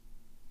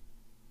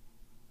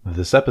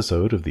This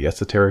episode of the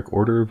Esoteric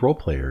Order of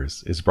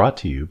Roleplayers is brought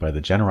to you by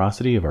the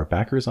generosity of our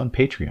backers on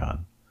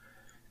Patreon.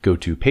 Go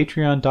to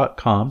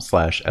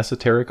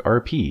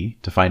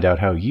patreon.com/esotericrp to find out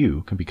how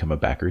you can become a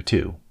backer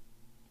too.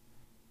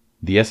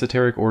 The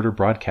Esoteric Order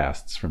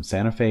broadcasts from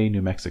Santa Fe,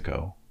 New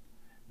Mexico.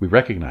 We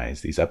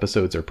recognize these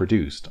episodes are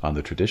produced on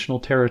the traditional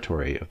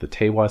territory of the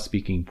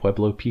Tewa-speaking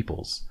Pueblo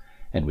peoples,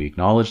 and we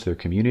acknowledge their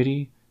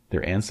community,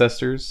 their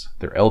ancestors,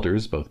 their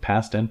elders both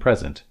past and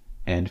present,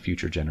 and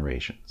future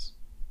generations.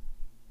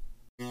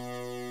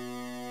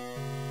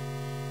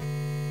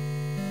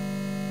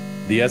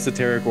 The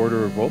Esoteric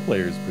Order of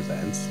Roleplayers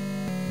presents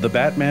the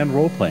Batman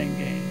Role-Playing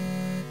Game,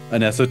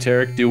 an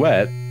esoteric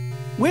duet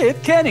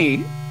with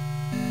Kenny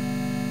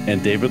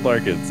and David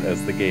Larkins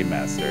as the Game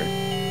Master.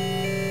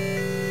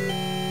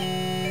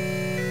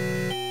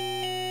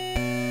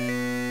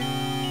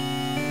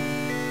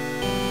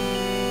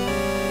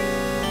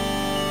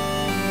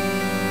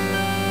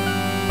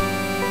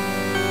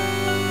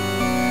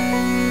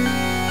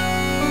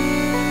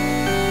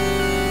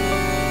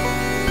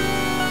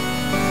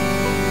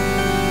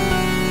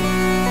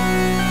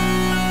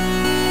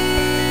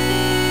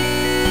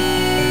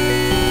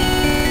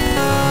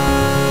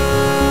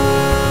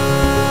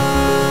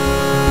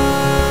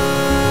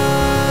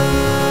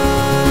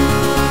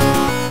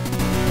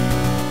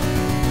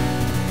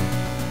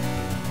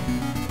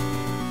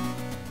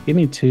 Give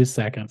me 2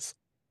 seconds.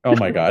 Oh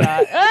my God.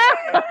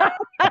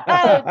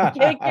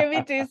 Give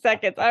me 2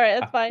 seconds. All right,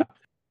 that's fine.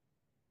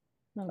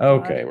 Oh,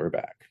 okay, we're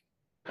back.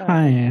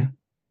 Hi.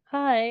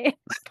 Hi.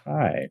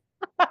 Hi.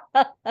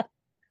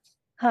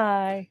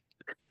 Hi.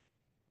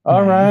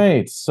 All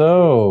right,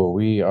 so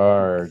we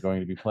are going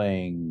to be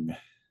playing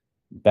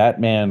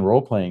Batman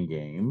Role-Playing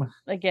Game.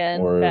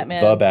 Again, or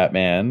Batman. The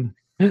Batman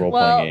Role-Playing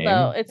Well, Game.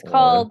 no, it's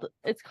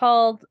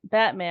called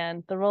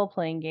Batman, the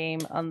role-playing game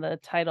on the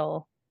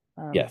title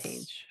Yes.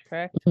 page,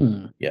 correct?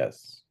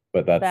 Yes,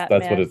 but that's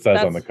what Batman. it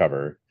says on That's the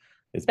cover.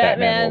 Is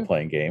Batman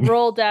Role-Playing Game.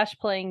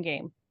 Roll-playing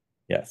game.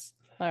 Yes.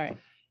 All right.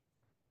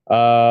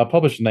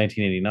 Published in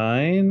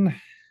 1989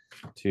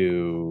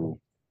 to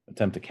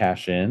attempt to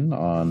cash in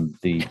on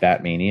the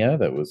Batmania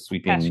that was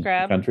sweeping Cash the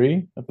grab.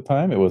 country at the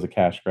time. It was a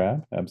cash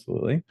grab,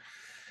 absolutely.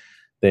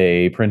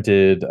 They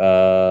printed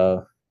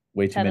way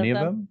too 10 many of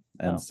of them? them,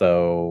 and Oh.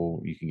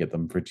 so you can get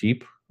them for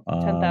cheap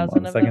 10,000 on the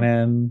of them?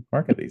 secondhand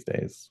market these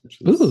days. Which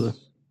is, Ooh.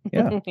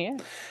 yeah. Yeah.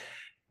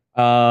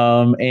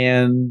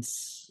 And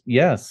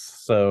yes,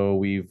 so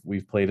we've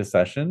played a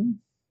session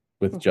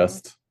with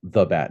just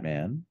the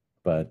Batman,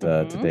 but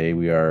today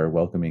we are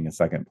welcoming a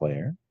second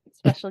player.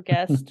 Special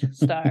guest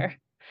star.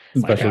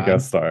 Special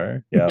guest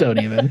star. Yeah. Don't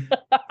even.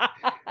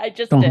 I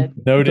just Don't.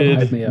 did. Don't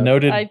hype me up.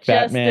 Noted I just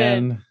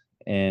Batman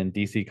and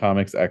DC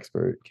Comics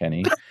expert,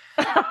 Kenny.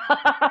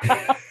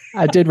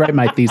 I did write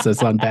my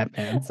thesis on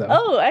Batman. So.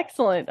 Oh,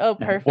 excellent. Oh,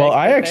 perfect. Well,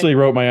 I perfect. actually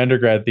wrote my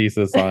undergrad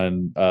thesis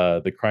on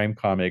the crime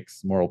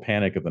comics moral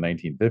panic of the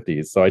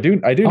 1950s. So I do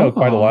know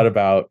quite a lot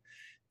about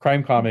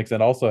crime comics,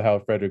 and also how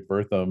Frederick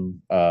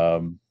Bertham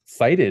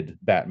cited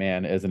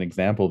Batman as an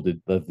example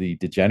of the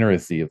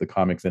degeneracy of the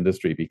comics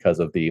industry because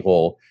of the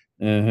whole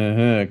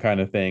kind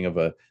of thing of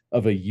a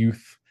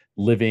youth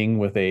living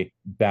with a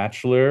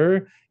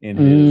bachelor in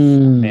his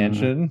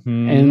mansion.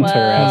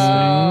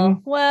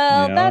 Interesting.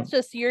 Well, You know? that's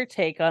just your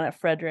take on it,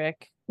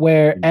 Frederick.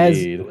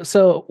 Whereas Indeed.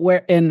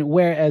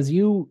 whereas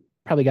you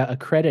probably got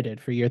accredited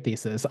for your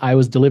thesis, I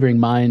was delivering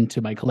mine to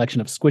my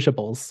collection of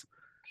Squishables.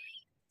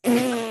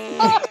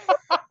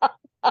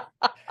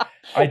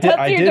 I did.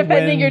 I You're did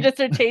defending win your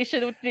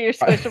dissertation with your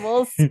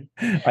Squishables.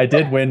 I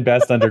did win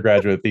best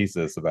undergraduate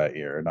thesis of that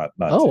year. Not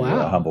Oh, to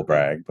wow. humble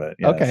brag, but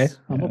yes, Okay,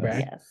 humble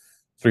brag. Yes.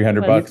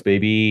 $300,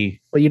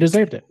 baby. Well, you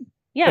deserved it.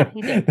 Yeah,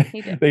 he did. He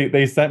did.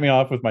 They sent me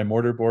off with my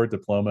mortarboard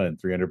diploma and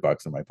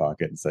 $300 in my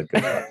pocket and said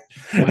good luck.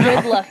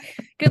 Good luck.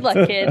 Good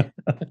luck, kid.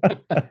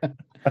 Of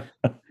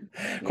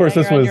course,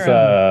 Yeah, this you're on was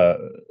your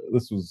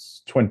this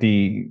was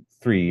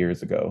 23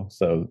 years ago,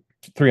 so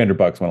 $300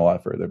 went a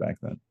lot further back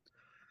then.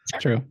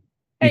 It's true.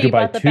 Hey, You could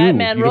buy bought the two.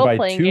 Batman You could buy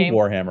role-playing two game.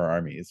 Warhammer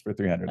armies for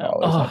 $300, Oh,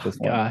 not just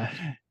one. God.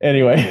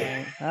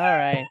 Anyway. All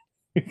right.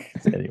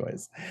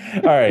 Anyways,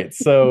 all right.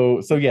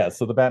 So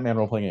the Batman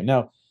role playing game.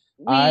 Now,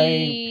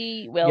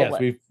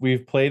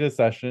 we've played a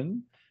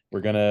session.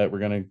 We're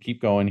gonna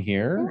keep going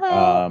here.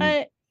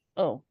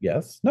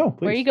 Yes. No.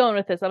 Please. Where are you going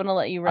with this? I'm gonna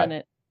let you run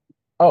it.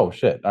 Oh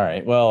shit. All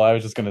right. Well, I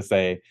was just gonna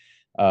say,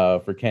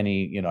 for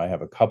Kenny, I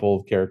have a couple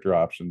of character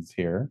options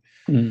here.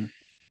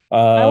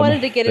 I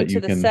wanted to get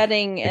into the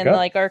setting and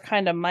like our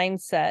kind of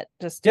mindset,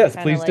 just to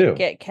kind of like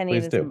get Kenny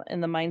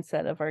in the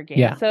mindset of our game.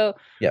 Yeah. So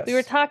we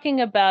were talking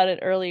about it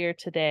earlier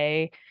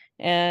today,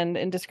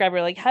 and describe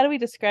like, how do we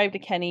describe to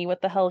Kenny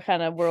what the hell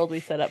kind of world we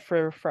set up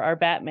for our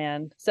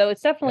Batman? So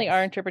it's definitely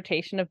our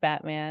interpretation of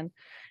Batman,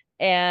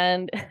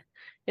 and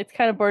it's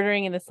kind of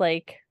bordering in this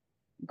like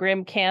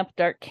grim camp,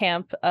 dark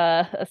camp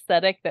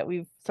aesthetic that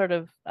we've sort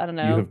of, I don't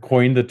know. You have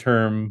coined the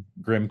term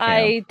grim camp.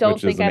 I don't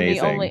which think is I'm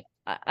amazing. the only.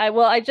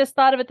 I just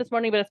thought of it this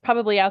morning, but it's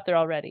probably out there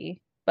already.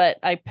 But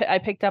I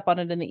picked up on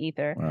it in the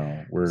ether.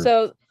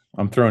 Well,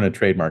 I'm throwing a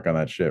trademark on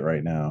that shit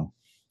right now.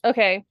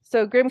 Okay,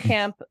 so Grim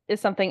Camp is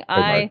something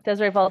Trademarked.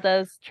 Desiree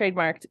Valdez,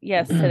 trademarked.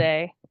 Yes,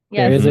 today.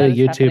 There Yes, is a that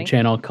YouTube happening.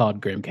 channel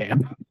called Grim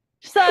Camp.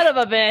 Son of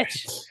a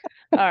bitch.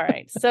 All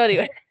right. So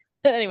anyway,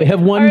 They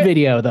have one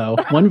video though.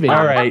 One video.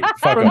 All right,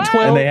 fuck From them.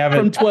 12 And they haven't.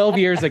 from 12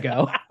 years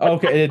ago.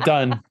 Okay,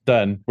 done.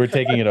 We're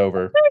taking it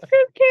over.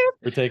 Grim Camp.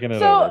 We're taking it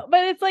So, over.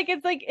 but it's like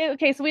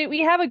okay. So we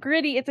have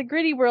it's a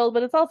gritty world,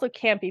 but it's also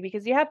campy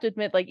because you have to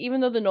admit, like,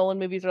 even though the Nolan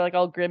movies are like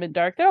all grim and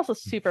dark, they're also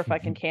super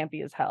fucking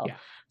campy as hell. Yeah.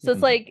 So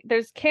it's like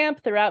there's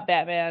camp throughout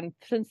Batman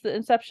since the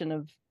inception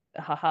of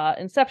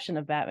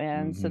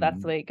Batman. So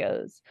that's the way it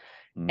goes.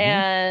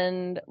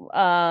 And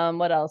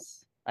what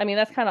else? I mean,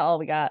 that's kind of all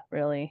we got,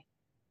 really.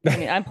 I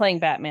mean, I'm playing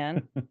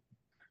Batman.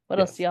 What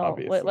else do y'all?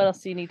 What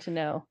else do you need to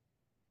know?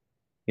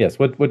 Yes.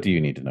 What do you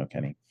need to know,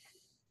 Kenny?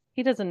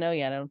 He doesn't know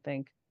yet, I don't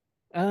think.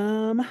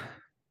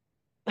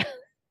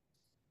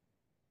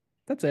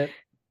 That's it.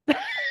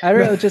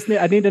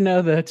 I need to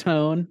know the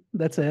tone.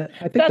 That's it.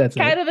 I think that's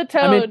kind it. of the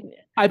tone. I mean,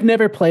 I've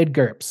never played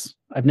GURPS.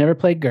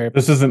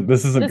 This isn't GURPS.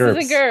 This isn't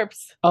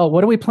GURPS. Oh,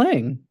 what are we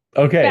playing?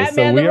 Okay,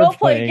 Batman, so the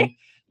role-playing game.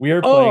 we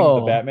are playing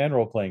the Batman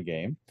role-playing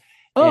game.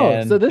 Oh,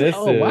 and so this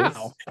is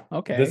wow.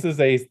 Okay. This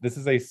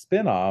is a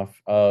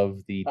spin-off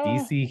of the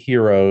DC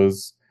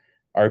Heroes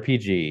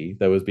RPG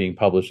that was being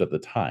published at the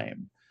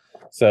time.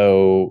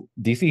 So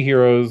DC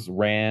Heroes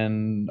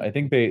ran, I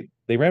think they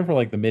ran for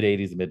like the mid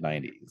 80s and mid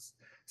 90s.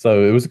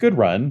 So it was a good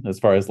run as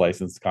far as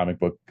licensed comic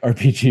book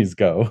RPGs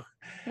go,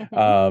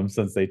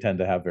 since they tend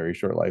to have very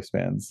short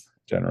lifespans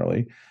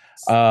generally.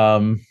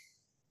 So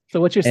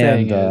what you're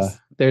saying is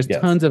there's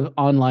yes. tons of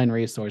online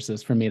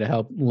resources for me to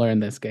help learn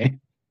this game.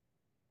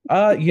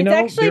 It's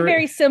actually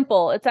very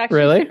simple. It's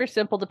actually super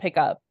simple to pick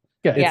up.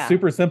 Good. It's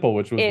super simple,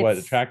 which was what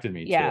attracted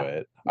me to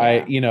it.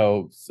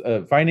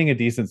 Yeah. Finding a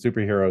decent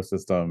superhero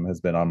system has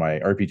been on my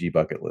RPG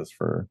bucket list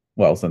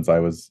since I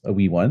was a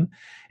wee one.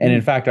 And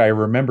in fact, I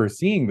remember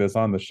seeing this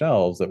on the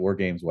shelves at War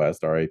Games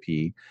West,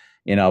 RIP,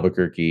 in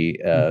Albuquerque,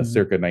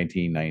 circa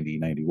 1990,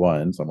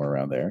 91, somewhere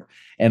around there,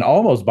 and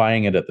almost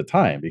buying it at the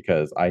time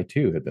because I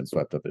too had been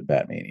swept up in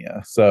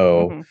Batmania.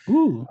 So,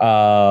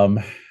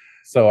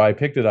 so I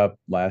picked it up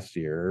last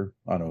year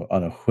on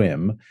a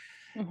whim,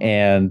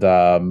 and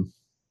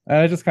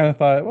I just kind of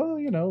thought, well,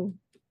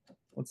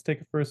 let's take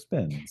it for a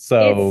spin.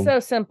 So it's so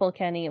simple,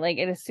 Kenny. Like,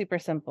 it is super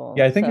simple.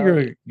 Yeah, I think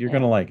you're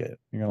gonna like it.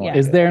 You're gonna like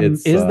is it.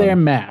 There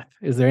math?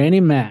 Is there any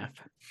math?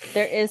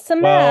 There is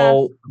some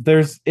math.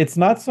 It's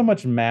not so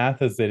much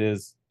math as it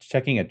is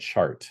checking a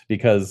chart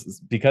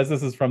because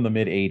this is from the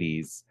mid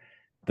 80s.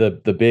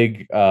 The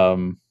big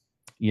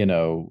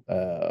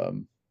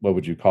what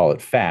would you call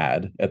it,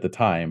 fad at the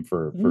time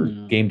for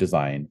game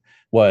design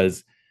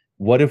was,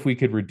 what if we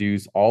could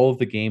reduce all of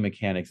the game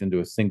mechanics into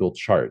a single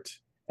chart,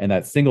 and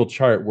that single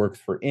chart works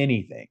for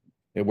anything.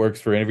 It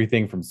works for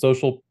everything from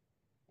social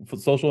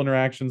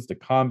interactions to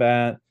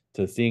combat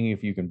to seeing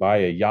if you can buy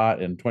a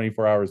yacht in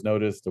 24 hours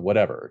notice to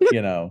whatever,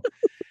 You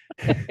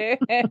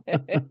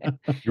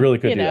really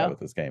could do that with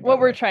this game. What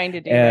we're trying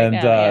to do and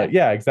right now.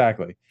 Yeah,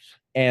 exactly.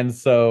 And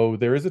so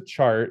there is a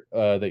chart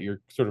that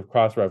you're sort of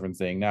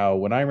cross-referencing. Now,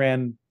 when I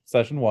ran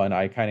session 1,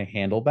 I kind of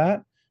handled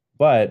that.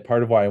 But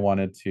part of why I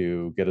wanted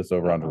to get us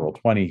over onto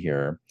Roll20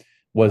 here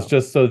was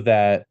just so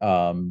that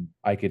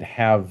I could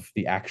have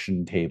the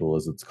action table,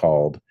 as it's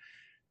called,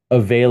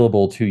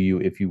 available to you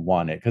if you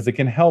want it, because it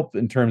can help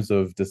in terms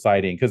of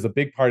deciding, because a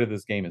big part of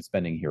this game is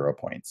spending hero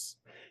points.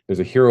 There's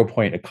a hero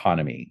point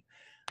economy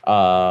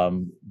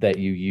that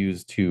you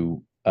use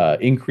to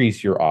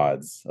increase your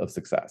odds of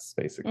success,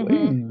 basically.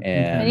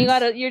 And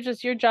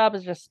your job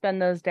is just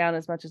spend those down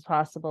as much as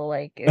possible,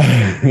 like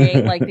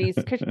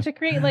to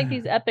create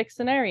these epic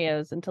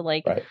scenarios and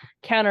to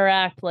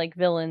counteract like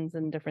villains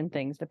and different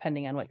things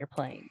depending on what you're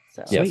playing.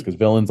 So yes, because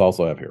villains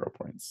also have hero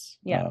points.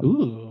 Yeah.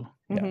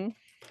 Yeah.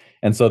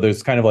 And so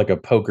there's kind of like a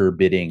poker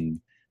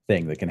bidding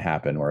thing that can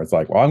happen where it's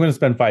like, well, I'm going to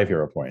spend 5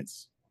 hero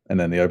points, and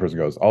then the other person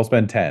goes, I'll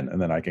spend 10, and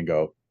then I can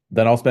go,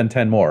 then I'll spend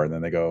 10 more, and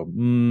then they go,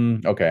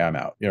 okay, I'm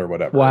out, or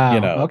whatever.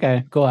 Wow.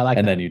 Okay, cool. I like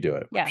and that. then you do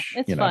it. Yeah,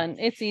 it's fun.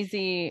 It's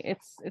easy.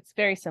 It's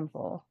very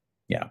simple.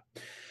 Yeah.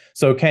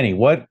 So Kenny,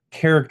 what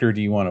character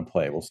do you want to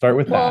play? We'll start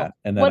with that.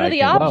 And then what are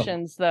the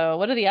options though?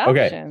 What are the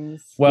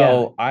options? Okay.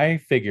 Well, I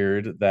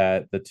figured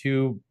that the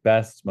 2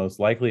 best, most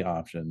likely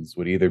options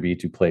would either be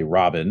to play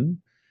Robin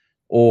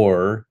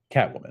or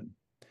Catwoman.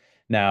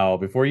 Now,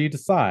 before you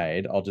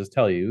decide, I'll just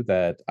tell you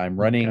that I'm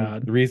running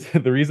the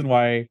reason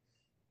why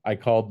I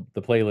called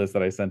the playlist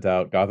that I sent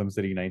out Gotham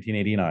City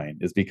 1989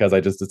 is because I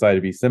just decided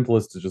to be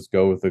simplest to just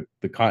go with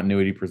the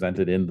continuity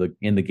presented in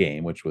the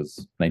game, which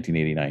was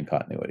 1989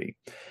 continuity.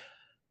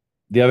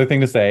 The other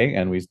thing to say,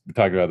 and we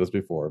talked about this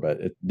before, but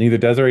neither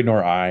Desiree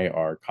nor I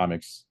are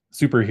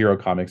superhero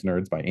comics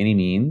nerds by any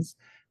means.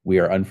 We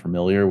are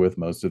unfamiliar with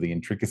most of the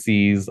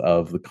intricacies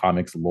of the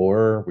comics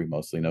lore. We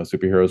mostly know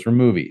superheroes from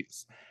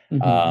movies.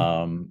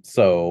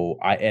 So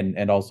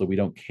and also we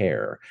don't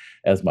care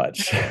as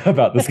much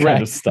about this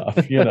kind of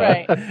stuff, you know.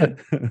 Right.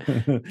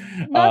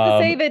 Not to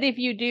say that if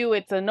you do,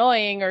 it's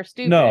annoying or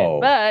stupid. No,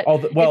 but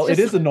it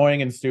is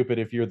annoying and stupid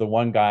if you're the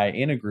one guy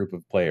in a group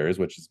of players,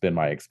 which has been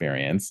my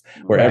experience,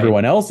 where Right.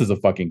 everyone else is a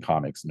fucking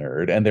comics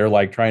nerd and they're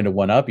like trying to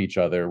one up each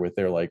other with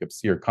their like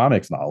obscure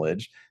comics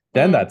knowledge.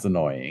 Then that's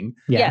annoying.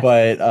 Yeah.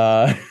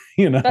 But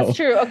you know, that's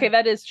true. Okay,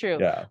 that is true.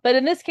 Yeah. But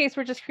in this case,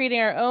 we're just creating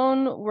our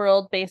own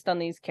world based on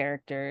these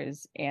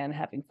characters and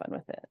having fun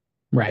with it.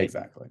 Right.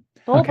 Exactly.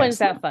 The whole Okay, point is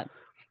to so- have fun.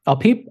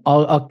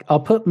 I'll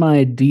put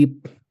my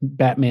deep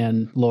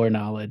Batman lore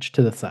knowledge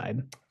to the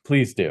side.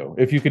 Please do.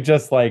 If you could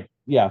just like,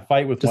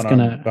 fight with Just one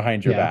gonna- arm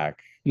behind your yeah. back.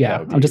 Yeah, that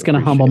would I'm be just gonna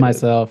humble appreciated.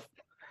 myself.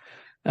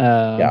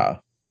 Yeah.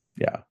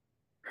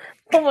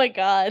 Oh my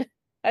god.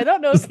 I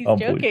don't know if Just he's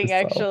humble joking,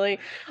 yourself. actually.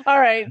 All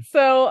right.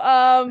 So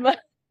I'm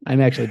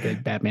actually a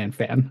big Batman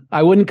fan.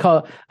 I wouldn't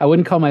call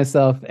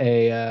myself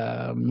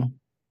an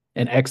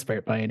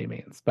expert by any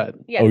means, but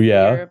yes, Oh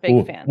yeah. you're a big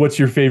Well, fan. What's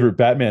your favorite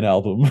Batman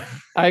album?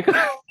 I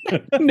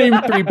name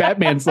 3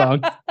 Batman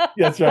songs.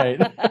 That's right.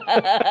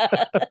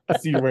 I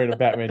see you're wearing a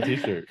Batman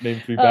t-shirt.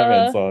 Name 3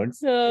 Batman songs.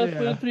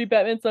 Yeah. 3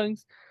 Batman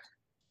songs.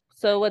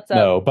 So what's up?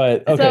 No,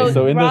 but okay. So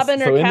So in Robin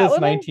this, or in this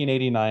Catwoman?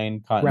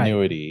 1989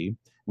 continuity,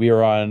 we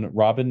are on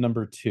Robin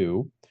number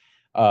 2.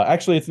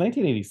 Actually, it's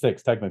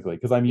 1986 technically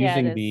because I'm Yeah, it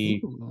using is.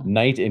 the Ooh.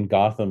 Night in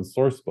Gotham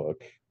source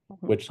book,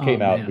 which Oh,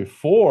 came out man.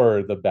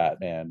 before the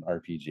Batman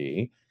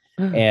RPG.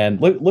 And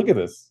look at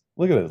this.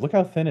 Look at this. Look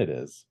how thin it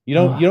is. You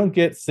don't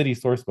get city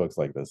source books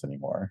like this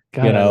anymore.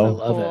 God, you I know,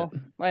 love Cool.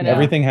 it. I know.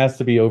 everything has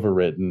to be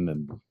overwritten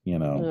and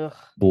Ugh,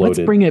 bloated.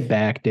 Let's bring it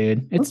back,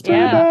 dude. Let's It's bring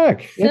it Yeah.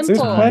 back. There's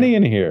Simple. plenty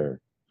in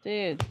here.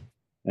 dude.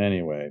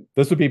 Anyway,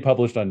 this would be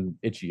published on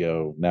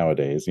Itch.io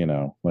nowadays,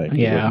 like it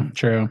yeah, wouldn't-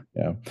 true.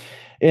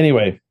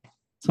 Anyway,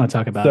 Let's not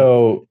talk about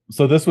so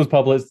this was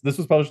published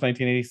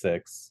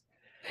 1986.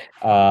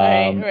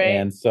 Right.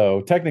 And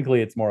so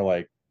technically it's more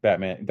like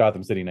Batman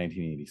Gotham City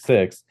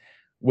 1986,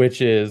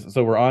 which is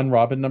so we're on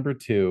Robin number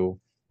 2,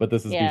 but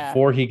this is Yeah.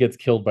 before he gets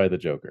killed by the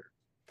Joker.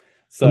 it.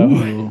 So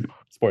Ooh.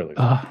 spoilers.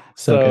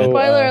 So good.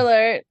 Spoiler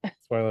alert.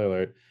 Spoiler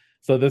alert.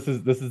 So this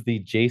is the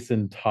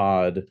Jason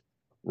Todd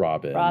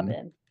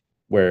Robin.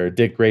 Where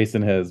Dick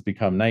Grayson has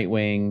become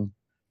Nightwing,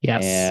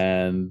 Yes.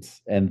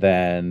 and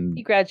then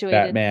He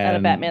graduated out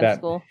of Batman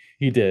school.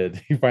 He did.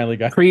 He finally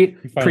got Pre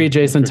finally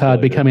Jason Todd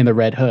matriculated. becoming the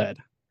Red Hood.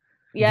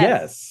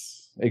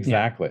 Yes.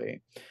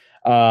 exactly.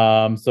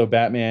 So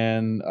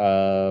Batman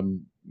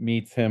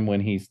meets him when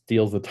he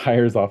steals the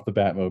tires off the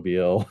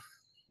Batmobile,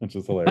 which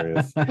is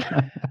hilarious.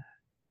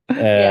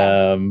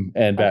 Yeah.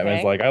 And Batman's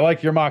Okay. like, I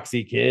like your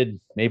moxie,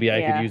 kid. Maybe I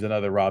Yeah. could use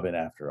another Robin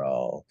after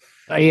all.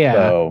 Yeah.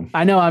 So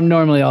I know I'm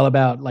normally all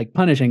about like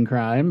punishing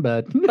crime,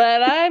 but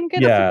But I'm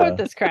gonna Yeah. support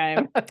this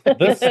crime.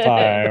 this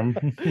time,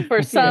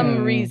 For some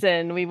Yeah.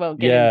 reason we won't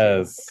get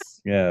into.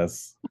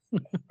 yes.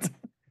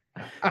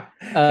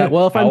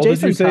 well, if How I'm old did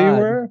Jason you say Todd, you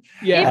were?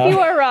 yeah. If you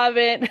are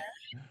Robin.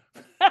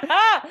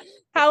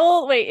 How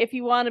old? Wait, if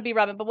you want to be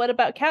Robin, but what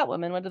about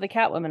Catwoman? What are the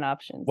Catwoman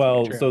options?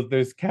 Well, True. so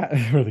there's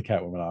or the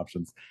Catwoman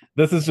options.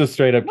 This is just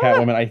straight up What?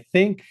 Catwoman.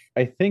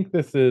 I think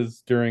this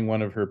is during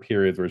one of her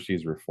periods where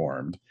she's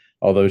reformed,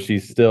 although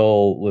she's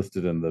still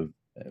listed in the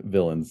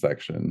villain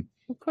section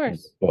Of of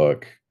course. the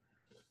book.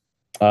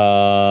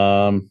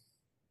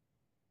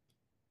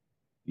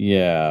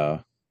 Yeah.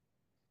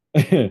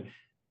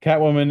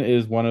 Catwoman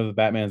is one of the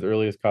Batman's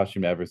earliest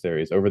costume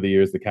adversaries. Over the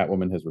years, the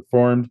Catwoman has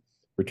reformed,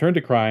 returned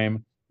to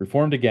crime,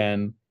 reformed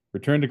again,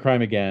 returned to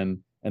crime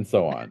again, and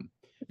so on.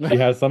 She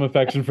has some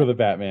affection for the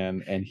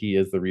Batman, and he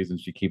is the reason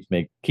she keeps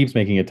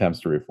making attempts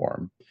to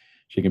reform.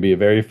 She can be a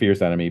very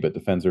fierce enemy, but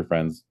defends her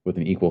friends with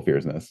an equal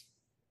fierceness.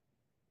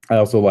 I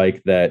also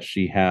like that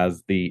she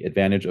has the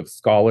advantage of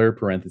scholar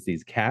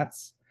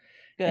 (cats),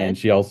 Good. and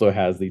she also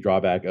has the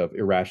drawback of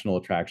irrational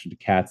attraction to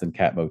cats and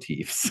cat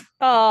motifs.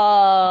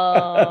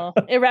 Oh,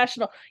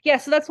 irrational. Yeah,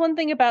 so that's one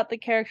thing about the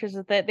characters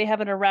is that they have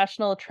an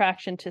irrational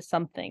attraction to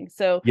something.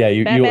 So Yeah,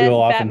 Batman-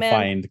 you'll often Batman-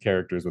 find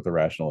characters with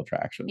irrational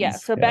attractions. yeah,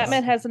 so Yes.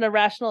 Batman has an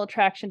irrational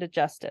attraction to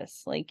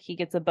justice. Like he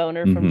gets a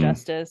boner from Mhm.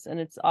 justice, and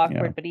it's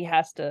awkward, Yeah. but he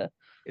has to.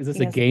 Is this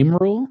He a has- game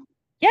rule?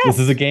 Yes. This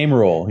is a game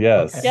rule.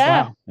 Yes. Okay.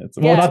 Yeah. Wow. It's,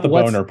 Yeah. not the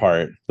What's- boner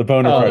part. The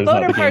boner Oh, part The is not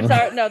boner the game parts rule.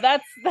 are no.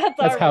 That's That's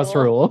our house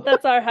rule.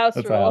 That's our house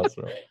That's a rule. house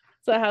rule.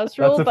 It's a house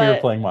rule. That's if but you're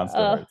playing Monster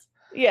Hearts.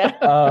 yeah.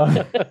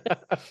 Uh,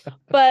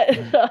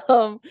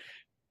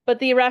 But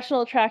the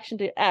irrational attraction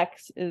to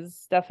X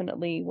is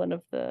definitely one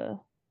of the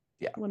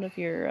one of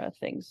your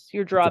things,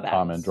 your it's a drawbacks.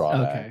 common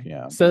drawback. Okay.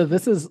 Yeah. So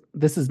this is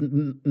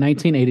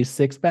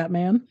 1986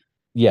 Batman.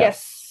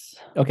 Yes.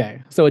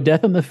 Okay. So a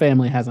death in the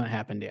family hasn't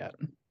happened yet.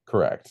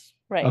 Correct.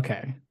 Right.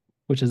 Okay.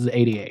 Which is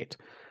 88.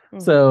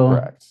 Mhm. So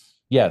Correct.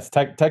 Yes.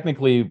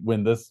 Technically,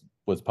 when this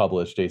was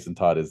published, Jason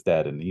Todd is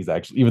dead, and he's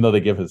actually, even though they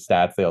give his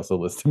stats, they also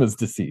list him as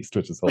deceased,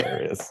 which is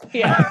hilarious.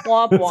 Yeah.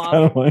 Womp It's womp.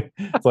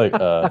 kind of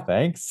like,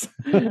 thanks.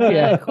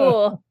 Yeah.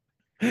 Cool.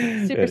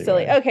 Super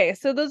silly. Anyway. Okay,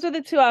 so those are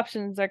the two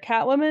options: are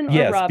Catwoman or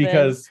Yes, Robin.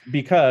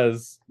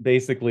 because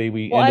basically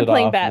we Well, I'm ended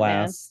playing off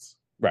Batman.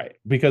 Right.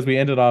 Because we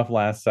ended off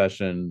last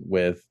session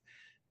with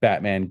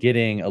Batman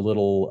getting a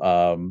little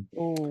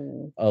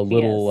Ooh,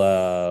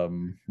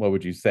 what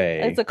would you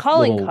say? it's a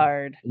calling little,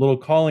 card. Little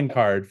calling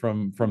card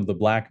from the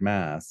Black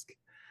Mask.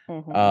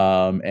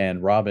 Mhm.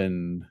 And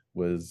Robin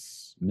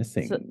was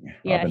missing. So,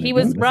 yeah,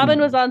 Robin Robin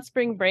was on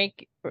spring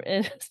break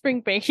in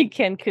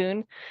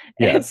Cancun.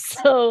 Yes.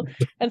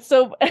 And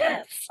so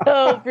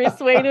Bruce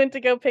Wayne went to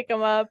go pick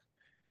him up,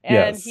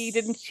 and Yes.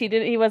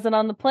 he wasn't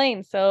on the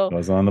plane. So I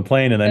was on the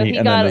plane, and then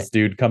so then this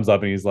dude comes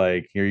up and he's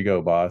like, "Here you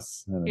go,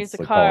 boss." And here's it's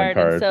a a calling card. And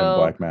card from so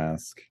Black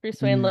Mask.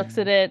 Bruce Wayne looks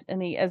at it,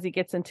 and as he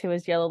gets into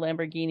his yellow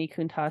Lamborghini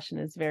Countach,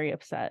 and is very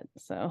upset.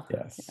 So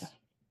Yes. yeah.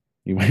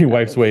 He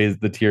wipes away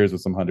the tears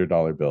with some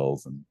 $100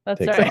 bills and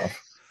takes off.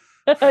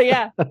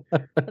 Yeah,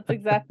 that's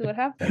exactly what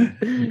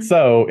happened.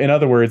 So, in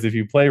other words, if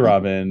you play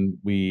Robin,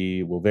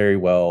 we will very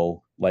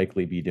well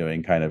likely be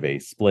doing kind of a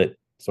split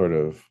sort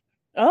of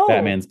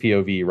Batman's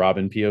POV,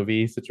 Robin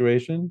POV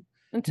situation.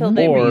 Until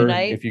they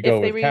reunite. If you go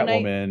with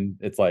Catwoman,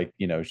 it's like,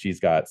 she's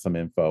got some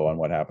info on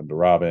what happened to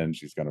Robin.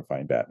 She's going to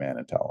find Batman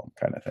and tell him,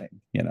 kind of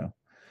thing,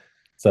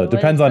 So it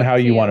depends on how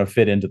you want to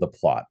fit into the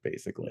plot,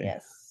 basically.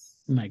 Yes.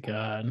 Oh my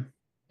God.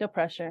 No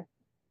pressure.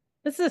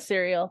 This is a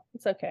serial.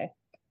 It's okay.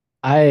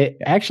 I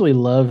actually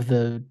love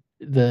the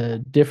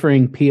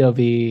differing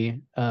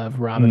POV of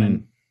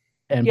Robin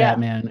and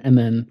Batman, and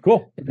then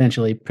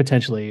eventually,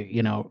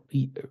 potentially,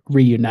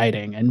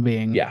 reuniting and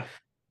being,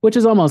 which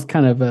is almost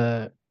kind of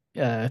a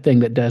thing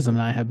that Desmond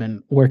and I have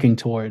been working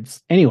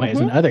towards, anyways,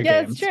 in other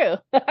games. It's true.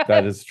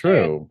 That is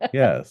true.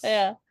 Yes.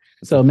 Yeah.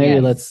 So maybe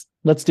let's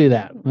do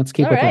that. Let's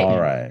keep with that. All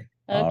right.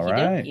 All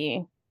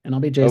right. And I'll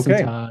be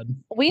Jason Todd.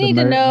 We need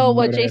to know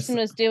what Jason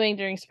was doing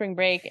during spring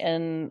break,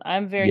 and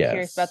I'm very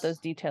curious about those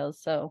details.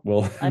 So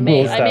I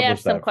may have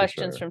some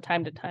questions from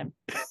time to time.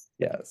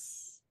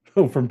 Yes.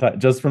 From time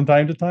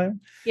to time?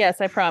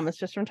 Yes, I promise.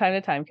 Just from time to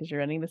time, because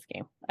you're running this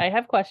game. I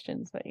have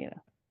questions, but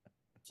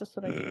it's just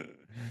what I do.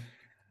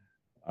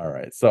 All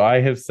right. So I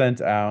have sent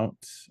out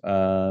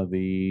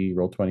the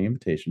Roll20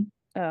 invitation.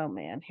 Oh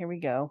man, here we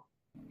go.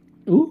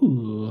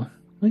 Ooh,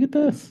 look at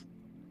this.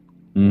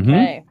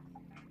 Okay.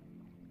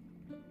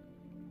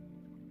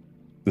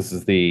 This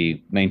is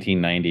the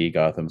 1990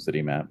 Gotham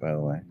City map, by the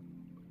way.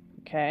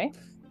 Okay.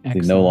 The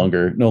no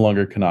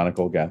longer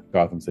canonical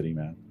Gotham City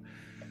map.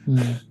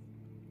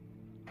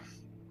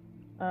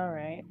 All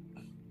right.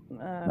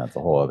 That's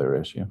a whole other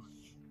issue.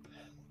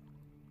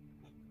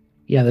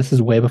 Yeah, this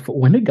is way before.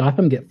 When did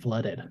Gotham get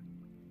flooded?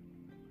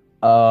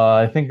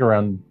 I think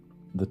around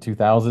the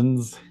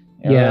 2000s.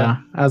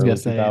 Yeah, I was gonna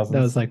say 2000s.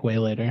 That was like way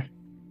later.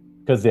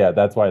 Because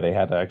that's why they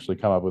had to actually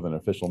come up with an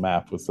official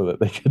map, was so that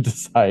they could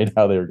decide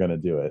how they were going to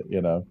do it,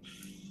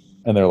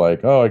 And they're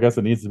like, oh, I guess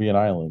it needs to be an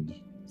island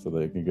so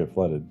they can get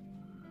flooded.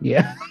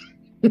 Yeah,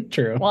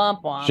 true.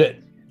 Womp womp.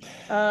 Shit.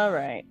 All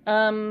right.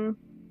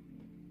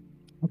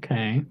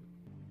 Okay.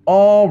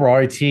 All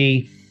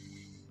righty.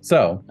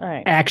 So. All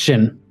right.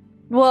 Action.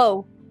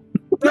 Whoa.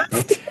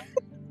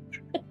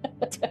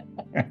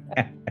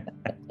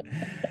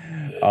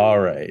 All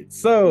right.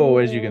 So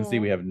as you can see,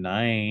 we have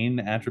 9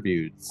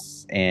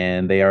 attributes,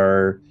 and they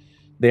are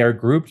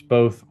grouped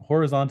both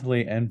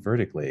horizontally and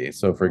vertically.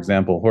 So for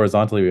example,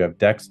 horizontally, we have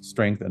Dex,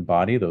 Strength, and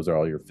Body. Those are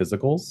all your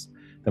physicals.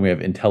 Then we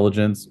have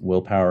Intelligence,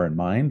 Willpower, and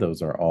Mind.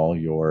 Those are all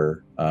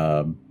your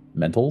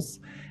mentals.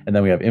 And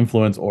then we have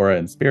Influence, Aura,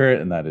 and Spirit,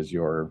 and that is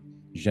your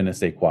je ne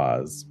sais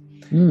quois.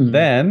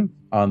 Then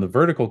on the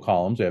vertical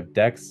columns, we have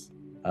Dex,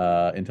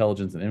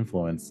 Intelligence, and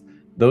Influence.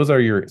 Those are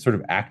your sort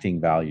of acting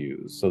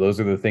values. So those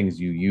are the things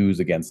you use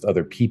against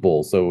other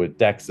people. So with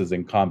Dex is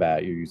in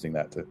combat, you're using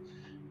that to,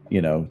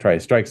 try to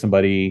strike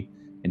somebody.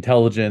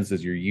 Intelligence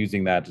is you're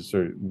using that to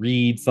sort of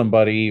read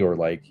somebody or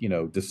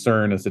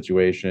discern a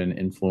situation.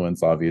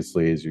 Influence,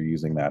 obviously, is you're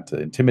using that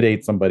to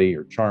intimidate somebody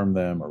or charm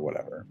them or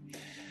whatever.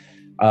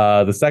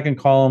 The second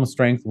column,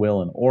 Strength,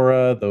 Will, and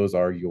Aura, those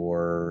are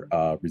your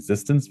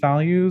resistance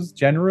values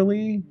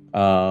generally.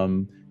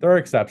 There are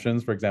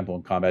exceptions. For example,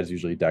 in combat, it's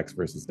usually Dex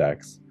versus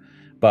Dex.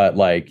 But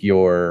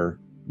your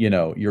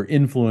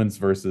influence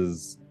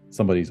versus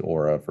somebody's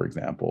aura, for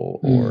example,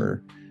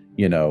 or,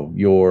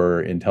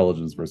 your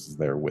intelligence versus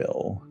their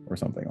will or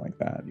something like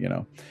that,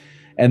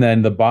 And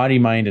then the body,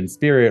 mind, and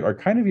spirit are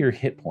kind of your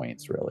hit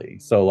points, really.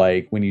 So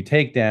when you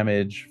take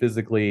damage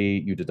physically,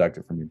 you deduct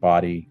it from your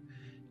body.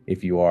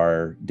 If you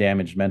are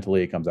damaged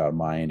mentally, it comes out of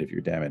mind. If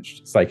you're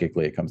damaged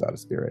psychically, it comes out of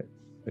spirit,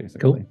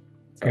 basically. Cool.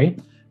 So, great.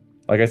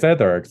 Like I said,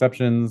 there are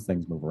exceptions,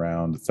 things move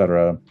around,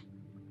 etc.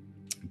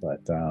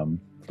 But for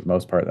the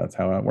most part, that's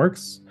how it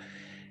works.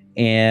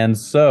 And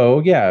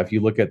so, if you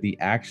look at the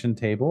action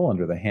table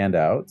under the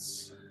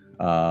handouts,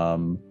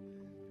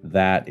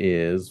 that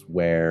is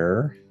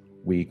where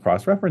we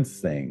cross-reference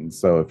things.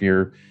 So if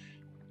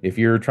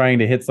you're trying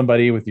to hit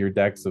somebody with your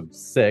Dex of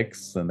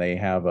 6 and they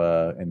have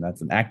and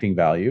that's an acting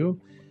value,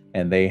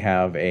 and they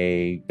have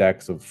a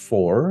Dex of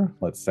 4,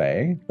 let's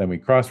say, then we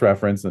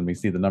cross-reference and we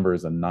see the number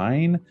is a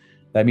 9.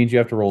 That means you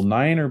have to roll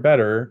 9 or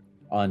better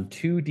on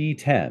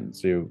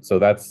 2d10. So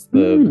that's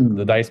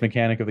the dice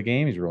mechanic of the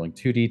game, is you're rolling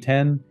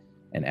 2d10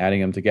 and adding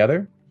them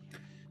together.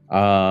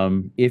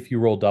 If you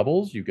roll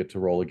doubles, you get to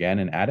roll again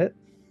and add it.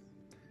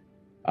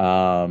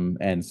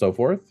 And so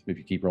forth, if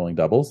you keep rolling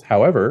doubles.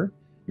 However,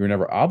 you're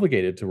never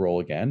obligated to roll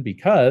again,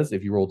 because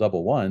if you roll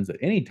double ones at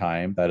any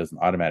time, that is an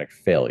automatic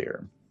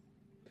failure.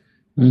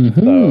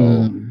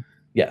 So,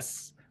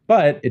 yes.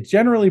 But it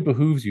generally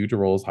behooves you to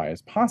roll as high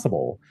as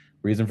possible.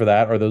 Reason for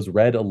that are those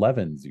red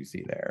 11s you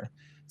see there.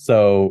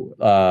 So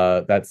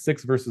that's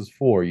 6 versus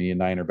 4. You need a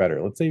 9 or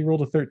better. Let's say you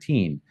rolled a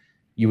 13.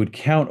 You would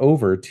count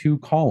over 2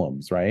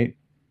 columns, right?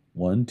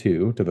 1,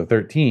 2 to the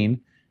 13.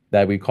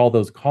 That we call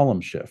those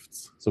column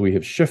shifts. So we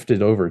have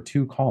shifted over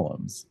 2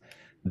 columns.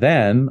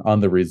 Then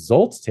on the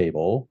results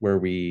table, where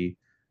we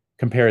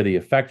compare the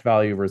effect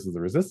value versus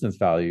the resistance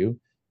value,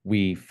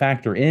 we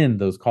factor in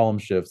those column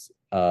shifts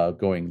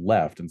going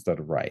left instead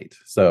of right.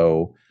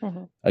 So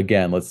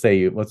again, let's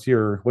say what's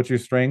your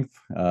strength?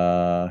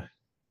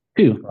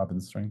 2.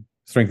 Robin's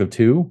strength of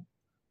 2.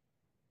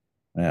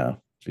 Yeah.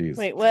 Jeez.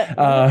 Wait, what?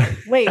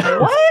 Wait,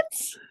 what?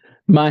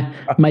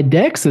 My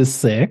dex is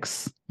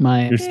 6.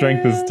 Your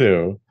strength is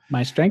 2.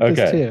 My strength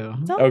is 2.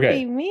 Don't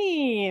be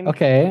mean.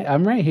 Okay,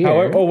 I'm right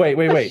here.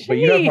 Wait. But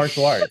you have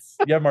martial arts.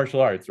 You have martial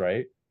arts,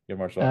 right? You have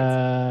martial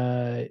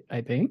arts.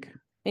 I think.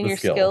 And your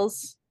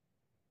skills?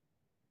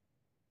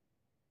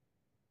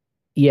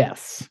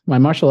 Yes. My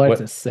martial arts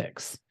is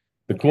 6.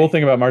 The cool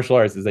thing about martial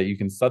arts is that you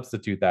can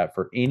substitute that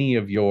for any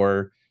of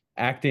your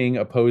acting,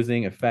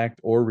 opposing,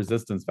 effect, or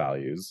resistance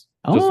values.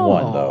 Just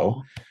one,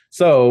 though.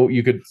 So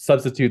you could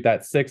substitute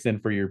that 6 in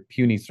for your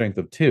puny strength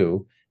of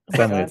 2.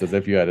 Suddenly it's as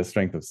if you had a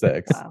strength of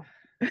 6.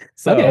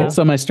 Wow.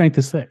 So my strength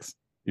is 6.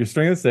 Your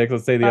strength is 6.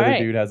 Let's say the other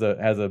dude has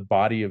a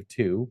body of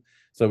 2.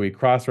 So we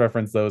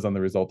cross-reference those on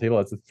the result table.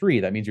 That's a 3.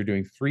 That means you're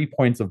doing 3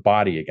 points of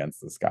body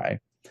against this guy.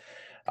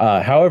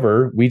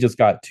 However, we just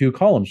got 2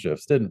 column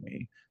shifts, didn't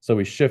we? So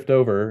we shift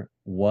over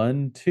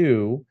 1,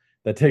 2.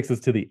 That takes us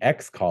to the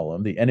X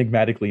column, the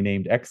enigmatically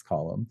named X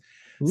column.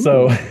 Ooh.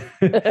 So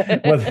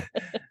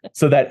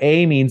that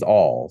A means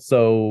all.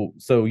 So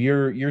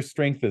your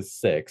strength is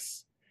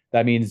 6.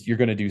 That means you're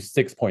going to do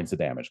 6 points of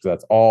damage, because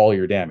that's all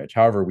your damage.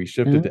 However, we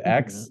shifted to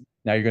X.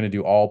 Now you're going to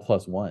do all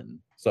plus 1.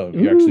 So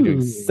you're actually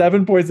doing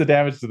 7 points of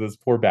damage to this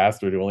poor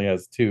bastard who only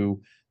has 2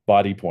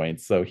 body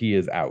points. So he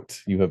is out.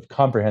 You have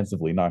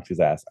comprehensively knocked his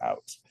ass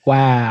out.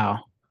 Wow.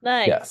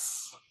 Nice.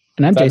 Yes.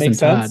 And I'm Jason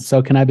Todd.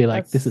 So can I be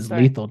like, this is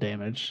lethal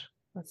damage?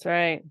 That's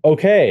right.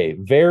 Okay,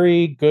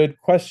 very good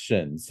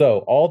question.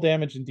 So all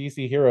damage in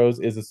DC Heroes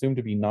is assumed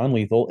to be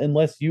non-lethal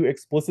unless you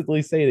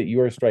explicitly say that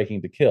you are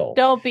striking to kill.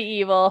 Don't be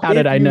evil. How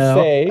did I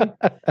know?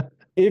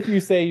 If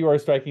you say you are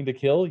striking to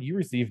kill, you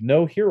receive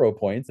no hero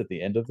points at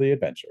the end of the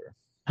adventure.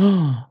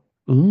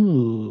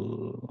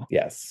 Ooh.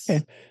 Yes.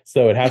 Okay.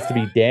 So it has to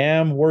be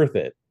damn worth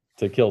it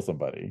to kill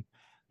somebody,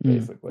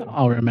 basically.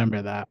 I'll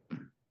remember that.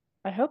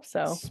 I hope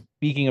so.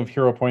 Speaking of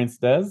hero points,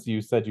 Des, you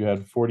said you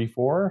had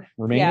 44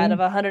 remaining? Yeah, out of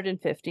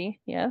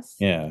 150, yes.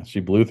 Yeah, she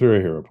blew through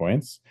her hero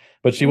points,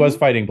 but she was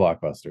fighting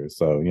blockbusters,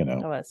 so, you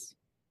know. I was.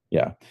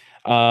 Yeah.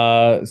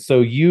 So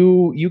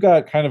you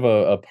got kind of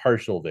a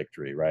partial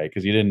victory, right?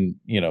 Because you didn't,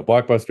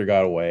 Blockbuster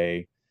got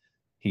away.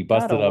 He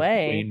busted up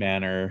Wayne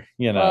Manor,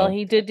 Well,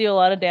 he did do a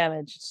lot of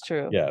damage. It's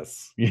true.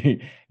 Yes.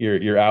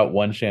 You're out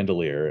one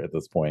chandelier at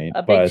this point.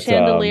 A big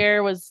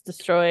chandelier was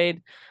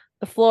destroyed.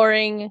 The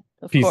flooring,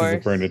 of pieces course.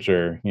 Of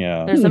furniture.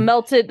 Yeah. There's a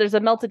melted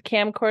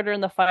camcorder in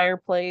the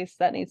fireplace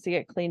that needs to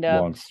get cleaned up.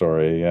 Long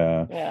story.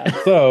 Yeah.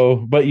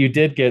 So, but you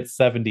did get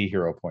 70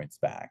 hero points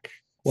back.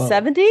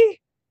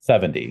 70?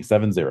 70.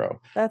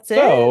 That's it.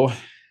 So,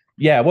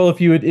 yeah. Well,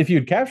 if you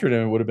had captured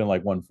him, it would have been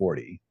like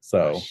 140.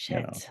 So,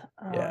 shit.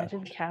 I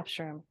didn't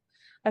capture him.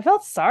 I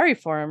felt sorry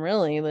for him,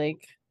 really.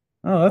 Like,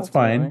 oh, that's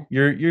fine.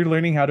 You're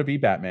learning how to be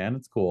Batman.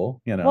 It's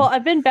cool. Well,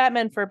 I've been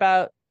Batman for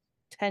about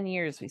 10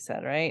 years. We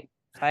said, right?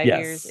 5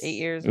 years, 8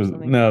 years, or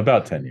something. No,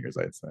 about 10 years,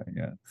 I'd say.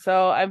 Yeah.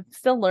 So I'm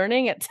still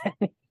learning at 10.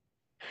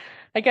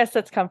 I guess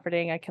that's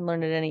comforting. I can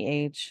learn at any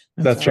age.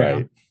 That's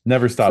right.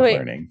 Never stop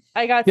learning.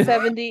 I got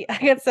 70. I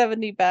got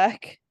 70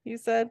 back. You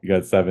said you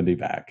got 70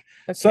 back.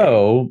 Okay.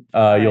 So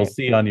you'll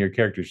see on your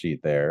character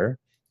sheet there.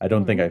 I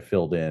don't think I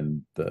filled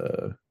in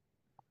the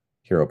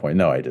hero point.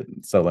 No, I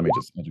didn't. So let me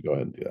just go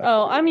ahead and do that.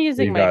 Oh, I'm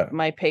using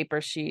my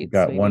paper sheet. You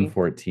got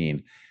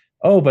 114.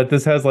 Oh, but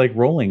this has like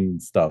rolling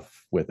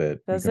stuff with it.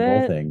 Does you can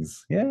roll it?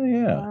 Things. Yeah.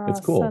 Oh, it's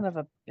cool. Son of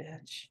a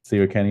bitch. See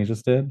what Kenny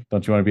just did?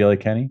 Don't you want to be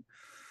like Kenny?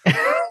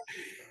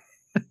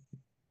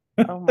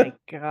 Oh my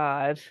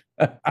God.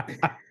 All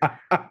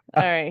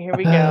right, here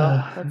we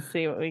go. Let's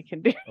see what we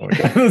can do.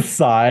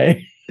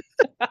 Sigh.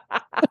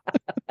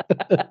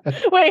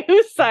 Wait,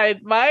 whose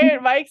side?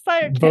 My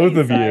side? Both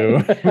of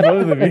you.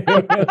 Both of you.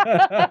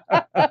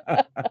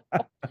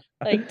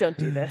 Like, don't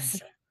do this.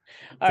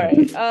 All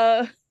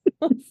right.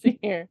 Let's see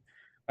here.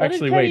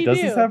 Actually, wait,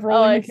 does this have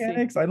rolling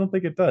mechanics? I don't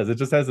think it does. It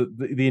just has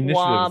the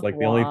initiative is like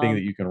the only thing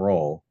that you can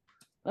roll.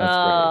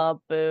 That's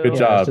great. Boo. Good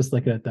job. Just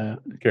looking at that.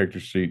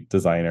 Character sheet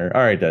designer.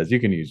 All right, Des, you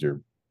can use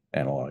your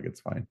analog. It's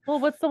fine. Well,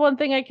 what's the one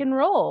thing I can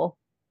roll?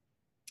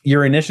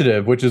 your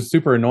initiative, which is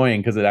super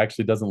annoying because it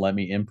actually doesn't let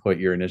me input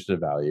your initiative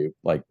value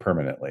like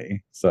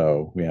permanently.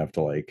 So we have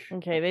to like.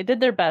 Okay, they did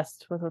their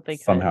best with what they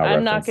could. Somehow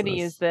I'm not going to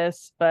use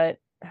this, but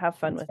have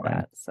fun with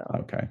that. So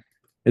okay,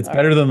 it's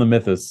better than the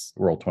Mythos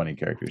Roll20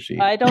 character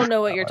sheet. I don't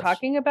know what you're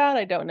talking about.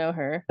 I don't know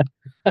her.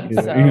 You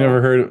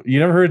never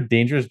heard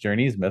Dangerous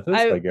Journeys Mythos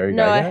by Gary Gygax?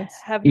 I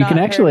have. You can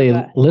actually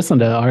listen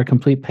to our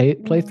complete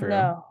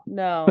playthrough.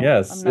 No.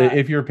 Yes,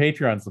 if you're a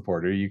Patreon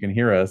supporter, you can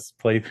hear us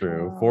play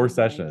through 4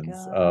 sessions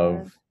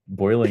of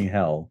Boiling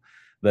Hell.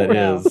 That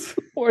is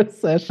 4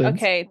 sessions.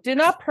 Okay, do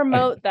not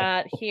promote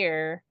that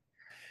here.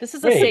 This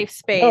is a safe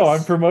space. No,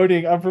 I'm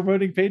promoting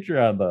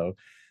Patreon though.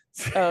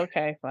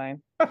 Okay,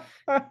 fine.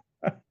 All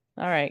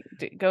right,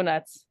 go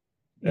nuts.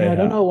 Yeah, I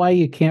don't know why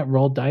you can't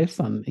roll dice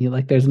on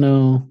like. There's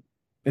no.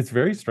 It's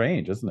very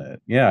strange, isn't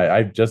it? Yeah,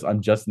 I'm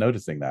just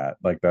noticing that.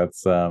 Like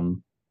that's that's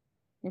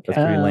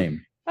pretty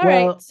lame. All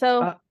right,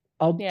 so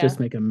I'll just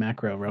make a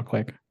macro real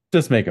quick.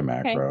 Just make a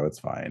macro. Okay. It's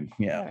fine.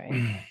 Yeah.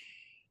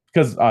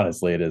 Because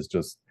honestly, it is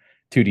just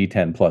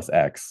 2d10 plus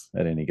X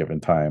at any given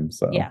time.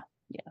 So yeah,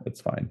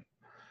 it's fine.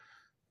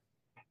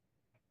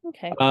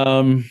 Okay.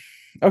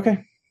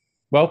 Okay.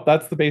 Well,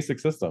 that's the basic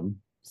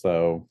system.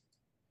 So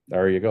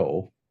there you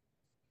go.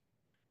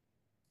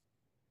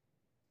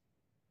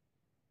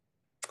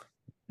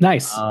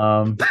 Nice.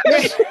 All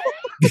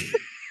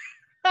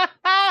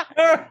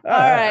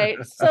right.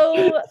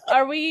 So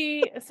are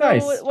we? So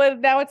nice.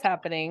 Now what's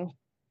happening?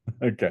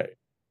 Okay.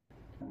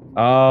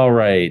 All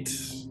right.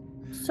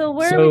 So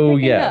where are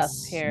we picking up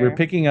here? We're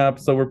picking up.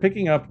 So we're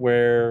picking up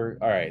where.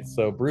 All right.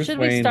 So Bruce Wayne. Should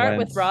we start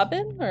with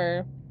Robin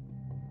or?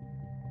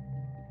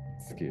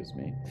 Excuse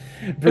me,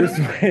 Bruce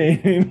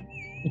Wayne.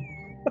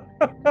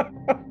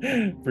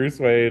 Bruce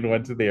Wayne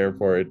went to the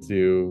airport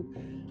to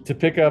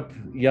pick up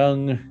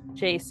young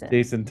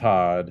Jason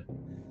Todd.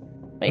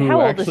 Wait, how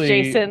old is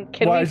Jason?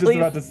 I was just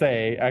about to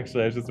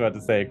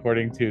say,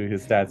 according to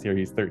his stats here,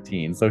 he's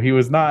 13. So he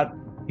was not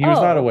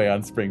away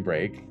on spring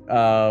break.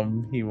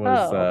 He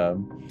was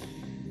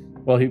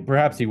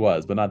perhaps he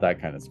was, but not that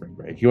kind of spring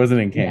break. He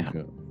wasn't in Cancun.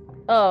 Yeah.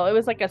 Oh, it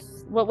was like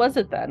what was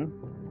it then?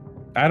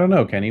 I don't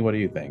know, Kenny. What do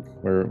you think?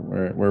 Where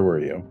were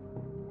you?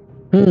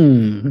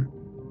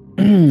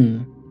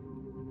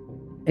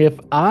 If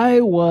I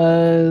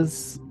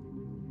was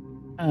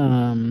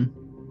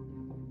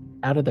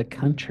out of the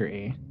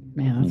country,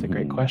 man, that's a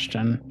great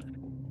question.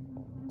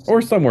 Or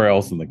somewhere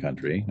else in the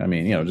country. I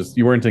mean, just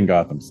you weren't in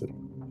Gotham City.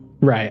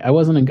 Right. I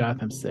wasn't in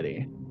Gotham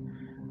City.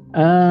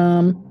 You're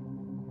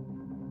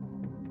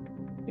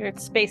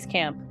at space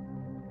camp.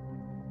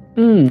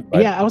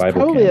 Yeah, I was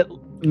probably at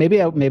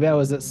maybe I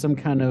was at some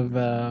kind of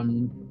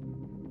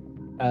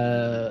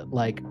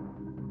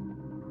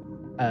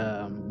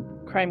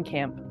crime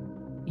camp.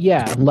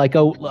 Yeah,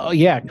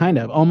 kind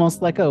of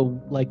almost like a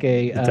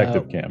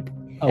detective camp.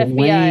 A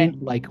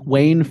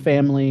Wayne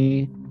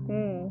family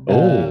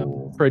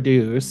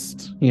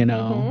produced,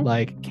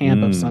 like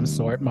camp of some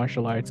sort,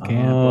 martial arts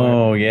camp.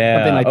 Oh yeah,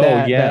 something like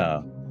that.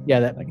 Yeah,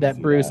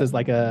 that Bruce is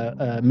like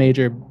a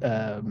major,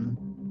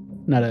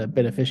 not a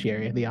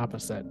beneficiary, the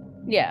opposite.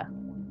 Yeah.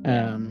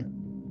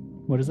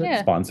 What is it?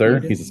 Yeah. Sponsor.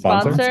 He's a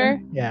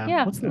sponsor.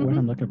 Yeah. What's the word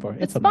I'm looking for?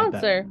 It's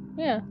sponsor.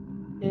 Like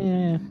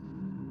yeah.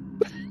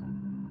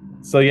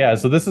 So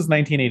this is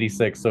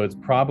 1986. So it's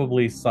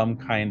probably some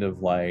kind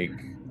of like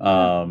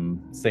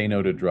say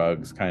no to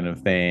drugs kind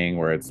of thing,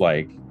 where it's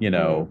like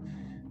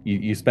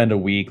you spend a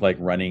week like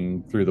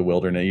running through the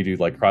wilderness. You do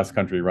like cross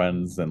country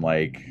runs and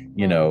like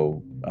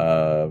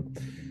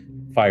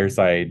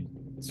fireside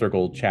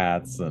circle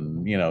chats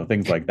and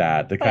things like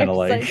that to kind of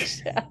like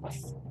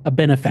a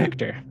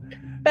benefactor.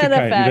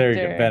 There you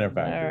go,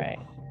 benefactor. All right.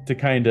 To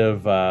kind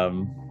of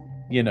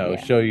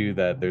show you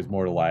that there's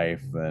more to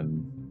life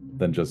than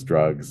just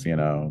drugs.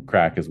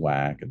 Crack is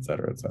whack, et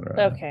cetera, et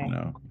cetera. Okay.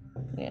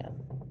 Yeah.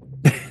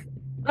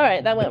 All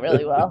right, that went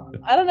really well.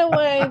 I don't know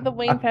why the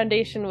Wayne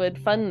Foundation would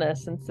fund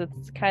this, since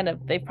it's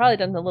they've probably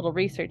done a little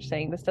research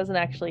saying this doesn't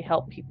actually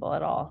help people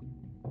at all.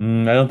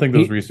 I don't think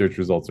those research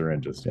results are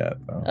in just yet,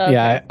 though. Okay.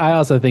 Yeah, I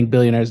also think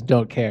billionaires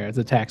don't care. It's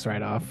a tax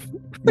write-off.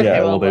 Yeah,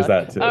 well, there's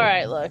that too. All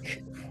right, look.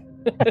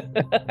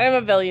 I'm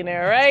a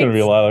billionaire, right? It's gonna be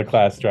a lot of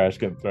class trash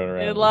getting thrown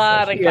around. A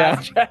lot of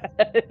class trash.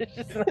 It's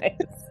just nice.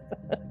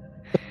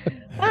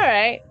 All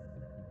right,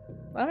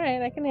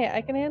 I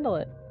can handle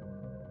it.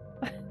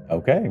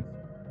 Okay,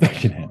 I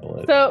can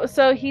handle it.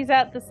 So he's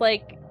at this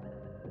like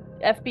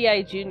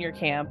FBI junior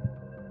camp.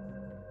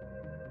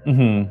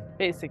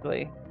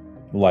 Basically.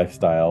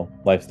 Lifestyle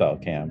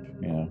camp.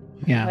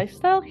 Yeah.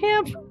 Lifestyle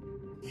camp.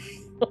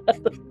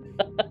 What the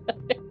fuck?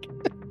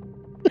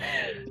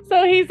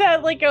 So he's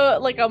at like a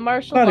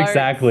martial arts. Not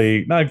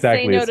exactly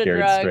a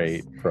Scared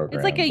Straight program.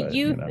 It's like a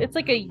youth. It's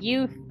like a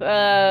youth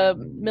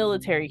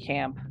military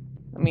camp.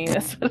 I mean,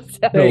 that's what it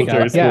sounds like.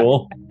 Military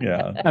school.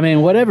 Yeah. I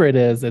mean, whatever it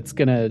is, it's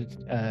gonna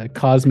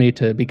cause me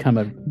to become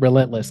a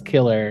relentless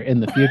killer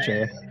in the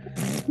future.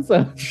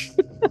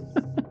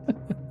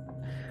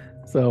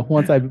 So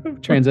once I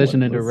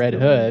transition into Red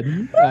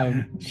Hood,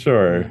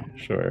 sure.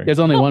 There's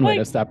only one way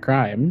to stop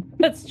crime.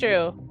 That's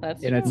true.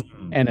 That's true.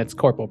 It's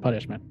corporal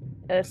punishment.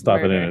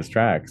 Stop it in its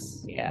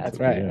tracks. Yeah, that's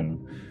right.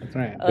 That's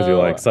right. Because you're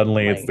like,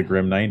 suddenly it's the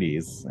grim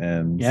 90s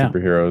and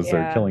superheroes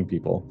are killing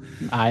people.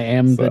 I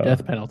am the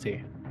death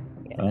penalty.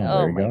 Yeah.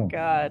 Oh my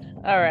god.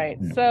 All right.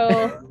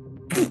 So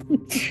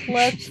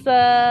let's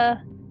do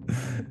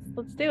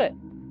it.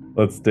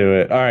 Let's do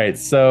it. All right.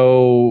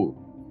 So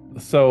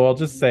I'll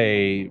just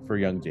say for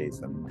young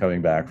Jason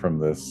coming back from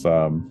this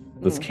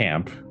this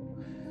camp,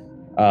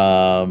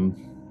 flying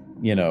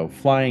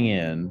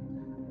in,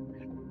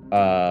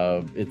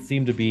 it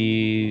seemed to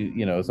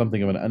be,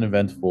 something of an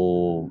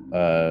uneventful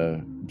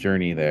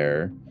journey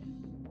there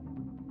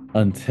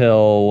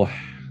until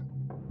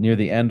near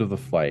the end of the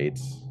flight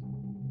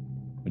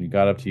when you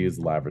got up to use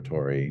the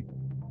lavatory.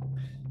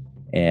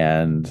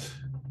 And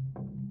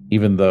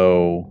even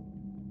though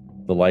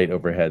the light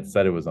overhead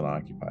said it was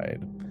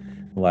unoccupied,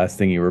 the last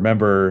thing you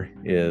remember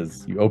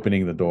is you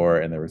opening the door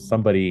and there was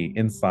somebody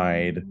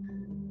inside,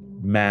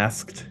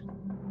 masked,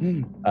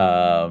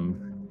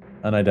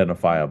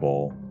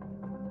 unidentifiable,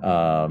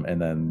 and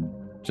then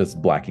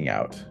just blacking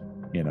out.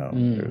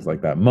 There was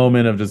like that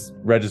moment of just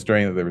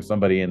registering that there was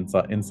somebody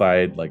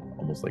inside, like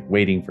almost like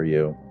waiting for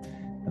you,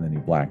 and then you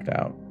blacked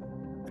out.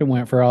 If it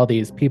weren't for all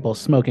these people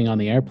smoking on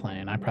the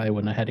airplane, I probably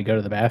wouldn't have had to go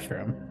to the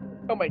bathroom.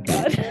 Oh my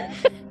god.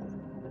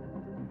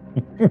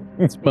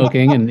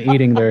 Smoking and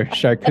eating their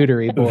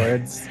charcuterie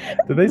boards.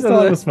 Did they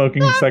still have a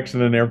smoking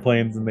section in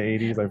airplanes in the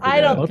 80s? I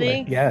don't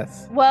think.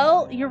 Yes.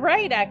 Well, you're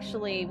right,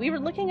 actually. We were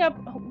looking up.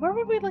 Where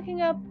were we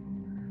looking up?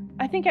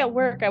 I think at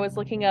work I was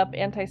looking up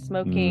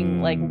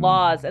anti-smoking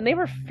laws, and they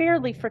were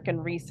fairly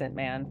freaking recent,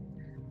 man.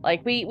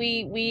 Like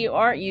we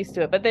aren't used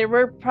to it, but there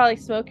were probably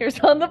smokers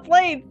on the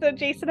plane. So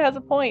Jason has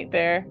a point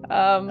there. In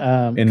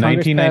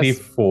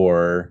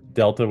 1994,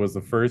 Delta was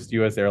the first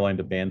U.S. airline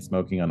to ban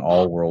smoking on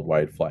all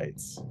worldwide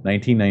flights.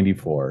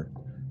 1994.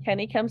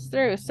 Kenny comes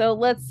through. So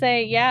let's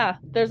say,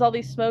 there's all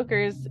these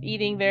smokers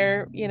eating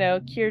their,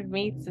 cured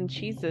meats and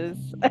cheeses,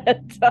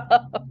 and,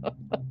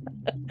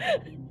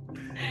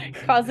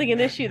 causing an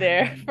issue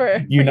there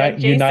for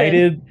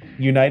United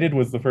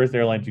was the first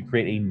airline to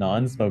create a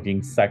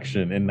non-smoking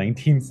section in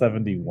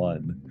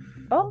 1971.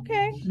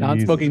 Okay.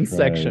 Non-smoking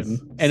section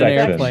in an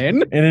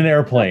airplane. In an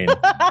airplane.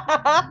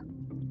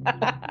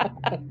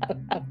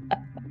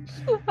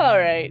 All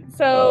right.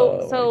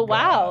 So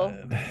wow.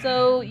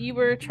 So you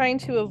were trying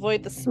to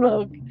avoid the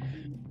smoke.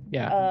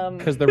 Yeah.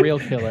 Because the real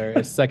killer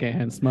is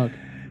secondhand smoke.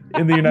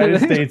 In the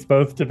United States,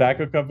 both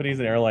tobacco companies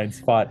and airlines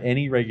fought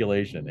any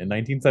regulation. In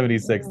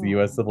 1976, the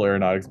U.S. Civil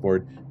Aeronautics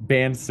Board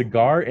banned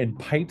cigar and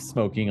pipe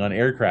smoking on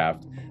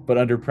aircraft, but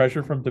under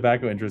pressure from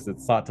tobacco interests,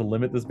 it sought to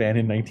limit this ban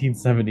in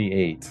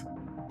 1978.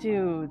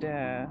 Dude.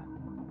 The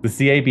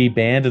CAB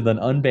banned and then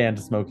unbanned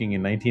smoking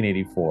in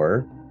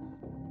 1984.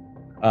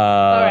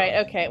 All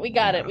right, okay, we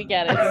got it.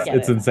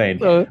 It's insane.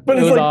 So, but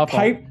it's like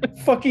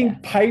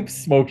pipe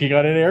smoking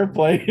on an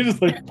airplane. It's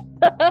just like...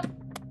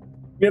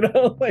 what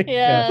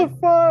the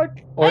fuck?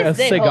 Or a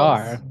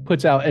cigar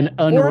puts out an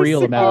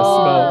unreal amount of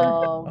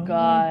smoke. Oh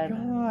god.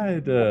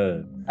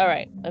 All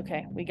right.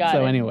 Okay, we got it.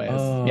 So, anyways,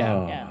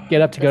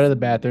 get up to go to the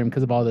bathroom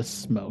because of all this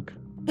smoke.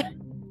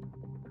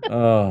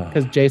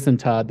 Because Jason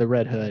Todd, the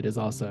Red Hood, is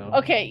also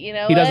okay.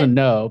 He doesn't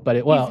know, but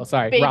baby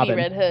Robin.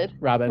 Red Hood.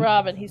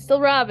 Robin. He's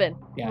still Robin.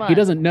 Yeah, he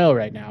doesn't know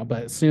right now,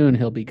 but soon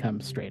he'll become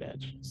straight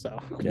edge. So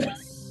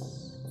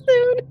yes,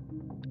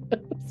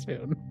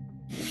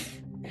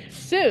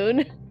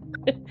 soon.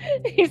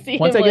 You see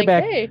once I get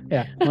back, hey.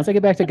 Once I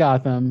get back to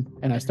Gotham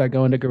and I start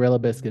going to Gorilla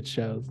Biscuit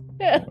shows.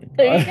 Yeah,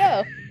 there you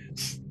go.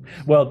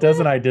 Well, Des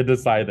and I did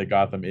decide that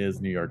Gotham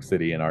is New York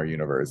City in our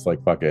universe.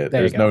 Like, fuck it.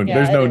 There's no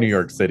New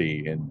York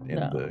City in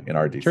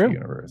our DC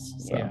universe.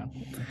 So. Yeah,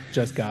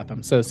 just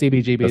Gotham. So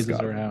CBGBs is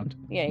around.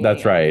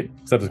 That's right.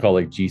 Except it's called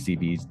like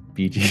GCBs.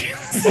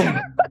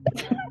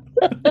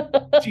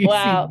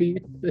 Wow. The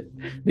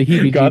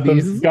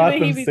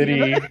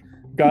heebie-jeebies.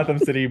 Gotham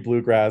City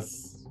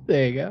Bluegrass.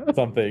 There you go.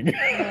 Something.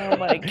 Oh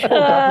my god.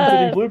 Gotham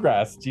City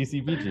Bluegrass.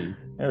 GCBG.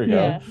 There we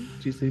go.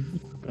 GCB.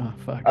 Oh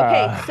fuck.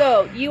 Okay,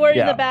 so you are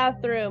in the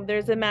bathroom.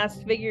 There's a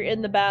masked figure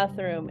in the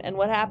bathroom, and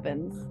what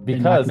happens?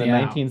 Because in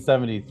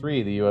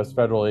 1973, the U.S.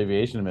 Federal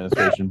Aviation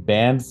Administration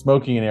banned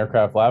smoking in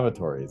aircraft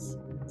lavatories.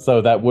 So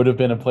that would have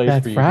been a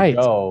place for you to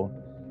go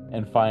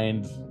and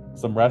find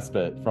some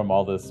respite from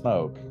all this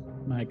smoke.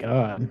 My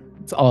god.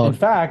 It's all in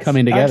fact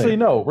coming together. Actually,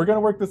 no, we're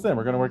gonna work this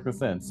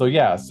in.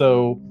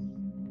 So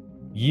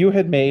you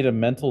had made a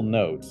mental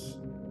note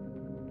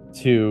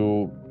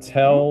to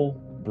tell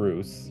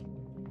Bruce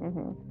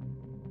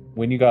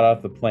when you got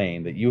off the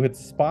plane that you had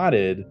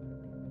spotted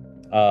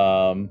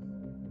someone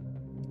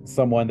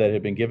that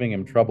had been giving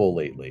him trouble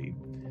lately.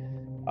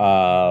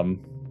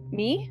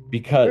 Me?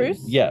 Because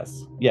Bruce?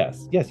 Yes,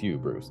 you,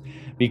 Bruce.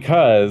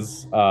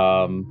 Because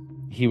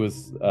he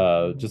was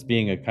just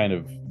being a kind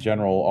of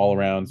general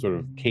all-around sort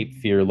of Cape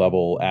Fear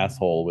level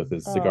asshole with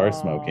his cigar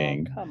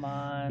smoking. Come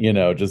on.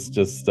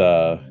 Just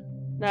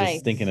Nice. Just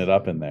stinking it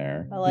up in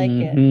there. I like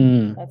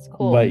it. That's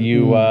cool. But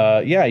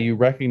you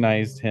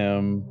recognized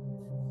him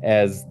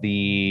as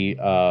the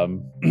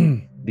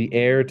the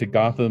heir to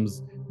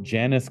Gotham's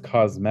Janus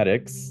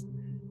Cosmetics,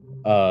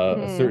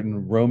 a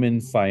certain Roman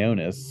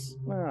Sionis.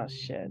 Oh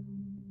shit.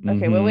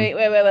 Okay, wait.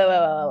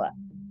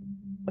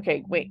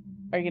 Okay, wait.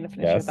 Are you gonna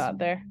finish your thought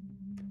there?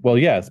 Well,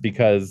 yes,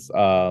 because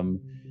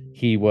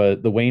the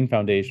Wayne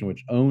Foundation,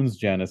 which owns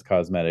Janus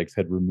Cosmetics,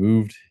 had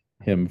removed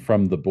him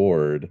from the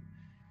board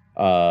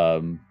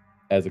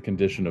as a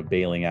condition of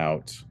bailing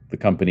out the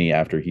company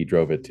after he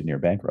drove it to near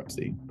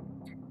bankruptcy.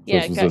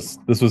 So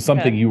this was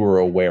something you were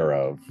aware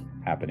of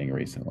happening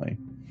recently.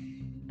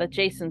 But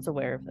Jason's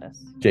aware of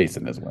this.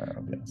 Jason is aware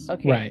of, yes.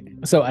 Okay. Right.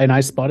 So, and I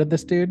spotted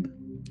this dude?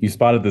 You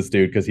spotted this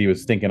dude because he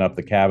was stinking up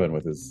the cabin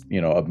with his,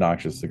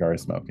 obnoxious cigar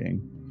smoking.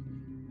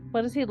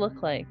 What does he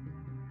look like?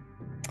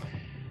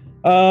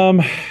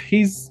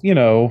 He's,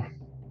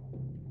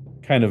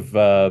 kind of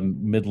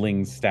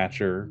middling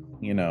stature,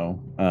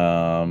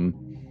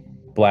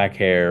 black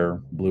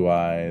hair, blue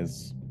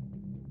eyes,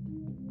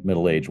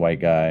 middle-aged white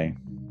guy.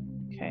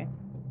 Okay.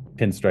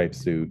 Pinstripe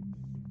suit,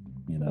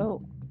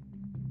 Oh.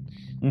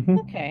 Mm-hmm.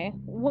 Okay.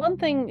 One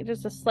thing,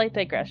 just a slight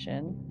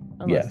digression.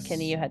 Unless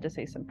Kenny, you had to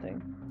say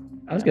something.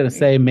 I was going to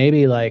say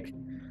maybe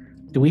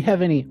do we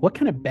have what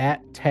kind of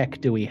bat tech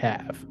do we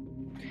have?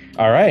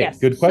 All right. Yes.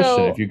 Good question.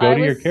 So if you go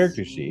to your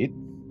character sheet.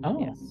 Oh.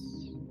 Yes.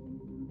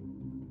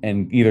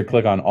 And either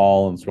click on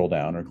all and scroll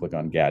down or click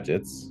on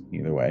gadgets.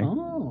 Either way.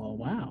 Oh,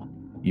 wow.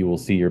 You will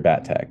see your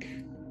bat tech.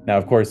 Now,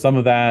 of course, some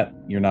of that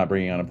you're not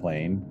bringing on a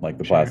plane, like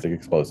the plastic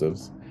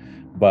explosives.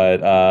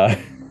 But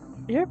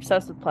you're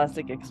obsessed with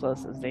plastic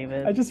explosives,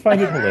 David. I just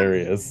find it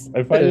hilarious.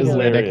 I find it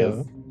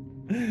hilarious.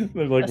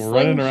 They're like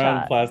running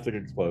around plastic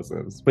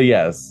explosives. But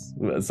yes,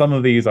 some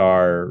of these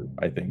are,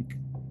 I think,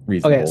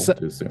 reasonable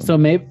to assume. So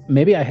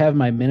maybe I have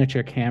my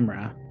miniature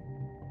camera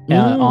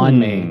on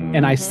me,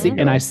 and I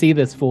see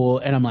this fool,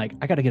 and I'm like,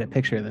 I got to get a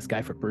picture of this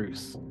guy for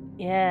Bruce.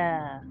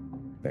 Yeah.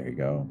 There you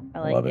go.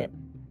 I love it.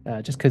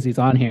 Just because he's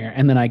on here,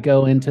 and then I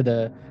go into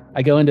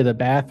the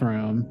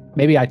bathroom.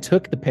 Maybe I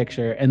took the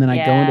picture, and then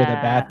I go into the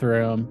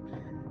bathroom,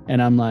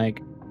 and I'm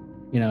like,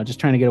 just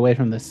trying to get away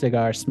from the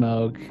cigar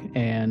smoke,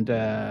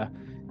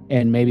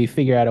 and maybe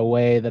figure out a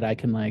way that I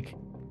can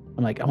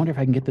I'm like, I wonder if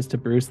I can get this to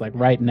Bruce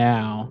right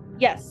now.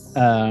 Yes.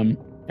 And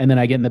then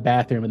I get in the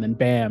bathroom, and then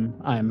bam,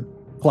 I'm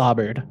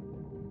clobbered.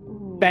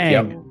 Bang.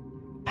 Yep.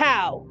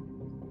 Pow.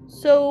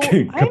 So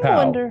I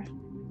wonder.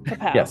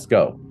 Kapow. Yes,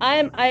 go.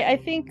 I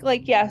think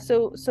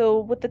so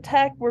with the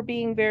tech we're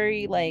being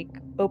very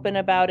open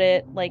about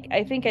it.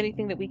 I think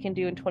anything that we can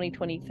do in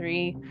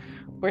 2023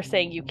 we're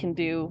saying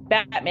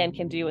Batman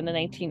can do in the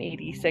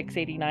 1986,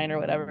 89 or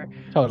whatever.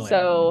 Totally.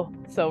 So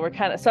we're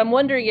I'm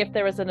wondering if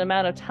there was an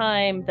amount of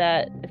time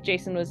that if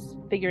Jason was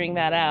figuring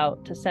that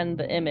out to send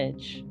the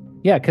image.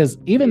 Yeah, because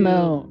even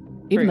though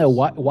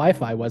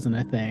Wi-Fi wasn't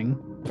a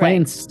thing,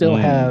 planes still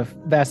have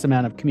vast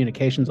amount of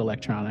communications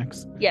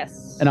electronics.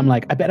 Yes. And I'm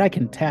like, I bet I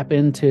can tap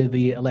into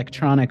the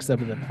electronics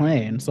of the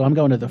plane. So I'm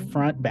going to the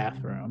front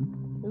bathroom.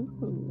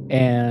 Ooh.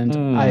 And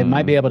I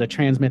might be able to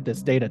transmit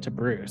this data to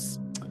Bruce.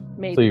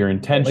 Maybe. So your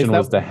intention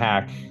was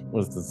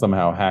to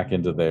somehow hack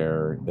into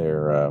their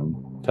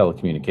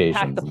telecommunications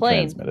hack the plane.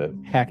 And transmit it.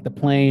 Hack the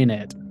plane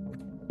it.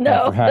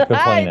 No. Hack the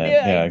plane it.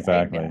 Yeah,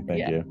 exactly.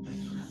 Thank you.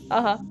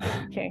 Uh-huh.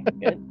 Okay,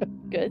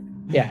 good.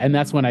 Yeah, and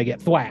that's when I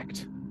get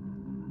thwacked.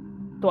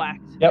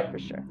 Yep. For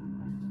sure.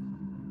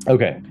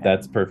 Okay,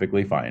 that's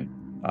perfectly fine.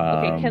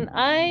 Okay, can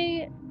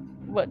I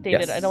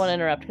David, yes. I don't want to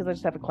interrupt because I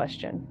just have a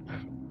question.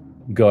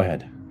 Go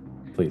ahead.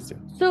 Please do.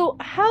 So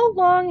how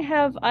long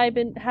has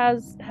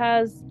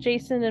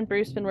Jason and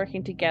Bruce been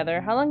working together?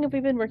 How long have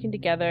we been working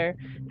together?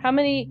 How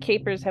many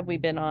capers have we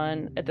been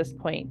on at this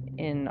point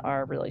in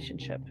our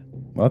relationship?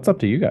 Well, it's up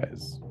to you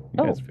guys.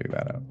 You guys figure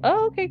that out.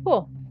 Oh, okay,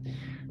 cool.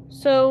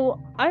 So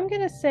I'm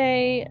gonna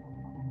say,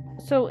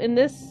 so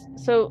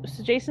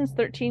Jason's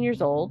 13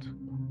 years old,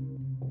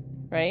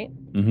 right?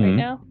 Mm-hmm. Right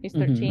now he's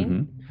 13.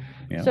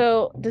 Mm-hmm. Yeah.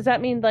 So does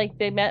that mean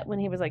they met when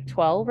he was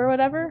 12 or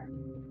whatever,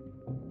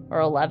 or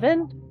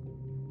 11?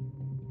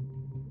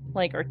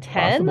 Or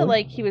 10?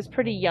 Possibly. He was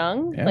pretty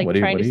young, yeah,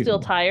 trying to steal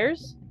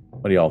tires.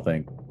 What do y'all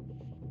think?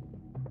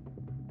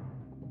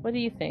 What do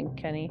you think,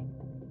 Kenny?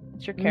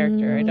 It's your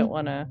character. I don't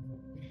want to.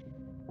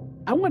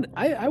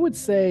 I would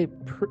say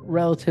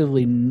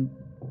relatively new.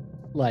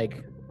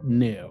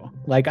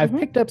 I've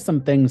picked up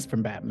some things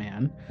from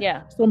Batman.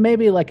 Yeah. So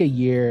maybe a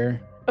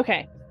year.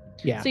 Okay.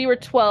 Yeah. So you were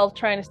 12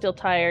 trying to steal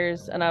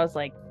tires, and I was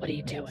like, "What are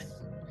you doing?"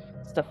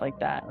 Stuff like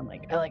that. I'm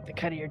like, "I like the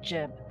cut of your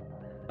jib.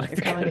 You're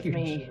coming with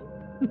me."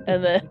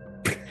 and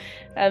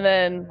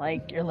then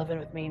you're living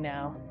with me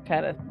now,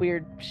 kind of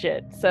weird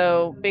shit.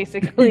 So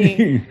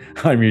basically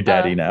I'm your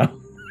daddy now.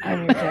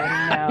 I'm your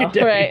daddy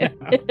now. Right.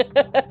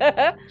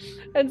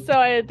 And so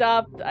I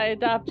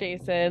adopt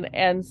Jason,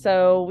 and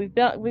so we've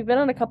been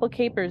on a couple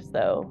capers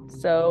though.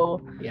 So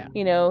yeah,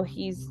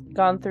 he's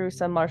gone through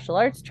some martial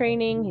arts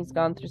training, he's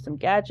gone through some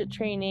gadget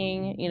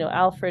training.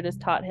 Alfred has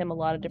taught him a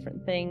lot of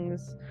different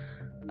things.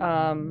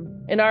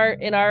 In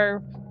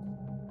our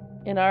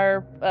in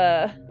our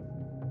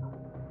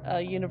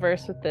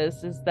universe with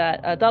this is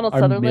that Donald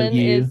Sutherland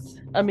is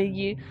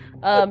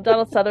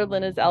Donald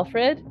Sutherland is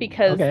Alfred,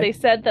 because they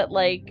said that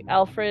like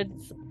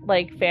Alfred's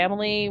like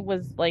family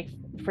was like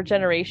for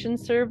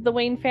generations served the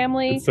Wayne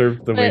family. It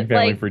served the Wayne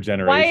family for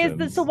generations. Why is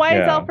this? So why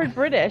is Alfred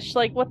British?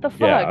 Like, what the fuck?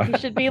 Yeah. He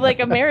should be like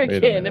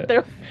American if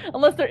they're,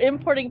 unless they're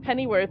importing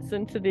Pennyworths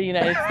into the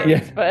United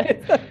States,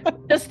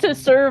 but just to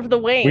serve the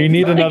Waynes. We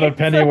need another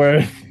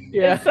Pennyworth.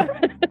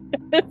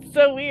 It's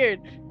so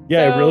weird.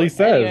 Yeah, so,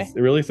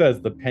 it really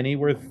says the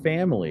Pennyworth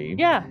family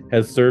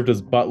has served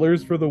as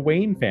butlers for the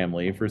Wayne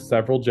family for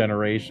several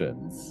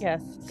generations.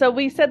 Yes. So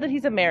we said that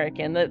he's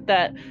American,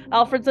 that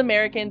Alfred's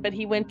American, but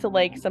he went to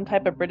like some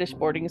type of British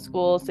boarding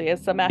school, so he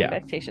has some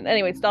affectation.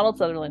 Anyway, it's Donald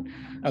Sutherland.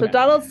 So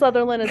Donald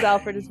Sutherland as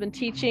Alfred has been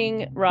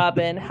teaching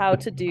Robin how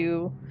to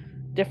do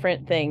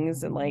different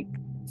things and like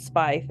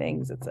spy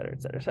things, et cetera,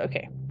 et cetera.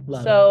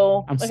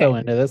 So I'm so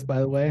into this, by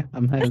the way.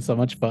 I'm having so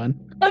much fun.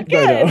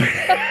 Okay.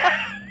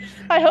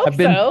 I hope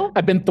so.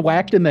 I've been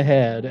thwacked in the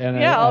head, and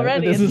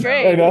already it's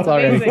great. It's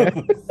already.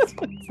 It's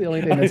the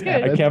only thing that's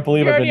happened. I can't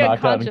believe I've been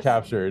knocked out and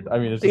captured. I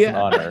mean, it's just an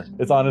honor.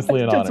 It's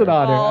honestly an honor. It's an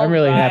honor. I'm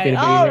really happy to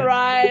be here.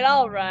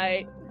 All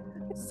right.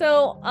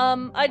 So,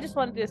 I just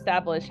wanted to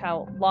establish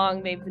how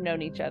long they've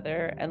known each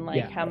other and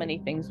like how many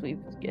things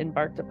we've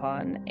embarked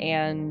upon.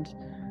 And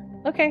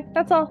okay,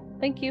 that's all.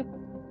 Thank you.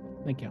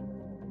 Thank you.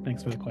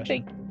 Thanks for the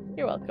question.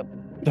 You're welcome.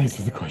 Thanks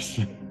for the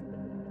question.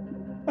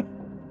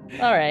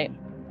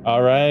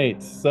 All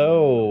right.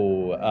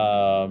 So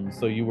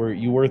you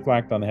were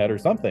thwacked on the head or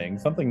something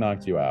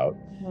knocked you out.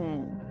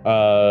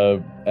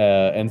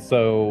 And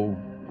so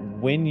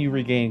when you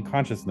regain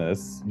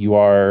consciousness, you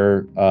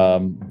are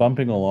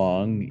bumping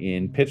along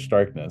in pitch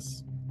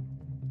darkness,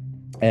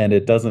 and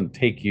it doesn't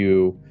take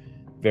you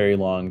very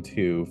long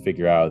to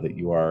figure out that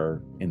you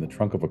are in the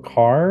trunk of a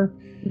car.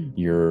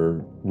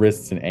 Your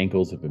wrists and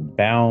ankles have been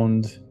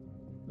bound,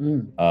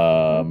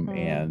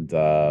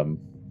 and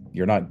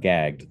you're not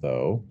gagged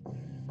though.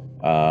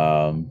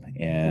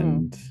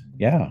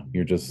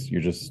 You're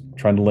just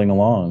trundling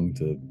along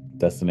to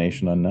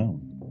destination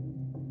unknown.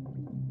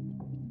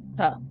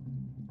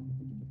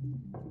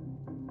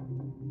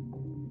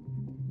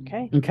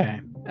 Okay.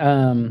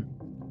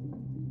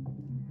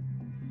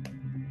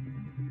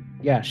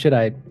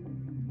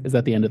 Is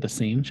that the end of the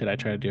scene? Should I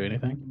try to do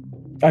anything?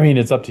 I mean,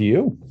 it's up to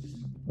you.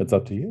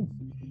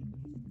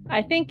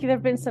 I think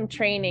there've been some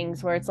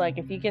trainings where it's like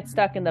if you get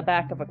stuck in the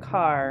back of a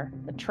car,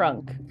 the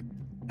trunk.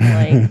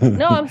 Like,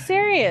 no, I'm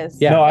serious.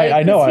 Yeah, no,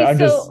 I know. I'm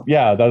just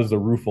that was a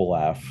rueful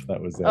laugh.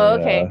 That was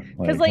okay.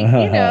 Because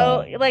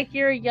like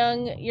you're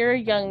a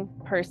young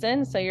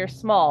person, so you're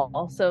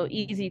small, so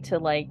easy to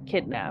like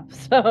kidnap.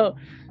 So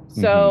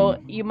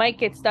you might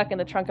get stuck in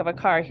the trunk of a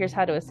car. Here's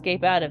how to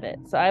escape out of it.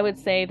 So I would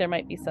say there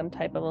might be some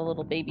type of a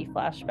little baby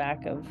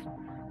flashback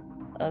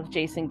of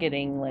Jason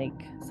getting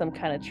like some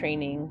kind of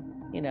training,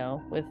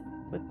 with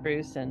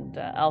Bruce and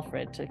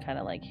Alfred to kind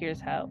of like here's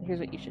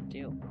what you should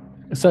do.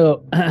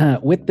 So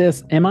with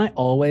this, am I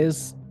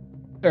always,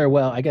 or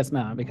well, I guess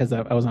not because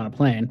I was on a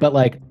plane, but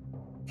like,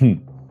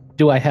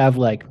 do I have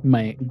like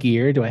my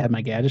gear? Do I have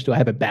my gadgets? Do I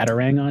have a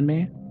Batarang on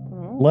me?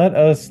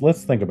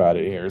 Let's think about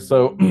it here.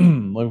 So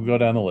let's go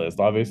down the list.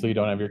 Obviously, you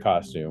don't have your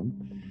costume.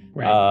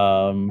 Right.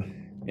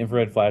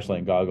 Infrared flashlight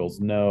and goggles,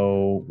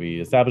 no.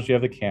 We established you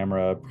have the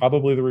camera,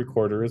 probably the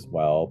recorder as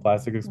well.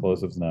 Plastic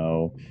explosives,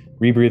 no.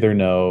 Rebreather,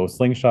 no.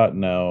 Slingshot,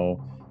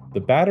 no. The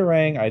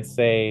Batarang, I'd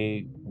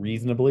say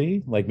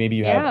reasonably. Like maybe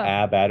you have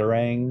a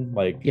Batarang,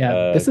 like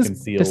this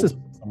is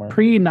somewhere.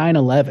 Pre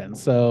 9/11,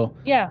 so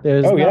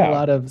there's not a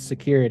lot of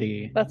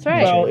security. That's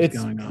right. Well, it's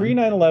pre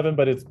 9/11,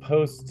 but it's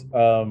post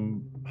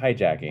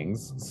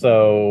hijackings,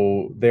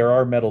 so there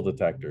are metal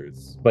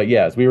detectors. But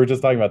yes, we were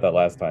just talking about that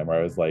last time, where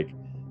I was like,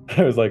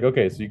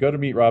 okay, so you go to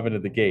meet Robin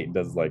at the gate, and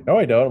Des like, no,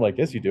 I don't. I'm like,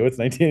 yes, you do. It's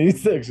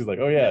 1986. She's like,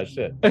 oh yeah,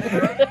 shit.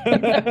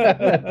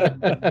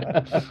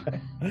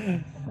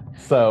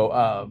 So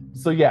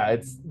yeah,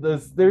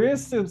 there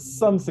is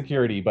some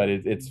security, but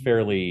it's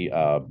fairly,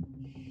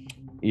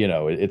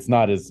 it's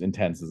not as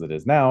intense as it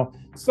is now.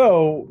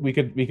 So we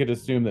could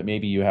assume that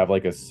maybe you have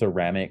like a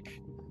ceramic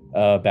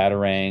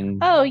Batarang.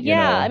 Oh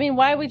yeah, I mean,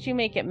 why would you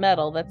make it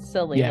metal? That's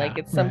silly. Like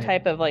it's some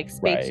type of like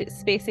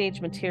space age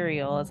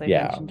material, as I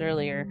mentioned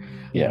earlier.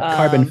 Yeah,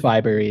 carbon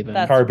fiber even.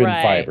 That's carbon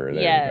right. fiber.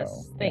 There yes, you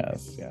go.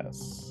 Thanks.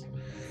 Yes.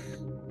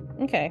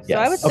 Okay, so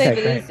I would say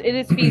that it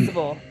is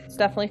feasible. It's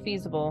definitely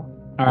feasible.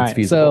 All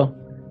right, so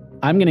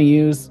I'm gonna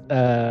use.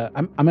 I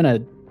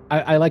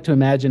like to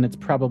imagine it's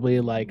probably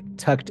like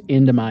tucked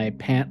into my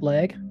pant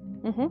leg.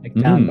 Like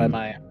down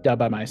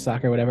by my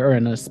sock or whatever, or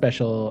in a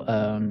special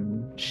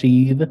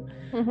sheath.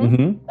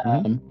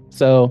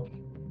 So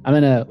I'm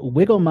gonna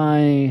wiggle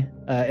my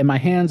and my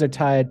hands are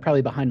tied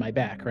probably behind my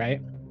back,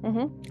 right?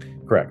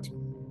 Correct.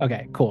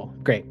 Okay, cool,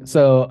 great.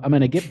 So I'm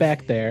gonna get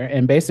back there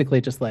and basically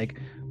just like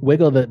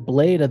wiggle the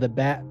blade of the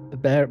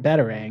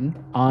Batarang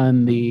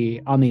on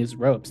these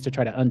ropes to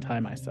try to untie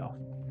myself.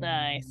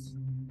 Nice.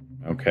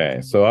 Okay,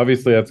 so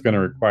obviously that's going to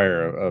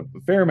require a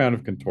fair amount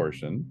of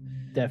contortion.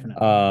 Definitely.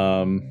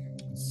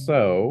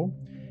 So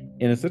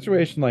in a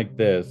situation like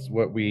this,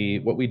 what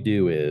we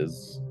do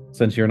is,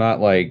 since you're not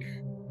like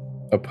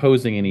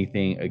opposing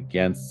anything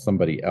against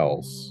somebody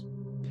else,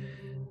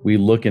 we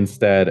look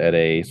instead at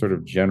a sort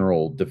of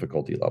general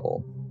difficulty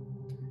level,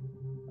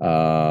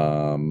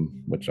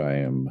 which I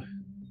am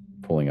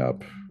pulling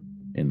up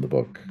in the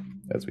book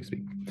as we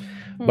speak.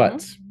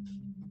 But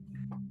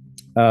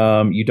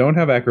you don't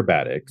have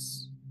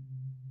acrobatics,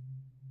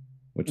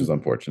 which is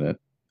unfortunate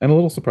and a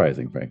little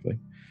surprising, frankly.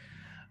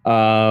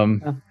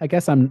 I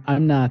guess I'm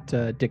not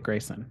Dick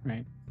Grayson,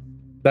 right?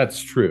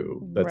 That's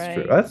true. That's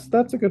true.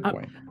 That's a good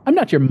point. I'm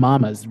not your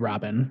mama's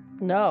Robin.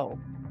 No.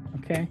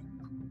 Okay.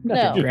 I'm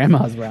not your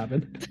grandma's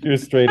Robin. You're a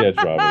straight edge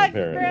Robin,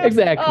 apparently.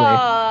 Exactly.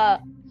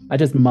 I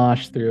just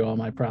mosh through all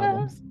my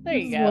problems. There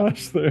you go.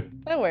 Mosh through.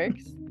 That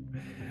works.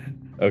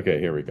 Okay,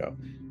 here we go.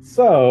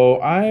 So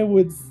I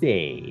would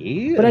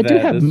say, but I do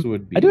have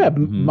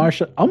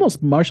mm-hmm.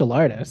 almost martial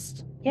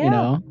artist. Yeah. You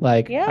know,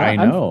 like I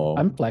know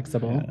I'm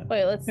flexible. Yeah.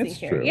 Wait, let's see it's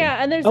here. True.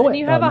 Yeah, and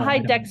you have a high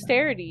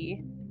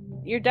dexterity.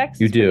 Your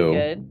dex is pretty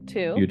good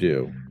too. You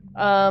do.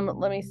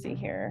 Let me see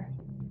here.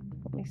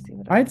 Let me see.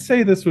 I'd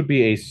say this would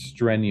be a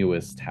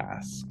strenuous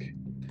task.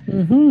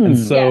 Mm-hmm. And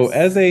so,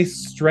 as a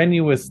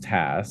strenuous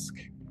task,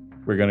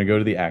 we're going to go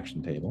to the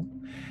action table.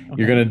 Okay.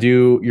 You're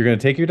going to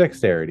take your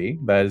dexterity.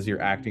 That is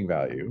your acting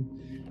value.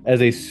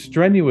 As a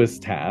strenuous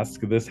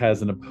task, this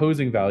has an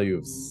opposing value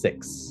of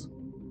 6.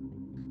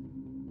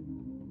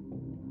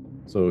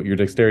 So your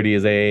dexterity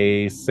is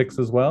a 6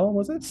 as well,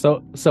 was it?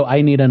 So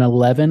I need an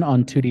 11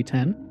 on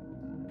 2d10.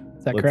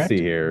 Is that correct? Let's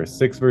see here.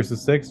 6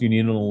 versus 6. You need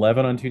an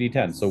 11 on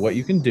 2d10. So what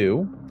you can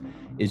do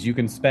is you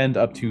can spend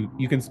up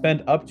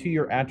to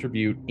your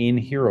attribute in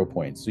hero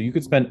points. So you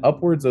could spend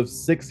upwards of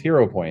 6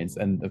 hero points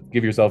and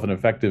give yourself an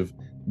effective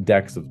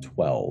dex of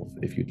 12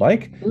 if you'd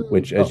like,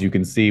 which as you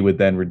can see would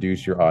then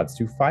reduce your odds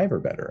to 5 or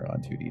better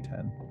on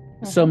 2d10.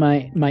 So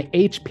my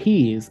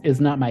HPs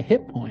is not my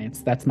hit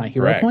points, that's my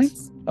hero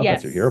points? Oh,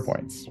 yes. That's your hero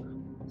points.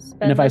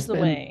 And if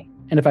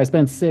I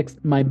spend 6,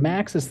 my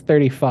max is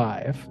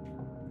 35. Okay.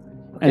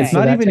 And it's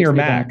not even your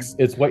max,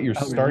 it's what you're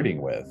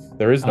starting with.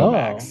 There is no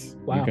max.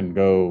 Wow. You can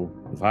go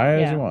as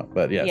high as you want,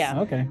 but yes. Yeah.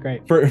 Okay,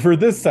 great. For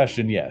this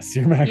session, yes,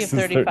 your max is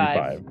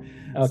 35.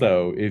 Okay.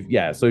 So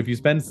if you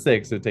spend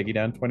 6, it'll take you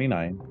down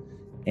 29.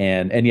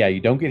 And you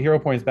don't get hero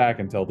points back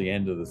until the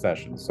end of the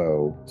session.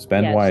 So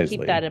spend wisely.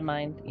 Keep that in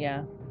mind.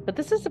 Yeah. But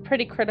this is a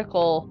pretty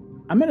critical.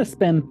 I'm going to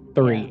spend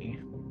 3.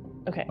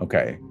 Yeah.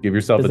 Okay. Give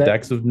yourself a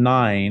dex of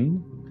 9,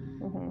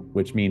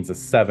 which means a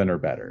 7 or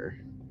better.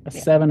 A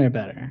 7 or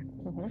better.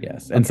 Mm-hmm.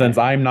 Yes. And since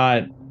I'm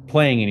not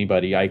playing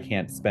anybody, I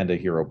can't spend a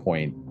hero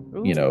point,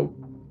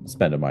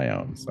 spend of my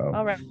own. So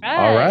all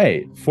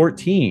right.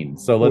 14.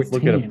 So let's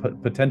look at a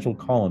potential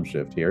column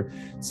shift here.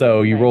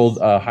 So you rolled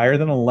higher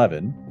than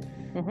 11.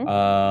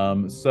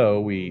 Mm-hmm.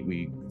 So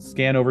we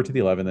scan over to the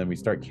 11, then we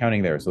start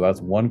counting there. So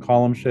that's 1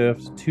 column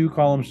shift. 2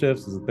 column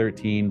shifts is a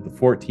 13. The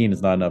 14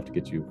 is not enough to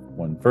get you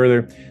one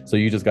further. So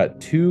you just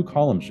got 2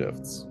 column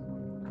shifts.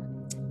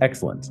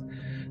 Excellent.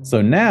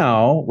 So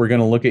now we're going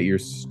to look at your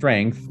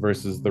strength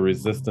versus the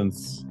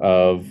resistance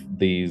of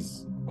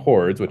these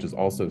chords, which is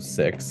also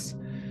 6.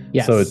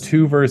 Yes. So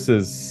 2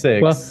 versus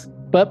 6. Well,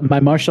 but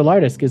my martial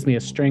artist gives me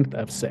a strength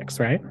of 6,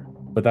 right?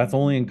 But that's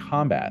only in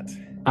combat.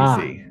 You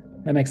see.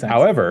 That makes sense.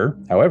 However,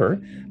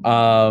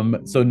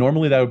 so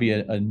normally that would be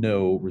a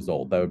no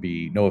result. That would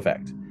be no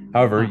effect.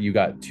 However, you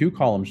got 2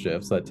 column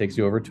shifts. So that takes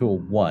you over to a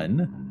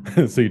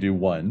 1. So you do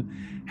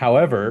 1.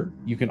 However,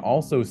 you can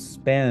also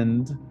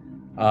spend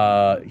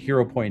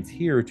hero points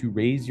here to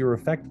raise your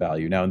effect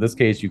value. Now, in this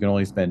case, you can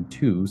only spend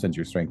 2 since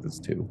your strength is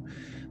 2.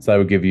 So that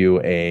would give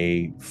you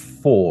a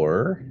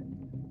 4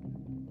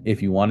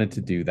 if you wanted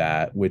to do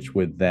that, which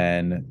would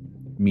then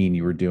mean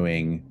you were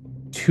doing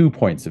 2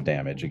 points of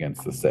damage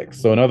against the 6.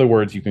 So in other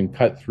words, you can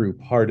cut through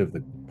part of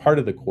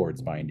the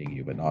cords binding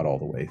you, but not all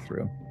the way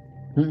through.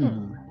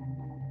 Mm-hmm.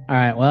 All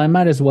right. Well, I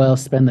might as well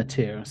spend the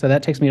 2. So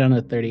that takes me down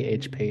to 30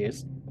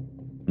 HPs.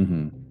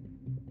 Mm-hmm.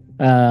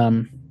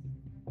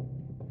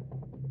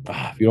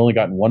 If you'd only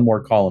gotten 1 more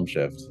column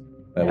shift,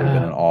 that would have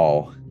been an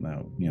all.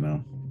 No,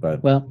 but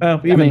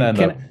even then,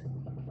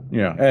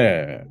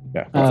 yeah.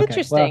 It's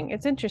interesting.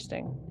 It's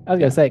interesting. I was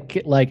gonna say,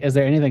 is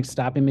there anything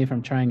stopping me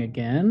from trying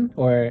again,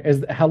 or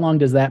how long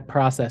does that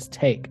process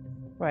take?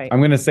 Right.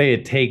 I'm gonna say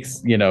it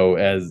takes,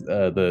 as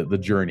the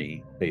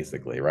journey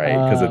basically,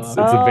 right? Because it's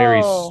a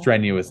very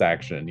strenuous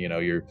action.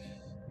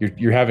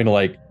 You're having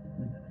to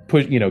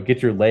push,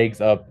 get your legs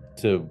up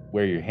to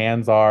where your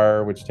hands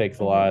are, which takes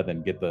a lot.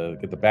 Then get the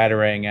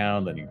batarang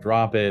out, then you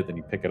drop it, then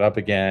you pick it up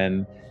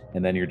again,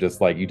 and then you're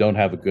just you don't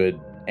have a good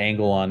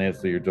angle on it,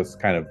 so you're just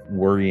kind of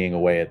worrying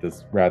away at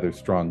this rather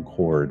strong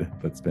cord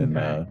that's been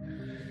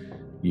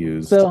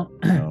used. So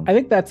I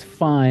think that's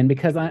fine,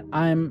 because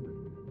I'm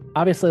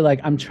obviously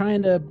I'm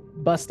trying to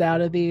bust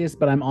out of these,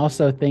 but I'm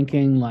also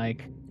thinking I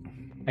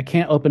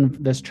can't open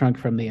this trunk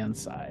from the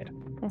inside.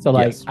 So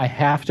I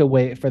have to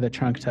wait for the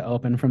trunk to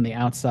open from the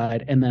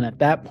outside, and then at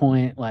that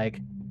point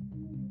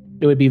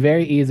it would be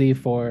very easy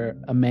for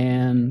a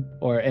man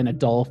or an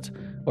adult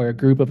or a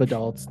group of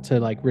adults to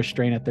like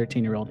restrain a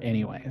 13-year-old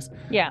anyways.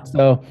 Yeah.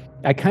 So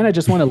I kind of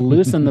just want to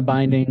loosen the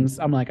bindings.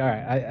 I'm like, all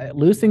right, I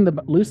loosening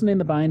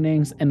the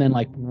bindings and then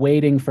like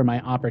waiting for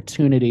my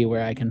opportunity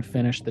where I can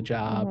finish the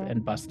job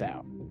and bust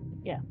out.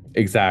 Yeah.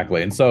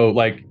 Exactly. And so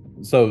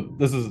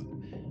this is,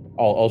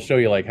 I'll show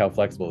you like how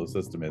flexible the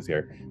system is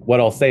here. What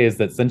I'll say is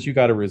that since you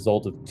got a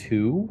result of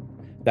 2,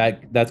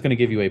 that's going to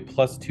give you a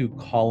 +2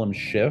 column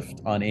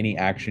shift on any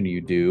action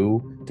you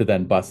do to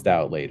then bust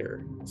out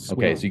later. Sweet.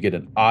 Okay, so you get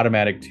an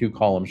automatic 2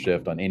 column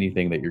shift on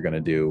anything that you're going to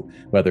do,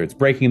 whether it's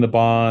breaking the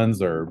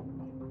bonds or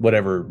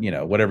whatever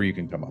you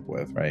can come up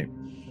with, right?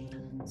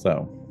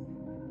 So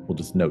we'll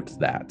just note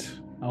that.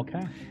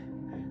 Okay.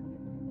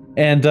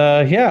 And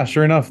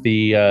sure enough,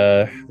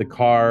 the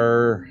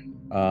car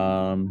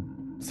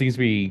seems to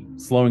be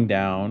slowing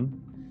down,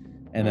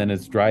 and then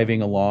it's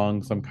driving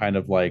along some kind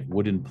of like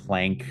wooden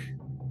plank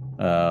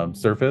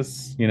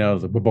surface,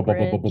 it's like,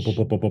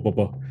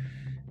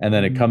 and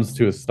then it comes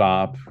to a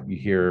stop. You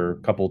hear a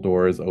couple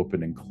doors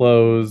open and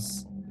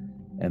close,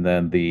 and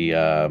then the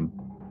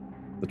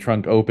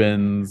trunk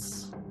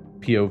opens,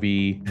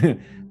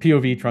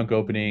 POV trunk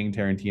opening,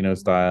 Tarantino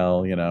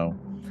style,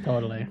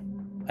 Totally.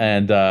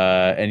 And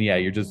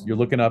you're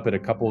looking up at a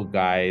couple of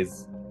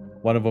guys.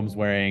 One of them's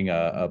wearing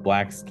a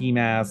black ski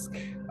mask.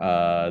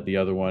 The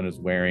other one is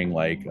wearing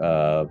like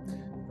a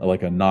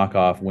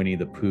knockoff Winnie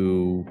the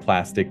Pooh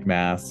plastic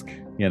mask.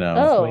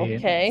 Oh, Sweet.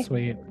 okay.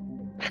 Sweet.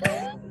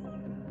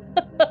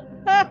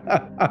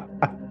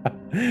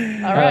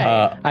 All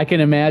right. I can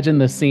imagine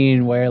the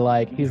scene where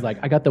like he's like,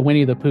 I got the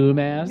Winnie the Pooh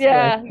mask.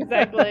 Yeah, like...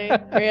 exactly.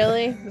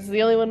 Really? This is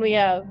the only one we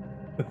have.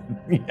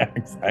 Yeah,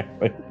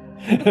 exactly.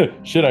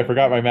 Shit, I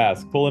forgot my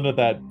mask. Pull into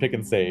that pick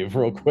and save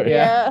real quick.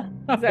 Yeah,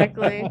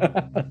 exactly.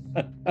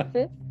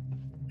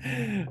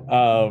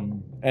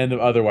 And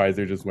otherwise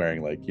they're just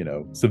wearing like,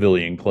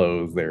 civilian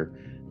clothes. They're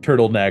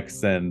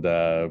turtlenecks and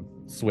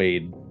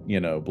suede,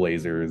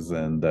 blazers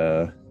and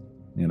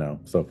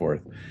so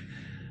forth.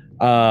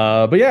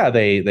 But yeah,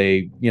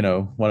 they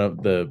one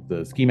of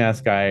the ski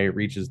mask guy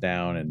reaches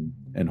down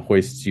and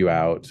hoists you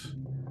out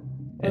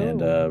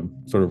and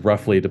sort of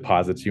roughly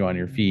deposits you on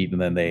your feet,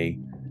 and then they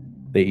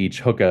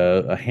each hook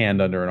a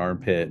hand under an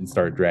armpit and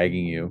start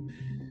dragging you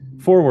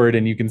forward,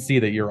 and you can see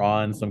that you're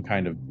on some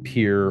kind of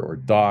pier or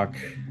dock,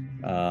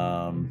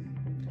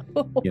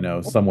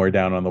 somewhere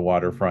down on the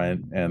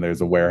waterfront, and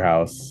there's a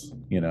warehouse,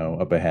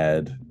 up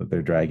ahead that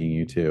they're dragging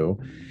you to.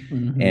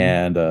 Mm-hmm.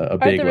 And a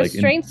big the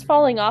restraints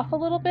falling off a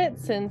little bit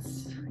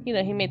since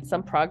he made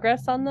some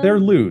progress on them? They're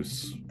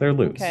loose.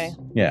 Okay.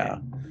 Yeah.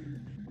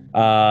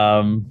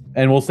 And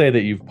we'll say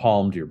that you've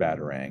palmed your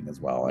Batarang as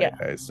well, I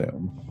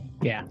assume.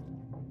 Yeah.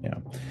 Yeah.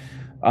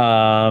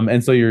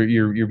 And so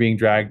you're being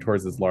dragged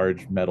towards this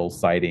large metal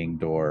siding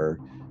door,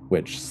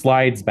 which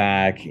slides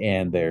back,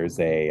 and there's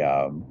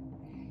a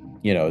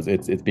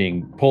it's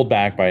being pulled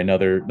back by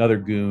another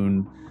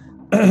goon.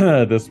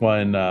 This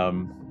one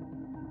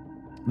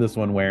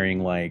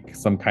wearing like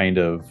some kind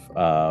of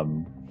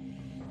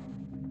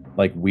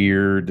like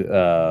weird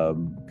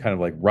kind of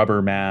like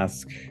rubber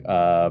mask. Do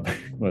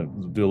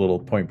a little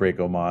Point Break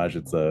homage.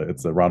 It's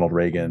a Ronald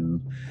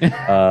Reagan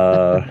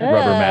rubber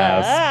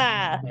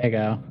mask. There you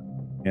go.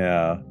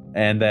 Yeah,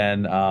 and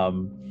then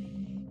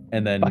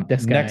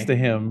next to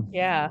him,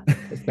 yeah,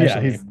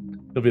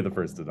 he'll be the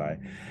first to die.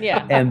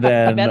 Yeah, and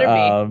then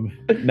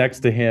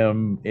next to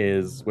him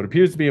is what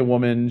appears to be a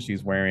woman.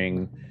 She's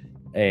wearing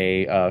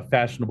a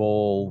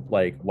fashionable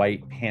like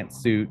white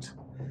pantsuit,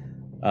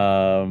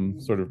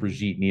 sort of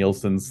Brigitte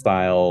Nielsen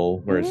style,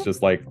 where it's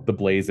just like the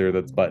blazer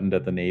that's buttoned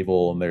at the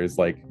navel and there's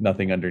like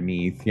nothing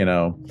underneath,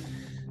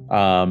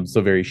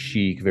 so very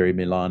chic, very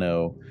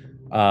Milano.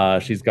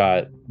 She's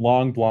got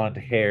long blonde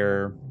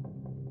hair,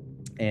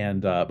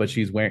 and but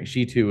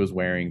she too is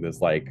wearing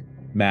this like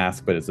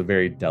mask, but it's a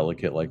very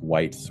delicate like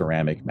white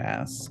ceramic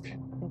mask.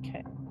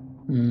 Okay.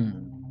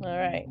 All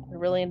right, we're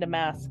really into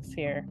masks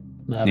here.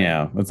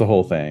 Yeah, it's a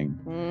whole thing.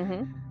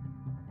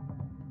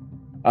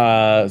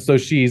 So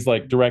she's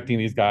like directing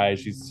these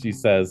guys. She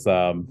says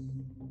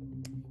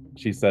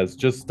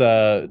just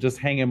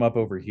hang him up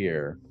over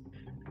here,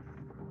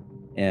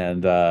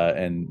 and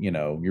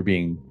you're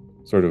being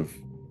sort of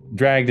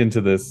dragged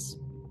into this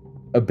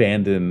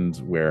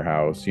abandoned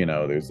warehouse.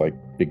 There's like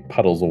big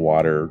puddles of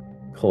water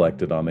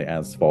collected on the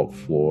asphalt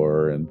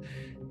floor, and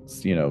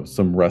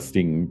some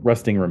rusting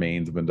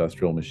remains of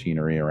industrial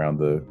machinery around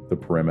the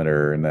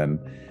perimeter, and then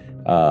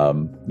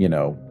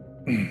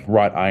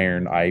wrought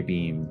iron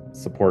I-beam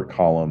support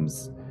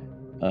columns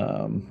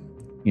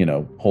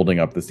holding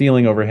up the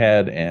ceiling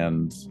overhead,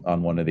 and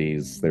on one of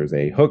these there's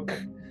a hook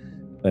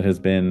that has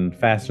been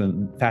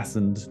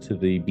fastened to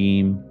the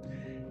beam.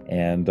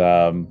 And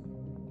so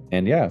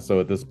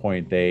at this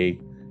point they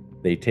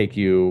take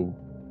you,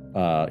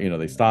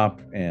 they stop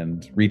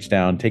and reach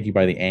down, take you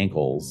by the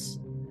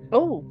ankles.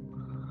 Oh.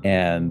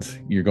 And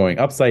you're going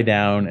upside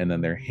down, and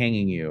then they're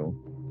hanging you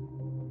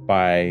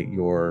by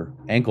your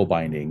ankle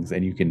bindings,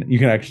 and you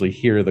can actually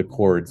hear the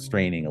cord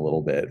straining a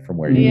little bit from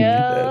where you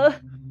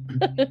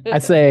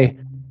I'd say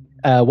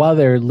while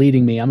they're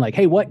leading me, I'm like,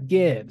 hey, what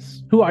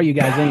gives? Who are you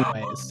guys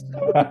anyways?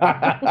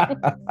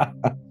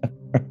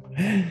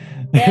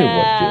 Yeah.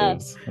 What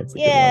gives? That's a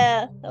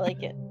yeah, I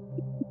like it.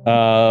 good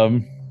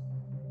one.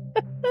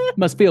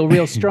 Must feel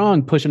real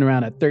strong pushing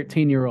around a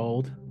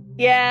 13-year-old.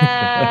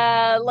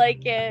 Yeah,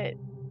 like it.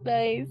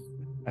 Nice.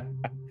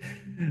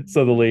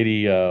 So the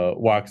lady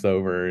walks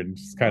over and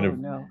just kind of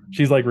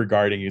she's like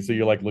regarding you, so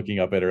you're like looking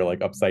up at her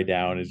like upside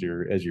down as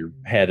your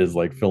head is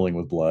like filling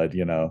with blood,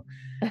 you know.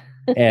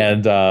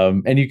 And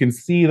you can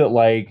see that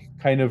like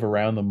kind of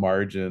around the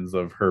margins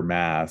of her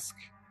mask,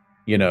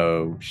 you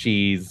know,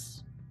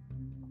 she's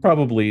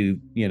probably,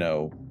 you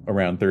know,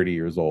 around 30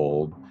 years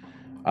old.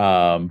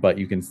 But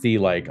you can see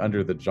like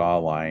under the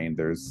jawline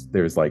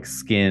there's like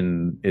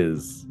skin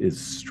is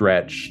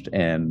stretched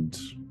and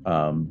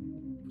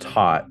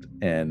taut,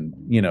 and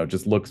you know,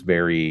 just looks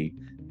very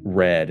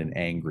red and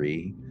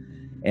angry,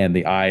 and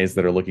the eyes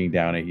that are looking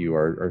down at you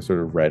are sort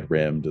of red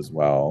rimmed as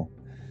well.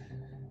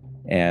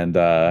 And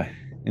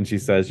she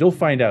says, you'll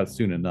find out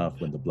soon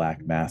enough when the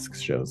Black Mask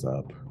shows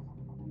up.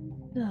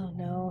 Oh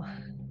no.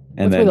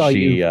 And what's then with all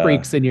you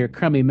freaks in your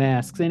crummy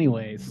masks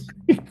anyways?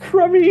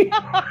 Crummy.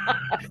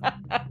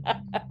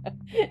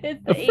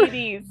 It's the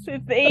 80s.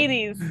 It's the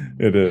 80s.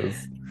 It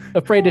is.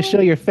 Afraid to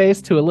show your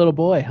face to a little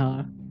boy,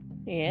 huh?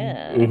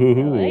 Yeah.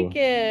 Ooh. I like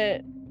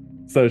it.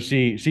 So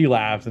she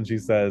laughs and she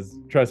says,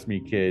 trust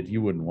me, kid,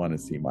 you wouldn't want to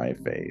see my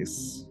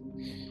face.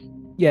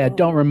 Yeah,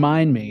 don't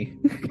remind me.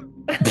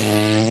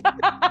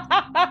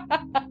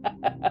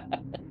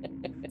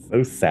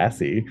 So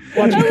sassy.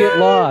 Watch you get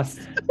lost.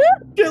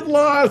 Get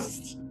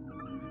lost.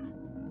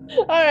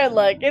 All right,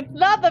 look, it's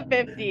not the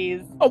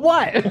 50s. Oh,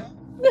 what?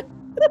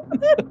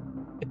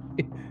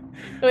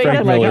 Wait,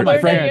 Frank Miller,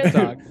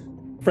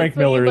 Frank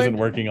Miller isn't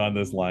working on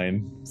this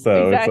line,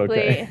 so exactly.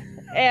 It's okay.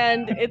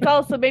 And it's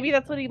also maybe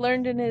that's what he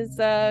learned in his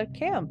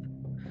camp.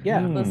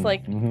 Yeah, those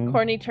like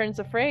corny turns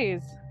of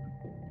phrase.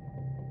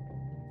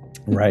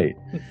 Right.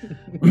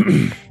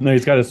 No,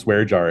 he's got a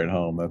swear jar at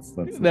home. That's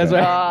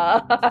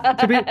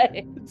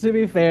right. To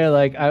be fair,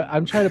 like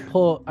I'm pulling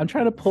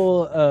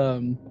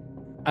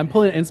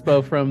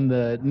inspo from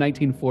the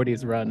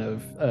 1940s run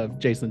of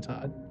Jason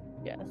Todd.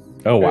 Yes.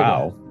 Oh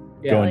wow.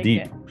 Yeah, going like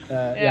deep.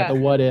 The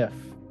what if.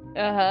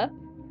 Uh-huh.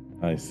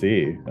 I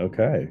see.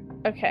 Okay.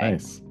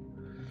 Nice.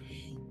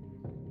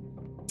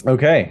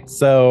 Okay.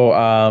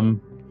 So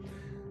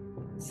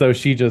so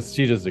she just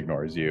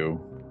ignores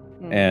you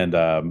and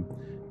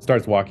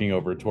starts walking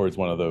over towards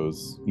one of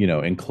those, you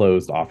know,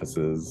 enclosed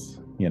offices,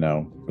 you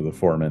know, for the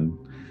foreman.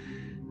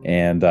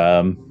 And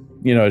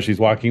you know, as she's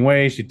walking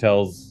away, she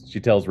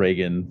tells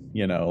Reagan,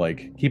 you know,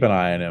 like, keep an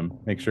eye on him,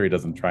 make sure he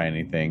doesn't try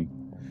anything.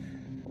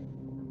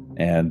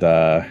 And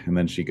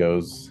then she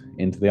goes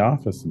into the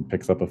office and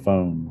picks up a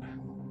phone.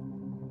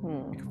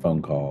 Make a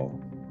phone call.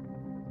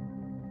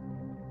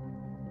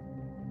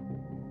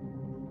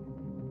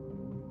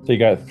 So you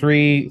got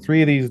three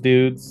of these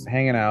dudes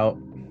hanging out.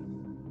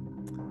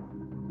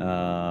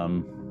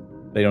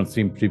 They don't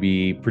seem to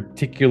be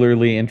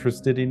particularly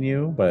interested in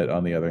you, but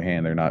on the other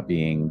hand, they're not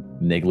being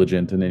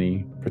negligent in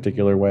any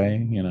particular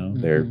way. You know,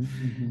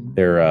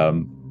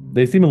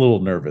 they seem a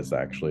little nervous,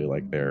 actually,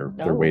 like they're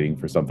waiting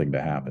for something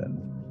to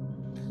happen.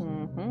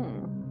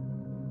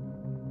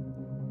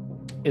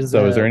 Is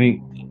there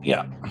any?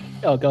 Yeah.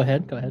 Oh, go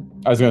ahead.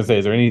 I was going to say,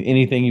 is there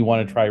anything you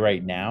want to try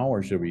right now,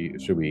 or should we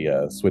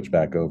switch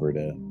back over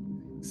to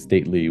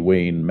stately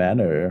Wayne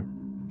Manor?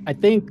 I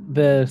think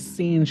the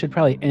scene should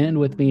probably end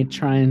with me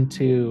trying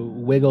to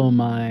wiggle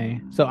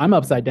so I'm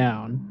upside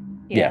down.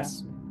 Yeah.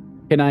 Yes.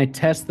 Can I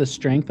test the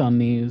strength on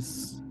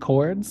these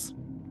cords?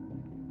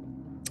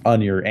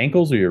 On your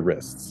ankles or your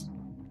wrists?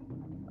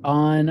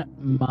 Maybe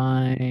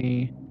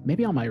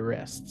on my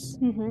wrists.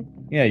 Mm-hmm.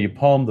 Yeah, you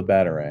palm the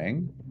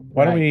batarang.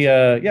 Why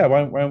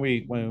don't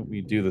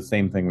we do the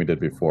same thing we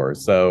did before?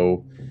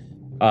 So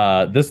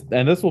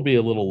this will be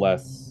a little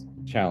less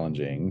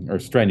challenging, or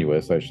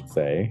strenuous, I should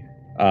say.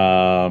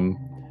 So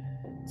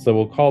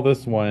we'll call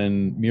this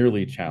one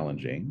merely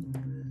challenging.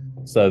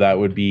 So that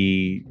would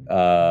be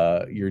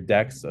your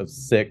dex of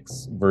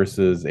 6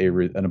 versus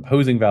an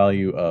opposing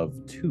value of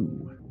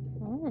 2.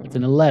 It's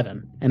an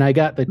 11, and I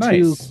got the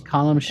 2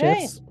 column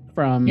shifts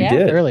from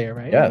earlier,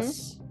 right?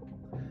 Yes.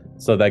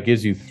 So that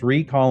gives you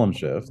 3 column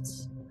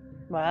shifts.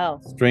 Wow.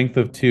 Strength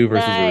of 2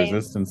 versus a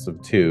resistance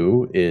of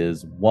 2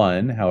 is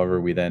 1.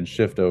 However, we then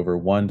shift over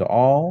 1 to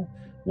all,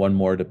 1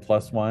 more to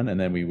 +1, and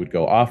then we would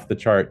go off the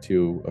chart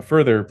to a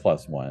further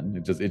 +1.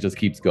 It just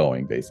keeps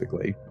going,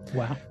 basically.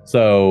 Wow.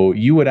 So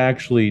you would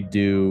actually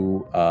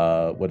do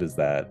what is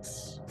that?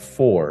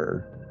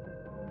 4.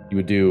 You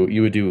would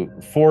do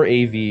 4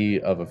 AV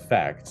of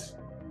effect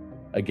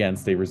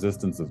against a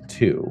resistance of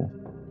 2.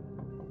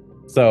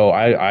 So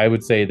I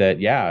would say that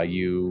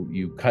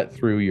you cut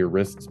through your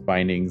wrist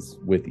bindings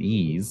with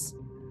ease,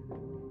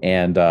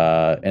 and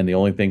the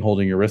only thing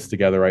holding your wrists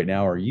together right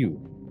now are you.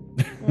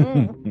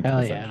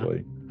 Hell yeah!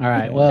 All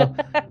right. Well,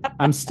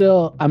 I'm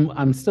still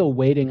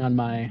waiting on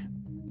my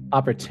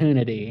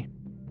opportunity.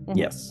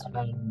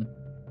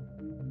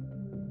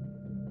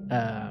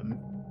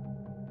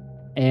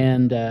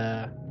 And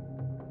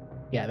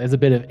yeah, there's a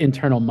bit of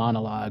internal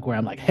monologue where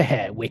I'm like,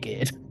 "Heh,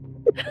 wicked."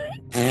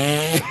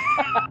 Nice.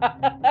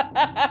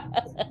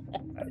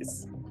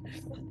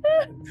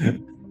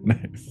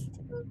 Nice.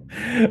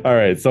 All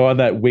right, so on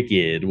that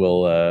wicked,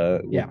 we'll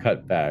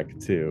cut back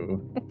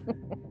to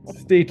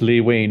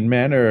stately Wayne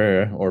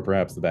Manor, or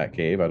perhaps the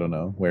Batcave. I don't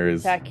know.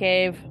 Where's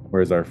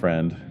our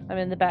friend? I'm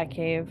in the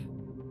Batcave.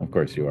 Of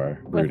course you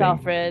are. With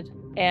Alfred.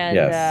 And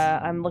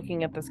yes. I'm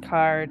looking at this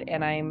card,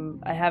 and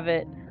I have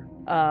it.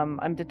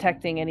 I'm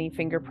detecting any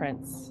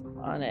fingerprints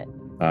on it.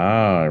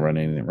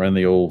 Run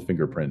the old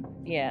fingerprint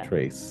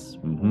trace.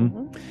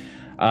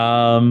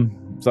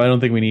 So I don't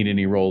think we need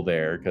any roll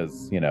there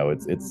because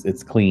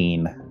it's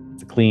clean.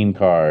 It's a clean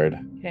card.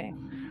 Okay.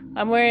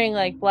 I'm wearing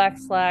like black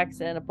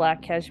slacks and a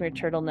black cashmere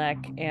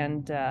turtleneck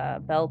and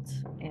belt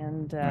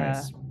and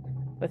nice.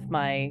 with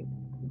my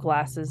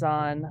glasses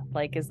on,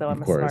 like as though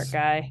I'm a smart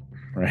guy.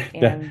 Right.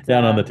 And,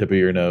 down on the tip of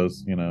your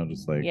nose,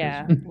 just like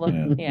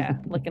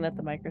looking at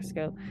the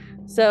microscope.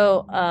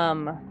 So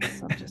I'm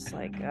just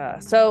like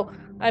so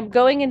I'm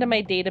going into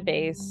my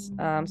database.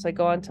 So I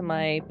go onto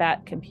my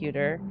Bat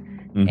computer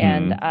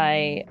and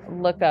I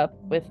look up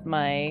with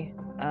my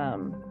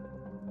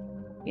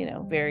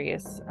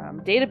various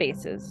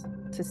databases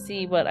to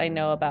see what I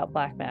know about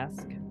Black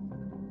Mask.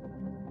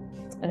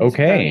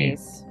 Okay.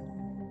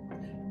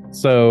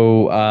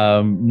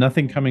 So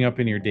nothing coming up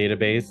in your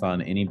database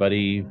on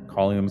anybody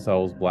calling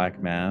themselves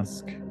Black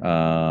Mask.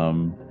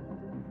 No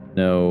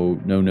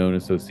known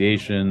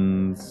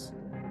associations.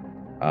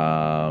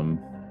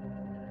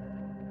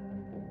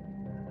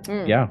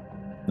 Yeah,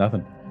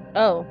 nothing.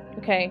 Oh,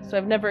 okay. So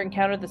I've never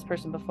encountered this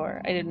person before.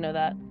 I didn't know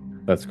that.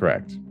 That's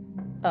correct.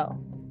 Oh,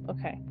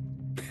 okay.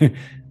 This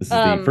is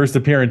the first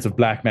appearance of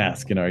Black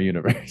Mask in our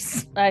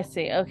universe. I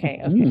see. Okay.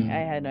 I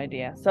had no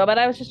idea. So, but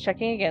I was just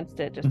checking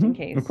against it just in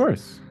case. Of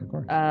course.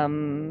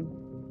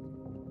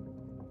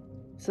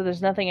 So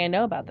there's nothing I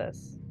know about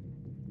this.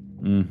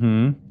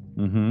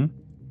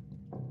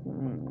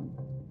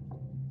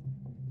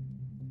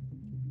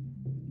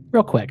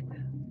 Real quick.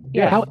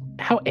 Yeah.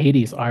 How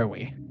 80s are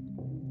we?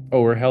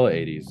 Oh, we're hella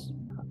 80s.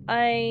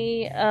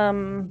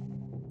 I'm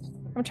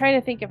trying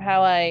to think of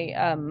how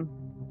I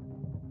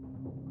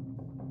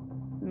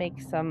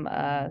make some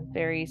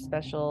very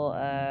special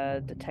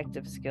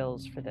detective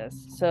skills for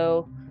this.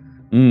 So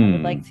I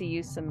would like to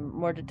use some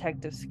more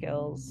detective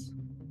skills.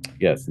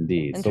 Yes,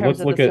 indeed. So let's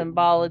look at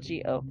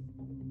symbology.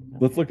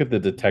 Let's look at the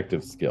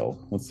detective skill.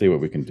 Let's see what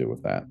we can do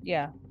with that.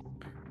 Yeah.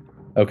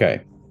 Okay.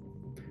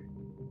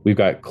 We've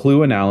got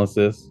clue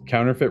analysis,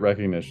 counterfeit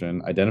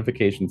recognition,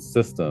 identification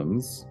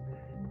systems,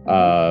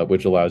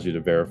 which allows you to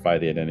verify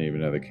the identity of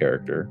another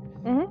character,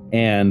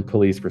 and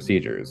police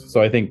procedures.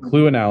 So I think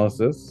clue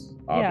analysis,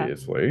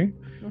 obviously,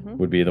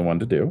 would be the one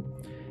to do.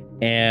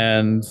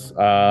 And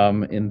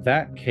in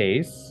that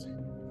case,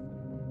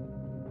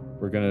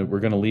 we're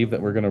gonna leave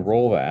that. We're gonna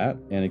roll that,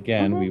 and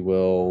again, I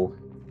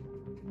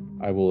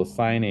will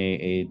assign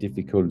a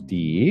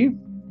difficulty.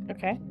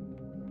 Okay.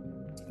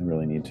 I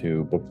really need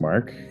to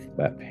bookmark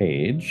that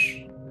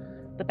page.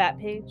 The Bat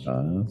page?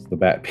 It's the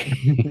Bat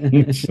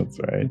page. That's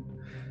right.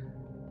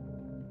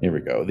 Here we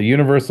go. The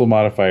universal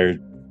modifier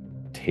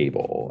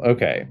table.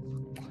 Okay.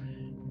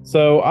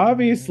 So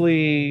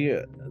obviously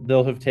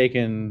they'll have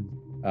taken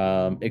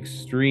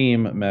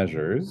extreme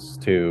measures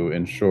to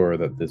ensure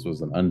that this was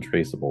an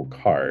untraceable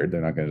card.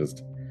 They're not going to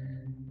just,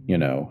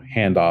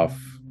 hand off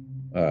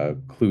a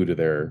clue to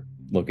their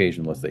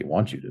location unless they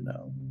want you to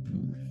know.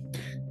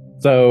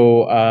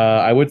 So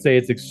I would say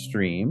it's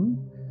extreme.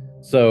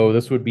 So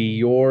this would be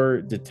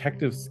your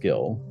detective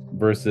skill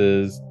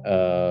versus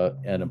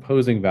an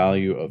opposing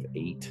value of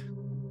 8.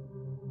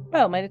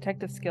 Oh, my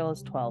detective skill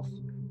is 12.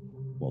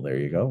 Well, there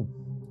you go.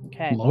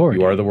 Okay. Lord.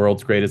 You are the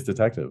world's greatest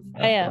detective.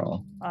 I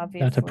am,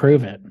 obviously. Got to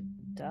prove it.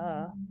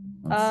 Duh.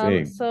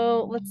 Let's see.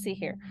 So let's see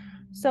here.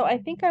 So I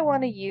think I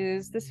want to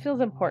use, this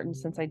feels important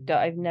since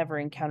I've never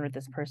encountered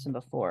this person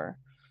before.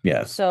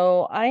 Yes.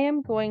 So I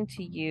am going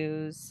to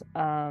use,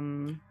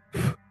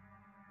 let's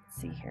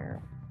see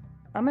here.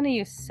 I'm going to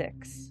use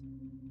 6.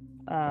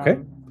 Okay.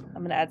 I'm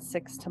going to add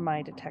 6 to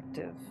my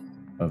detective.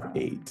 Of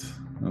 8.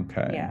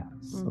 Okay. Yeah.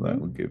 So that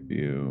will give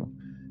you,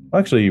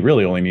 actually, you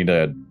really only need to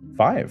add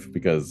 5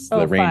 because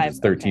the range is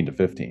 13 to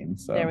 15.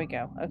 So there we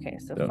go. Okay,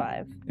 so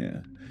 5.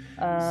 Yeah.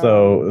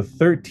 So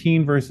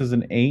 13 versus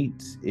an 8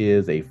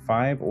 is a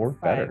 5 or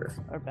better.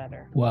 Or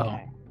better. Wow.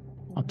 Okay.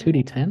 On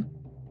 2d10?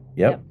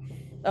 Yep.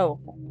 Oh.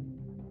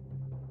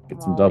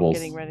 Get some doubles.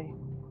 Getting ready.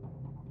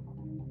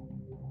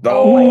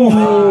 Oh!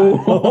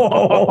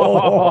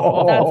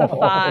 That's a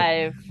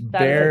 5. That's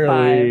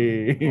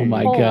barely. a 5. Oh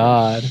my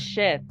god.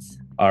 Shit.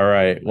 All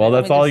right. Well,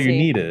 that's all you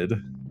needed.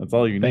 That's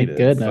all you Thank needed.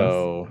 Goodness.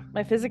 So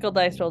my physical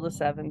dice rolled a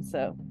 7,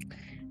 so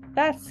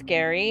that's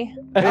scary.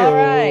 All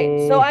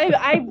right. So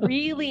I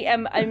really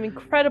am. I'm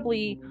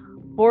incredibly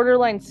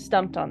borderline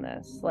stumped on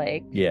this.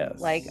 Yes.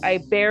 Like I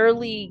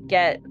barely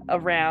get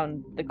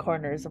around the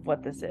corners of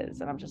what this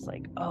is, and I'm just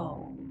like,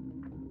 oh.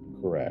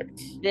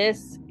 Correct.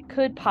 This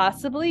could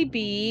possibly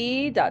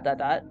be ...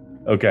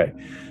 Okay.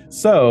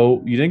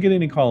 So you didn't get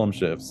any column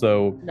shifts.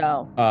 So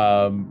no.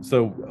 Let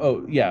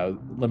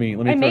me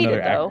throw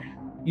another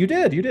You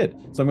did.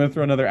 So I'm going to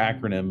throw another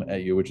acronym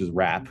at you, which is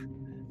RAP.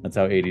 That's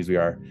how 80s we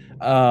are.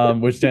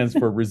 Which stands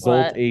for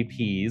result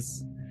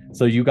APs.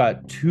 So you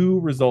got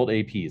 2 result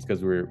APs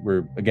because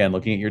we're again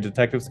looking at your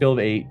detective skill of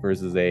 8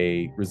 versus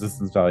a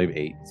resistance value of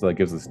 8. So that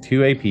gives us 2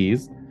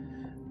 APs,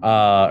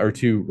 or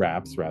 2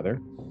 RAPs rather.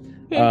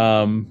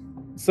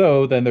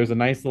 So then there's a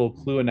nice little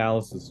clue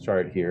analysis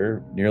chart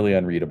here, nearly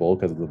unreadable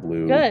because of the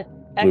blue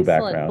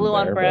background. Blue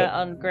on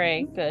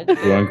gray. Good.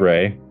 Blue on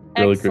gray.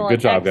 Really good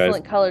job, guys.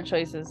 Excellent color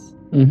choices.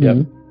 Mm-hmm.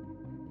 Yep.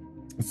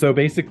 So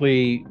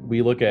basically,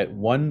 we look at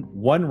one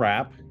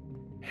RAP,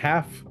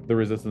 half the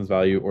resistance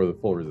value or the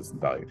full resistance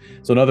value.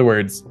 So in other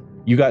words,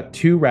 you got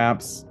 2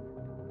 RAPs.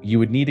 You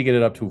would need to get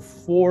it up to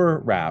 4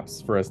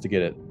 RAPs for us to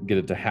get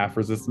it to half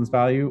resistance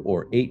value,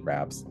 or 8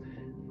 RAPs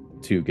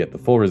to get the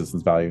full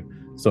resistance value.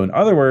 So in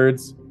other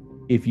words,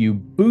 if you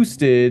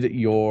boosted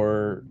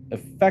your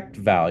effect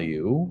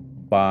value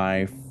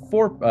by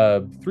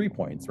 3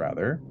 points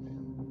rather,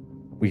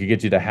 we could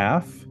get you to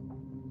half.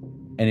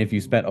 And if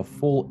you spent a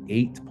full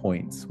 8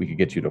 points, we could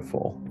get you to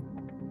full.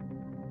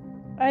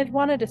 I'd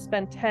wanted to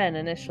spend 10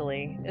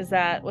 initially. Would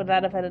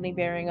that have had any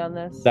bearing on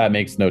this? That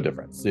makes no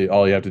difference.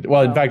 All you have to do,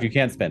 in fact, you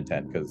can't spend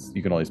 10 because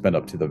you can only spend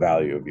up to the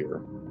value of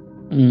your,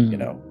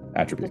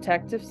 attribute.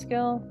 Detective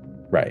skill?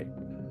 Right.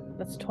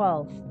 That's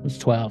 12. It's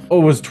 12.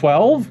 Oh, it was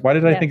 12? Why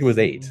did I think it was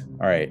 8?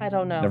 All right. I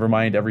don't know. Never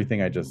mind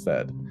everything I just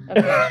said.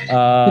 Okay.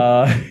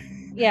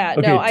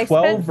 Okay, no, I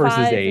 12 spent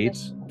versus 8.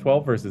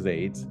 12 versus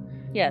 8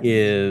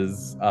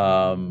 is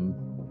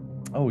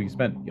you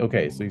spent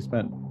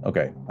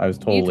okay. I was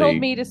totally You told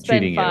me to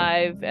spend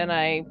 5 you. and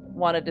I had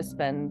wanted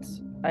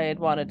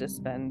to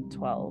spend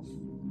 12.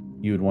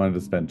 You had wanted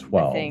to spend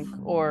 12. I think,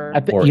 or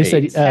you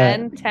 8.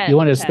 said 10. You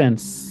wanted to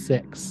spend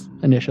 6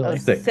 initially.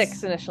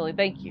 6 initially.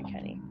 Thank you,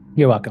 Kenny.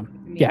 You're welcome.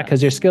 Yeah,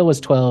 because your skill was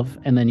 12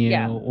 and then you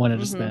wanted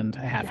to Mm-hmm. spend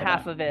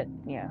half of it.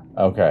 Yeah.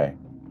 Okay.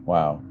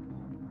 Wow.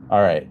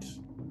 All right.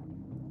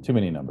 Too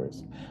many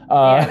numbers.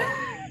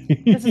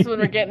 This is when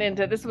we're getting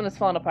into. This one is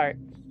falling apart.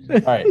 All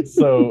right.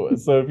 So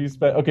if you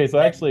spend so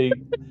actually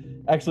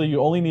you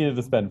only needed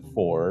to spend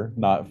 4,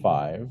 not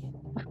 5.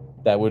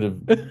 That would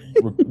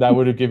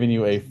have given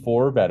you a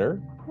 4 better.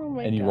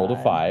 And you rolled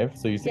a 5,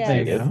 so you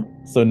succeeded.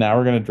 Yes. So now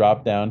we're going to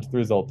drop down to the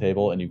result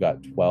table, and you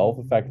got 12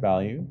 effect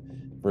value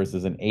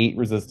versus an 8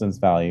 resistance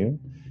value.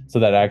 So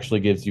that actually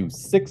gives you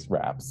 6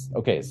 RAPs.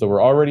 Okay, so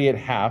we're already at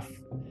half,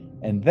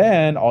 and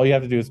then all you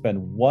have to do is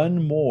spend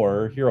 1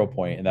 more hero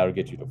point, and that'll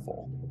get you to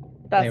full.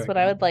 That's what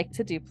I would like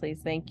to do,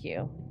 please. Thank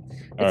you.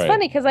 It's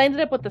funny because I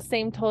ended up with the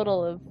same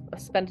total of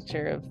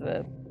expenditure of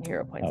the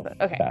hero points. But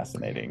okay,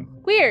 fascinating.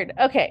 Weird.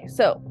 Okay,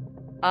 so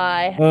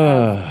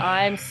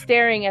I'm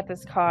staring at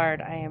this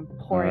card. I am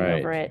poring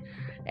over it,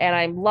 and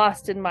I'm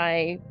lost in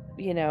my.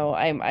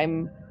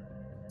 I'm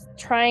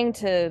trying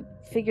to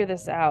figure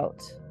this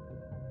out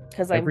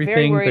because I'm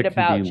very worried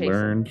about Jason.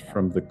 Learned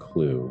from the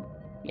clue.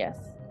 Yes.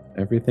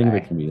 Everything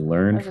that can be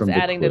learned from the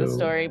clue. Adding to the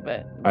story,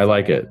 but I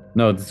like it.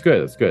 No, it's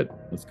good. It's good.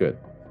 It's good.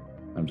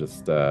 I'm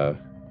just okay.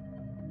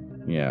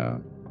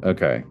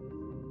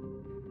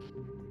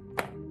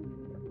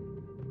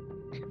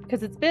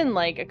 Because it's been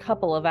like a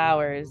couple of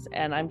hours,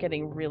 and I'm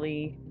getting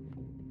really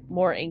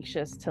more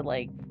anxious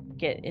to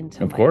get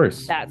into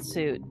that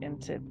suit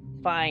and to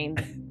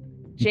find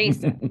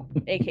Jason,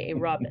 aka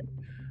Robin.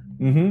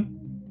 Mm-hmm.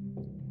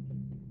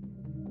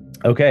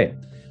 Okay,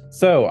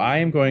 so I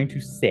am going to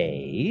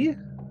say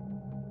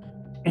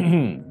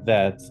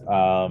that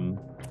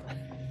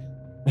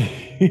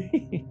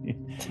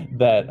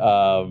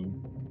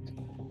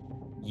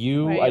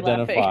you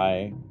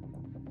identify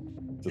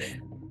just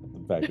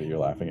the fact that you're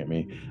laughing at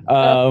me.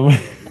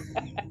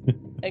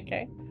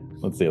 Okay.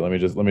 Let's see. Let me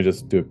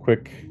just do a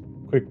quick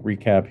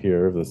recap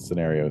here of the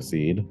scenario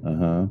seed.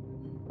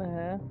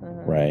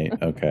 Right.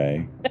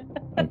 Okay.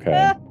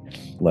 Okay.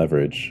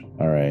 Leverage.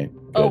 All right.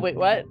 Good. Oh wait,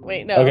 what?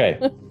 Wait, no. Okay.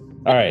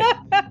 All right.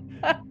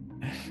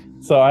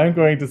 So I'm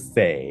going to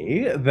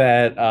say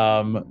that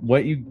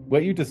what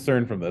you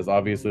discern from this,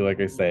 obviously, like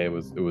I say, it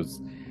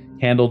was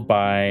handled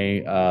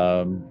by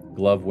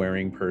glove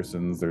wearing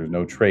persons. There's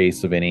no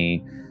trace of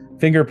any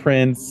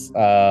fingerprints,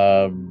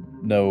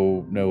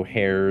 no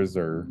hairs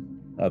or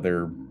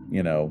other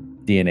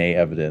DNA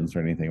evidence or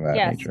anything of that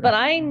nature. Yes, but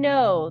I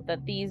know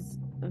that these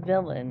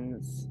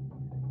villains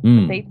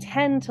they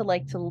tend to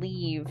like to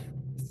leave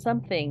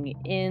something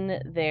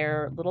in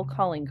their little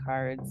calling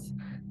cards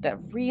that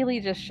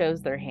really just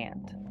shows their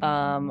hand,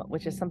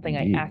 which is something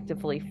I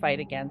actively fight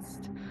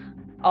against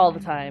all the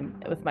time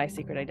with my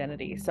secret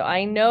identity. So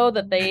I know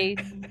that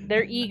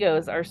their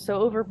egos are so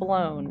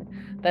overblown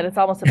that it's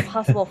almost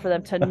impossible for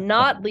them to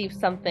not leave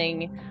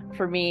something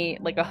for me,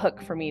 like a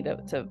hook for me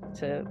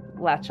to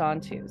latch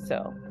onto.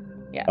 So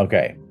yeah.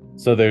 Okay.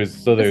 So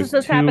there's this is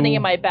just happening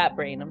in my bat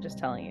brain. I'm just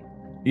telling you.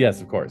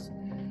 Yes, of course.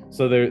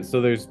 So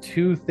there's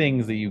 2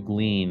 things that you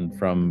glean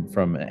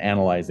from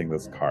analyzing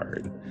this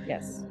card.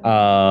 Yes.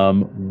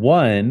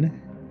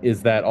 One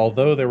is that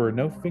although there were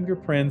no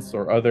fingerprints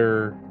or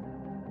other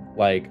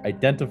like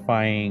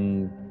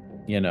identifying,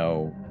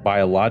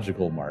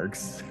 biological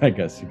marks, I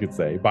guess you could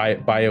say,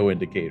 bio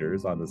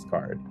indicators on this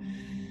card,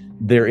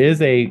 there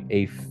is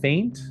a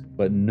faint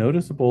but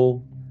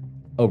noticeable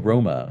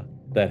aroma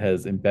that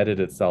has embedded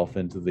itself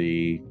into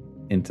the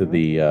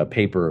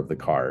paper of the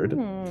card.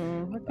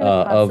 What could it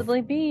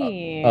possibly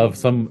be?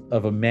 Of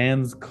a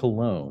man's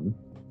cologne.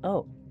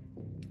 Oh.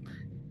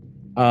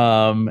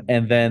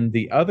 And then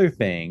the other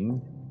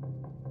thing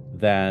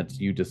that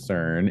you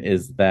discern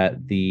is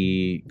that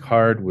the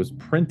card was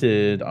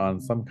printed on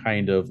some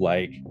kind of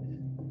like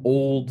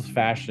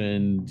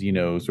old-fashioned,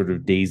 sort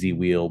of daisy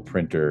wheel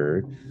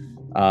printer.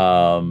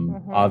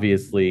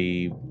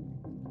 Obviously,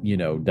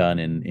 done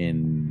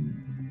in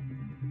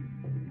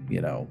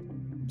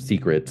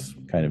secret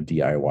kind of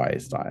DIY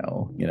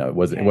style. It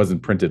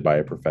wasn't printed by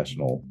a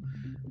professional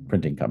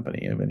printing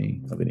company of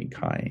any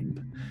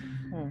kind.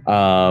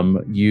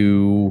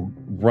 You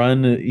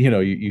run,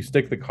 you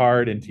stick the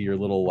card into your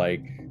little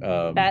like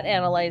bat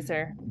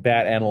analyzer,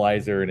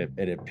 and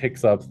it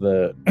picks up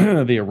the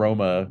the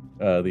aroma,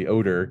 the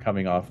odor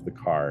coming off the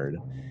card,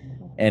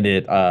 and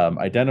it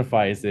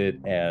identifies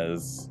it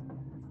as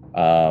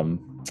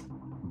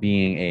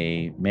being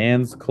a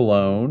man's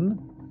cologne.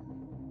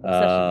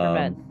 Obsession for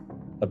men.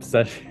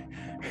 Obsession.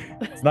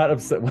 It's not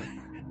upset.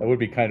 That would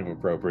be kind of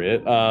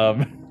appropriate.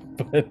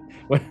 But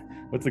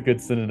what's a good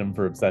synonym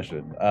for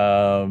obsession?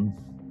 I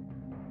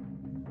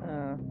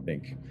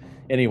think.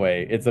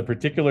 Anyway, it's a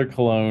particular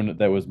cologne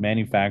that was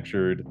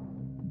manufactured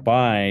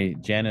by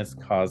Janus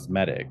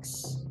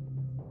Cosmetics.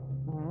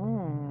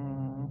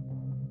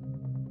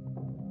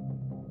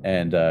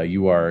 And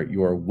you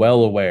are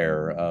well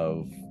aware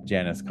of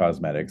Janus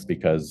Cosmetics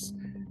because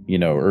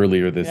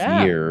earlier this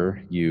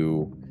year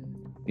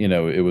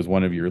it was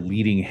one of your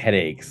leading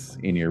headaches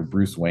in your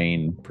Bruce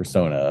Wayne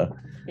persona.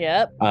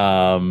 Yep.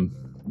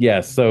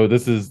 So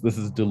this is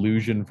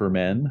Delusion for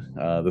Men.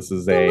 This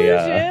is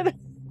Delusion.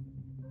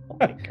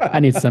 I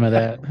need some of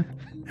that.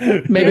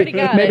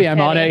 Maybe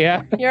I'm on it.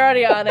 Yeah, you're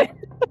already on it.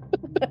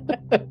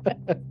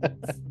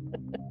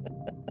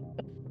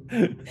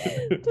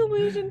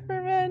 Delusion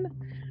for Men.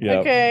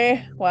 Yep.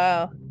 Okay.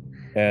 Wow.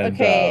 And,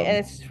 and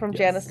it's from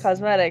Janus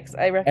Cosmetics.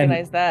 I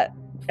recognize that.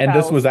 And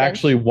this was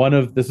actually one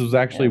of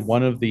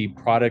the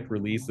product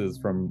releases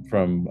from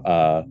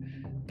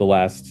the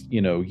last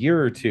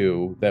year or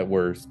two that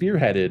were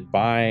spearheaded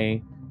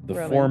by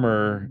the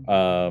former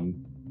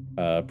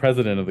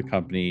president of the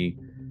company,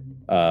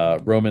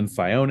 Roman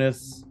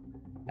Sionis,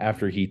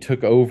 after he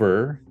took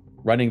over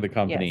running the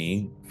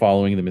company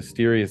following the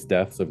mysterious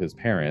deaths of his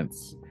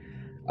parents.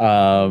 He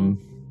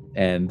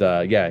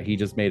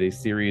just made a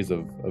series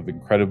of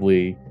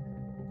incredibly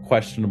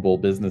questionable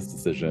business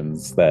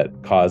decisions that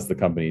caused the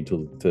company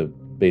to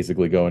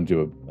basically go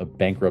into a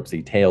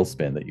bankruptcy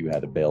tailspin that you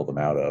had to bail them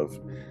out of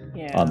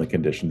on the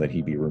condition that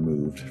he be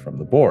removed from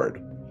the board.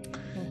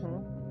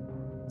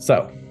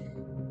 So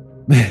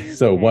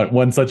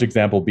one such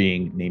example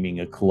being naming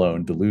a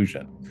cologne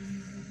Delusion.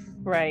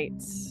 Right.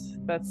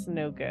 That's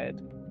no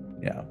good.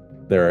 Yeah.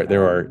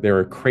 There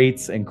are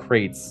crates and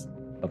crates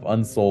of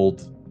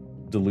unsold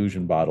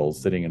Delusion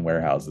bottles sitting in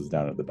warehouses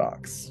down at the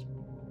docks.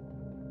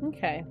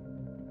 Okay.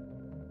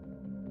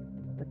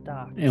 The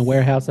docks. In a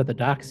warehouse at the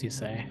docks, you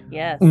say?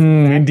 Yes.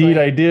 Exactly. Indeed,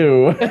 I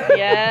do.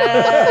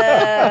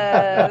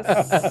 Yes.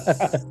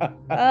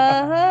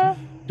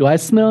 Do I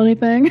smell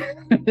anything?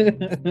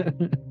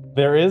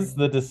 There is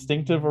the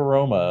distinctive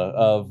aroma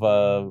of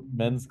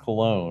men's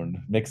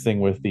cologne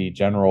mixing with the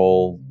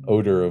general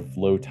odor of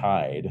low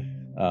tide,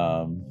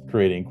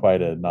 creating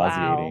quite a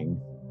nauseating,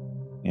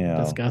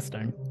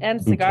 disgusting. And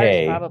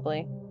bouquet. Cigars,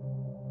 probably.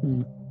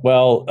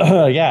 Well,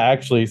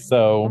 actually,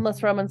 so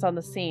unless Roman's on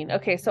the scene.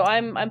 Okay, so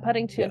I'm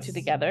putting two and two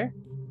together.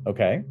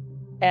 Okay.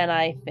 And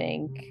I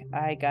think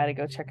I gotta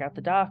go check out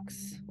the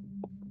docks.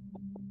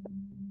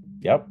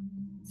 Yep.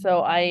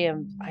 So I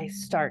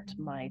start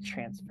my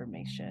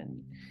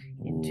transformation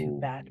into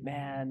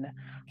Batman.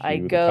 I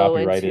go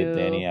copyrighted into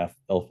Danny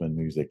Elfman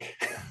music.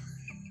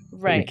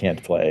 Right. We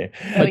can't play.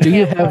 Do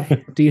you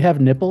have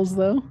nipples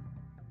though?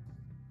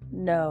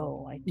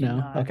 No, I do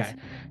not. Okay.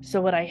 So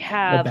what I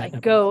have, I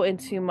go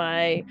into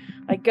my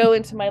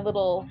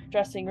little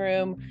dressing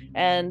room,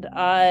 and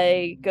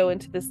I go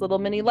into this little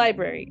mini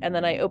library, and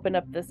then I open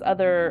up this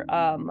other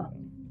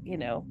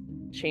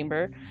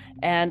chamber,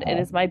 and it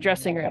is my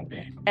dressing room.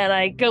 And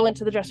I go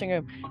into the dressing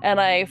room,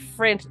 and I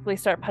frantically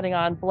start putting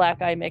on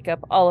black eye makeup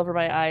all over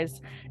my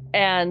eyes,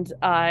 and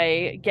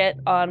I get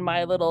on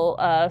my little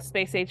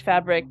space age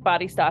fabric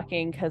body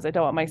stocking because I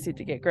don't want my suit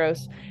to get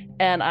gross.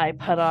 And I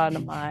put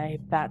on my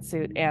bat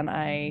suit, and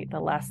the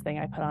last thing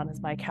I put on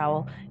is my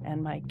cowl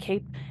and my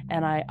cape,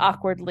 and I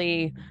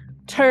awkwardly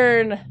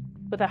turn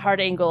with a hard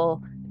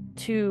angle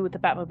to the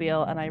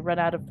Batmobile, and I run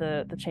out of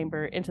the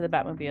chamber into the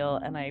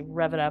Batmobile, and I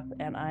rev it up,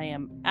 and I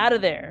am out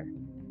of there.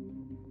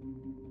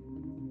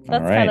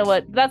 That's kind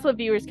of that's what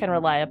viewers can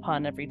rely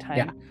upon every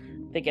time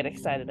they get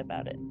excited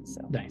about it. So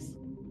nice.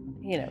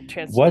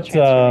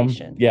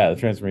 transformation. The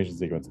transformation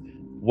sequence.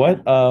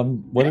 What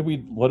did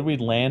we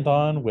land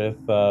on with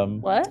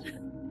what?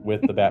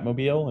 With the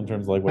Batmobile in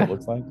terms of like what it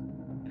looks like?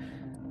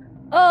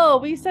 Oh,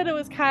 we said it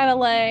was kind of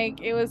like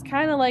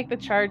the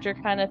Charger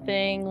kind of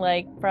thing,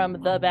 like from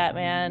the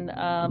Batman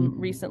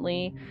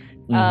recently.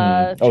 Mm-hmm.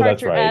 Oh, that's right.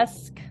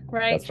 Charger-esque,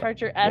 right? That's right.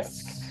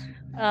 Charger-esque. Yes.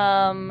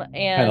 And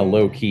kind of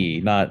low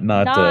key, not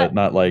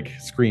like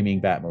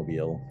screaming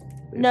Batmobile.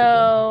 Basically.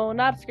 No,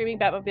 not screaming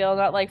Batmobile,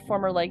 not like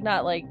former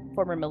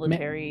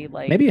military.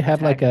 Maybe you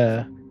have like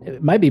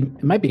it might be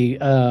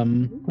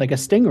like a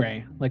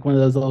Stingray, like one of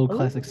those old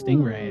classic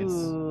Stingrays.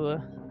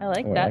 I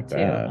like that too.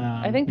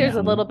 I think there's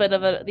a little bit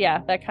of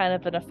that kind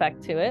of an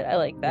effect to it. I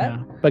like that.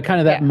 Yeah. But kind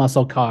of that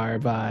muscle car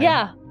vibe.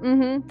 Yeah.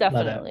 Mm-hmm.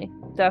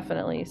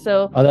 Definitely.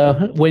 So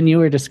although when you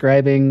were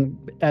describing,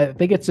 I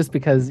think it's just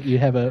because you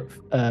have a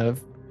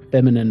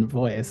feminine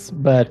voice,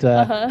 but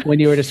when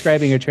you were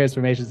describing your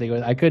transformation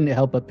sequence, I couldn't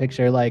help but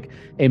picture like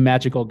a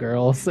magical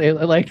girl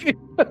like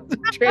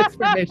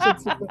transformation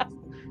sequence,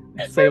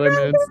 Sailor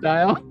Moon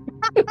style.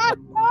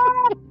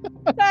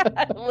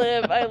 I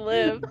live.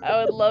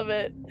 I would love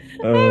it.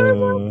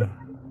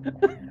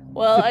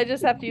 Well, I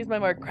just have to use my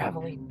more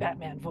gravelly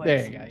Batman voice.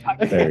 There you go.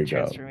 There you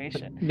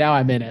transformation. Go. Now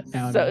I'm in it.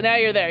 Now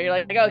you're there. You're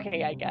like,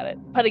 okay, I got it.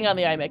 Putting on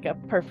the eye makeup,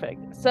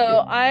 perfect.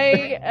 So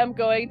I am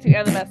going to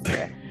add the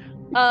mascara.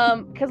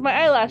 Because my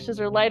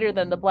eyelashes are lighter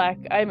than the black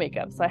eye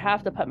makeup, so I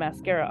have to put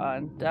mascara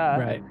on.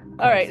 Right.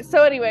 All right.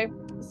 So anyway,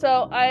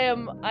 I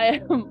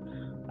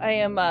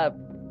am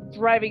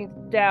driving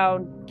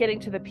down, getting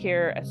to the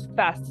pier as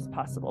fast as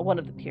possible. One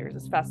of the piers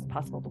as fast as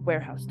possible, the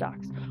warehouse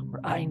docks, where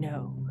I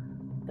know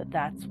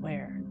that's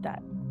where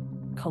that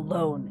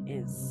cologne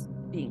is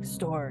being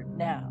stored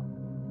now.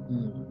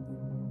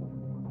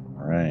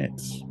 All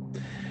right.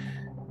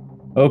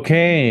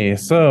 Okay,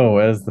 so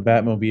as the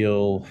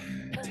Batmobile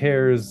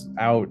tears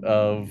out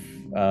of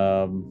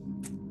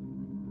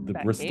the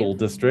Bristol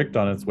district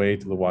on its way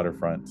to the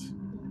waterfront,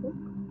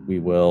 we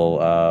will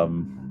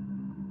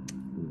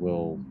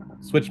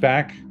switch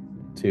back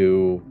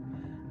to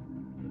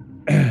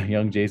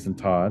young Jason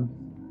Todd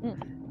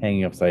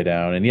hanging upside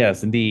down. And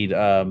yes, indeed,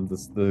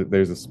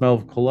 there's a smell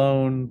of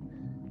cologne,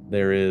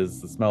 there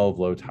is the smell of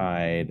low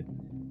tide,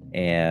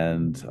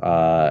 and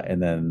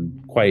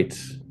then quite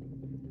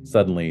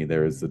suddenly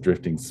there is the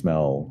drifting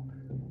smell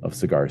of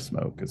cigar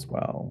smoke as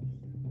well.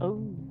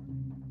 Oh.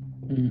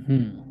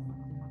 Mm-hmm.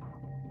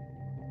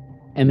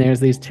 And there's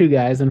these two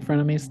guys in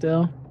front of me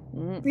still.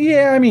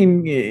 Yeah, I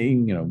mean,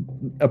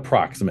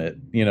 approximate.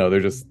 They're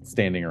just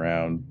standing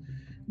around.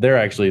 They're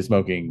actually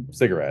smoking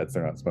cigarettes.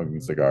 They're not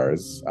smoking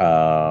cigars.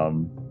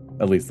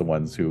 At least the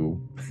ones who,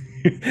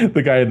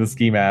 the guy in the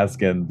ski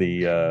mask and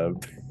the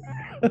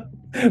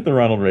the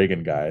Ronald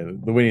Reagan guy,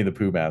 the Winnie the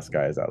Pooh mask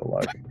guy is out of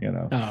luck.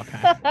 Oh,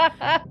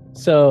 okay.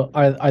 So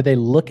are they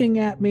looking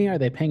at me? Are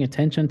they paying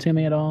attention to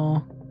me at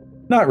all?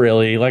 Not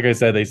really. Like I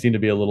said, they seem to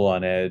be a little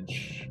on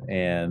edge,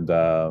 and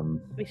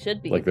we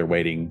should be like they're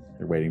waiting.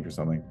 They're waiting for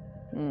something.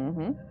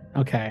 Mm-hmm.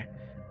 Okay,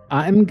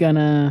 I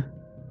kind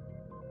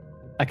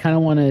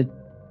of want to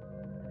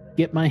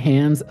get my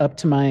hands up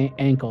to my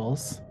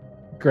ankles,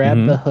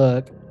 grab the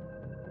hook,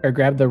 or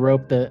grab the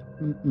rope that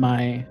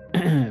my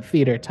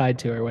feet are tied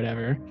to, or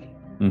whatever,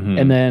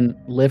 and then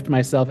lift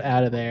myself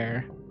out of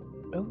there,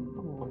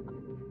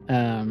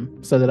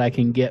 so that I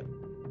can get,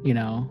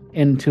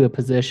 into a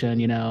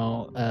position,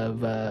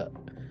 of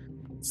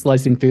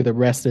slicing through the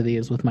rest of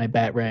these with my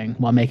Batarang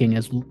while making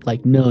as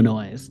no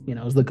noise,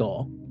 is the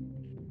goal.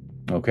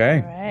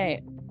 Okay. All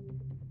right.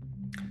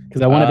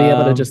 Because I want to be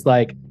able to just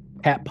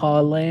cat paw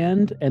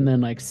land and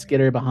then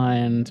skitter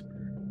behind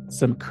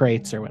some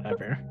crates or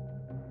whatever.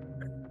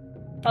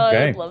 Oh, okay.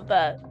 I would love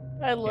that.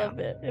 I love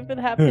it if it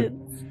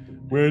happens.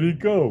 Where'd he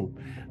go?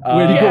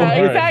 Where'd he go?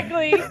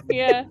 Exactly.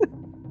 Yeah.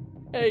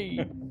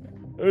 Hey.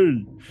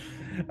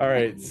 All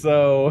right.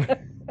 So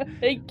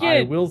hey,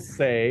 I will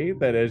say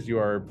that as you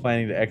are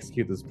planning to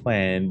execute this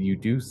plan, you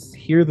do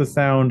hear the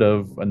sound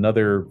of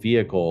another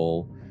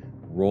vehicle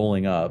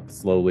rolling up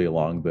slowly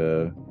along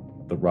the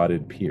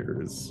rotted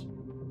piers.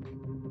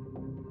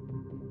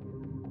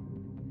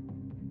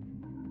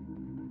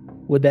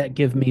 Would that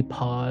give me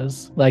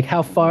pause?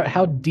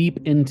 How deep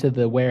into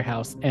the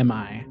warehouse am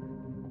I?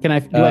 Do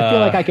I feel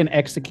like I can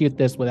execute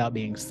this without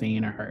being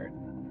seen or heard?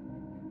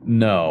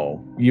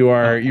 No, you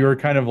are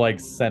kind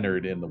of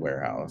centered in the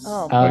warehouse.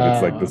 Oh,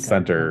 it's the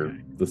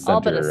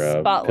center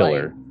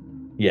pillar.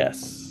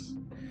 Yes.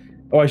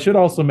 Oh, I should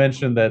also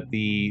mention that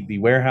the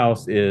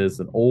warehouse is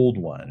an old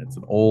one. It's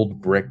an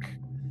old brick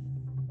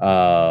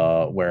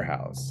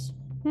warehouse.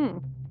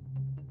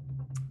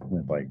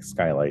 With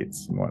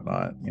skylights and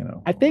whatnot,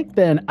 I think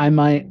then I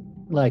might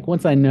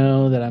once I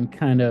know that I'm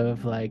kind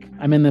of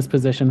I'm in this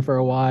position for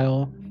a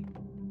while,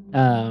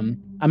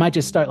 I might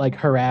just start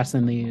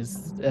harassing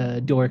these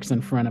dorks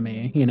in front of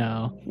me,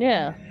 Yeah.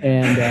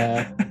 And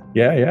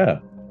yeah.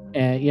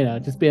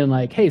 And just being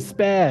hey,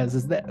 Spaz,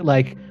 is that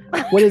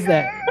what is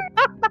that?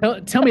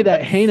 Tell me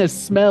that heinous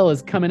smell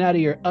is coming out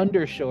of your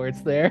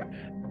undershorts there.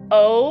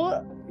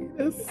 Oh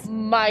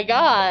my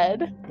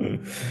god.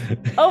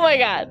 Oh my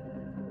god.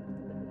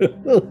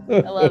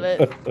 I love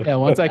it. Yeah,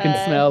 once I can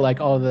smell like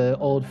all the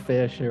old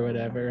fish or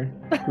whatever.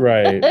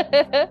 Right.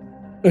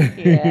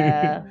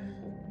 Yeah.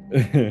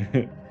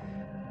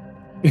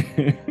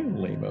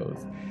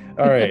 Lamos.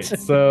 All right,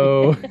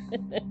 so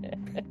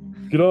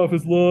get off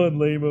his lawn,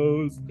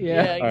 lamos.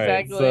 Yeah,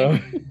 exactly. All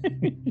right,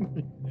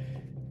 so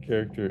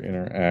character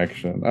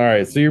interaction. All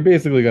right, so you're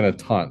basically gonna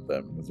taunt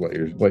them, is what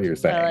you're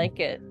saying. I like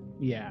it.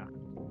 Yeah.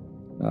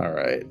 All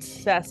right.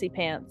 Sassy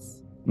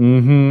pants.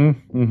 All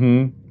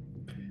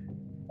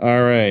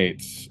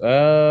right.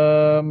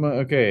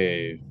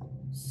 Okay.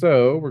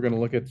 So we're gonna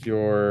look at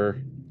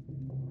your.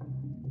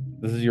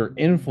 This is your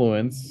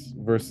influence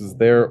versus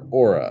their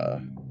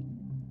aura.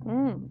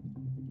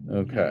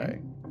 Okay.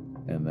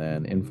 And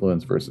then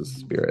influence versus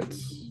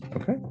spirits.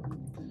 Okay.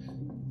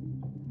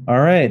 All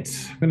right.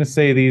 I'm going to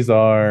say these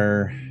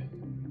are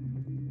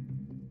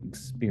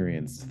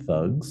experienced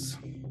thugs.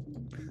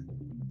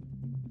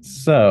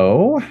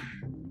 So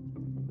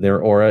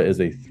their aura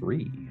is a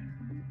 3.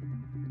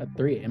 A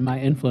 3. And my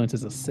influence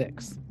is a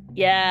 6.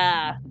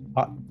 Yeah.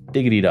 Hot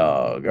diggity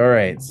dog. All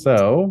right.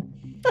 So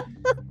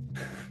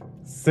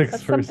 6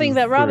 That's versus something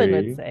that Robin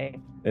 3. would say.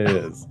 It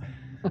is.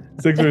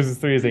 6 versus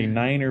 3 is a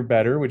 9 or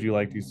better. Would you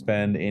like to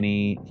spend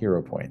any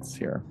hero points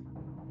here?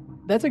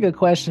 That's a good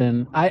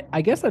question.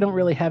 I guess I don't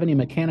really have any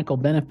mechanical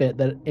benefit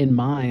that in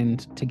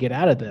mind to get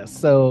out of this.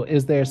 So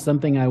is there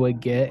something I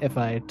would get if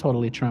I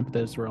totally trump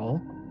this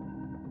roll?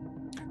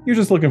 You're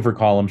just looking for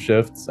column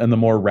shifts, and the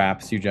more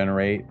wraps you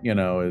generate,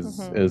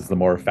 is the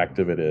more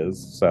effective it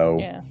is. So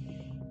yeah.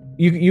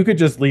 You could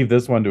just leave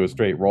this one to a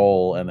straight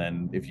roll, and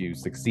then if you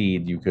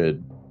succeed, you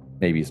could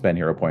maybe spend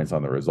hero points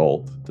on the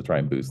result to try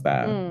and boost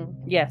that.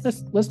 Yes.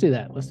 Let's do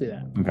that. Let's do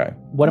that. Okay.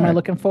 What am I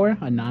looking for?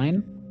 A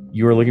 9?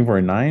 You are looking for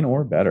a 9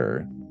 or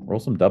better. Roll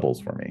some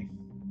doubles for me.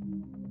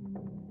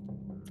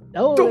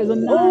 Oh, there's a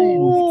 9.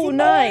 Oh,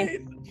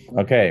 9.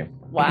 Okay.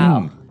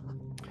 Wow.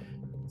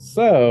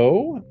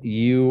 So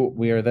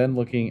we are then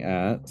looking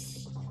at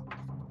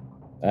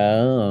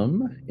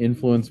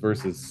influence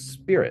versus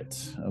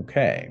spirit.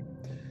 Okay.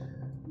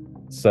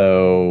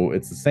 So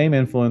it's the same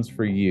influence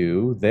for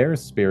you. Their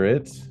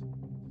spirit,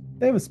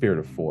 they have a spirit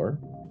of 4.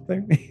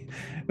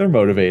 They're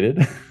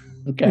motivated.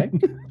 Okay.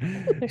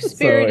 They're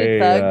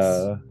spirited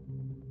thugs.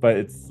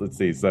 But let's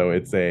see. So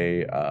it's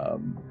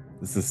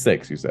this is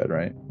 6, you said,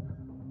 right?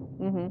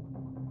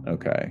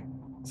 Okay.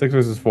 6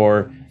 versus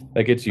 4.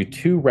 That gets you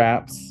 2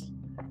 wraps,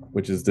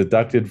 which is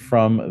deducted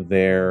from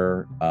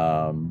their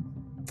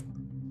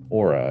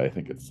aura, I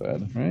think it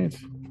said, right?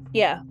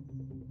 Yeah.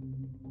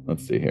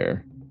 Let's see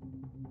here.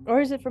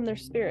 Or is it from their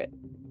spirit?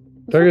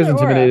 Target is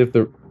intimidated if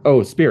the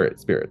spirit.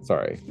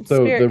 Sorry.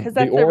 So spirit, because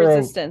that's their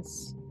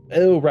resistance.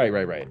 Oh, right.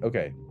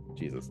 Okay.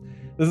 Jesus.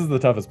 This is the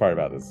toughest part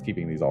about this,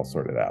 keeping these all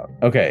sorted out.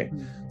 Okay.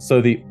 So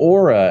the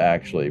aura,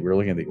 actually, we're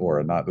looking at the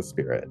aura, not the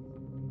spirit.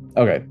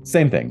 Okay,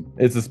 same thing.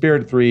 It's a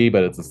spirit 3,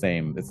 but it's the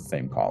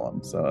same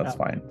column, so that's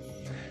fine.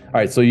 All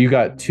right, so you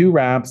got 2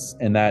 wraps,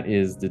 and that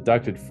is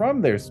deducted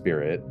from their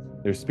spirit.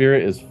 Their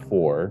spirit is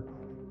 4.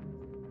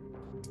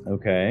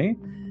 Okay.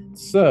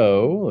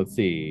 So let's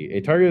see.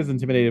 A target is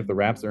intimidated if the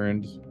wraps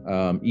earned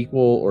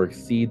equal or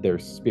exceed their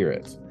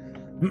spirit.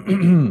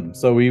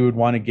 So we would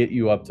want to get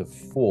you up to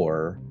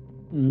 4.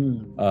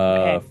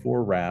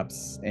 4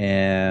 wraps,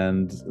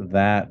 and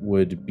that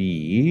would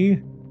be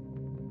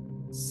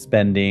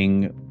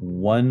spending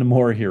 1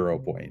 more hero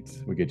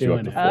point. We get you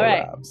up to 4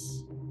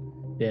 wraps.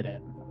 Did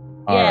it.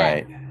 All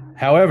right.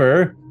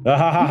 However,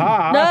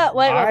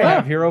 I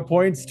have hero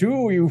points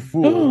too, you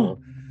fool.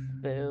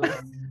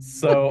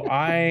 So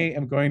I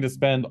am going to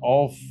spend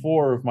all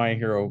 4 of my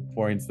hero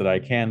points that I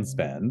can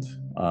spend,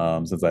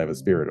 since I have a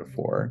spirit of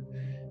 4,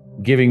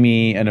 giving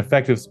me an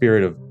effective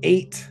spirit of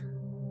 8.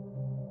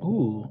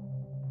 Ooh.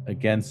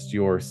 Against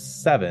your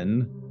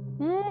 7,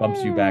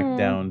 bumps you back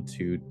down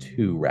to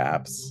 2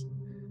 wraps.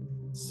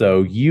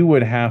 So you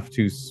would have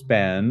to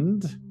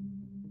spend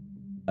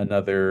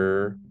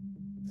another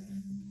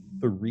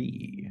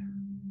 3.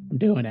 I'm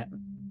doing it.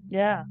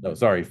 Yeah. No,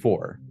 sorry,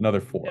 4.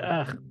 Another 4.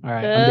 All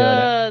right, I'm doing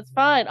it. It's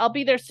fine. I'll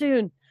be there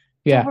soon.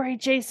 Yeah. Don't worry,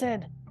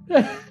 Jason.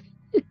 All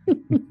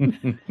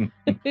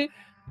right.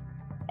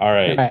 All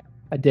right.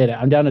 I did it.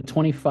 I'm down to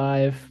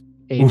 25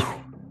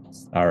 HP.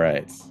 All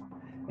right.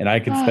 And I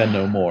can spend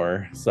no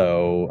more.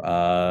 So,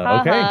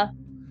 okay.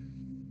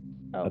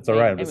 That's all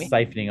right. I'm just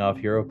siphoning off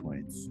hero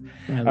points.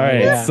 All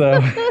right. So,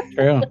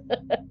 true.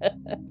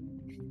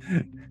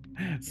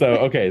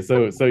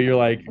 So you're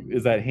like,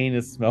 is that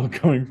heinous smell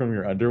coming from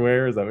your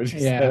underwear? Is that what you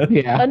said?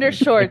 Yeah.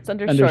 Undershorts.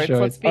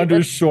 Let's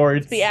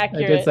be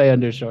accurate. I did say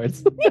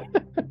undershorts.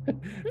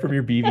 From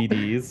your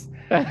BVDs.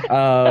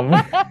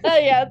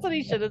 Yeah, that's what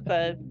he should have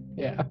said.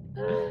 Yeah.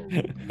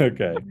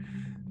 Okay.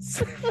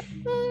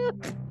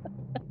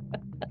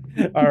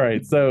 All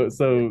right. So,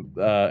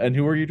 and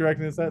who were you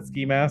directing this at?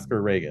 Ski Mask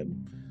or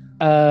Reagan?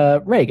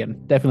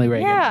 Reagan, definitely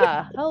Reagan.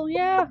 Yeah. Oh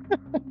yeah.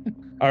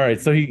 All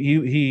right. So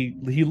he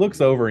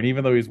looks over, and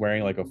even though he's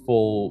wearing like a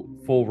full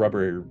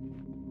rubber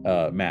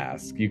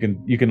mask, you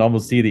can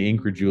almost see the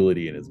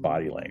incredulity in his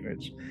body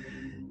language.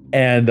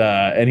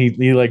 and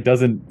he like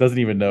doesn't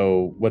even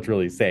know what's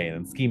really saying,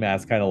 and Ski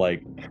Mask kind of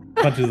like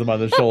punches him on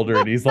the shoulder,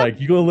 and he's like,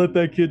 "You gonna let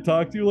that kid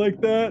talk to you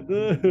like that?"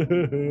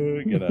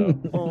 You know.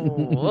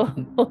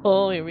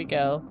 Oh, here we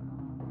go.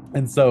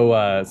 And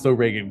so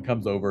Reagan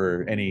comes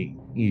over and he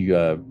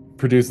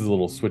produces a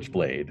little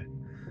switchblade,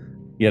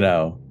 you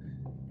know,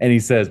 and he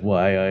says,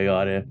 "Why I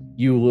oughta,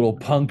 you little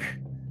punk,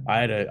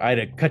 I'd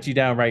to cut you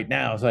down right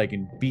now so I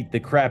can beat the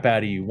crap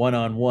out of you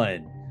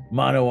 1-on-1,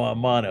 mano a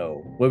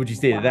mano. What would you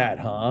say to that,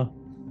 huh?"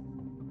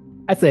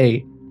 I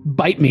say,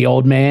 "Bite me,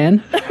 old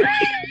man."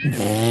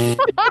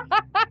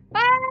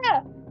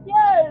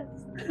 Yes.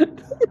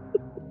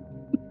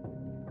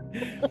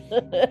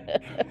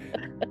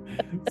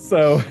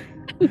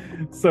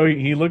 So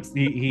he looks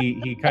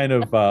he kind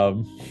of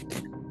oh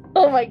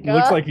my god. He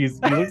looks like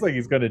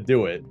he's gonna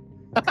do it.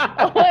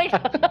 Oh my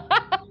god.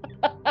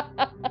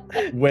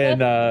 When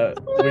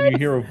you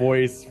hear a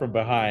voice from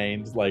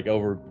behind, like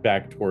over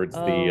back towards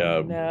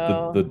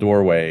the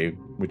doorway,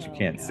 which you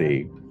can't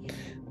see,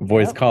 a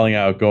voice calling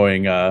out,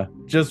 going,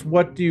 "Just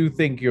what do you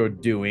think you're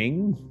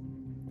doing?"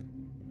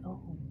 Oh.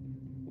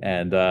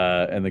 And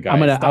the guy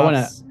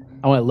stops.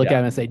 I want to look at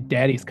him and say,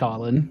 "Daddy's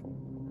calling."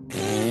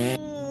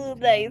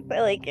 Nice, I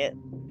like it.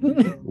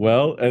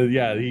 Well,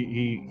 yeah,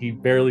 he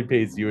barely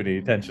pays you any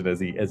attention as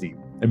he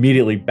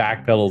immediately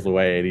backpedals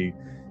away, and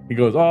he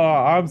goes, "Oh,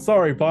 I'm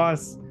sorry,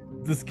 boss.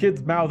 This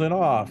kid's mouthing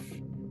off.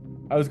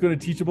 I was going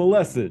to teach him a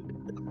lesson."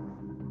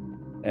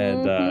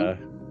 And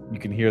you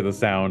can hear the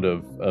sound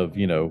of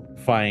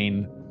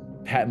fine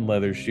patent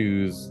leather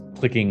shoes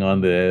clicking on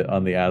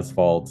the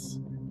asphalt.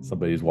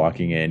 Somebody's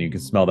walking in. You can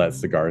smell that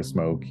cigar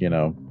smoke,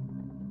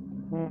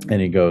 And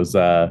he goes,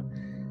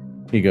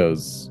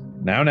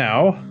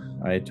 now,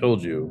 I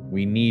told you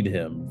we need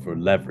him for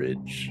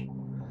leverage.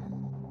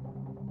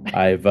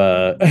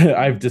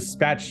 I've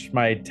dispatched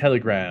my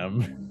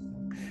telegram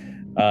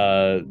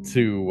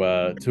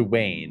to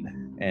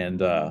Wayne,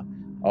 and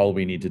all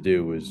we need to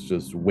do is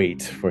just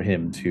wait for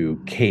him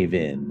to cave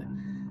in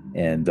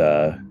and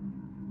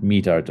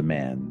meet our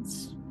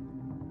demands.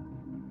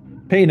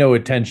 Pay no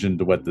attention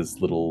to what this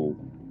little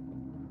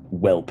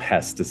whelp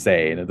has to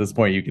say. And at this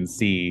point, you can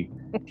see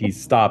he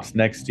stops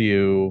next to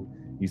you.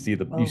 You see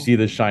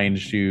the shine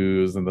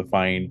shoes and the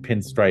fine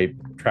pinstripe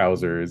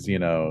trousers,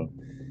 and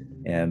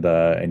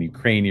you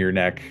crane your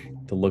neck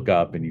to look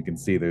up, and you can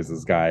see there's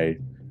this guy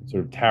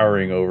sort of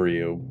towering over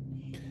you,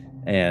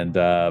 and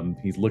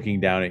he's looking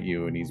down at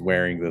you, and he's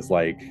wearing this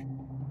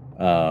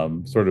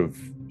sort of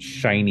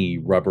shiny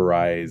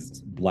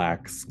rubberized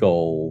black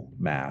skull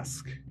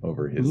mask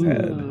over his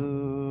head.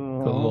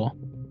 Cool.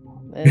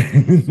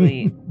 That's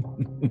sweet.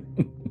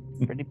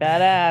 Pretty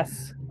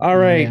badass. All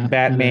right, yeah,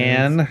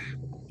 Batman.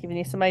 Giving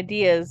you some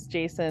ideas,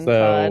 Jason.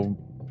 Todd.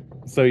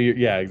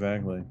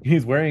 Exactly.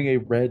 He's wearing a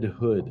red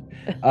hood.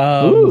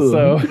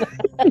 So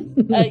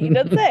you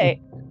don't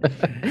say.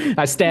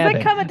 I stab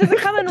him. Does it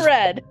come in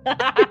red?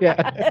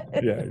 Yeah.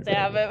 Exactly.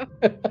 Stab him.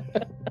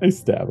 I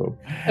stab him.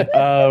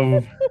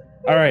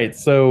 All right,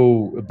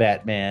 so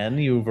Batman,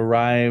 you've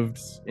arrived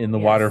in the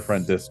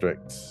Waterfront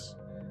District.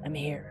 I'm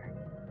here.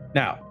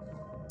 Now,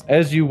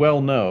 as you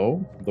well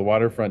know, the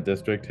Waterfront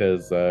District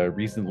has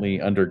recently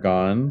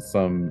undergone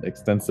some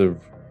extensive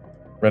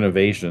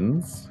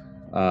renovations.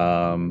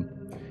 So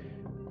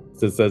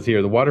it says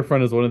here, the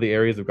waterfront is one of the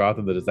areas of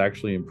Gotham that has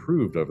actually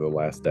improved over the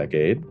last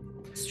decade.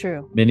 It's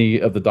true. Many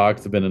of the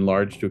docks have been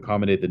enlarged to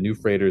accommodate the new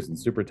freighters and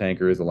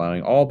supertankers,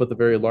 allowing all but the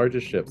very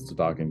largest ships to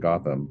dock in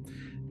Gotham.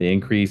 The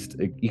increased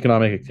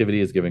economic activity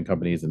has given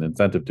companies an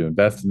incentive to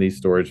invest in these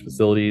storage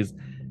facilities,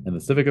 and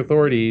the civic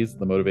authorities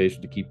the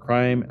motivation to keep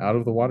crime out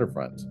of the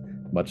waterfront.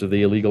 Much of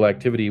the illegal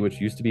activity, which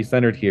used to be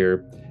centered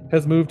here,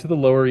 has moved to the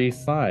Lower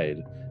East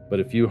Side, but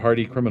a few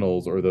hardy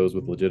criminals or those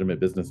with legitimate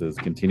businesses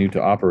continue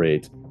to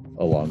operate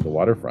along the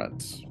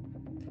waterfront.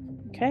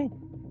 Okay.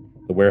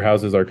 The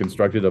warehouses are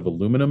constructed of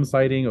aluminum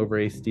siding over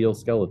a steel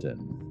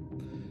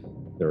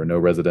skeleton. There are no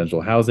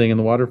residential housing in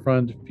the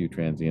waterfront. Few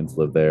transients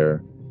live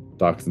there.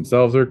 Docks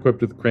themselves are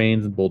equipped with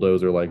cranes and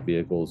bulldozer-like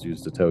vehicles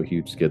used to tow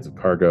huge skids of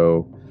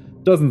cargo.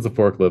 Dozens of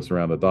forklifts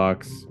around the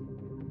docks.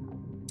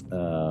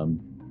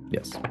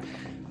 Yes.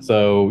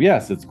 So,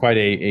 yes, it's quite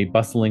a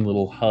bustling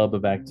little hub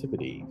of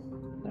activity.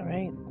 All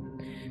right.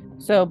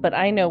 So, but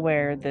I know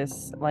where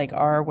this,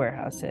 our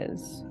warehouse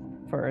is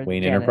for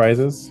Wayne Janus.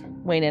 Enterprises?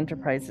 Wayne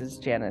Enterprises,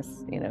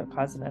 Janus,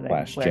 cosmetic.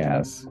 Flash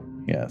Janus.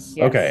 Yes.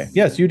 Yes. Okay.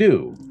 Yes, you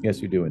do.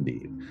 Yes, you do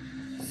indeed.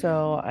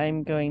 So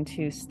I'm going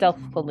to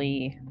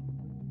stealthily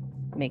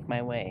make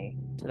my way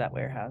to that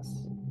warehouse.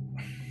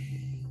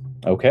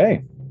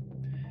 Okay.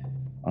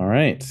 All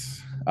right.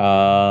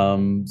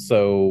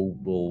 So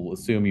we'll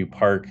assume you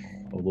park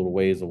a little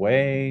ways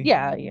away.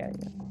 Yeah.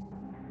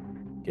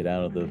 Get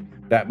out of the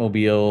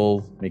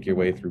Batmobile, make your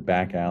way through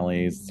back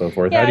alleys, so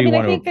forth. Yeah, How do you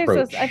want to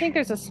approach? I think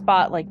there's a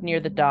spot near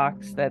the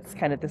docks that's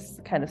kind of this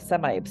kind of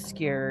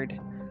semi-obscured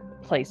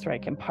place where I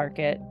can park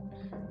it,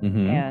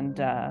 and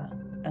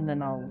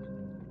then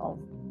I'll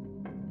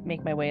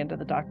make my way into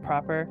the dock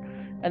proper.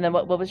 And then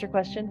what was your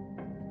question?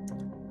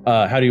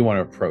 How do you want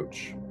to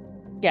approach?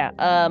 Yeah.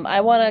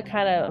 I want to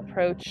kind of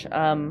approach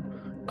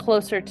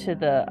closer to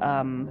the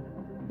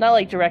not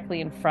like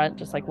directly in front,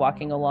 just like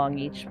walking along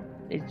each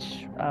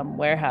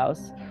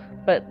warehouse,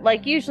 but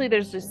like usually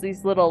there's just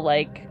these little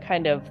like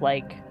kind of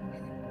like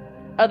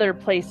other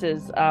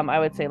places, I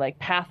would say like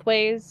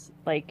pathways,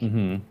 like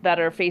that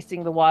are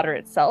facing the water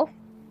itself,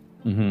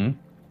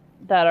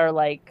 that are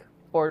like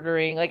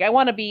bordering. Like I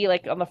want to be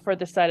like on the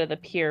furthest side of the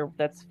pier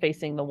that's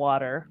facing the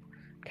water,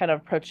 kind of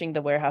approaching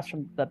the warehouse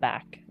from the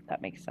back. If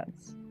that makes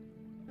sense.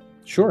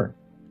 Sure.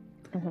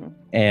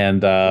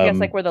 And I guess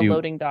like where the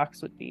loading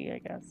docks would be, I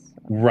guess.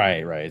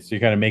 Right. So you're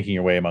kind of making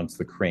your way amongst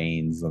the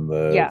cranes and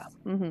the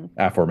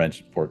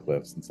aforementioned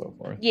forklifts and so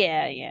forth.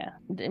 Yeah.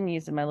 I'm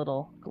using my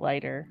little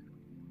glider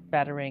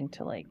batarang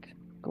to like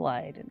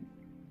glide and.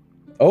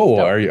 Oh,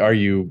 are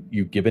you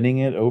gibboning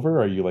it over?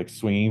 Are you like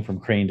swinging from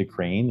crane to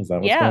crane? Is that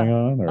what's going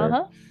on?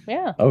 Or...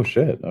 Yeah. Oh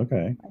shit.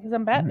 Okay. Because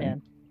I'm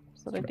Batman.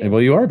 Right.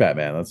 Well, you are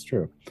Batman. That's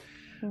true.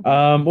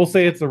 We'll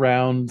say it's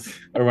around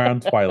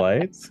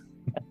twilight.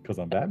 Because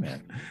I'm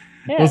Batman.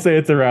 Yeah. We'll say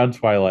it's around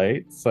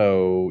twilight,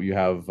 so you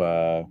have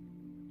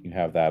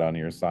that on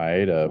your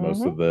side.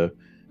 Most of the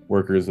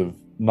workers have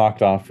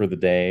knocked off for the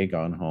day,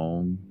 gone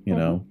home, you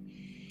know,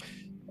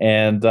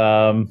 and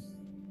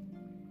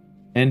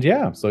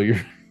yeah, so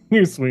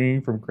you're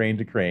swinging from crane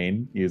to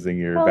crane using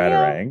your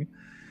batarang,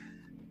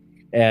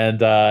 and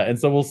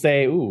so we'll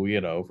say,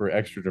 for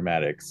extra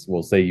dramatics,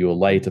 we'll say you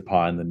alight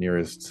upon the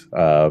nearest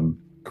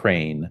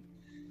crane.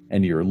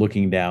 And you're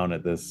looking down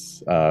at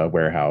this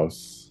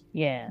warehouse.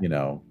 Yeah.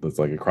 That's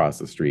like across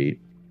the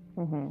street.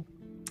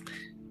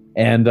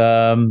 And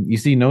you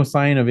see no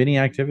sign of any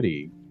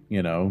activity.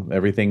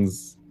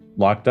 Everything's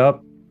locked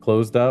up,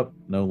 closed up.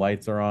 No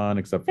lights are on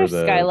except for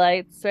the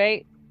skylights,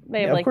 right?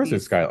 Of course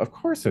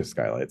there's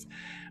skylights.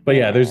 But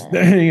there's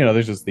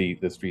there's just the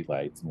street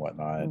lights and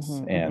whatnot.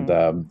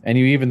 And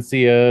you even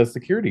see a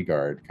security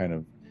guard kind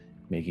of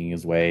making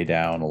his way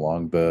down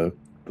along the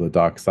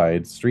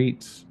dockside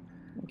street.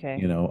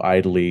 Okay.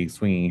 Idly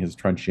swinging his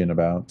truncheon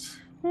about.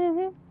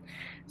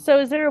 So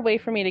is there a way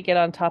for me to get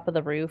on top of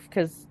the roof?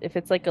 Because if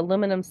it's like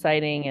aluminum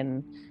siding,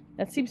 and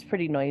that seems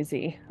pretty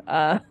noisy.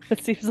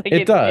 It seems like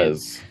it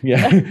does.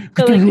 Yeah.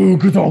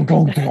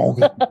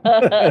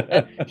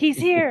 He's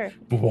here.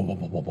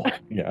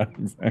 Yeah,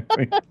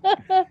 exactly.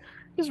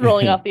 He's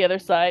rolling off the other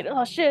side.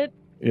 Oh shit.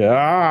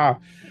 Yeah.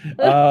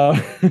 All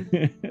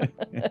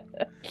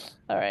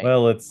right.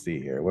 Well, let's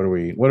see here. What are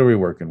we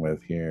working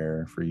with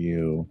here for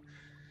you?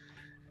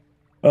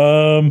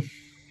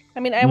 I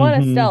mean, I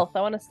want to stealth.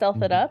 I want to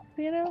stealth it up.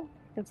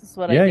 This is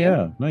what I do.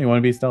 Yeah. No, you want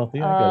to be stealthy.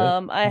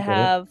 I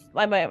have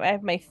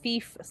my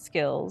thief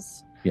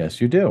skills. Yes,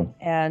 you do.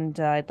 And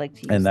I'd like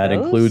to use and that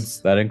those.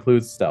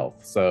 includes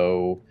stealth.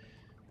 So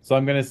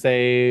I'm gonna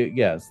say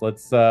yes.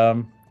 Let's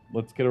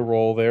get a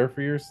roll there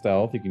for your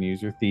stealth. You can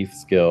use your thief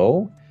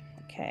skill.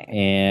 Okay.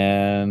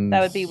 And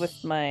that would be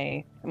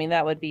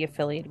that would be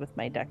affiliated with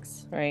my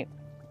dex, right?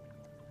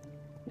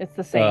 It's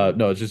the same.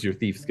 No, it's just your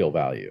thief skill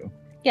value.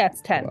 Yeah,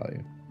 it's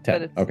 10.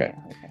 10. Okay.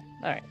 Yeah, okay.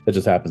 All right. It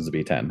just happens to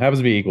be 10. Happens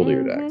to be equal to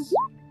your dex.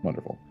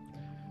 Wonderful.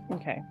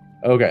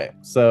 Okay.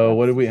 So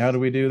how do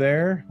we do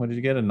there? What did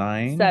you get? A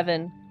 9?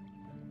 7.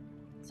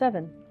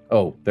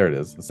 Oh, there it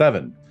is. A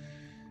 7.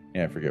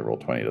 Yeah, I forget roll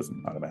 20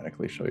 doesn't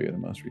automatically show you the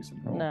most recent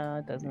roll. No,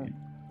 it doesn't.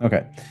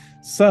 Okay.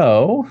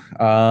 So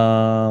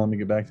let me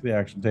get back to the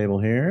action table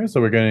here.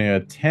 So we're getting a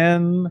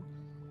 10.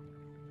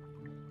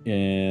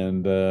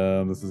 And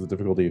this is a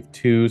difficulty of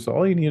 2. So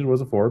all you needed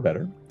was a 4 or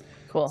better.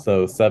 Cool.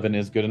 So 7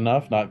 is good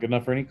enough. Not good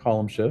enough for any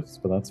column shifts,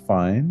 but that's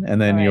fine.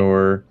 And then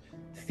your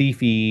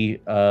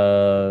thiefy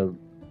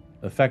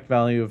effect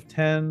value of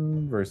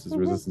 10 versus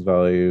resistance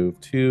value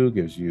of 2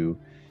 gives you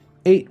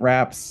 8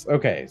 wraps.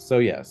 Okay, so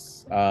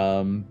yes.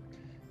 So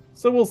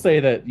we'll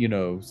say that,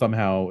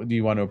 somehow, do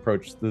you want to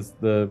approach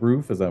the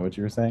roof? Is that what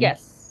you were saying?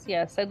 Yes.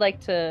 I'd like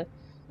to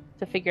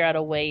figure out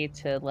a way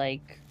to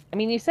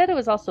you said it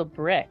was also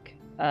brick.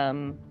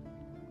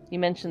 You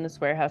mentioned this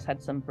warehouse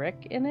had some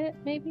brick in it,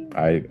 maybe?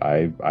 I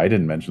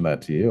didn't mention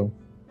that to you.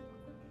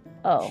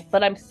 Oh,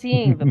 but I'm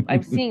seeing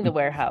the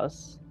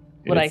warehouse.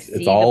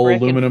 It's all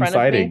aluminum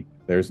siding.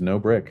 There's no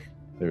brick.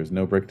 There's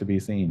no brick to be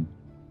seen.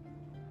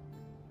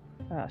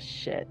 Oh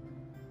shit.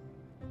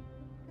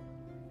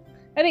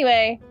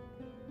 Anyway,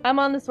 I'm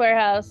on this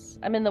warehouse.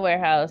 I'm in the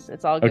warehouse.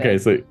 It's all good. Okay,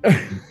 so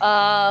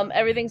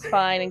everything's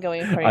fine and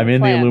going according I'm to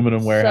in plan. the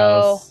aluminum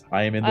warehouse. So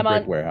I am in the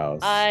brick warehouse.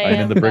 I'm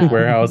in the brick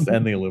warehouse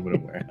and the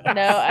aluminum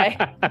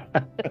warehouse.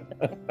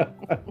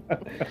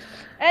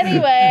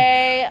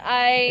 Anyway,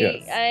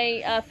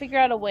 I figure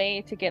out a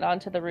way to get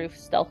onto the roof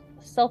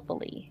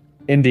stealthily.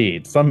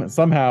 Indeed.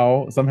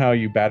 Somehow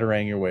you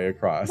batarang your way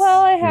across.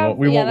 Well,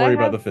 we won't worry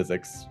about the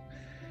physics.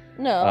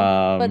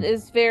 No, but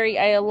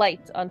I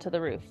alight onto the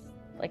roof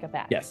like a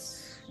bat.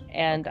 Yes.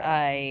 And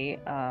I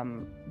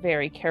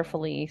very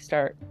carefully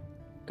start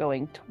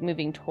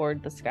moving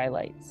toward the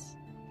skylights.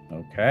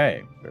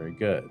 Okay, very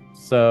good.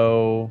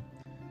 So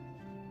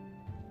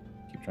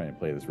keep trying to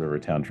play this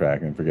Rivertown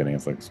track and forgetting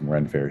it's like some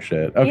Ren Fair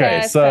shit. Okay,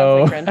 yeah, it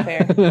so sounds like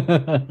Ren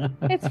Fair.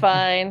 It's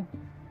fine.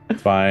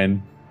 It's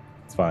fine.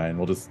 It's fine.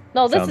 We'll just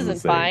no. This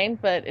isn't fine,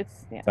 but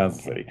it's Sounds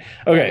the city.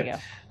 Okay.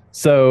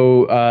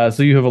 So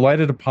you have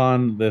alighted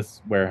upon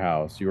this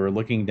warehouse. You are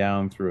looking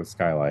down through a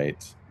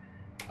skylight.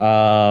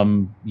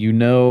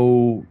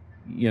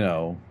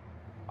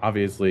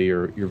 Obviously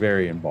you're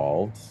very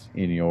involved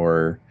in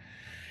your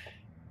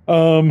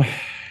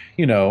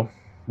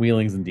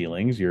wheelings and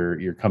dealings,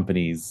 your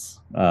company's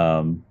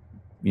what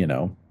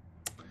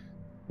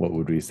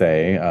would we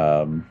say,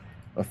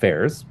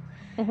 affairs.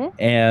 Mm-hmm.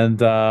 And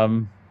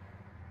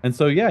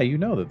so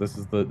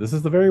that this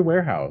is the very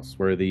warehouse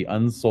where the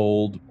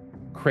unsold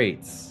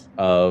crates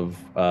of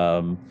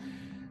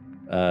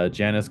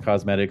Janus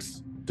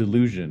Cosmetics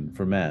Delusion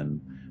for Men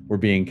were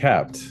being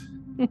kept.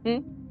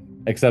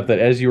 Except that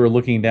as you were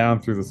looking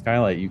down through the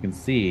skylight, you can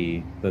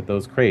see that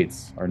those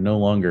crates are no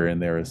longer in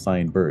their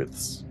assigned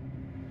berths.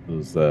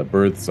 Those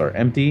berths are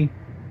empty.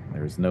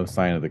 There's no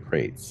sign of the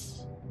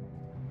crates.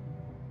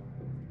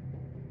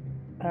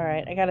 All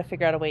right, I got to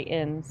figure out a way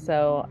in,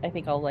 so I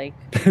think I'll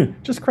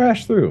just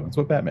crash through. That's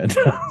what Batman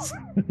does.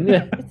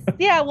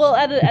 Yeah, well,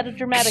 at a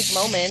dramatic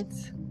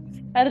moment.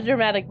 At a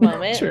dramatic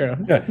moment. Sure.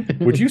 Yeah.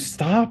 Would you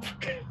stop?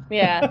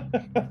 Yeah.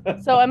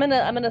 So I'm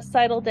gonna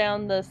sidle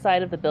down the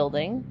side of the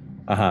building.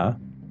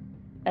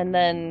 And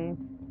then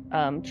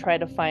try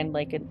to find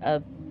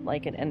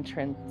an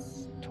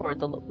entrance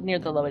toward near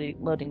the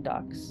loading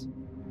docks.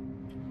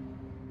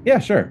 Yeah,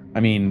 sure.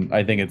 I mean,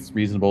 I think it's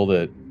reasonable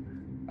that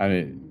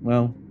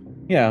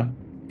yeah.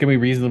 Can we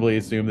reasonably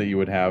assume that you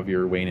would have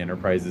your Wayne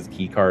Enterprises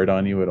key card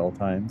on you at all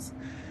times?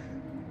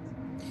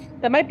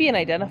 That might be an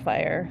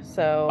identifier,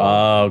 so...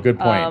 Oh, good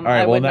point. All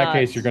right, well, in that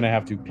case, you're going to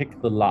have to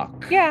pick the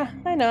lock. Yeah,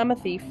 I know. I'm a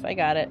thief. I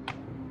got it.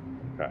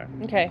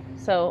 Okay,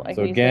 so I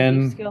can use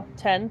my thief skill.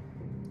 10.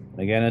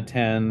 Again, a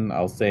 10.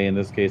 I'll say in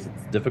this case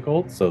it's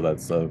difficult, so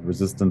that's a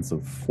resistance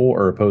of 4,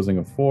 or opposing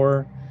of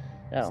 4.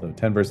 Oh. So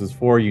 10 versus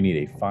 4, you need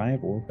a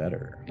 5 or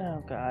better.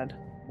 Oh, God.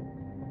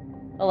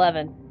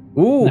 11.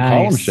 Ooh, nice.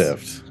 Column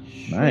shift.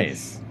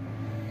 Nice.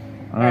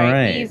 All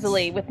right.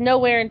 Easily, with no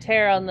wear and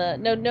tear on the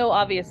no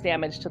obvious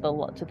damage to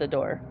the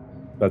door.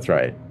 That's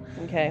right.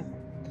 Okay.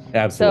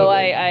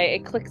 Absolutely. So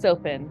it clicks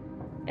open,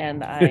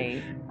 and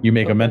I. You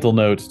make a mental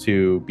note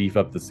to beef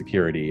up the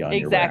security on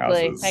your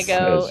warehouses. I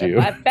go,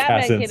 if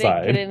Batman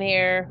can get in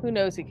here, who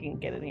knows who can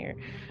get in here?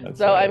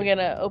 That's right. I'm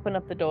gonna open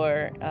up the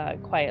door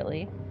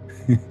quietly.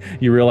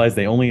 You realize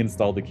they only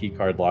installed the key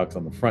card locks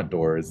on the front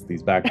doors.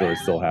 These back doors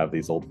still have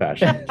these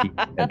old-fashioned key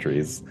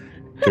entries.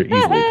 They're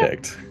easily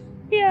picked.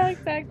 Yeah,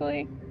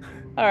 exactly.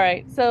 All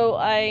right, so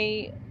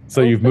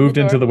you've moved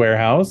into the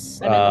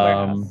warehouse. I'm in the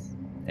warehouse.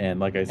 And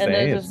like I say, and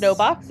there's no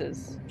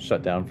boxes.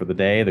 Shut down for the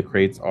day. The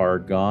crates are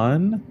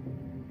gone.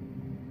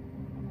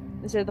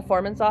 Is there the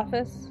foreman's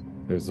office?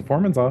 There's the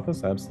foreman's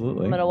office,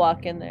 absolutely. I'm gonna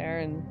walk in there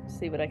and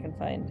see what I can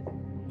find.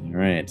 All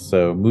right,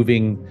 so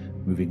moving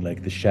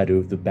like the shadow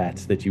of the bat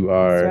that you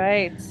are.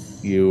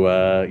 That's right.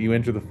 You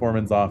enter the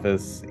foreman's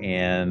office,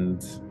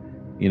 and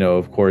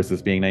of course,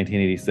 this being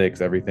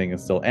 1986, everything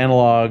is still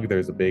analog.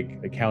 There's a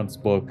big accounts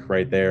book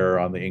right there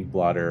on the ink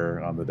blotter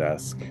on the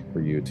desk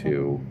for you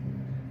to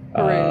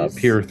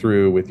peer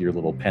through with your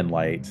little pen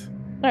light.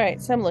 All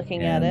right, so I'm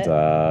looking at it.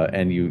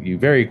 And you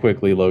very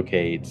quickly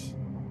locate,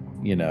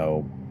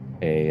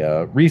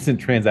 a recent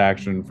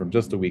transaction from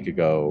just a week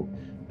ago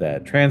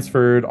that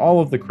transferred all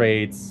of the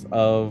crates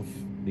of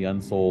the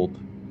unsold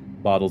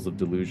bottles of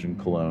Delusion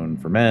Cologne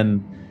for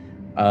Men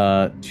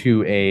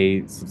to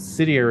a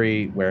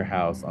subsidiary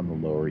warehouse on the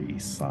Lower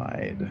East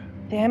Side.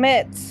 Damn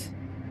it.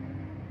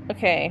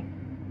 Okay.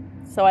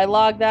 So I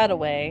log that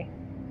away.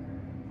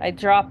 I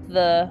just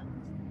know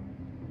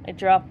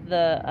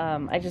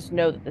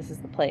that this is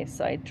the place.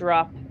 So I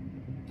drop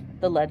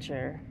the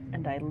ledger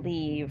and I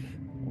leave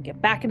and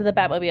get back into the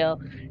Batmobile,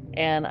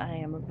 and I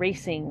am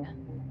racing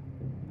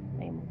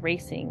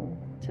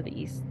to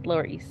the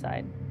Lower East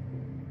Side.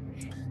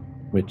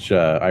 Which,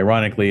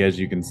 ironically, as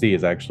you can see,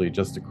 is actually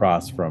just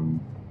across from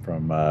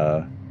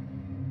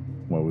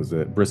what was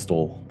it,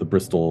 Bristol, the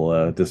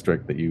Bristol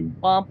district that you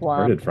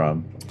started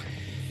from.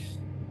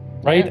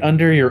 Right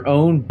under your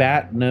own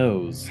bat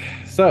nose.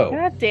 So,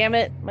 God damn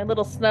it, my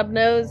little snub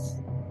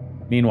nose.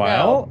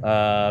 Meanwhile,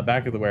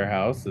 back at the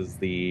warehouse,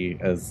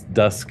 as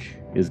dusk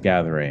is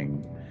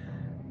gathering,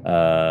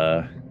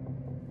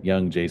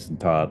 young Jason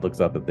Todd looks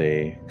up at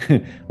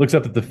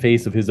the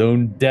face of his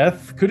own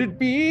death. Could it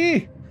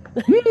be?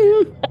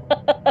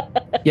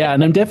 Yeah,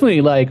 and I'm definitely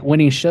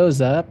when he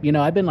shows up,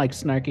 I've been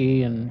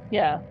snarky and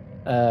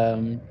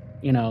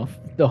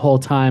the whole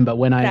time, but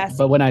when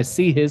I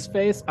see his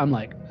face, I'm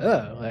like,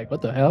 oh,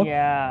 what the hell?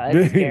 Yeah,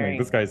 it's scary.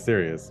 This guy's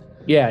serious.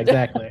 Yeah,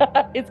 exactly.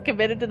 It's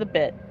committed to the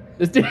bit.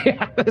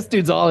 This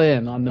dude's all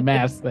in on the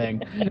mask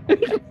thing. For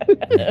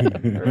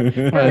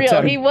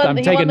real, he won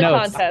the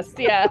contest.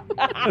 Yeah,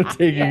 I'm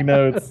taking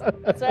notes.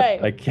 That's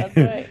right.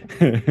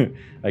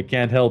 I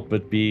can't help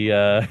but be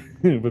a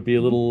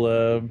little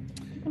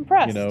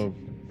impressed.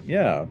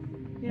 Yeah,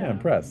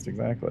 impressed.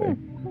 Exactly.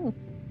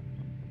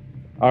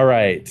 All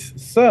right,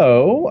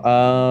 so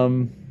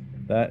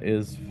that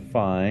is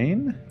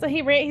fine. So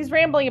he's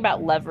rambling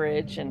about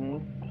leverage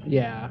and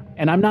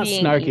and I'm not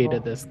snarky evil. to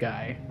this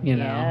guy, you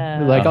know.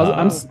 Yeah. Like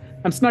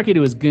I'm snarky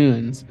to his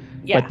goons,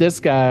 but this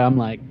guy I'm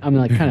like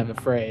kind of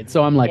afraid.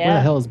 So I'm like, where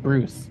the hell is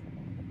Bruce?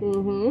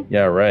 Mm-hmm.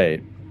 Yeah,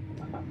 right.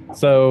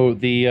 So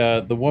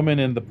the woman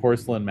in the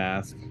porcelain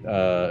mask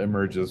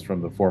emerges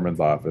from the foreman's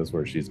office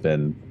where she's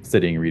been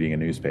sitting reading a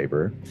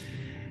newspaper,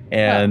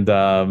 and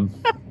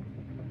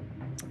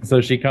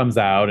so she comes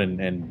out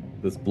and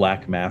this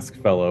black mask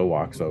fellow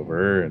walks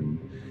over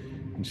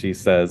and she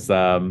says,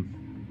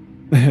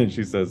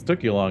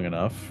 took you long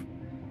enough.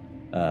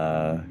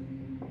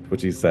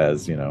 Which he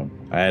says, you know,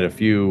 I had a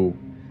few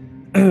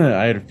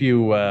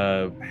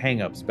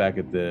hang-ups back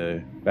at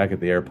the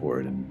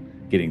airport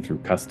and getting through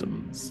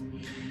customs.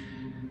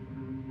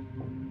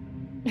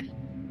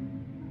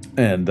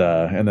 And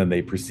then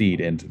they proceed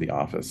into the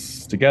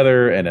office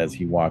together. And as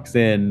he walks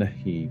in,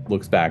 he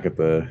looks back at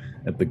the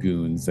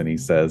goons and he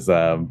says,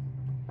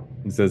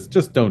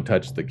 just don't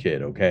touch the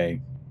kid,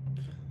 okay?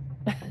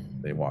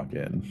 They walk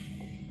in.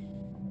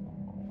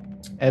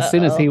 As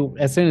soon as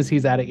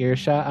he's out of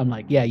earshot, I'm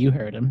like, yeah, you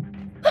heard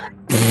him.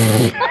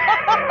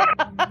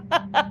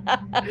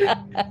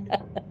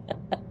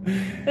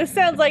 This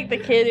sounds like the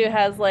kid who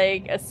has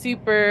like a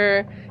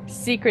super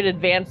secret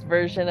advanced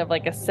version of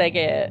like a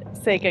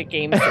Sega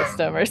game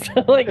system or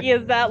something. Like he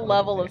has that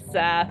level of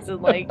sass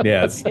and like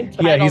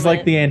he's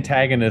like the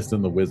antagonist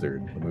in The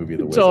Wizard, the movie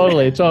The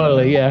Wizard.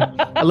 Totally, yeah.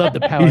 I love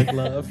the power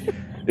glove.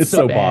 It's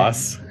so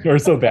boss or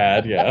so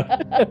bad,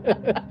 yeah.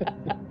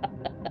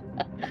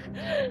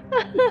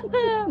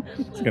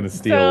 It's gonna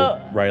steal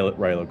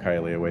Rilo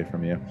Kiley away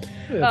from you.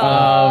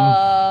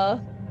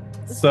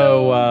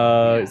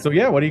 So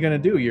yeah, what are you gonna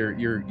do?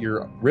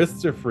 Your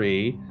wrists are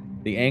free.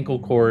 The ankle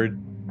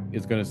cord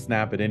is gonna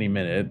snap at any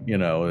minute. You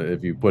know,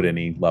 if you put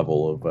any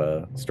level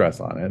of stress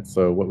on it.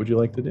 So what would you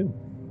like to do?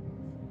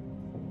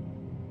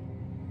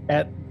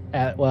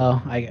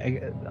 I'll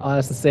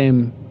ask the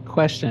same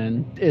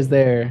question.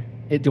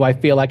 Do I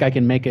feel like I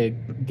can make a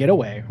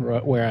getaway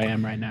where I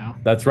am right now?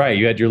 That's right.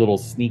 You had your little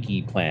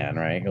sneaky plan,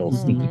 right? Your little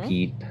sneaky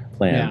Pete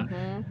plan. Yeah.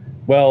 Mm-hmm.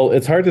 Well,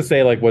 it's hard to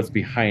say like what's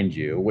behind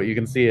you. What you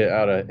can see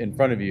in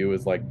front of you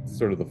is like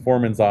sort of the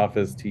foreman's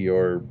office to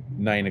your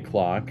 9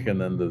 o'clock, and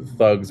then the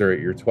thugs are at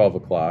your 12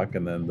 o'clock,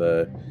 and then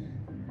the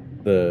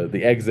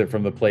exit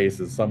from the place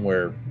is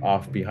somewhere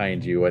off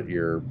behind you at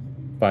your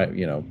 5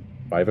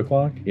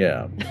 o'clock.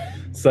 Yeah.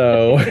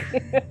 So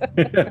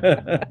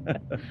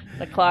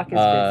the clock is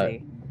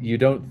busy. You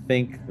don't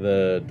think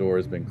the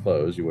door's been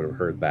closed. You would have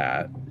heard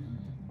that.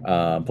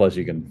 Plus,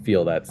 you can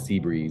feel that sea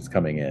breeze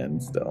coming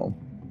in still.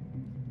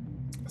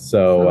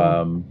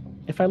 So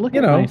if I look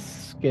at my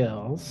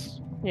skills,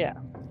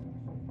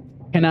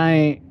 can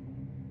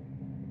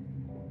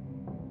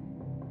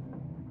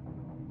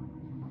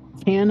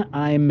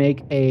I make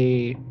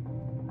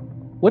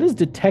what does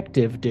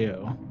detective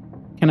do?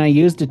 Can I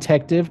use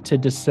detective to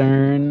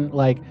discern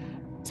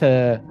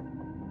to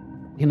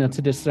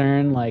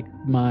discern like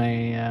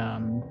my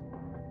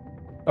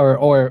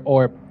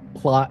or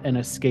plot an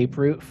escape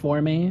route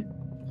for me?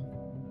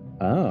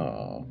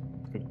 Oh,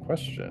 good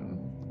question.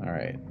 All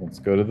right, let's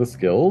go to the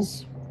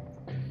skills.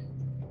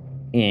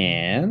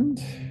 And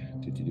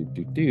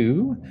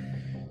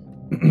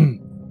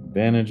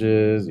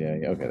advantages.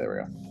 Yeah, okay, there we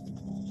go.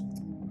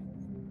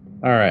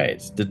 All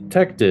right,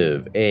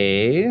 detective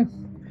A.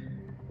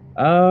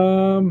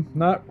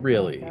 Not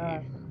really.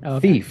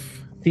 Okay.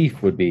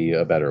 Thief would be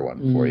a better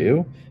one for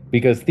you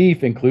because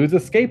thief includes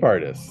escape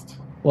artist.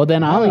 Well,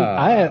 then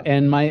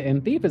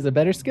and thief is a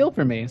better skill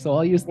for me, so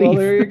I'll use thief. Well,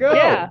 there you go.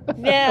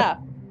 Yeah.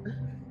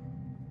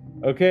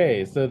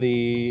 Okay, so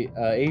the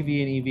AV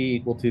and EV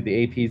equal to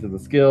the APs of the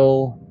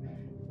skill.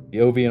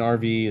 The OV and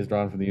RV is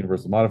drawn from the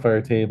universal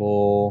modifier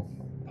table.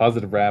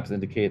 Positive wraps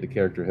indicate the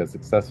character has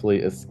successfully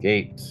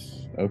escaped.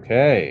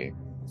 Okay.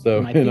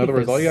 So in other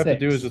words, all you have to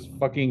do is just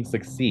fucking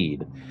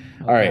succeed.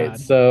 All right, God.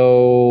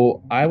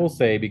 So I will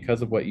say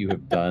because of what you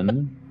have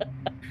done.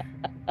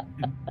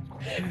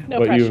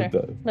 No pressure.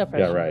 No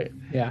pressure. Yeah, right.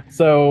 Yeah.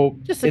 So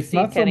just succeed,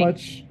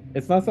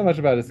 it's not so much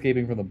about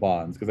escaping from the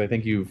bonds, because I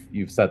think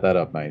you've set that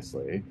up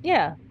nicely.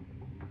 Yeah.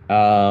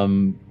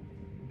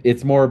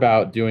 It's more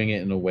about doing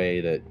it in a way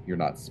that you're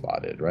not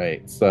spotted,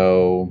 right?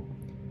 So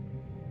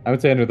I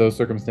would say under those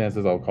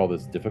circumstances, I'll call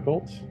this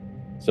difficult.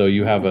 So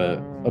you have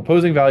a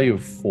opposing value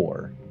of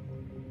 4.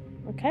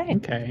 Okay.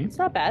 It's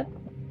not bad.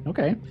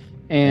 Okay.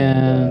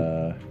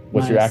 And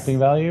what's your acting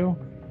value?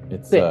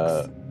 It's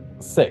 6.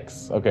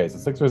 6. Okay, so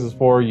 6 versus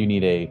 4, you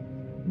need a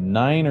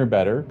 9 or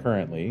better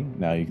currently.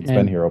 Now you can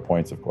spend hero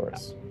points, of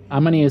course.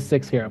 I'm going to use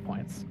 6 hero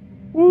points.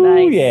 Ooh,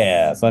 nice.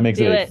 Yeah, so that makes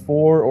it a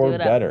 4 or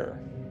better.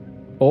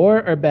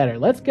 4 or better.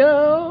 Let's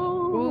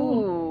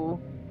go.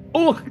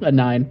 Ooh, a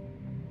 9.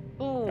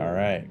 Ooh. All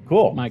right,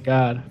 cool. My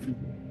God.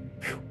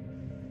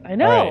 I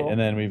know. All right, and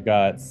then we've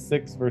got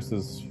 6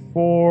 versus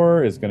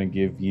 4 is going to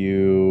give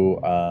you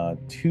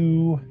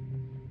 2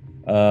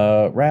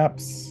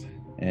 wraps.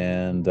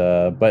 And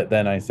but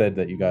then I said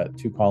that you got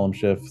 2 column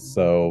shifts,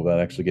 so that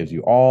actually gives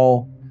you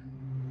all.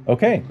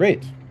 Okay,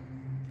 great.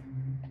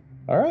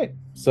 All right.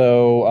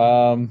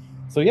 So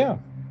yeah,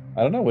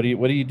 I don't know. What do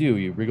you do?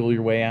 You wriggle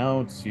your way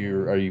out?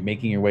 Are you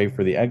making your way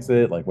for the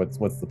exit? Like, what's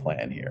the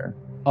plan here?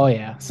 Oh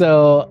yeah.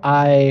 So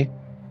I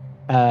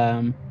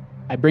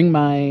bring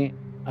my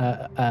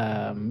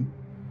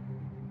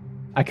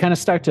I kind of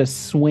start to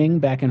swing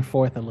back and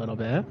forth a little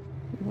bit.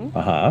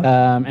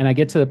 And I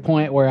get to the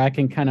point where I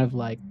can kind of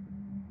like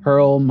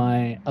hurl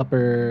my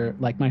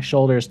my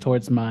shoulders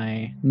towards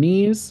my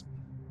knees.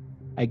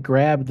 I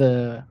grab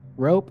the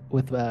rope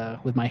with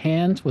my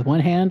hand, with one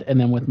hand, and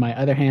then with my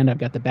other hand, I've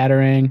got the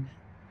batarang.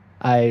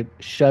 I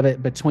shove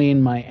it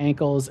between my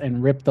ankles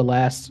and rip the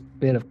last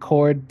bit of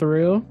cord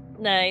through.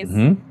 Nice.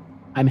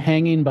 I'm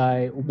hanging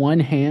by one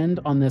hand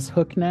on this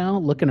hook now,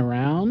 looking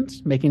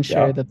around, making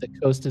sure that the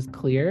coast is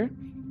clear.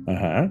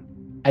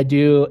 I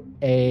do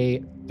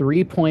a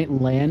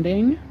 3-point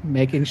landing,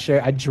 making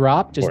sure I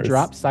drop,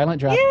 silent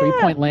drop,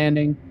 3-point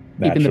landing,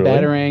 keeping the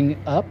batarang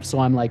up, so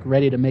I'm like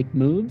ready to make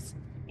moves.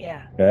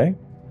 Yeah. Okay.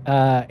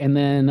 And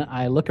then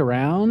I look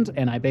around,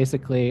 and I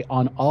basically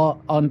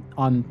so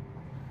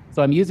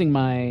I'm using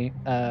my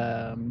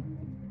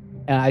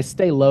and I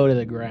stay low to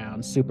the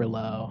ground, super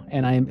low,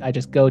 and I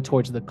just go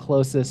towards the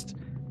closest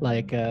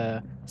like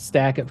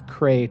stack of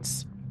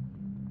crates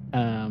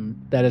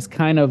that is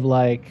kind of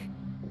like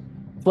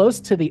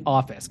close to the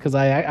office, because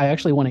I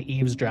actually want to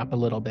eavesdrop a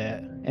little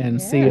bit and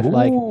see if if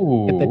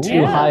the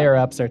two higher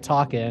ups are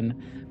talking.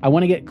 I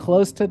want to get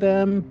close to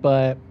them,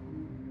 but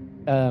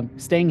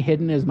staying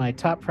hidden is my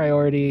top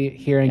priority.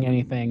 Hearing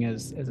anything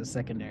is a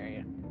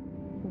secondary.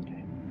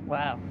 Okay.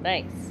 Wow.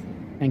 Nice.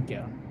 Thank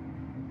you.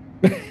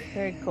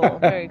 Very cool.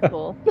 Very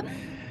cool.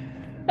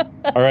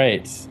 All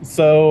right.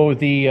 So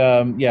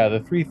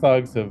the three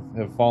thugs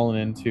have fallen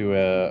into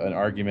an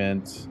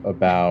argument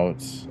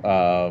about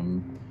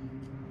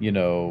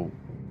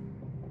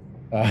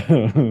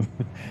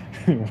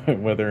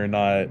whether or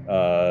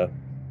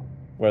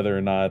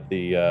not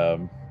the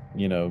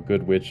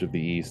Good Witch of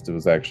the East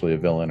was actually a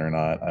villain or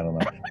not. I don't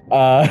know.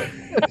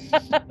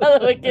 The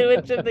Wicked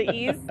Witch of the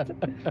East.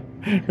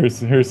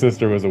 Her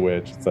sister was a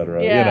witch,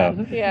 etc.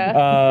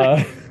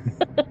 Yeah.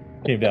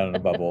 Came down in a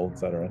bubble,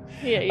 etc.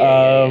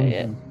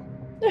 Yeah.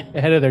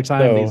 Ahead of their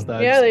time, these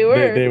thugs. Yeah, they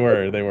were.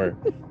 They were.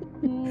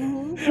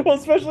 Well,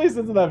 especially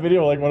since in that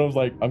video, like one of them's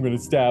like, "I'm gonna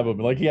stab him,"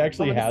 and like he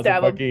actually has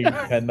a fucking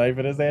penknife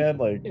in his hand.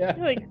 Like, he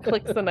like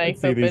clicks the knife.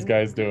 See these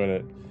guys doing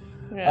it.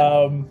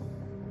 Yeah.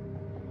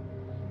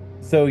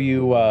 So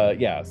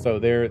so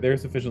they're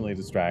sufficiently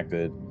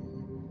distracted.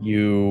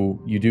 You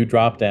do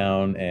drop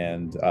down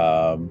and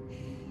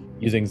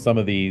using some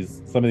of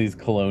these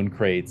cologne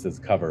crates as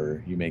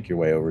cover, you make your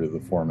way over to the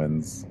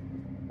foreman's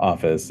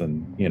office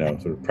and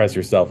sort of press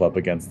yourself up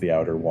against the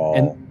outer wall.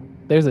 And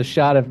there's a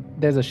shot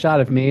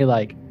of me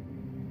like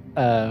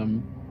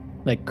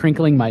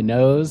crinkling my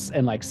nose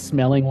and like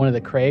smelling one of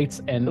the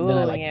crates, and then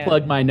I like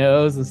plug my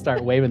nose and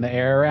start waving the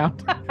air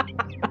around.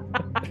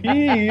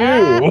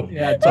 Ew.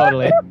 Yeah,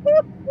 totally.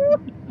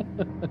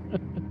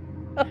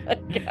 Oh my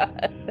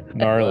god.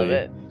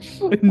 Gnarly.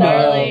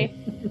 Gnarly.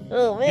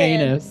 Oh man.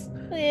 Heinous.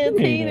 Man,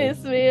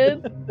 heinous,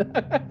 man.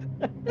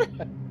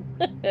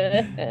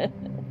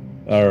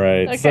 All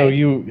right. Okay.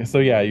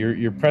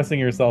 You're pressing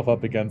yourself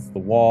up against the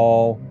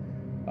wall.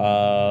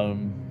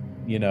 And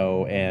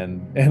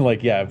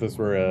like, if this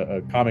were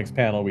a comics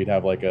panel, we'd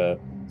have like a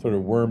sort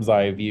of worm's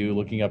eye view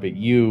looking up at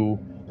you,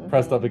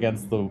 pressed up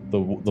against the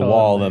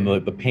wall, and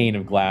the pane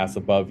of glass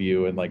above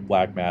you, and like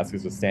Black Mask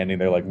is just standing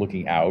there like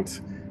looking out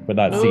but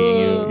not seeing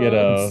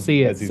you.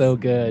 See it so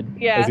good.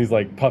 Yeah. As he's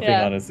like puffing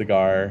on a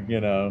cigar,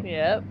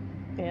 Yep.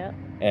 Yeah.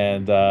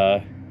 And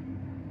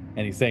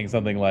he's saying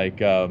something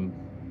like I'm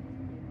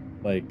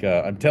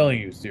telling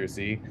you, Circe,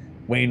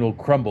 Wayne will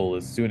crumble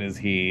as soon as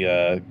he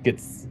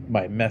gets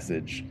my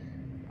message.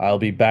 I'll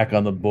be back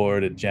on the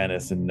board at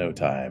Janus in no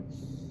time.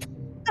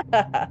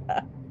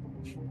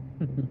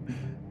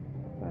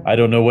 I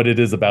don't know what it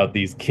is about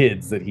these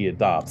kids that he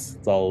adopts.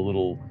 It's all a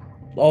little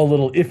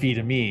iffy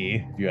to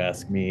me, if you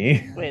ask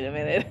me. Wait a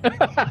minute.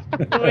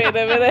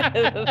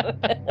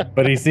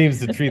 But he seems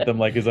to treat them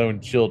like his own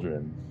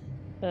children.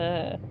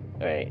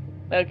 Right.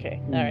 Okay.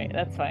 All right.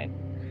 That's fine.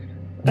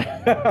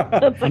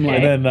 That's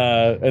okay. And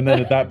then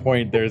at that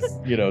point, there's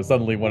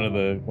suddenly one of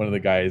the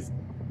guys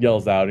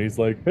yells out. He's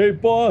like, "Hey,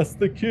 boss,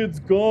 the kid's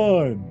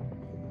gone."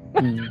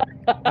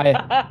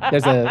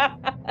 There's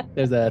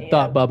a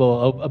thought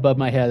bubble above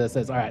my head that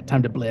says, "All right,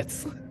 time to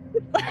blitz."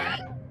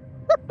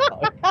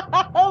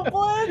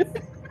 Blitz.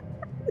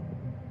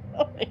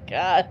 Oh my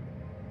god.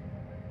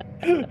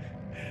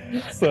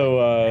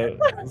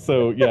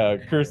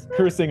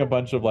 Cursing a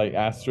bunch of like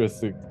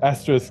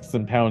asterisks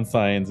and pound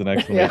signs and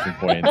exclamation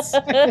points.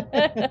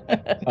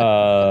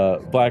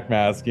 Black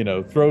Mask,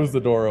 throws the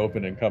door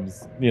open and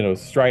comes,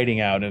 striding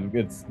out, and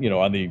it's,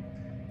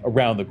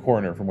 around the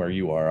corner from where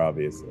you are,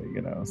 obviously,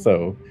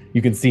 so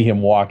you can see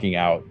him walking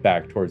out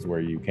back towards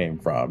where you came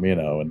from,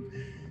 and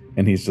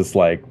he's just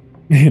like,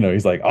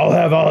 he's like, "I'll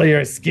have all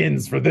your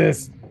skins for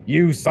this.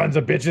 You sons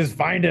of bitches,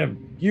 find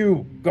him.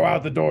 You go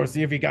out the door,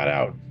 see if he got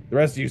out. The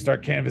rest of you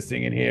start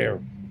canvassing in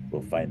here.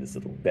 We'll find this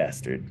little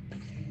bastard."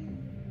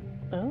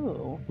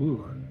 Oh.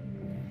 Ooh.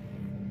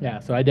 Yeah,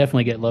 so I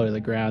definitely get low to the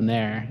ground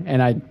there.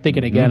 And I think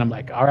it again, I'm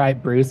like, all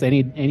right, Bruce,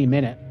 any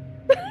minute.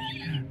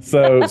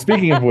 So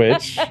speaking of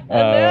which,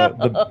 No.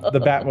 the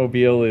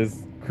Batmobile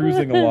is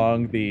cruising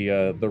along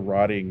the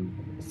rotting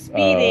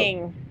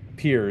Speeding.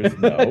 piers.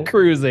 No.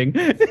 Cruising.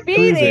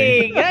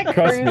 Speeding. Not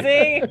Trust me.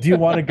 cruising. Do you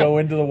want to go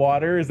into the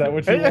water? Is that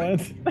what you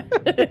want?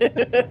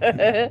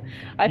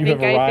 I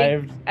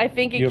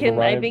think You have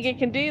arrived? it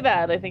can do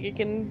that. I think it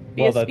can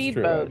be Well, a that's true,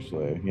 speedboat.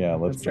 actually. Yeah,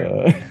 let's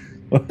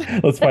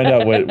That's let's find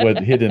out what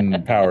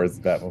hidden powers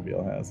the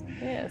Batmobile has.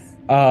 Yes.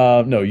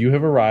 No, you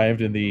have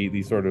arrived in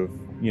the sort of,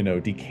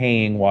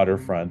 decaying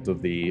waterfront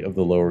of the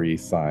Lower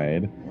East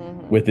Side,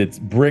 with its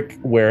brick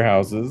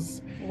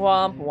warehouses.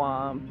 Womp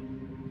womp.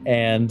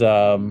 And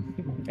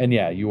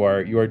yeah, you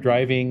are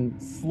driving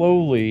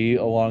slowly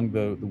along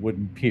the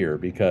wooden pier,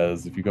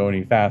 because if you go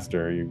any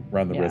faster, you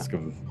run the risk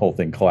of the whole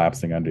thing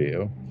collapsing under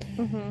you.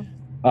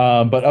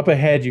 But up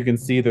ahead, you can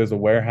see there's a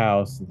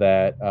warehouse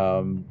that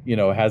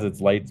has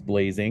its lights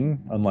blazing,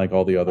 unlike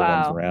all the other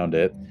ones around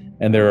it.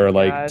 And there are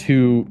like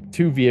two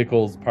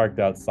vehicles parked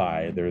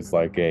outside. There's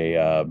like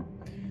a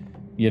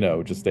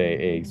just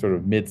a sort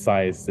of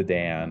mid-sized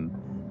sedan,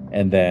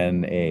 and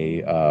then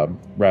a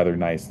rather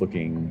nice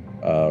looking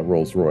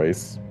Rolls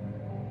Royce.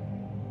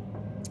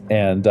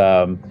 And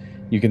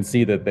you can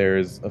see that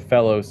there's a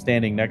fellow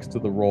standing next to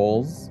the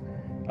Rolls,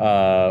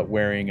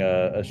 wearing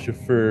a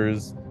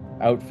chauffeur's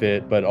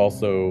outfit, but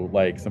also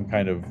like some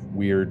kind of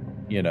weird,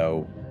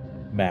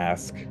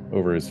 mask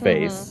over his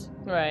face,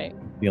 right,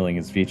 stealing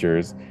his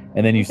features.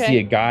 And then you see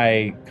a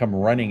guy come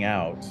running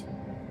out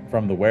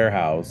from the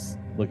warehouse,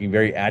 looking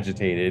very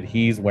agitated.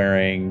 He's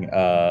wearing,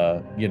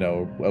 a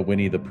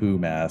Winnie the Pooh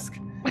mask.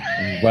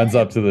 And he runs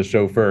up to the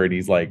chauffeur, and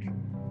he's like,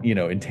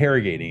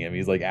 interrogating him.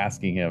 He's like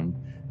asking him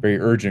very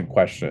urgent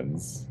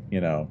questions.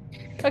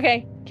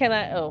 Okay, can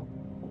I? Oh,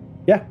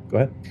 yeah, go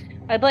ahead.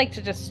 I'd like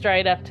to just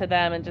stride up to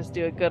them and just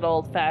do a good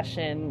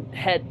old-fashioned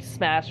head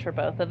smash for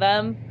both of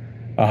them.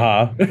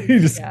 You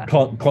just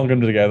clunk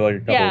them together like a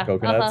couple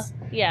of coconuts.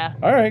 Yeah.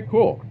 All right,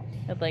 cool.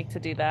 I'd like to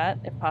do that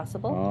if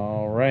possible.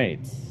 All right.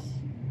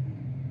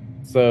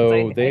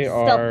 So I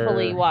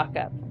stealthily walk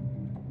up.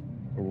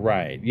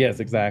 Right. Yes,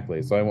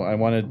 exactly. So I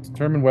want to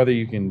determine whether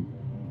you can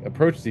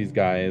approach these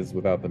guys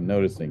without them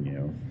noticing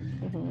you.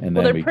 And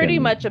then they're pretty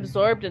much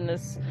absorbed in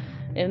this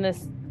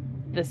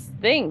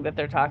thing that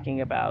they're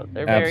talking about.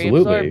 They're very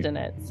absorbed in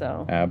it.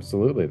 So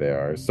absolutely they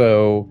are.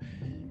 So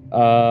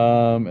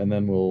and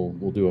then we'll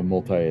do a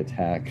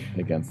multi-attack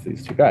against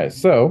these two guys.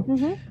 So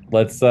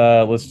let's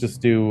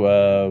just do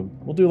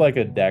we'll do like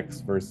a Dex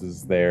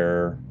versus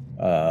their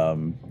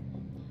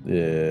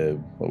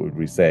what would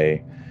we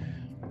say,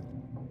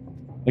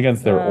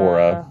 against their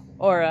aura.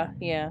 Aura,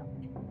 yeah.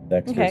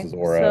 Dex versus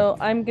aura. So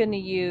I'm gonna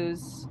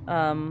use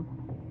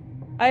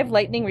I have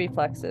lightning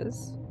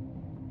reflexes.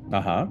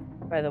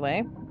 By the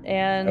way.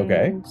 And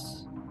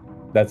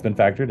that's been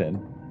factored in.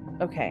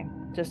 Okay,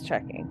 just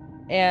checking.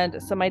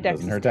 And so my Dex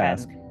doesn't hurt 10. to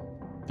ask.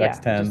 Dex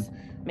 10. Just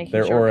making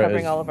their sure aura we're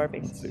covering is, all of our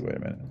bases. Let's see, wait a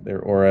minute.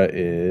 Their aura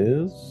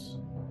is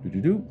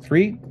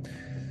 3.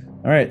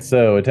 All right,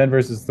 so a 10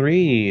 versus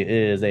 3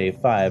 is a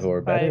 5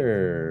 or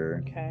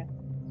better. Okay.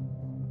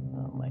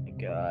 Oh my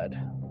god.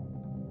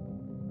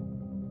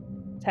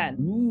 10.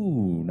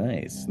 Ooh,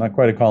 nice. Not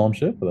quite a column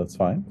shift, but that's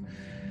fine.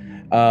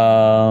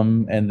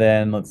 And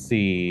then let's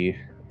see.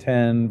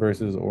 10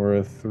 versus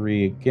aura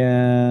 3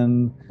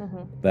 again.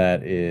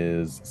 That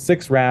is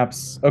 6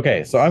 wraps.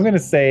 Okay, so I'm gonna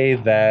say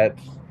that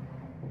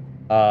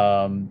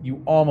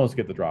you almost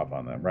get the drop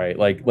on them, right?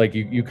 Like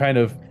you kind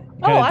of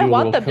I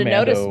want them to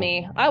notice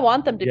me. I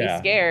want them to be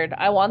scared.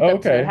 I want them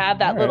to have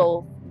that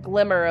little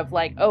glimmer of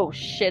like, oh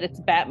shit,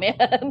 it's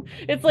Batman.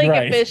 It's like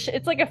a fish.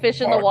 It's like a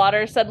fish in the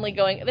water suddenly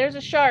going, there's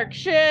a shark.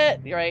 Shit,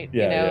 right?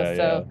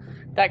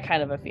 That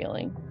kind of a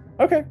feeling.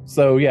 Okay,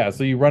 so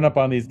you run up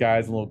on these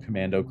guys in a little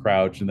commando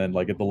crouch, and then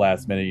like at the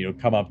last minute,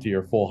 come up to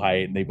your full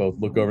height, and they both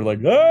look over like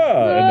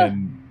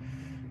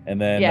and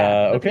then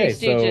okay, so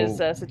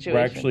situation. we're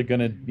actually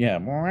gonna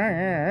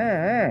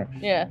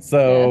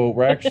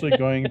we're actually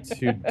going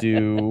to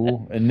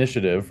do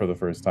initiative for the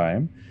first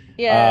time.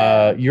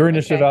 Your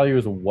initiative value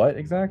is what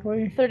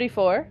exactly?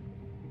 34.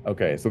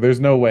 Okay, so there's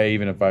no way,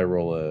 even if I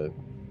roll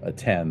a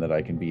 10, that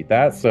I can beat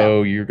that.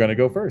 So you're gonna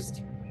go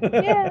first.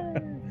 Yeah.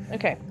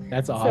 Okay.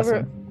 That's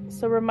awesome.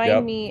 So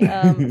remind me.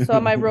 So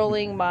am I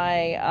rolling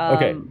my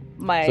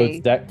my so it's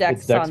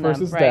Dex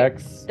versus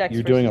Dex.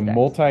 You're doing a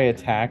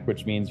multi-attack,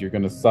 which means you're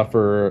going to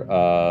suffer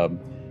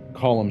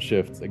column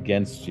shifts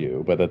against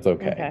you, but that's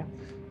okay.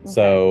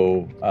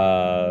 So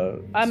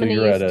I'm going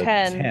to use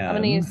 10. I'm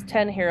going to use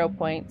 10 hero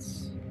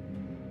points.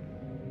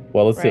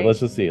 Well, let's see. Let's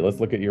just see. Let's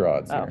look at your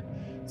odds here.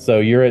 So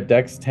you're at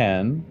Dex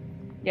 10.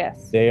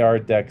 Yes. They are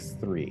Dex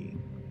 3.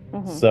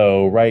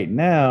 So right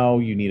now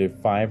you need a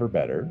 5 or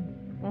better.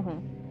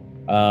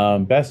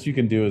 Best you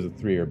can do is a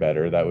 3 or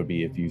better. That would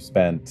be if you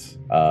spent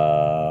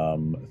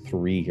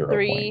 3 hero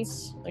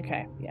points.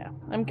 Okay, yeah.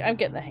 I'm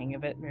getting the hang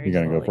of it. You're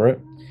gonna go for it?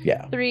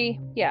 Yeah. 3.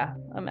 Yeah,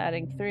 I'm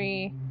adding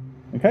 3.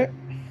 Okay.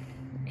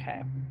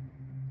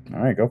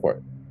 All right, go for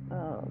it.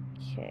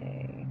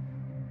 Okay.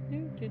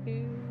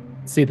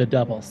 See the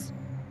doubles.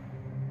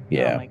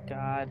 Yeah. Oh my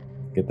god.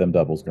 Get them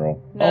doubles,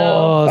 girl.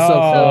 No. So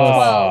close.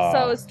 12.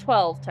 So it's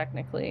 12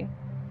 technically.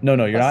 No,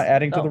 you're not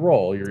adding to the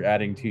roll. You're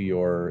adding to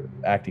your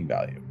acting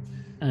value.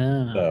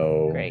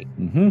 So great.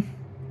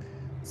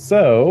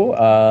 So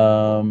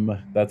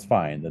that's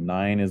fine. The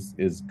 9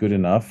 is good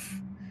enough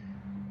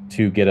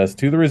to get us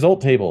to the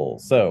result table.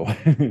 So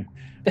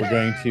we're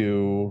going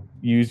to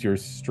use your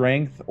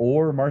strength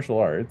or martial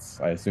arts.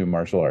 I assume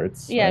martial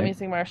arts. Yeah, right? I'm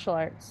using martial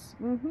arts.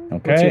 Mm-hmm.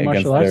 Okay,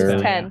 martial arts their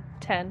 10.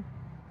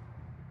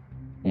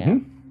 Yeah.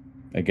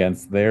 Mm-hmm.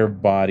 Against their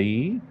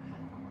body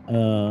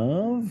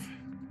of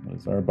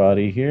what's our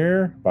body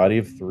here? Body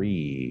of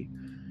 3.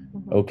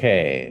 Mm-hmm.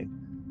 Okay.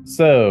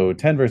 So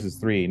 10 versus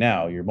 3.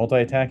 Now you're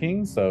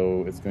multi-attacking,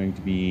 so it's going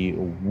to be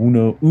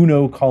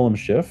Uno column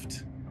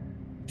shift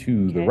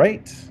to the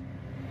right.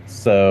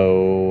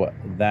 So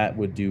that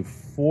would do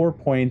 4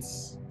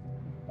 points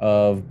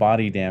of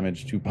body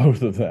damage to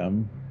both of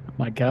them. Oh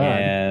my god.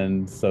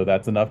 And so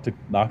that's enough to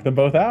knock them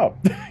both out.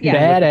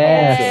 Yeah.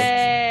 Badass.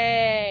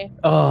 Yay.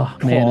 Oh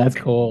man, that's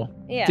cool.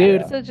 Yeah,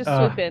 dude. So just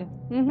swoop in.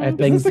 I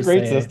have Is this a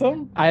great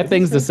system? I have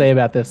things to say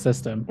about this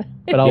system,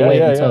 but I'll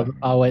wait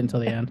until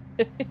the end.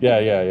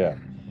 Yeah.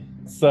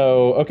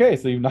 So okay,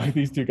 so you knock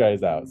these 2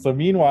 guys out. So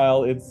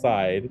meanwhile,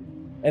 inside,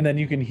 and then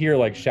you can hear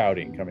like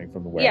shouting coming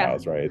from the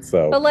warehouse, right?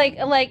 So, but like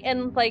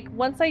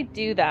once I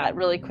do that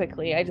really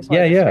quickly, I just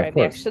want to describe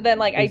the action. So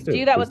then I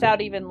do that without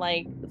even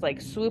like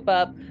swoop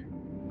up,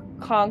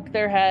 conk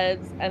their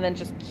heads, and then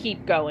just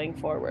keep going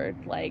forward.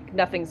 Like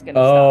nothing's gonna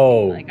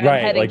stop me. Like, I'm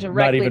heading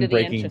directly not even to the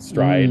breaking entrance.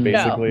 stride,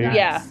 basically. No.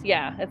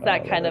 Yeah, it's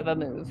that kind of a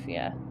move.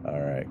 Yeah.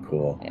 All right,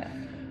 cool. Yeah.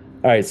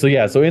 All right, so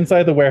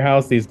inside the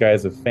warehouse, these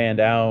guys have fanned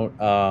out.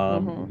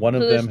 One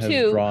of them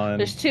has drawn.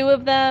 There's 2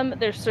 of them.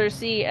 There's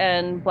Cersei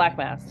and Black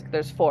Mask.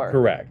 There's 4.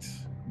 Correct.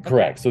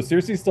 Okay. So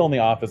Cersei's still in the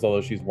office,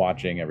 although she's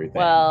watching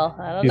everything. Well,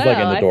 I don't know. She's like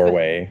in the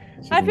doorway.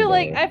 I feel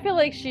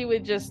like she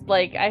would just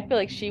I feel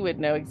like she would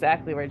know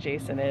exactly where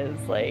Jason is.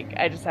 Like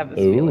I just have this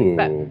feeling.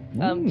 But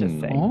I'm just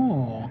saying.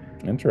 Oh,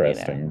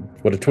 interesting.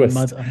 What a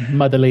twist.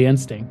 Motherly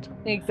instinct.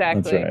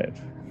 Exactly.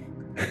 That's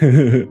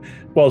right.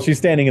 Well, she's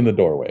standing in the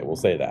doorway. We'll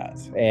say that.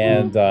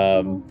 And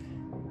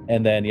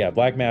then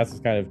Black Mask is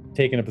kind of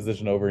taking a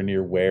position over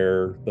near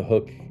where the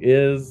hook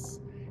is.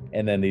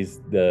 And then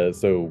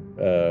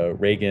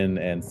Reagan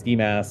and Ski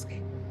Mask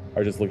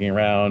are just looking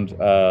around.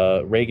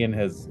 Reagan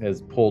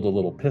has pulled a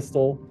little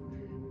pistol,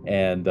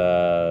 and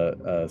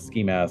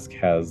Ski Mask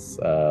has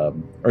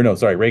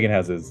Reagan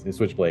has his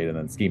switchblade, and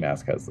then Ski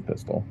Mask has the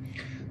pistol.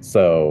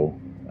 So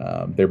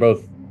they're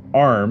both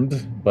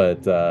armed,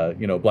 but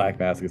Black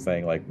Mask is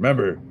saying, like,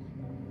 remember,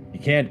 you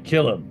can't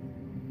kill him,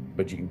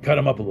 but you can cut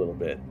him up a little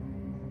bit.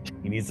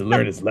 He needs to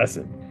learn his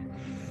lesson.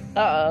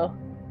 Uh-oh.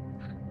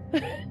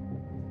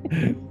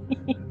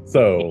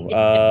 So,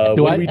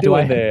 what are we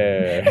doing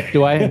there?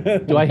 Do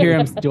I hear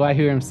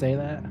him say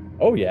that?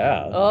 Oh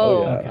yeah.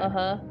 Okay.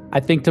 Uh-huh. I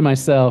think to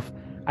myself,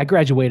 I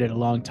graduated a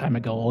long time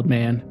ago, old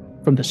man,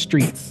 from the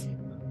streets.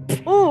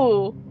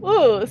 Ooh,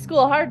 School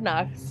of Hard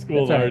Knocks.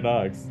 School of Hard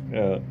Knocks.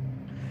 Yeah.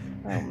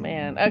 Oh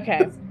man.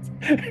 Okay.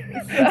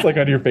 It's like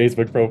on your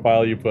Facebook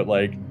profile, you put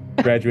like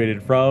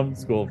graduated from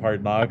School of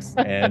Hard Knocks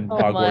and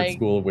Hogwarts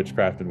School of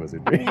Witchcraft and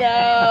Wizardry.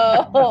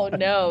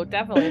 No,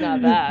 definitely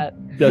not that.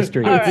 The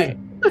streets. All right.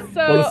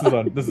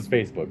 So this is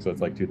Facebook, so it's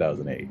like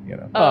 2008.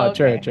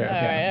 Okay. True. All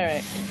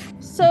right.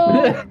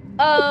 So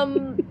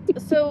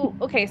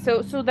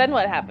so then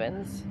what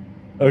happens?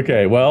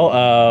 Okay, well,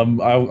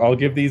 I'll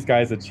give these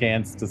guys a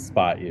chance to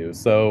spot you.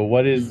 So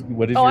what is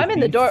Oh, your I'm thief?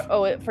 in the door.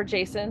 Oh, for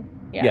Jason.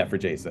 Yeah, for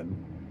Jason.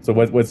 So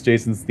what's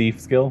Jason's thief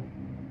skill?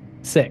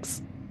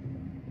 6.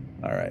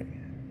 All right.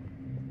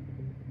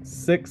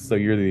 6. So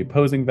you're the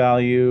opposing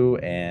value,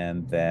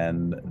 and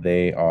then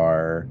they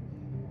are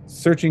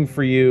searching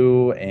for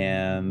you,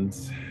 and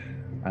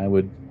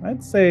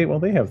I'd say, well,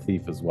 they have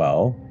thief as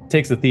well. It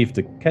takes a thief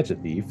to catch a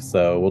thief,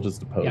 so we'll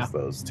just oppose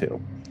those 2.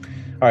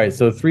 All right,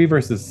 so 3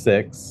 versus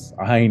 6.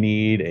 I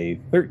need a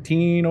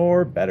 13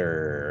 or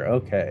better.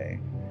 Okay.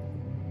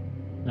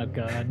 Oh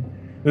God.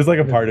 There's like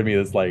a part of me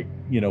that's like,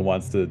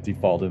 wants to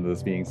default into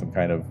this being some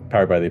kind of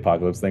Powered by the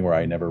Apocalypse thing where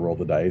I never roll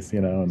the dice,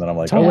 and then I'm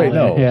like, totally.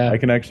 oh wait, no, I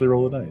can actually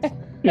roll the dice.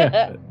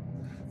 Yeah.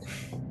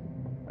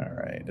 All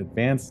right,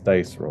 advanced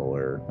dice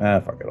roller.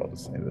 Fuck it, I'll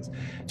just say this.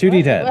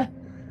 2d10.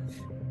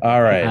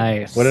 All right.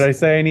 Nice. What did I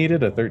say I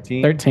needed? A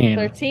 13?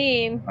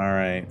 13. All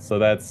right, so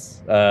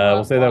that's,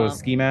 we'll say that was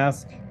Ski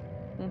Mask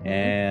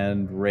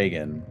and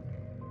Reagan.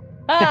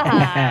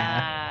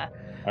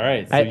 All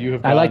right, so you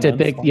have. I like to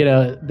think,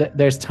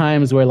 there's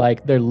times where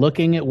like they're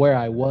looking at where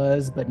I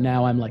was, but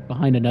now I'm like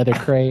behind another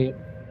crate.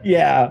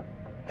 Yeah.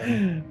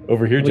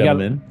 Over here,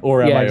 gentlemen.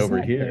 Or am I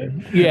over here?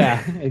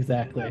 Yeah,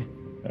 exactly.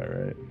 All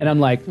right. And I'm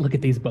like, look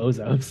at these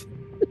bozos.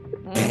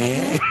 Look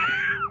at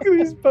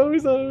these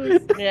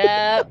bozos.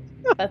 Yeah,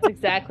 that's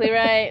exactly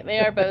right. They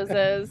are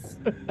bozos.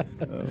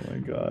 Oh my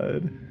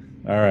God.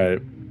 All right.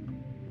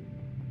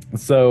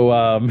 So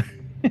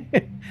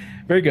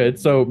Very good.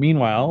 So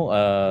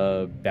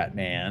meanwhile,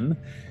 Batman.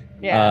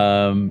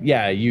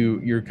 Yeah.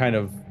 You're kind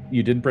of,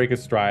 you didn't break a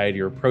stride.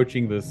 You're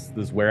approaching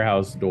this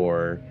warehouse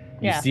door.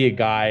 You see a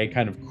guy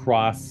kind of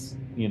cross,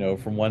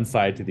 from one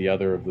side to the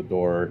other of the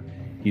door.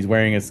 He's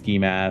wearing a ski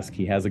mask.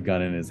 He has a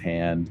gun in his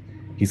hand.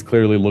 He's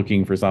clearly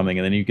looking for something.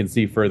 And then you can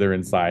see further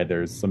inside,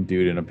 there's some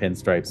dude in a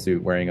pinstripe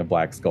suit wearing a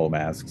black skull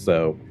mask.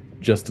 So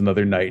just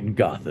another night in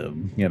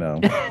Gotham,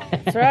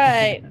 That's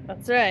right.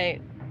 That's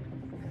right.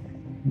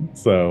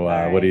 So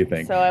what do you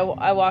think? So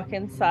I walk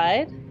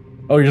inside.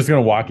 Oh, you're just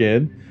going to walk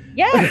in?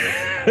 Yeah.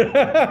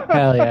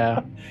 Hell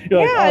yeah. You're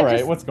like, all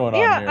right, what's going on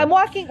here? Yeah, I'm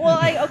walking. Well,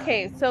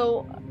 okay.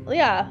 So,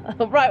 yeah.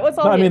 Right. What's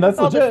all no, I mean, that's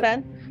all legit. this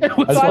then?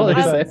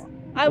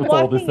 I'm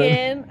What's walking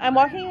in. I'm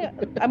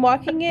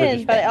walking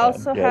in, but I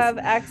also have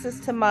access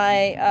to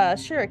my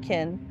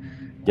shuriken.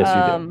 Yes,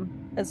 you do.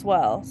 As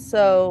well.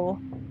 So.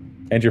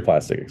 And your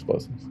plastic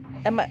explosives.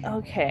 Am I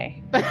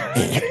okay?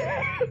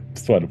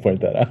 Just wanted to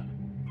point that out.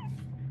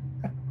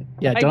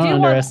 Yeah, don't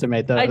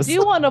underestimate those. I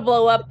do want to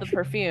blow up the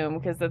perfume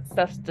because that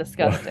stuff's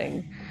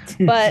disgusting.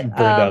 But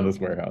burn down this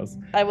warehouse.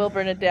 I will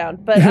burn it down.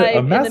 But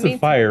a massive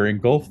fire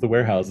engulfed the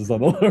warehouses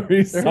on the Lower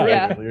East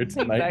Side earlier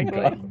tonight.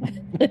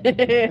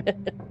 Exactly.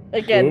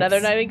 Again, another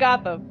night in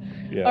Gotham.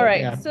 Yeah. All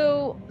right,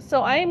 so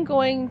I am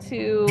going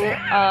to.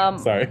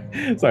 Sorry.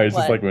 It's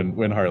just like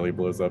when Harley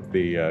blows up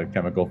the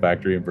chemical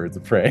factory in Birds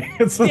of Prey.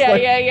 It's just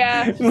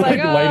yeah. It's like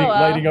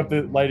lighting up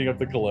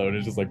the cologne.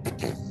 It's just like.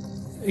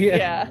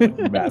 Yeah.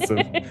 Massive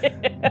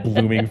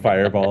blooming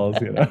fireballs,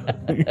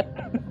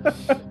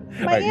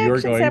 My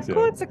actions have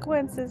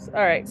consequences.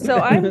 All right, so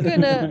I'm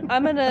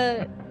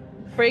gonna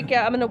break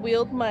out. I'm gonna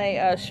wield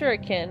my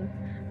shuriken.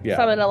 Yeah.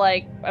 So I'm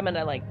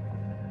gonna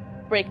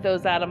break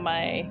those out of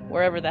my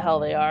wherever the hell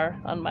they are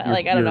on my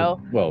I don't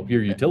know. Well,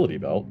 your utility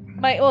belt.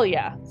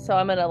 So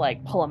I'm gonna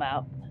pull them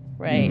out,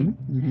 right?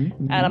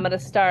 And I'm gonna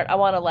start. I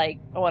want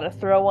to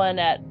throw one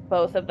at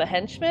both of the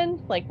henchmen,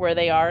 where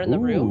they are in the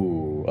room.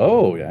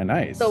 Oh, yeah,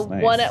 nice. So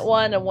nice. one at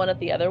one and one at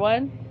the other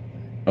one.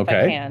 Okay.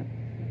 If I can.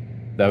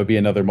 That would be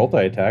another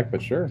multi-attack,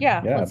 but sure.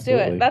 Yeah, let's do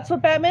it. That's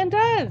what Batman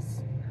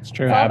does. It's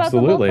true. It's all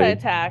Absolutely.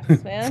 about the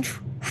multi-attacks, man.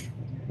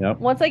 Yep.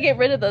 Once I get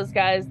rid of those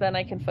guys, then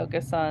I can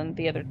focus on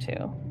the other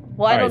two.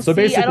 Well, I don't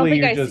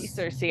think I see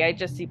Cersei. I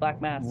just see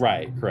Black Mask.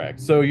 Right, correct.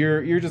 So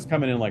you're just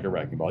coming in like a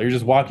wrecking ball. You're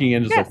just walking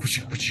in, just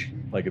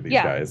like at these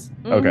guys.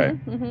 Okay,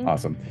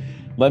 awesome.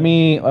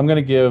 I'm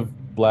gonna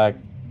give Black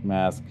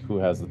Mask, who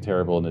has a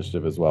terrible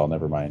initiative as well.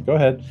 Never mind. Go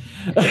ahead.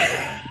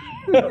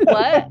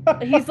 What?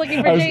 He's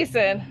looking for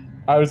Jason.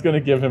 I was going to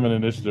give him an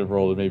initiative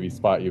roll to maybe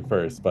spot you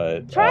first,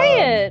 but try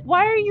it.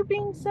 Why are you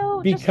being so?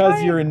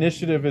 Because your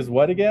initiative is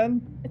what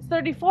again? It's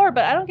 34,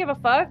 but I don't give a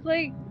fuck.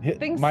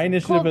 My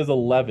initiative is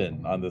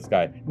 11 on this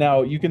guy.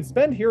 Now you can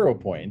spend hero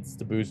points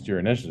to boost your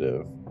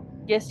initiative.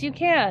 Yes, you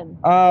can.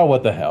 Oh,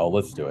 what the hell?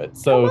 Let's do it.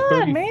 So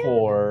Come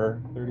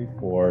on,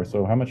 34.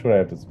 So how much would I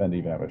have to spend to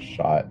even have a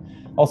shot?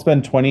 I'll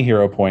spend 20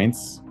 hero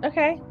points.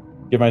 Okay.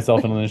 Give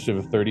myself an initiative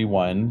of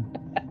 31.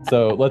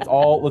 So let's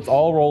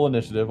all roll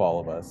initiative, all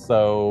of us.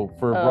 So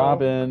for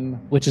Robin,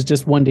 which is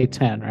just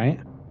 1d10, right?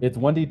 It's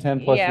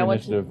 1d10 plus your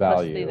initiative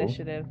value. Plus the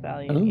initiative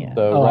value. Yeah.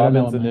 So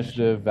Robin's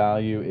initiative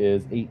value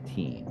is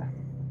 18.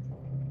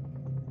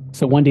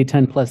 So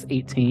 1d10 plus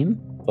 18.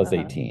 Plus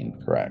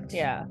 18, correct.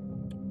 Yeah.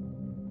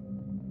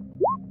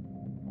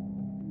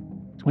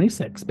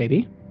 26,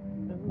 baby.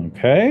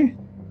 Okay.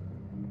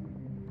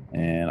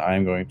 And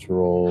I'm going to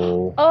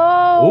roll.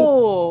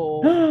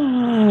 Oh!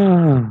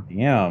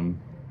 Damn.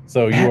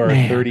 So you are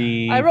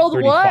 30. I rolled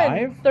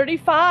 35?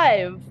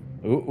 35.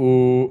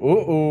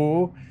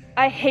 Ooh.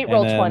 I hate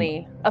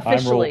Roll20.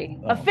 Officially.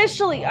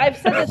 Officially. I've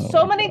said this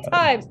so many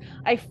times.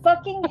 I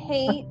fucking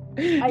hate.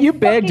 You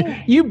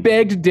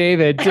begged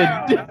David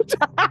to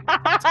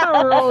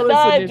roll this No,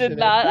 I initiative. did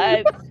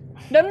not.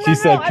 No. She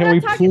said, "Can we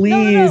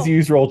please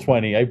use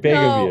Roll20? I beg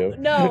of you."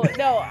 No.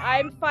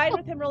 I'm fine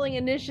with him rolling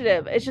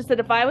initiative. It's just that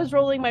if I was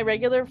rolling my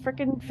regular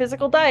freaking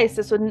physical dice,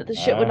 this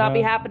shit would not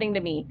be happening to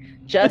me.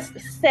 Just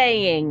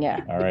saying.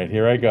 All right,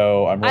 here I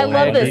go. I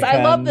love this.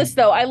 I love this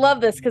though. I love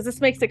this because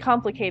this makes it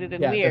complicated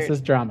and weird. This is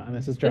drama.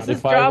 If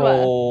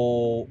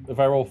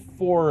I roll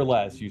 4 or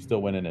less, you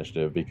still win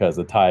initiative because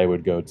a tie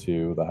would go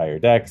to the higher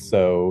dex.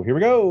 So here we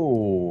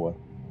go.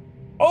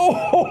 Oh,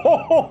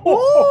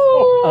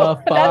 a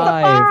 5. That's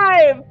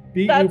a 5.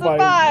 Beat That's you by a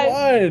 5.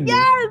 1.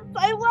 Yes,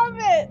 I love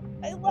it.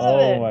 I love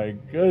it. Oh my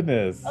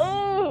goodness.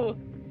 Oh,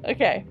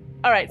 okay.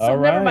 All right. So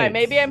never mind.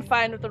 Maybe I'm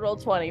fine with the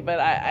Roll20, but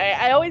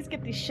I always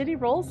get these shitty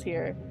rolls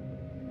here.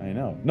 I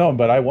know. No,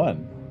 but I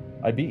won.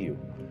 I beat you.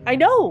 I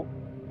know.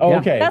 Oh,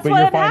 okay. That's but why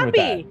you're I'm fine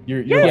happy. with that.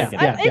 You're yes,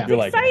 liking it. It's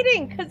you're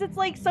exciting because it's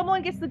like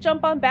someone gets the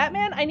jump on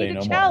Batman. I need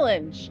a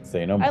challenge.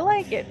 Say no more. I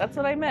like it. That's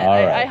what I meant.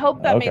 Right. I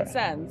hope that made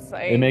sense.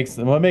 It makes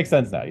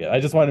sense now. Yeah, I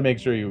just wanted to make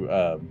sure you.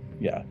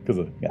 Because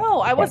No,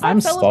 I was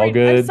not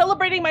celebrating. I'm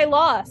celebrating my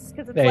loss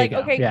because it's like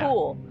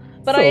cool.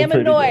 But I am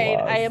annoyed.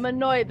 I am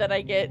annoyed that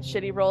I get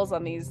shitty rolls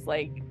on these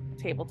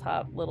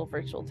little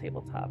virtual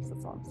tabletops.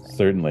 That's all I'm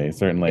saying.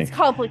 Certainly. It's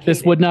complicated.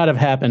 This would not have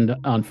happened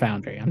on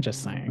Foundry. I'm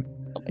just saying.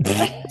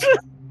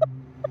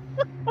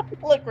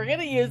 Look, we're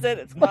gonna use it.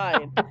 It's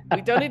fine.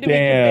 We don't need to be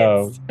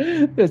convinced.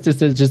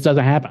 It just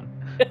doesn't happen.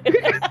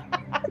 It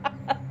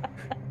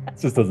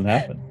just doesn't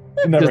happen.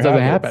 It never just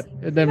doesn't happen.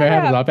 It never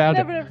happens. I'll found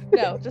it.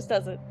 No, just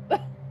doesn't.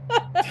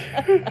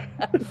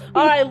 Oh,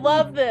 I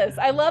love this.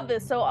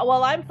 So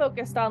while I'm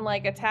focused on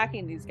like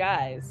attacking these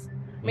guys,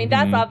 I mean,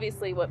 that's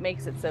obviously what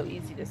makes it so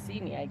easy to see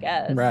me, I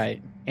guess.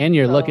 Right. And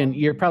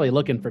you're probably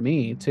looking for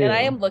me too. And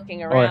I am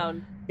looking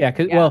around.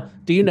 Well,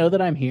 do you know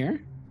that I'm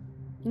here?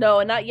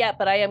 No, not yet,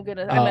 but I'm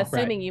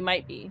assuming you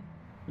might be.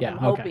 Yeah. I'm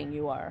hoping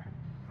you are.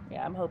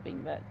 Yeah, I'm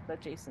hoping that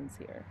Jason's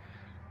here.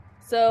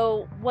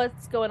 So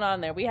what's going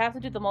on there? We have to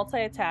do the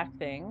multi-attack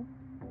thing.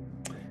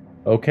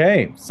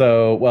 Okay,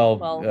 so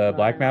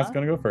Black Mask's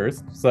gonna go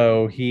first.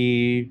 So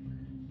he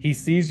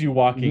sees you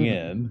walking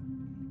in,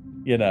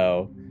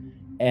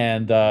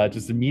 and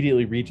just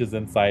immediately reaches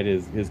inside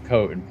his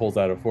coat and pulls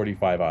out a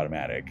 .45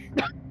 automatic.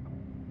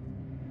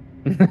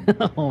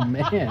 Oh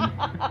man!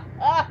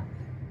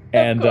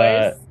 And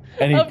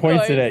he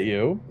points it at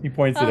you. He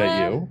points it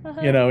at you,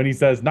 and he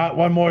says, "Not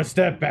one more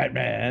step,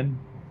 Batman."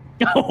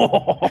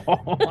 Oh,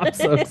 I'm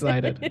so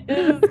excited. It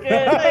is good.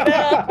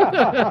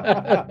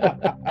 I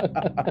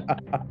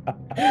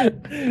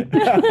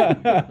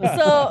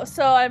know.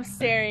 So I'm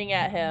staring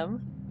at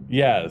him.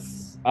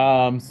 Yes.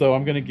 So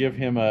I'm gonna give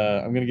him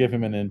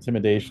an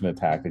intimidation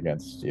attack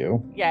against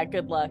you. Yeah.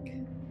 Good luck.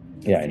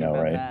 Yeah, I know,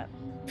 right?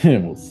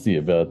 We'll see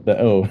about that.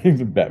 Oh,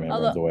 Batman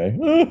runs away.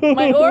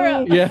 My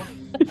aura. Yeah.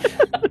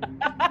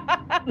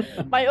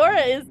 My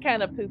aura is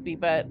kind of poopy,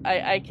 but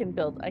I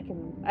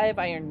have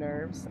iron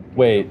nerves.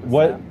 Wait,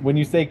 what? When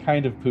you say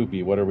kind of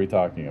poopy, what are we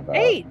talking about?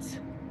 8.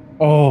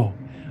 Oh,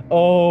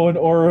 an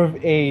aura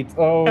of 8.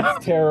 Oh,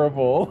 it's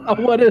terrible.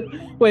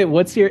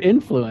 What's your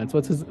influence?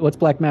 What's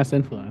Black Mask's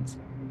influence?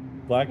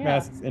 Black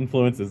Mask's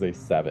influence is a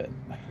 7.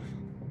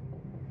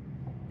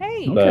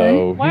 Hey,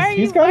 so why are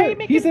you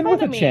making he's in fun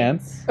with of a me?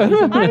 chance.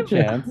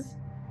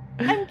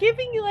 I'm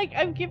giving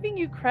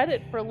you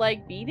credit for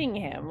like beating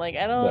him. Like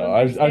I don't. No,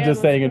 I'm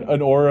just saying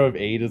an aura of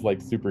 8 is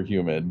like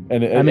superhuman,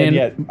 and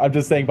yet I'm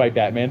just saying by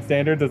Batman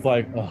standards, it's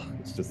like, oh,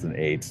 it's just an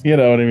 8. You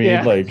know what I mean?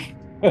 Yeah. Like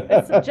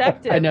it's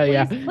subjective. I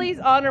know. Please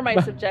honor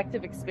my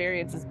subjective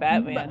experience as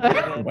Batman.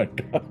 Oh my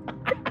God.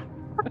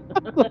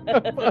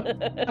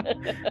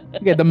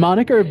 Okay, the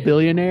moniker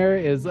billionaire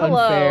is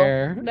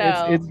unfair.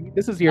 No,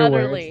 this is your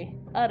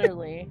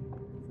utterly.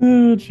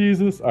 Oh,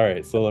 Jesus. All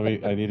right, so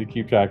I need to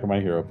keep track of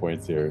my hero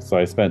points here. So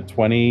I spent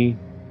 20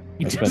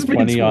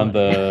 on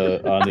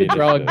the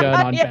draw a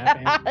gun on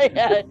Batman.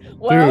 Yeah.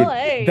 Well, dude,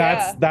 hey,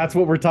 that's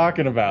what we're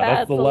talking about.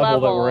 That's the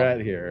level that we're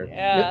at here.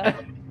 Yeah.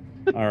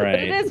 All right.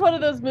 It is one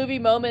of those movie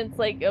moments,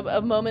 like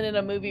a moment in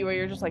a movie where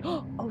you're just like,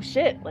 oh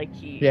shit, like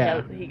he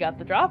got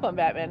the drop on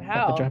Batman.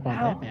 How?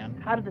 Batman.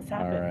 How did this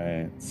happen? All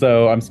right.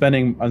 So I'm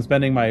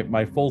spending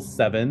my full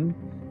 7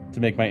 to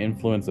make my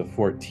influence of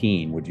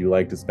 14. Would you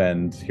like to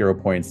spend hero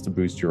points to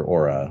boost your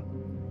aura?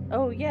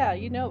 Oh yeah,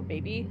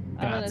 baby.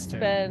 I'm gonna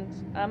spend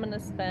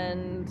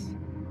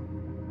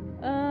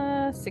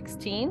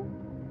 16.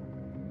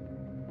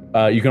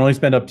 You can only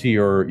spend up to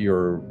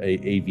your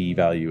AV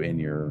value in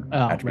your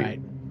attribute.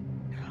 Right.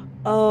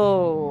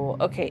 Oh,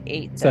 okay,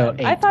 8. So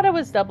 8. I thought it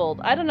was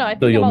doubled. I don't know. I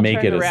think you'll I'm all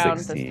make turned it a around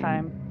 16. this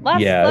time.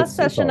 Last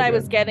session I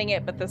was getting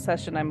it, but this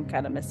session I'm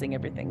kind of missing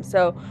everything.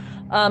 So,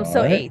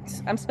 so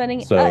 8. I'm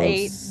spending 8.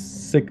 8.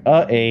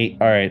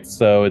 All right,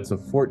 so it's a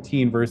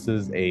 14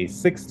 versus a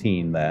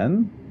 16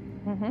 then.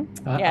 Mm-hmm.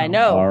 Yeah, I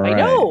know. Right. I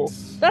know.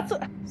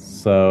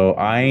 So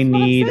I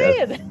need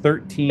a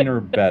 13 or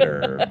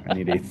better. I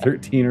need a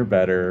 13 or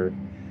better.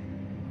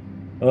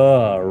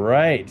 All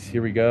right,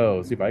 here we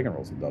go. See if I can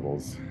roll some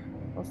doubles.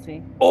 We'll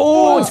see.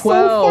 Oh, 12.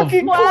 So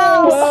fucking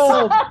close.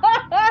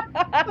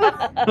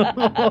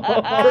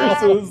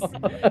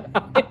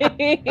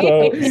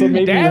 So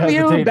maybe damn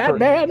you,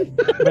 Batman.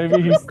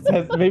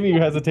 Maybe you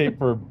hesitate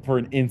for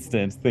an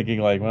instant,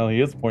 thinking like, well,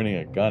 he is pointing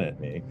a gun at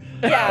me.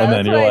 Yeah, and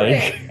then you're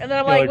like, and then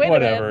I'm like, wait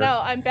whatever. A minute,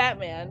 no, I'm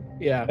Batman.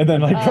 Yeah. And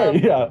then like,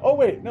 oh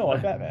wait, no,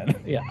 I'm Batman.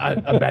 Yeah,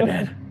 I'm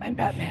Batman. I'm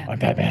Batman. I'm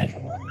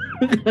Batman.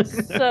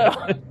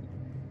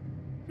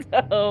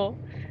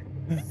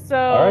 So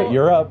all right,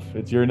 you're up.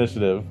 It's your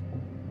initiative.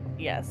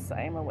 Yes,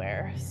 I am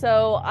aware.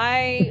 So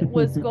I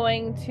was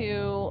going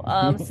to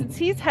since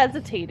he's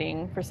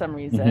hesitating for some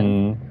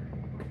reason.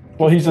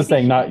 Well, he's just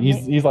saying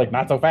he's like,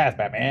 not so fast,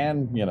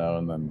 Batman,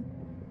 and then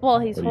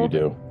he's what do you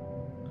do?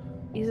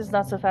 He's just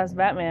not so fast,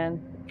 Batman.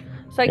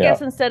 So I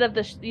guess instead of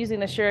using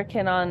the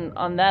shuriken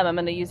on them, I'm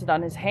going to use it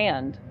on his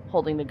hand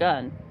holding the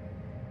gun.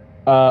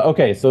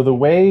 Okay, so the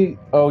way,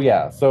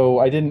 so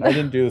I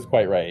didn't do this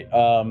quite right.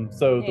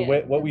 So the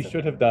way, what we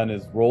should have done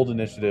is rolled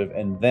initiative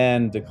and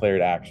then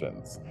declared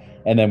actions,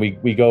 and then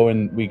we go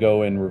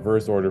in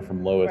reverse order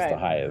from lowest to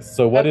highest.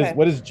 So what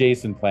is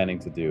Jason planning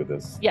to do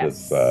this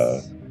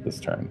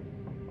turn?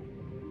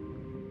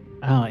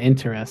 Oh,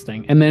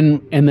 interesting. And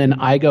then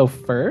I go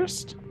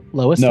first.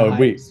 Lowest. No, to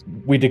highest?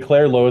 we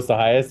declare lowest to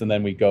highest, and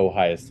then we go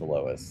highest to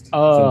lowest.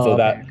 Oh, so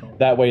okay,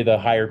 that way the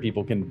higher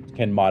people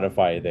can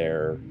modify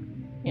their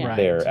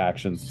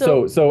actions.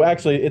 So so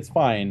actually it's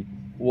fine.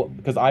 well,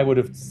 because I would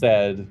have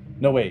said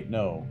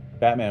no.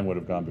 Batman would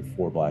have gone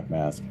before Black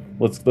Mask.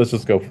 Let's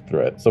just go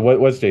through it. So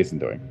what's Jason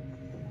doing?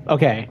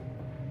 Okay.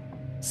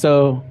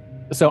 So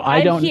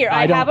I don't. Here.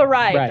 I have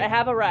arrived. Right. I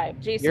have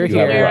arrived. Jason, you're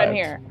here. I'm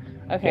here.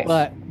 Okay.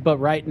 But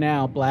right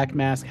now, Black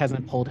Mask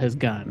hasn't pulled his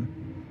gun.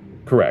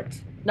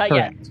 Correct. Not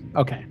yet.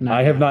 Okay.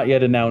 I have not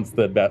yet announced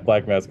that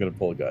Black Mask is going to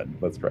pull a gun.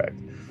 That's correct.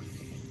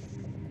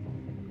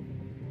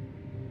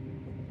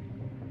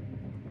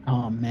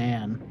 Oh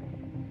man.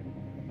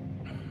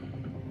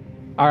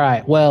 All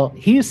right. Well,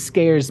 he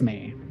scares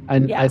me.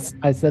 I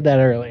said that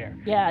earlier.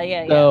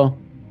 Yeah. So,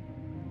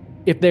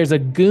 if there's a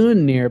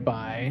goon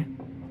nearby,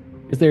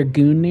 is there a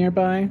goon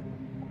nearby?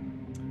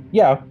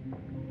 Yeah.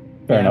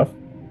 Fair enough.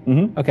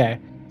 Mm-hmm. Okay.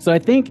 So I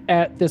think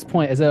at this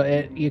point,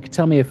 you could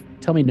tell me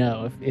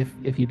no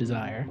if you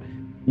desire,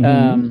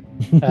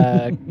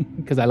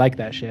 because I like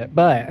that shit.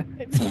 But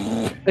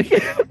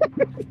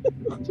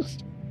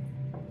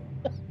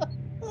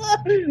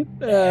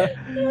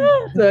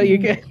so you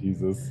get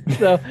Jesus.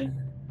 So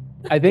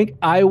I think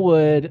I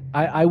would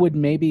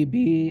maybe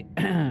be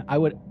I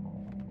would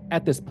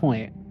at this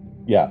point.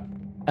 Yeah.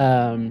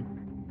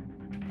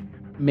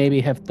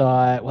 Maybe have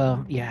thought,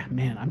 well, yeah,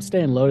 man, I'm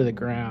staying low to the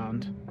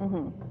ground.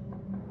 Mm-hmm.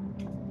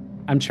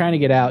 I'm trying to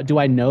get out. Do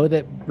I know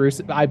that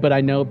Bruce? But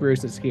I know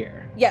Bruce is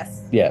here.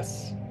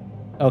 Yes.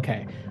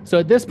 Okay. So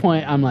at this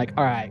point, I'm like,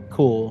 all right,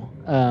 cool.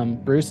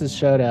 Bruce has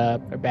showed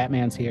up. Or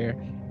Batman's here.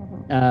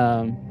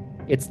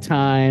 Mm-hmm. It's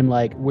time.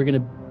 Like, we're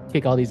gonna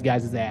kick all these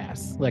guys'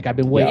 ass. Like, I've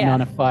been waiting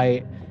on a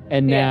fight,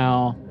 and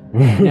now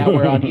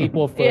we're on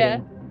equal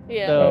footing.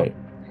 Yeah.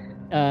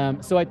 So,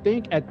 so I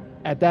think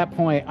at that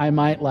point, I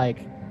might like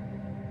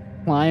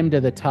climb to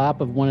the top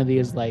of one of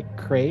these like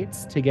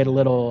crates to get a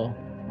little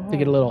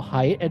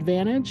height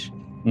advantage,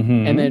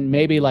 and then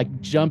maybe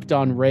like jumped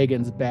on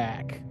Reagan's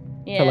back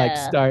to like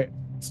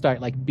start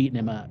like beating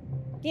him up.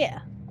 Yeah.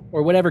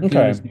 Or whatever goon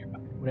is nearby.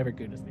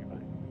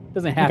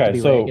 Doesn't have to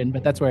be Reagan,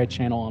 but that's where I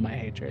channel all my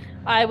hatred.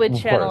 I would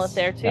channel it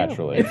there too.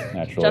 Naturally.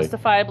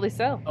 Justifiably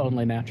so.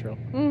 Only natural.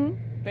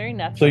 Mm-hmm. Very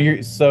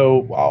natural.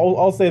 So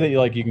I'll say that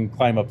you can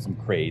climb up some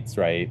crates,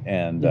 right,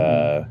 and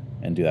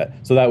do that.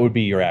 So that would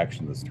be your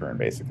action this turn,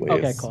 basically.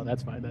 Okay, cool.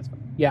 That's fine.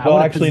 Yeah. Well,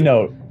 actually,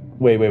 no.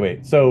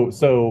 Wait.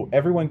 So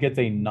everyone gets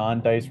a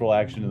non-dice roll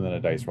action and then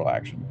a dice roll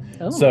action.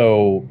 Oh.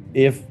 So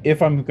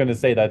if I'm going to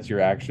say that's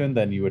your action,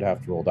 then you would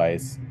have to roll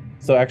dice.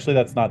 So actually,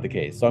 that's not the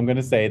case. So I'm going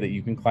to say that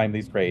you can climb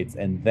these crates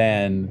and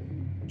then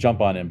jump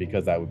on him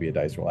because that would be a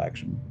dice roll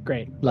action.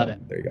 Great, love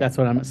it. There you go.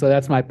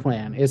 That's my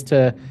plan. Is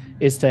to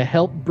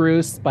help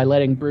Bruce by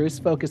letting Bruce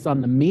focus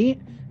on the meat.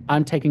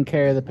 I'm taking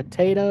care of the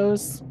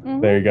potatoes.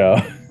 Mm-hmm. There you go.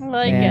 I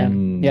like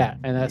it. Yeah,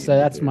 and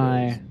that's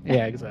my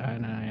exactly. I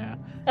know, yeah.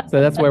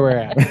 So that's where we're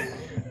at.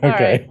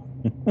 Okay.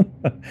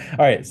 All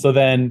right. So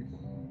then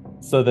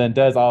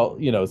Des,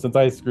 since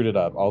I screwed it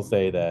up, I'll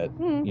say that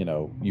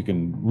you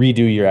can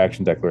redo your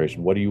action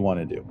declaration. What do you want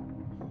to do?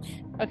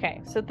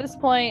 Okay. So at this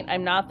point,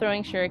 I'm not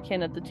throwing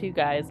shuriken at the two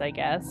guys, I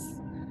guess.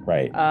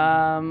 Right.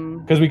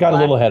 Because we got a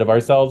little ahead of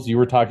ourselves. You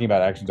were talking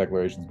about action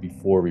declarations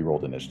before we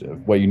rolled initiative.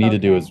 What we need to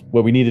do is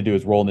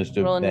roll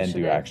initiative, then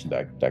do action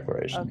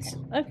declarations.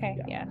 Okay.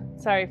 Yeah.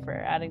 Sorry for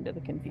adding to the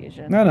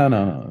confusion. No.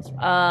 That's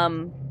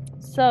fine.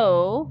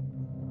 So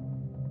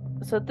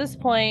at this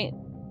point,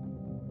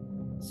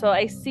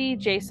 I see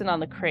Jason on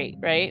the crate,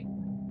 right?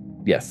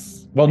 Yes.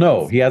 Well,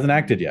 no, he hasn't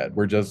acted yet.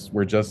 We're just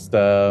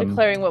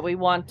declaring what we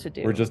want to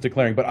do. We're just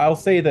declaring. But I'll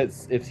say that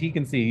if he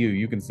can see you,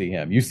 you can see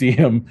him. You see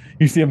him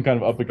kind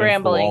of up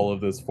against the wall of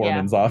this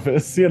foreman's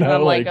office. And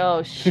I'm like,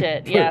 oh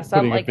shit, yeah. So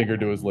putting I'm like, a finger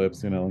to his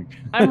lips.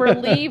 I'm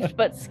relieved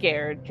but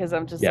scared because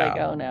I'm just like,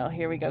 oh no,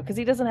 here we go. Because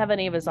he doesn't have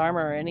any of his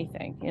armor or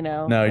anything,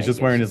 No, he's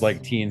just wearing his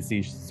like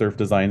TNC Surf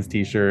Designs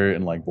t-shirt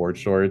and like board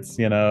shorts.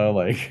 Like.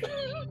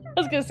 I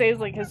was gonna say it's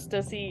like his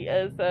stussy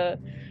as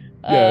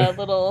a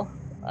little.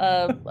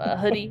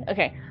 Hoodie.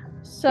 Okay,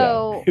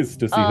 so his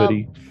stussy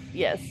hoodie.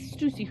 Yes,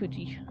 stussy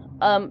hoodie.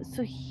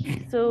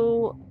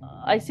 So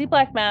I see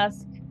Black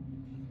Mask.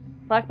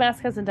 Black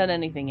Mask hasn't done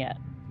anything yet.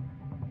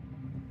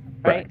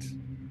 Right.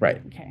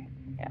 Okay.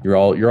 Yeah. You're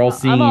all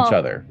seeing each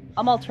other.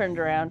 I'm all turned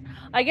around.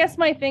 I guess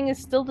my thing is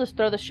still to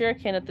throw the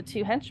shuriken at the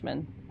two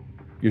henchmen.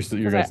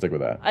 You're gonna stick with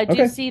that. I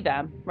do see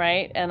them,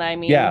 right? And I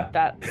mean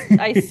that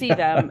I see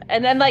them,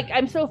 and then like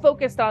I'm so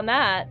focused on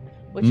that.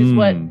 Which is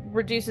what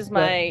reduces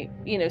my,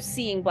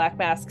 seeing Black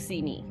Mask see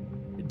me.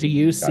 Do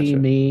you see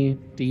me?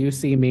 Do you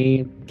see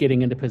me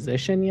getting into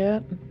position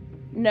yet?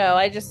 No,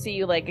 I just see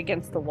you like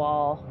against the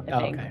wall. I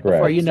think. Okay.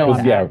 Before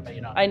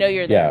I know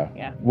you're there.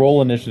 Yeah.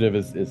 Roll initiative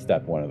is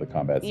step one of the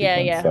combat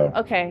sequence. Yeah. So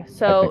okay.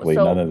 So technically,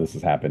 none of this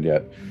has happened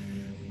yet.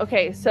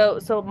 Okay.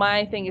 So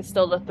my thing is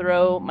still to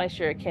throw my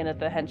shuriken at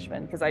the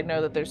henchmen because I know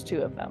that there's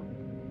two of them.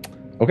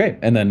 Okay,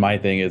 and then my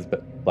thing is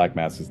Black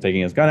Mask is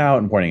taking his gun out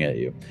and pointing at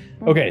you.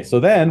 Okay,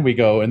 so then we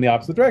go in the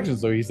opposite direction.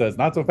 So he says,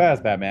 "Not so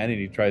fast, Batman," and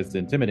he tries to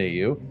intimidate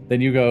you.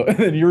 Then you go, and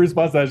then your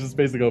response is just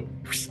basically go,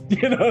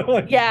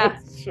 like,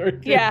 sure,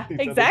 yeah,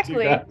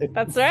 exactly.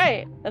 That's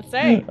right.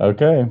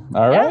 Okay,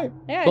 all right.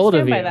 Yeah, bold I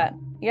stand by that.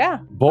 Yeah,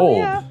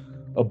 bold.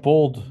 A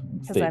bold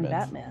Because I'm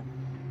Batman.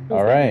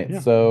 All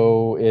right,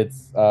 so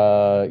it's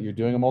you're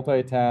doing a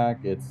multi-attack.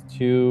 It's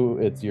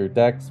your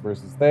dex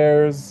versus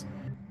theirs.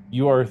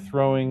 You are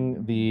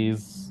throwing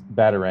these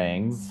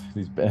batarangs,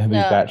 these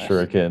bat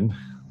shuriken,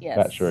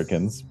 bat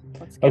shurikens.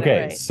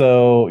 Okay,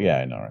 so yeah,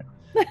 I know, right?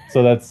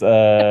 So that's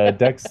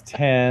dex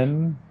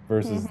 10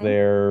 versus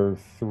their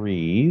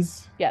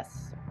 3s.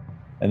 Yes.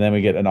 And then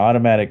we get an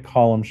automatic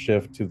column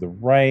shift to the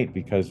right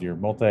because you're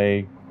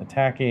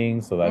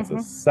multi-attacking. So that's a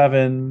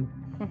 7.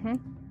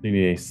 You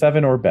need a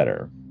 7 or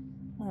better.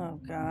 Oh,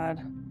 God.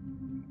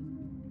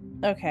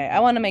 Okay, I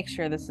want to make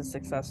sure this is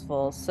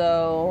successful.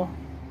 So...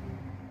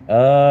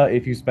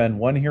 if you spend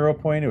 1 hero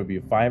point, it would be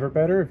a 5 or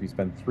better. If you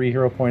spend 3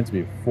 hero points, it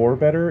would be a 4 or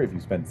better. If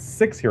you spend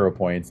 6 hero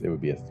points, it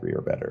would be a 3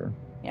 or better.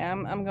 Yeah,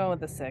 I'm going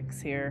with the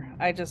 6 here.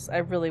 I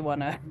really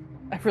want to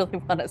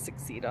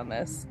succeed on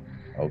this.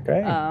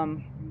 Okay.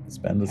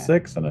 Spend the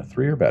 6 and a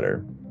 3 or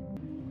better.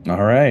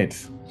 All right.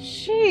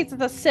 Jeez,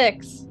 it's a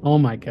 6. Oh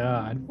my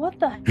God. What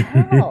the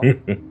hell?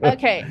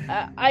 Okay,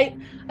 I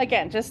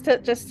again just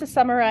to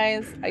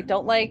summarize, I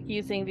don't like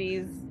using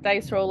these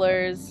dice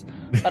rollers,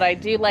 but I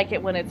do like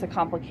it when it's a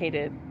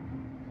complicated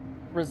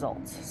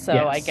result. So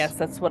yes. I guess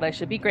that's what I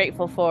should be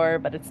grateful for,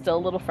 but it's still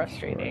a little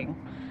frustrating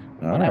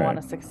when I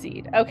want to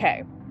succeed.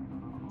 Okay.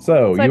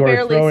 So you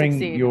are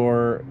throwing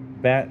your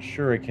bat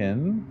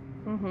shuriken,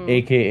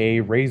 aka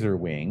razor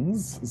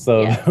wings.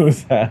 So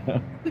those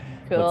have.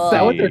 Cool. Is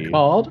that what they're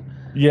called?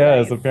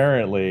 Yes,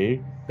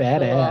 apparently.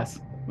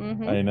 Badass.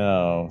 Cool. I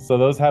know. So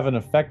those have an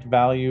effect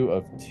value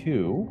of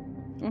 2.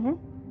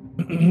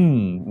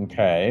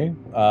 Okay.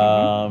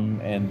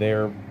 And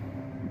their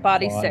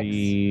body 6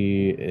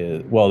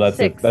 is, well, that's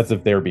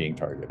if they're being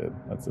targeted.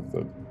 That's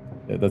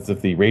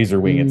if the razor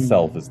wing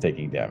itself is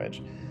taking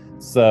damage.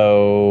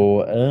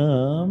 So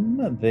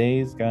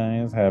these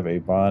guys have a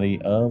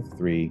body of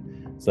 3.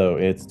 So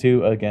it's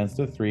 2 against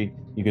a 3.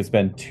 You can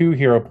spend 2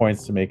 hero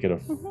points to make it a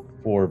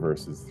 4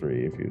 versus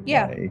 3 if you like.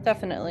 Yeah,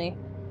 definitely.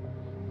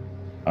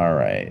 All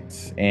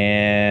right.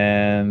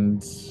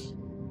 And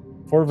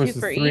 4 versus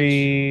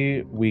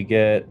 3, we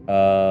get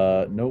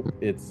nope,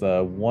 it's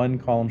 1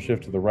 column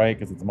shift to the right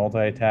because it's a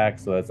multi-attack,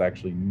 so that's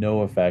actually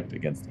no effect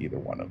against either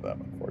one of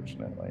them,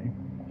 unfortunately.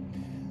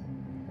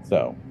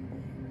 So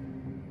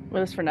it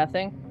was for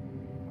nothing.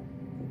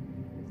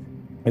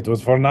 It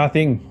was for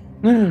nothing.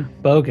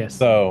 Bogus.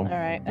 So all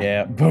right.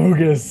 Yeah,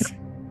 bogus.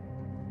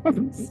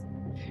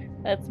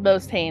 That's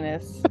most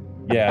heinous.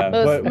 Yeah,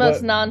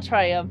 most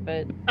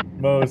non-triumphant.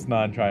 Most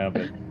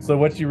non-triumphant. So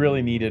what you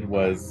really needed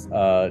was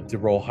to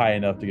roll high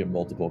enough to get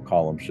multiple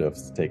column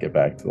shifts to take it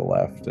back to the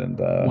left and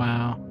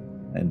wow,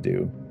 and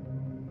do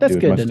as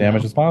much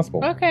damage as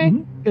possible. Okay,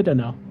 good to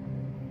know.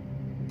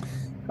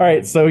 All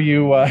right, so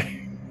you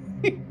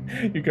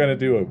you kind of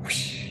do a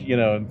whoosh,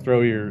 and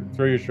throw your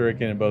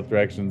shuriken in both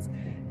directions,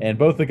 and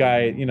both the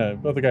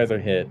guys are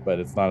hit, but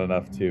it's not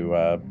enough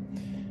to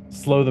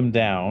slow them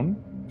down.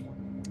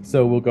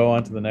 So we'll go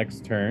on to the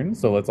next turn.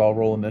 So let's all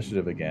roll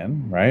initiative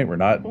again, right? We're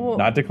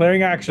not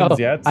declaring actions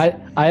yet. I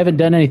haven't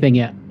done anything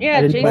yet.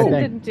 Yeah, Jason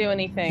didn't do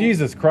anything.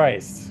 Jesus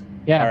Christ.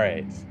 Yeah. All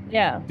right.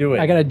 Yeah. Do it.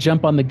 I gotta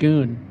jump on the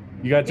goon.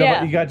 You got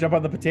to jump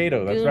on the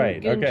potato. That's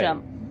right. Goon okay.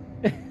 Jump.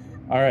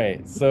 All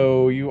right.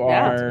 So you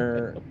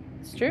are.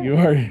 It's true. You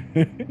are.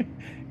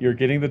 You're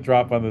getting the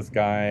drop on this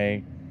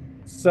guy.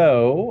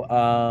 So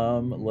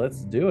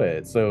let's do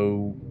it.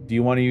 So do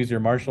you want to use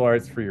your martial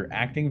arts for your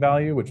acting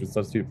value, which would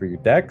substitute for your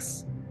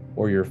dex,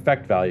 or your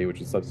effect value,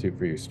 which is substitute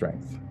for your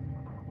strength?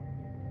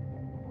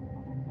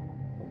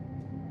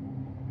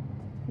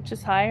 Which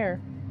is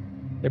higher?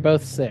 They're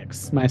both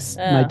 6. My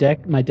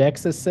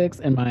dex is 6,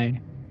 and my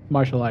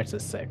martial arts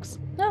is 6.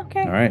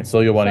 Okay. All right, so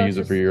you'll want to use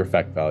it for your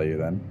effect value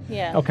then.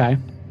 Yeah. Okay.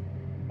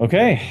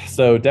 Okay,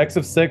 so dex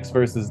of 6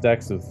 versus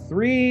dex of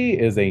 3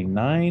 is a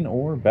 9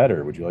 or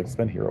better. Would you like to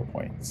spend hero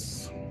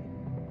points?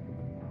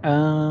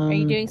 Are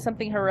you doing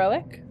something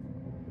heroic?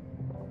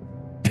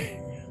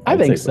 I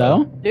think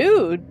so.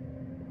 Dude.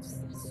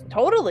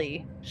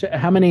 Totally.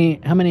 How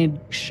many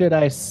should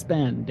I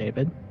spend,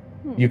 David?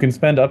 You can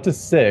spend up to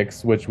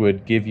 6, which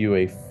would give you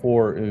a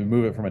 4,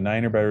 move it from a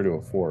 9 or better to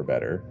a 4 or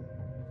better.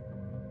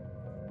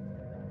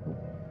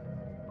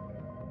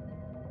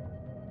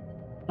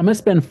 I'm going to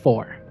spend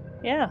 4.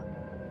 Yeah.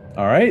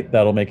 All right,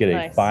 that'll make it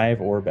a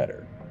 5 or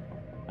better.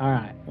 All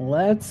right,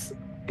 let's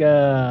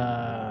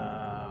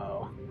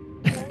go.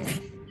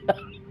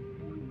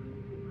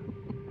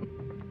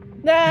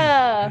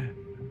 Nah.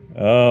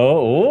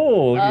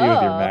 Oh, look at you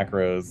with your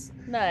macros.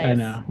 Nice. I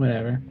know,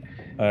 whatever.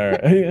 All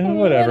right,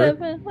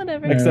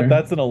 whatever. Except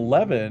that's an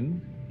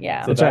 11.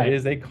 Yeah. So that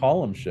is a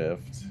column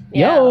shift.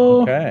 Yeah.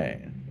 Yo.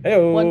 Okay.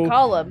 Hey-o.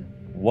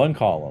 One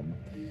column.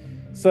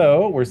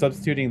 So we're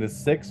substituting the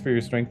 6 for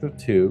your strength of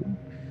 2.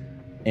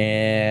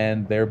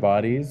 And their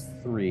body's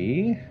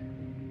 3.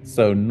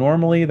 So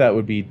normally that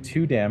would be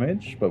 2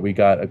 damage, but we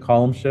got a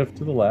column shift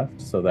to the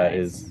left. So that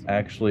is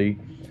actually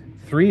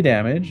 3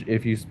 damage.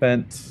 If you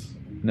spent,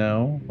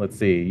 let's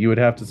see, you would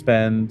have to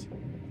spend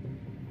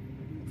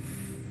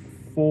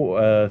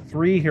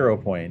 3 hero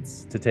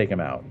points to take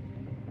him out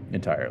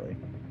entirely.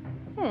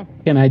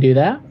 Can I do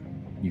that?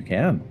 You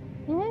can.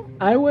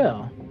 I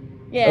will.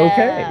 Yeah.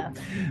 Okay.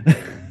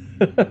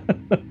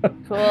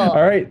 Cool.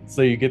 All right.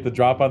 So you get the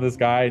drop on this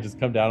guy, just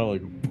come down and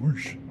like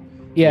whoosh.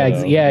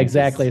 Yeah,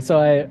 exactly.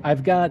 So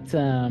I've got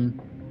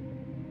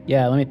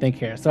let me think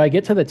here. So I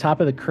get to the top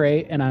of the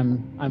crate and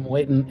I'm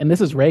waiting, and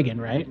this is Reagan,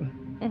 right?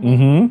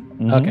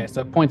 Okay,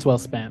 so points well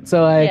spent.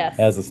 So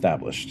as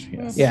established.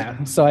 Yes.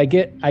 Yeah. So I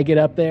get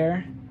up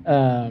there,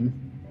 and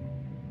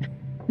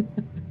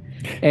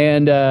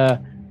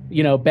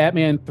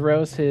Batman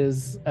throws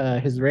his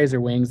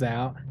razor wings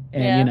out,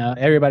 and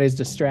everybody's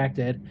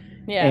distracted.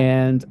 Yeah.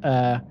 And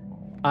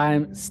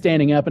I'm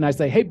standing up and I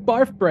say, "Hey,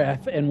 barf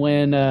breath!" And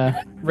when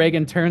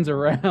Reagan turns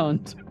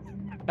around,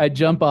 I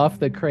jump off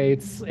the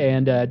crates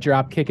and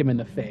drop kick him in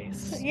the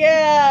face.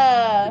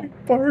 Yeah.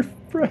 Barf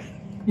breath.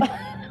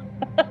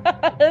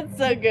 That's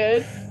so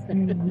good.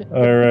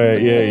 All right,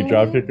 yeah, you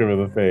drop kick him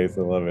in the face.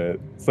 I love it.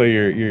 So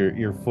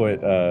your foot,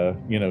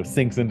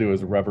 sinks into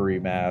his rubbery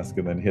mask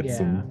and then hits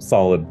some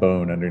solid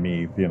bone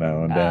underneath,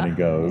 and down he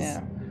goes.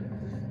 Yeah.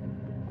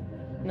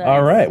 Nice.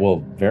 All right,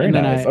 well, very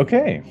nice.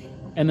 Okay.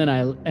 And then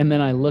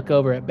I look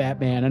over at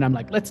Batman and I'm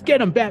like, "Let's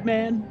get him,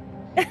 Batman."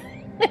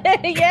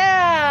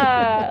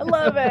 Yeah, I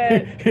love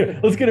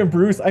it. Let's get him,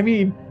 Bruce. I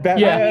mean,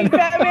 Batman.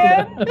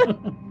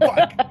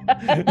 Fuck.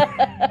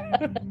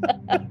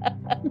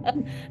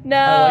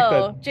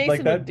 No,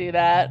 Jason would do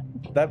that.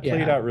 That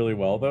played out really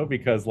well though,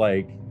 because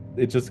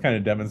it just kind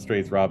of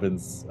demonstrates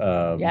Robin's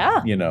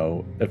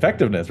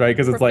effectiveness, right?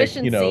 Because it's like,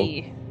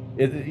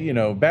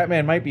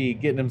 Batman might be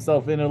getting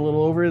himself in a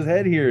little over his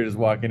head here, just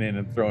walking in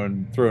and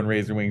throwing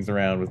razor wings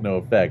around with no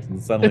effect,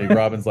 and suddenly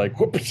Robin's like,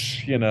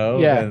 whoosh,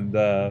 and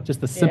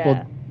just a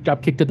simple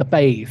drop kick to the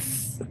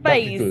face,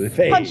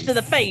 punch to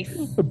the face,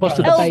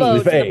 elbow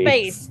to the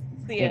face.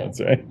 Yeah.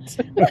 That's right.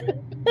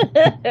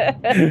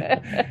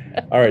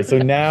 All right, so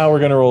now we're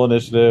gonna roll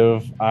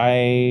initiative.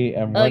 I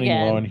am running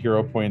low on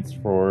hero points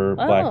for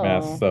Black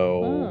Mask,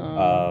 so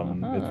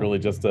it's really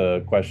just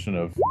a question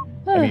of,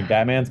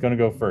 Batman's gonna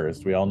go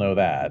first. We all know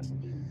that.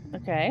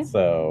 Okay.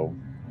 So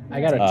I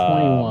got a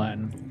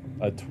 21.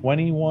 A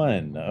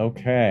 21.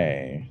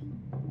 Okay.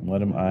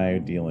 What am I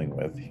dealing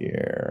with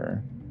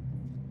here?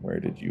 Where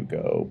did you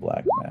go,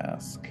 Black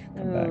Mask?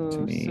 Come back to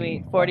me.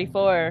 Sweet.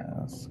 44.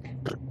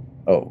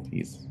 Oh,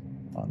 he's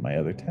on my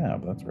other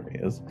tab. That's where he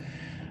is.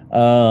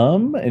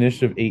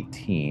 Initiative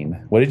 18.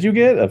 What did you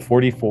get? A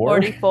 44?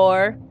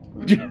 44. Oh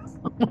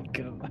my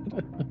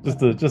god.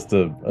 Just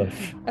a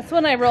That's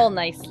when I roll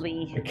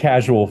nicely. A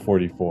casual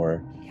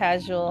 44.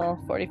 Casual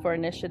 44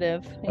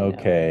 initiative.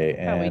 Okay,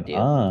 and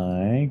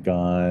I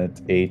got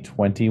a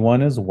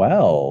 21 as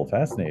well.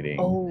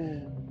 Fascinating. Oh.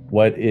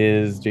 What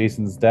is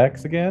Jason's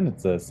dex again?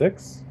 It's a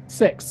 6?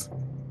 6.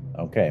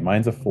 Okay,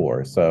 mine's a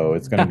 4, so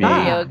it's going to be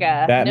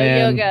Batman,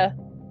 no yoga.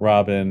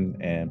 Robin,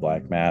 and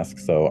Black Mask.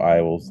 So I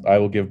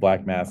will give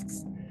Black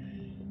Mask's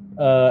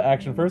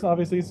action first.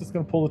 Obviously, he's just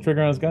going to pull the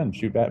trigger on his gun and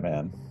shoot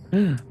Batman.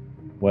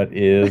 What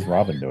is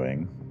Robin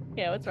doing?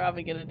 Yeah, what's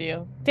Robin going to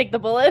do? Take the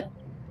bullet?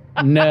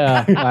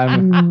 No.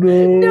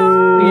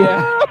 No.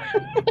 Yeah.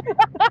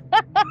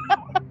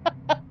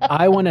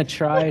 I want to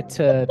try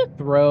to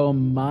throw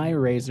my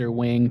razor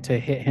wing to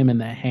hit him in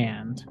the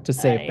hand to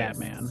save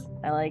Batman.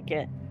 I like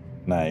it.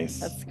 Nice.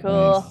 That's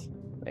cool. Nice.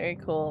 Very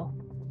cool.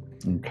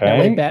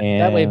 Okay.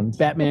 That way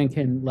Batman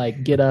can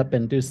get up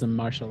and do some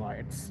martial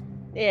arts.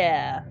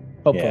 Yeah.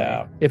 Hopefully.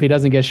 Yeah. If he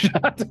doesn't get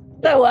shot.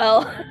 Oh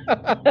well.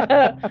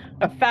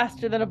 I'm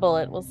faster than a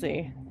bullet. We'll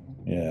see.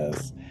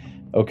 Yes.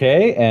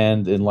 Okay,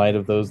 and in light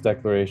of those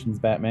declarations,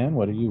 Batman,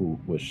 what do you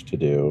wish to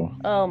do?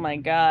 Oh my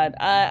god.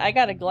 I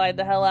gotta glide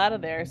the hell out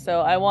of there.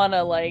 So I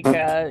wanna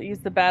use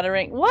the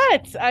batarang.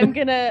 What? I'm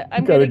gonna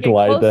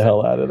glide closer. The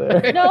hell out of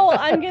there. No,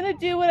 I'm gonna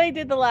do what I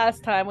did the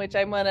last time, which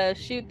I'm gonna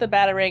shoot the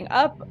batarang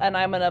up and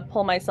I'm gonna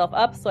pull myself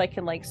up so I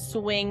can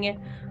swing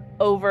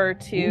over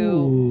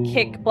to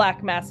kick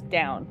Black Mask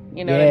down.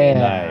 You know what I mean?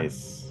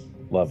 Nice.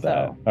 Love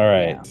that. All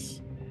right. Yeah.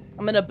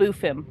 I'm gonna boof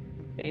him,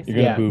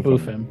 basically. You're gonna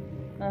boof him.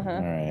 Uh-huh.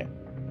 All right.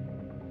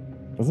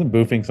 Isn't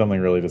boofing something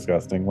really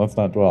disgusting? Let's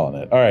not dwell on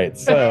it. All right,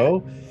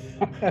 so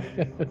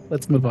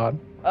let's move on.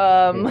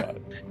 Oh,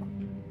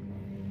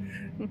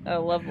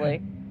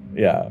 lovely.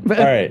 Yeah. All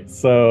right.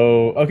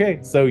 So like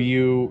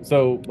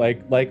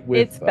with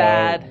it's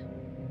bad.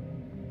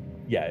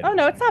 Yeah. Oh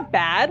no, it's not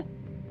bad.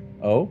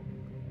 Oh.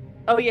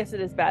 Oh yes, it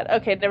is bad.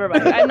 Okay, never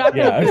mind. I'm not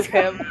gonna boof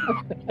him.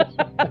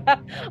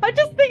 I'm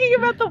just thinking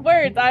about the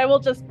words. I will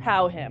just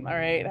pow him. All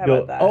right. How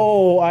about that?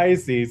 Oh, I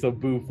see. So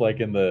boof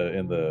in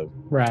the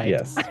right.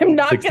 Yes. I'm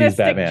not gonna stick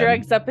Batman.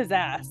 Drugs up his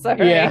ass. All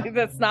right. Yeah.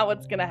 That's not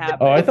what's gonna happen.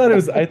 Oh, I thought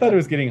it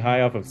was getting high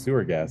off of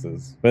sewer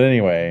gases. But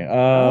anyway.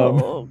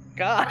 Oh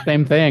god.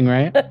 Same thing,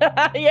 right?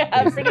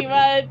 Yeah, pretty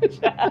much.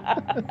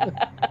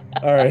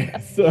 All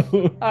right.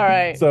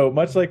 So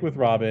much like with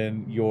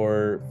Robin,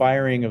 your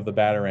firing of the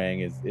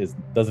batarang is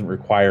doesn't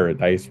require a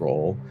dice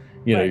roll.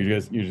 You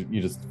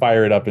just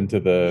fire it up into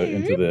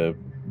the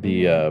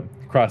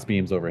cross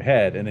beams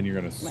overhead, and then you're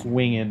going to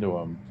swing into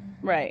them.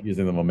 Right.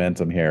 Using the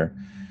momentum here.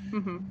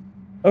 Mm-hmm.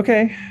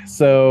 Okay,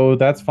 so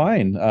that's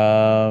fine.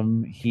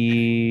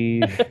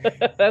 He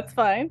That's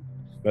fine.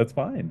 That's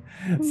fine.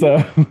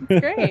 So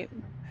Great.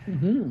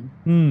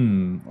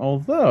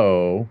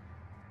 Although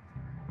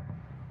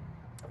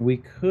we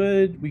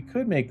could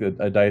make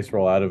a dice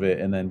roll out of it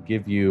and then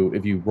give you,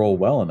 if you roll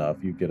well enough,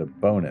 you get a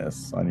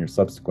bonus on your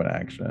subsequent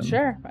action.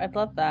 Sure, I'd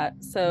love that.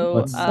 So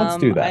let's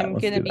do that. I'm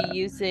gonna be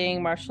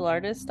using martial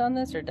artist on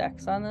this or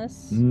dex on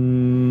this.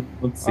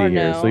 Let's see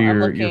here. So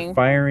you're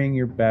firing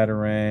your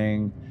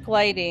batarang.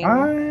 Gliding.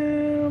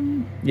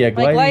 Yeah,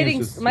 my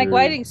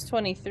gliding's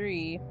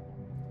 23.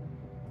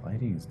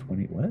 Gliding is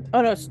 20. What?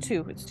 Oh no, it's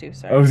 2. It's 2.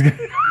 Sorry.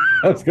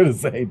 I was gonna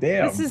say,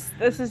 damn. This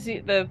is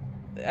the.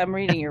 I'm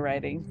reading your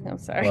writing. I'm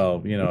sorry. Well,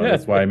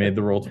 that's why I made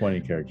the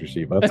Roll20 character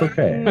sheet. But that's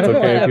okay. It's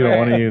okay if you don't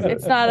want to use it.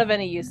 It's not of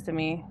any use to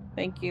me.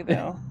 Thank you,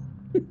 though.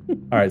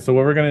 All right. So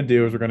what we're gonna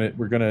do is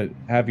we're gonna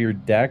have your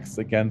dex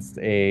against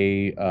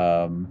a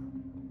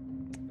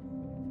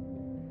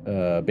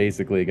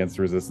basically against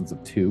a resistance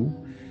of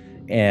 2.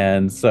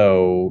 And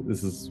so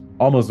this is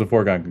almost a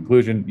foregone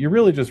conclusion. You're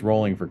really just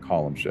rolling for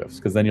column shifts,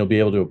 because then you'll be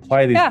able to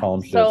apply these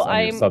column shifts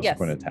on your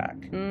subsequent attack.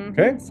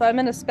 Okay. So I'm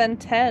going to spend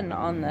 10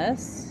 on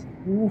this.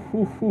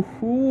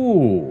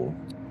 Ooh.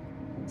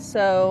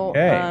 So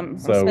okay. I'm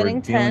spending we're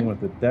dealing 10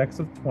 with a dex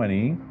of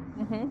 20.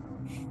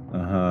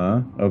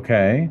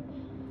 Okay.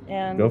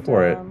 And go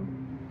for it.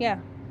 Yeah.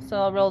 So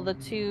I'll roll the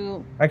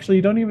 2. Actually,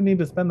 you don't even need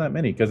to spend that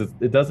many, because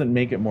it doesn't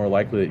make it more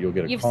likely that you'll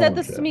get a column shift. You've said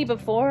this to me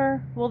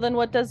before. Well, then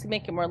what does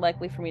make it more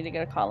likely for me to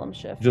get a column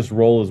shift? Just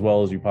roll as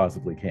well as you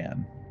possibly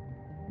can.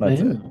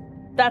 That's it.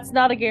 That's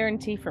not a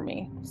guarantee for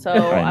me. So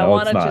I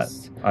want to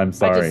just. I'm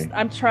sorry.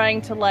 I'm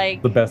trying to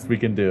the best we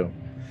can do.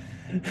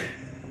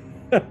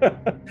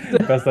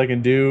 The best I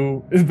can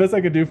do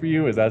for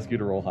you is ask you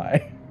to roll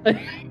high.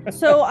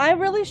 So I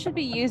really should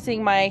be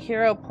using my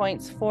hero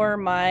points for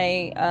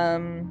my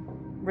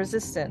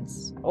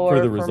resistance, or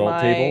for the result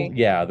table.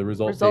 Yeah, the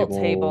result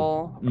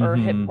table or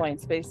hit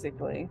points,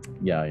 basically.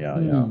 Yeah.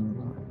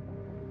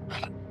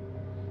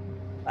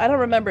 I don't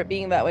remember it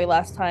being that way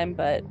last time,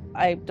 but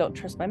I don't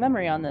trust my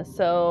memory on this.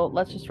 So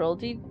let's just roll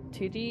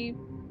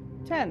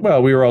 2d10.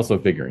 Well, we were also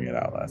figuring it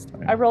out last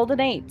time. I rolled an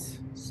 8.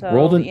 So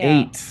rolled an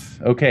 8.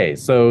 Okay,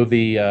 so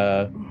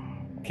the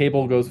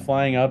cable goes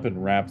flying up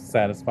and wraps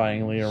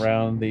satisfyingly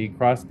around the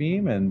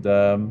crossbeam, and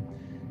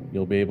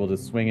you'll be able to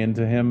swing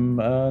into him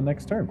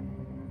next turn.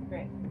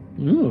 Great.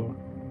 Ooh.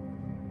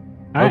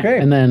 Okay,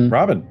 and then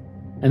Robin.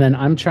 And then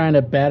I'm trying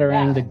to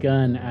batarang the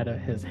gun out of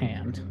his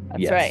hand.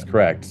 That's right.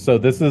 Correct. So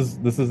this is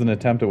an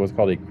attempt at what's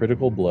called a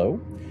critical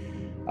blow.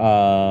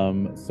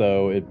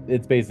 So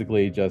it's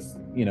basically just,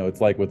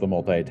 it's like with the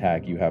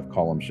multi-attack, you have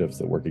column shifts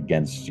that work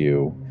against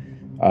you,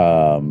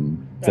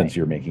 since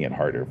you're making it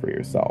harder for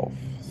yourself.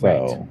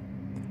 So,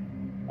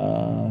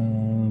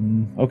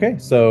 okay,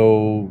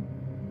 so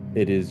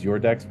it is your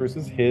dex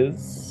versus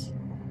his.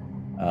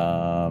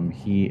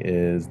 He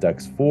is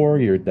dex 4,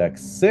 you're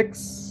dex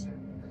 6.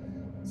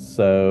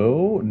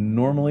 So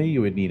normally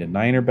you would need a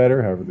 9 or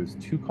better. However, there's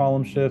 2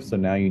 column shifts, so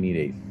now you need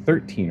a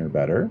 13 or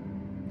better.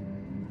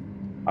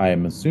 I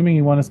am assuming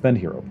you want to spend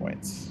hero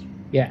points.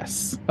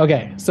 Yes.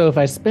 Okay, so if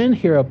I spend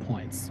hero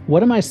points,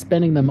 what am I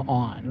spending them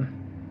on?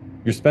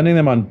 You're spending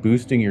them on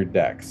boosting your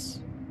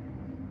dex.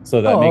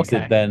 So that makes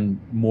it then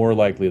more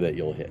likely that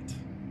you'll hit.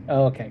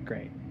 Oh, okay,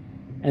 great.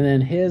 And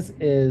then his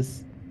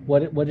is,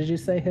 what did you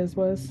say his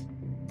was?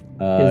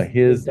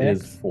 His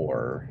is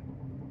 4.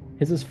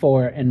 His is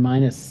 4 and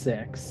mine is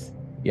 6.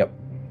 Yep.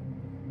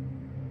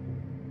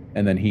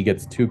 And then he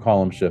gets 2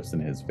 column shifts in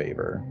his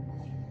favor.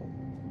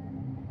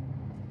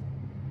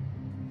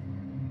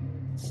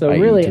 So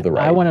really,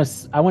 I want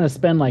to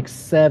spend like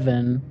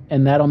 7,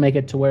 and that'll make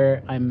it to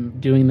where I'm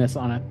doing this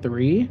on a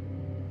 3.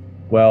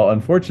 Well,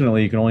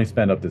 unfortunately, you can only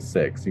spend up to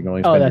 6. You can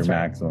only spend your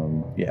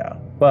maximum. Yeah,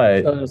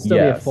 but so it'll still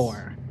be a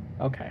 4.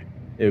 Okay.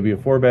 It would be a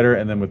 4 better,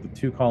 and then with the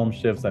 2 column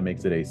shifts, that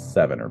makes it a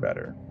 7 or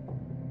better,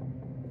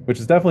 which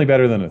is definitely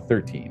better than a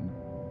 13.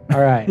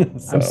 All right,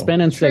 I'm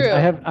spending 6.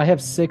 I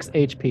have 6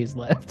 HPs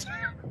left.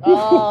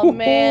 Oh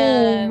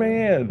man! Oh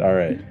man! All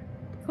right.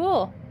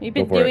 Cool. You've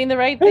been doing the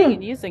right thing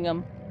and using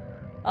them.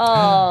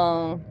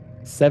 Oh.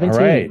 17.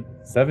 All right.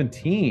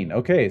 17.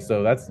 Okay,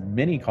 so that's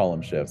many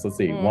column shifts. Let's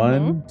see.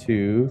 1,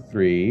 2,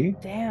 3.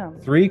 Damn.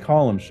 3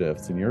 column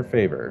shifts in your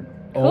favor.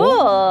 Cool.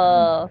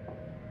 All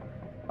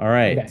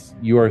right. Okay.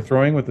 You are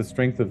throwing with a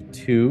strength of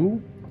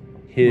 2.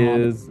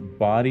 His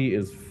body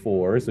is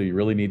 4, so you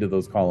really needed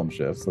those column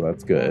shifts, so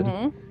that's good.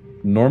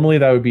 Normally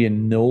that would be a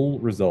null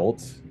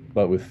result,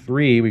 but with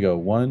 3, we go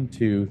 1,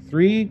 2,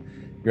 3.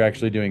 You're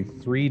actually doing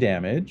 3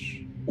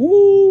 damage.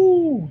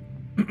 Ooh.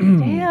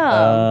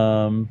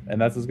 Damn. And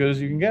that's as good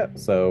as you can get.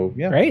 So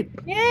yeah. Great.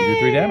 Yay. You do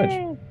 3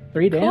 damage.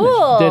 3 damage.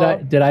 Cool.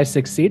 Did I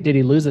succeed? Did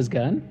he lose his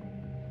gun?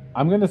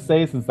 I'm gonna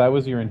say, since that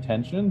was your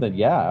intention, that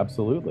yeah,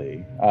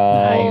 absolutely.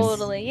 Nice.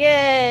 Totally.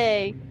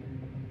 Yay.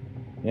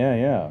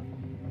 Yeah.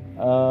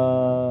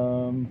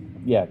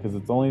 Yeah, because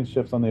it's only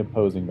shifts on the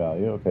opposing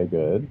value. Okay,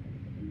 good.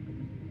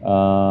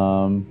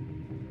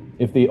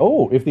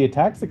 If the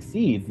attack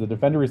succeeds, the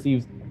defender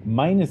receives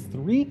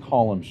 -3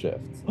 column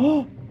shifts.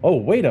 Oh,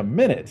 wait a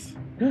minute.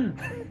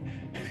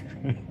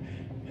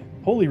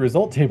 Holy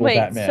result table, Wait,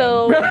 Batman.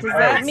 So does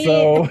that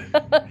mean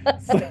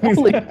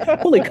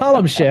holy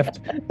column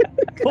shift?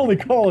 Holy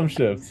column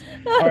shifts.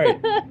 All right.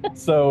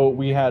 So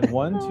we had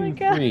 1, 2,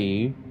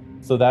 3.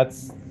 So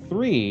that's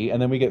 3,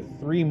 and then we get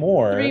 3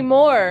 more. 3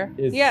 more.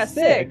 Is yeah,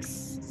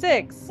 6.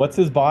 6. What's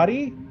his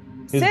body?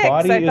 His 6,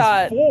 body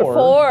is 4.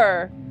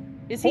 4.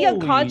 Is he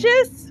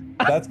unconscious?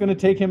 That's gonna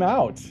take him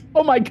out.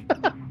 Oh my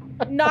god.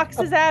 Knocks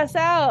his ass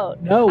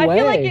out. No way. I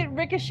feel like it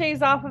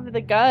ricochets off of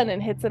the gun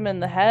and hits him in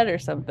the head or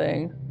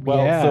something.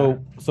 Well, yeah.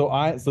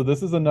 so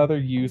this is another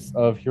use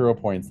of hero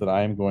points that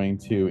I am going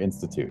to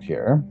institute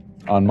here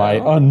on my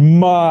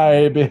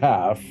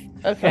behalf.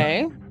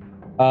 Okay.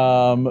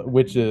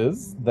 Which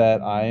is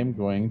that I am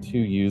going to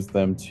use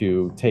them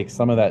to take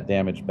some of that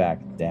damage back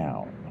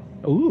down.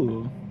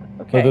 Ooh.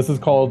 Okay. So this is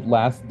called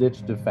last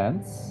ditch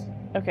defense.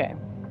 Okay.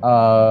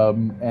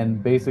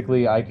 And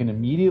basically I can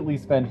immediately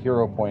spend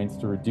hero points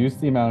to reduce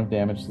the amount of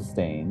damage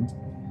sustained.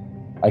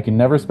 I can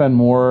never spend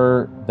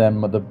more than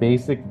the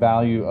basic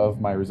value of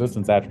my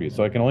resistance attribute.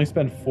 So I can only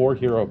spend 4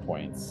 hero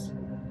points.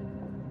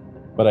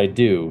 But I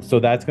do.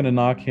 So that's going to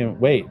knock him...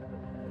 Wait.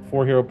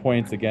 4 hero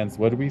points against...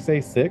 What did we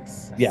say?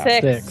 6? Yeah.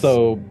 6.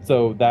 So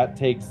that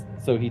takes...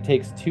 So he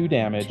takes 2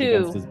 damage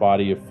against his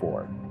body of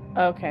 4.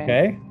 Okay.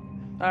 Okay?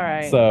 All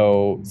right.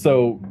 So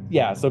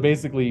yeah. So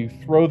basically you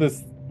throw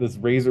this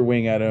razor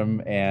wing at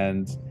him,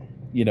 and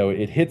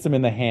it hits him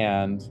in the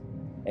hand,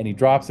 and he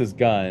drops his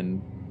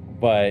gun,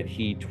 but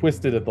he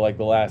twisted at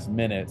the last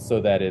minute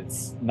so that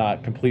it's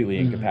not completely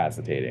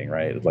incapacitating,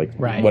 right?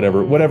 Right.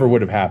 Whatever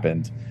would have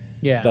happened,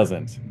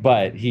 doesn't.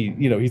 But he,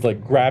 he's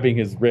like grabbing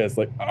his wrist,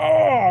 like,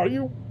 oh,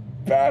 you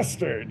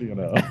bastard, you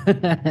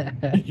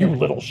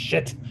little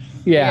shit.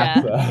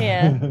 Yeah.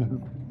 Yeah.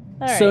 All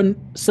right.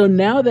 So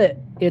now that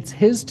it's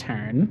his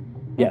turn,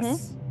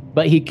 yes.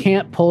 But he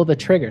can't pull the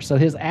trigger, so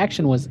his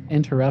action was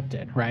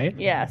interrupted, right?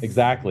 Yes.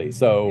 Exactly.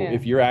 So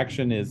if your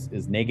action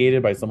is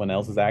negated by someone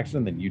else's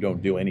action, then you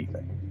don't do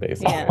anything,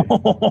 basically.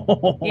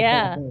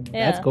 Yeah.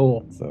 That's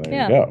cool. So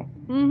there you go.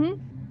 Mm-hmm.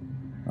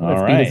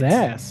 Let's beat his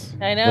ass.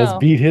 I know. Let's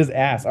beat his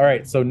ass. All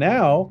right. So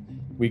now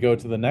we go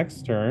to the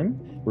next turn.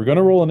 We're going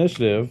to roll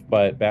initiative,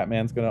 but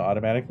Batman's going to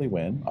automatically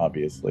win,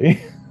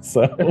 obviously.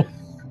 So.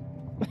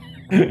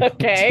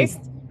 Okay. I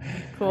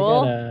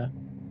Cool. got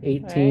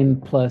 18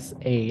 plus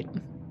 8.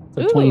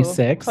 So Ooh,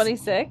 26.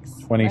 26.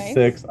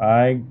 26. Nice.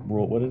 I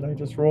rolled. What did I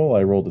just roll?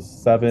 I rolled a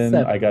 7.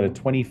 I got a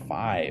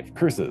 25.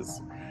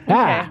 Curses.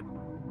 Ah.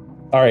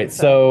 All right.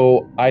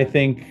 So I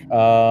think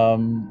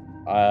I'm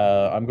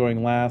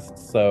going last.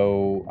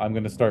 So I'm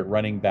going to start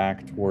running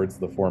back towards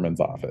the foreman's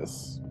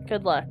office.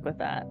 Good luck with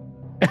that.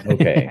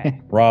 Okay.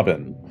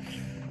 Robin.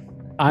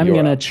 I'm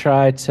going to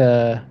try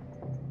to...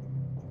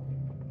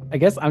 I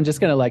guess I'm just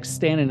going to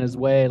stand in his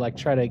way,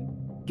 try to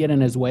get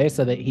in his way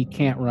so that he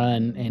can't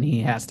run and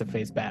he has to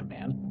face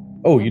Batman.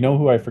 Oh, you know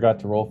who I forgot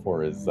to roll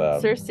for is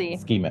Cersei.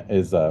 Schema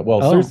is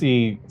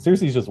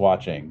Cersei's just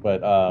watching, but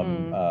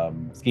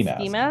Ski Mask.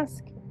 Ski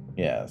Mask?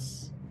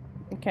 Yes.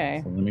 Okay.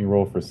 So let me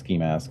roll for Ski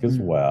Mask as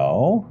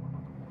well.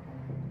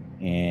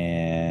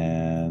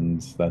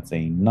 And that's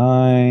a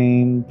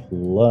 9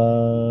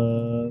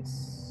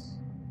 plus.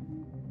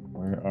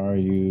 Where are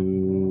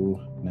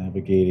you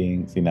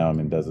navigating? See, now I'm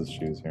in Dez's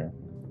shoes here.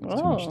 There's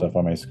too much stuff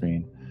on my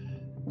screen.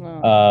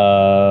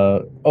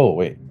 Oh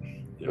wait.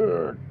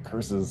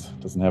 Curses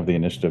doesn't have the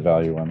initiative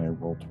value on their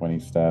roll 20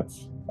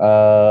 stats.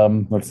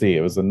 Let's see.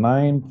 It was a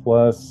 9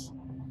 plus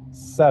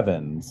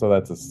 7, so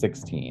that's a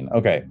 16.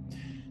 Okay.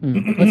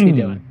 What's he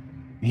doing?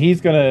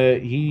 He's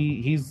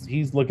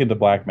looking to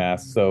Black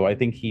Mask, so I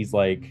think he's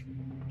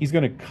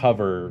gonna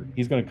cover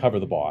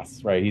the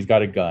boss, right? He's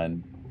got a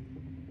gun.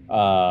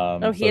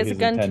 He has a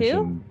gun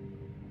too?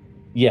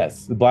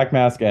 Yes, the Black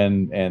Mask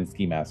and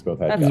Ski Mask both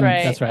have That's guns.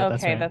 right. That's right.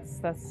 Okay, that's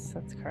that's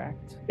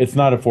correct. It's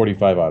not a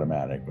 45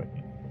 automatic, but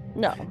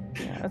no,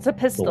 it's a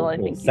pistol. I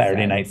think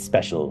Saturday night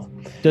special.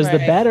 Does the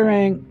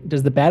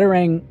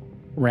batarang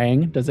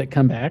ring? Does it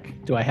come back?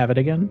 Do I have it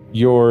again?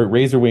 Your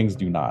razor wings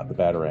do not. The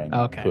batarang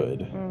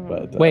could,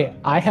 but wait,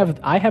 I have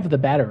the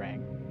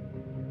batarang.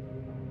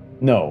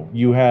 No,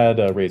 you had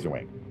a razor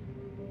wing.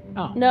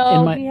 Oh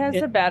no, he has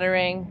a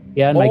batarang.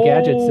 Yeah, in my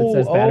gadgets it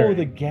says batarang. Oh,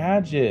 the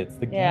gadgets,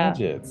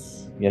 gadgets.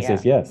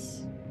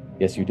 Yes,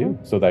 you do.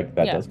 So that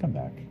does come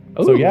back.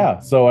 Ooh. So yeah,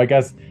 so I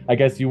guess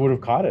you would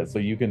have caught it. So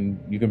you can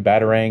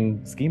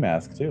batarang Ski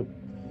Mask too.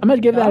 I'm gonna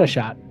give that a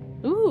shot.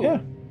 Ooh. Yeah.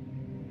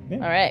 All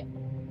right.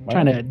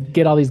 Trying to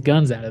get all these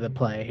guns out of the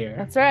play here.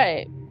 That's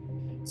right.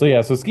 So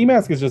yeah, so Ski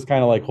Mask is just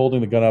kind of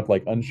holding the gun up,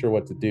 unsure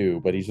what to do,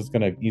 but he's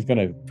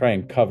gonna try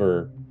and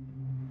cover.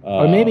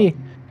 Or maybe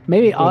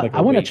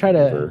I want to try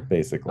to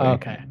basically.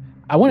 Okay.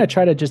 I want to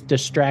try to just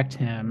distract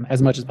him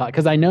as much as possible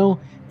because I know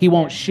he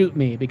won't shoot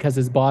me because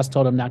his boss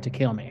told him not to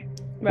kill me.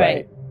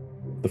 Right.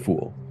 The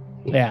fool.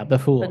 Yeah, the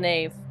fool. The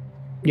knave.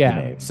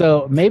 Yeah.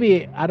 So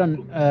maybe I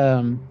don't.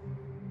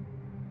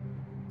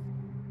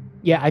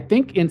 Yeah, I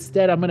think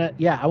instead I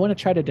want to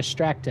try to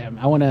distract him.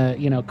 I want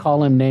to,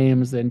 call him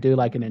names and do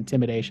like an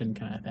intimidation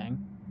kind of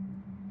thing.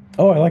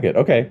 Oh, I like it.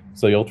 Okay.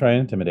 So you'll try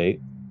and intimidate.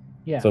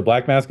 Yeah. So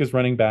Black Mask is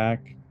running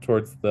back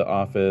towards the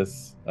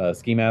office.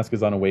 Ski Mask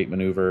is on a wait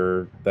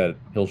maneuver that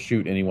he'll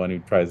shoot anyone who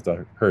tries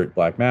to hurt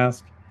Black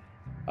Mask.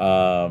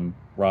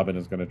 Robin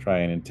is going to try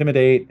and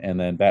intimidate, and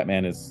then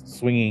Batman is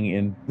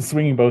swinging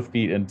both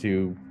feet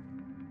into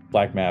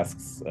Black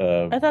Mask's.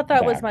 I thought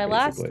that was my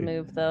last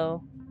move,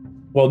 though.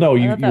 Well, no,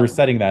 you were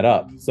setting that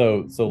up.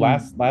 So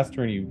last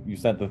turn you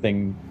sent the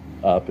thing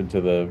up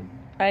into the.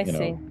 I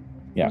see.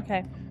 Yeah.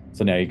 Okay.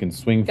 So now you can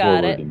swing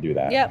forward and do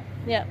that. Yep.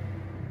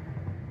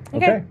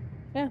 Okay.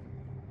 Yeah.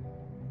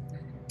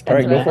 All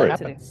right, go for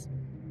it. Yeah.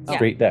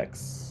 Straight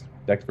Dex.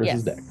 Dex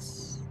versus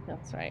Dex.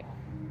 That's right.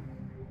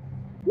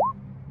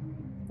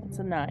 That's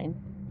a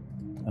 9.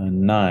 A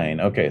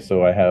 9. Okay,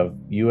 so I have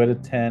you at a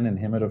 10 and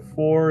him at a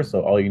 4.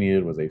 So all you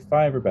needed was a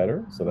 5 or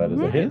better. So that is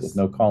a hit with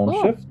no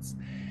column shifts.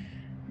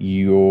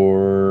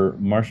 Your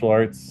martial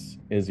arts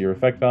is your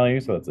effect value,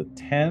 so that's a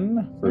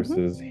 10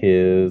 versus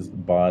his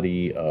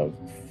body of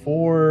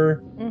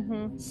 4.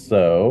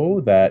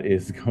 So that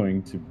is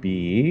going to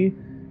be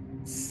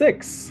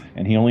 6,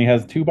 and he only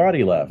has 2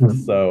 body left.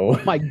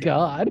 So my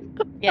God.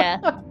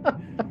 Yeah.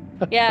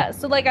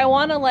 So like I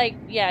want to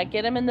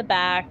get him in the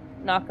back,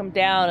 knock him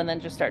down, and then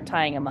just start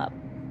tying him up.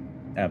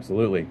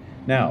 Absolutely.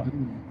 Now,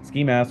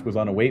 Ski Mask was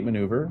on a wait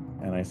maneuver,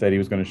 and I said he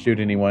was going to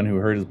shoot anyone who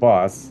hurt his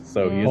boss.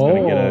 So he's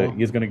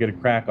going to get a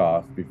crack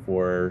off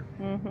before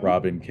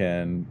Robin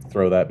can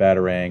throw that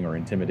batarang or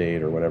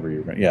intimidate or whatever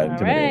you're going. Yeah,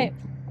 intimidate.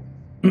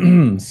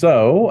 Right.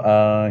 So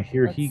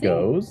Let's see.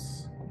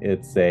 Goes.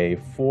 It's a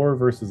 4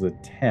 versus a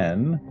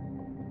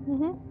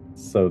 10.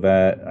 So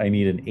that I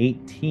need an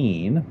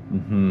 18.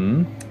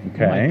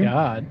 Okay. Oh my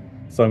God.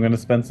 So I'm going to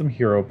spend some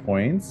hero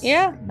points.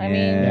 Yeah,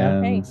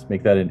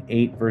 make that an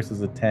 8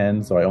 versus a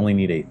 10. So I only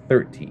need a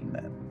 13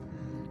 then.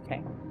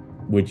 Okay.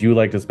 Would you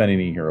like to spend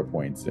any hero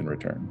points in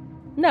return?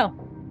 No.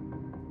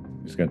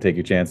 Just going to take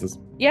your chances?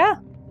 Yeah.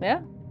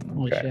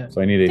 Holy shit.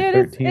 So I need a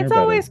 13 It's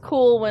always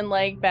cool when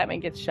Batman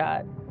gets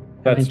shot.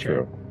 That's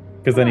true.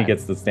 Because then he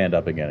gets to stand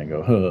up again and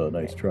go, oh,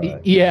 nice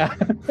try. Yeah.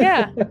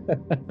 Yeah.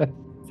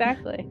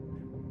 Exactly.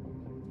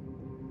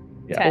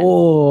 Yeah. 10.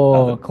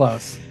 Oh,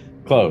 close.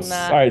 Close.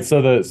 All right, so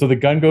the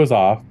gun goes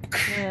off.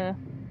 Yeah.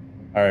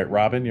 All right,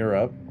 Robin, you're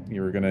up.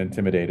 You were going to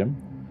intimidate him.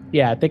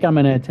 Yeah, I think I'm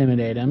going to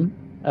intimidate him.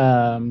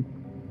 I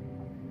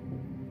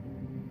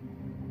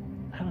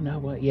don't know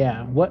what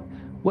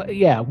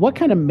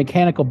kind of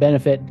mechanical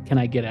benefit can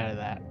I get out of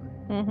that?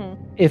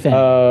 If any.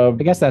 I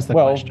guess that's the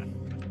question.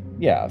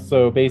 Yeah,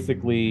 so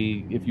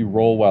basically, if you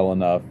roll well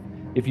enough,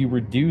 if you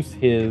reduce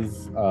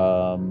his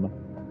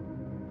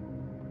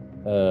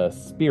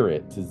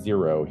spirit to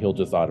 0, he'll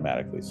just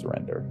automatically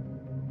surrender.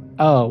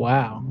 Oh,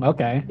 wow.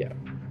 Okay. Yeah.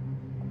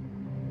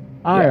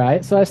 All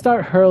right. So I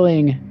start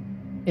hurling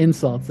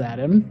insults at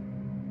him.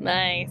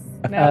 Nice.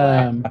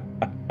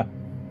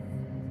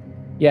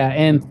 Yeah,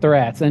 and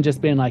threats, and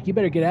just being like, you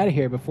better get out of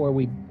here before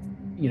we,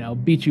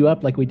 beat you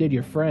up like we did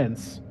your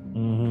friends.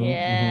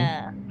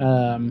 Yeah.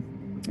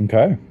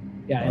 Okay.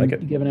 Yeah,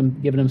 and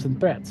giving him some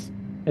threats.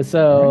 And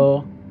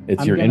so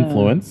it's your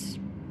influence.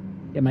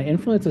 Yeah, my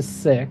influence is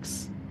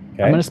 6.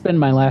 Okay. I'm going to spend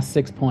my last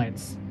 6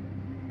 points.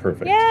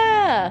 Perfect.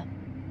 Yeah.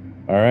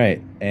 All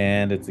right,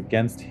 and it's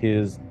against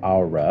his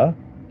aura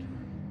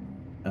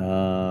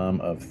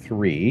of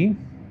 3.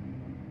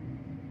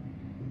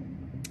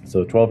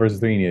 So 12 versus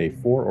 3, you need a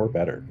 4 or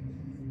better.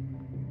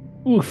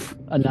 Oof,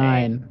 a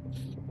 9.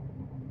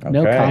 Okay.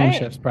 No column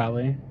shifts,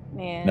 probably.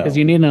 Yeah. Because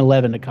you need an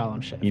 11 to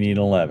column shift. You need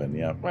an 11,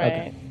 yeah.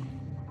 Right.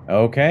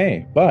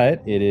 Okay,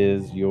 but it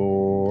is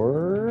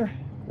your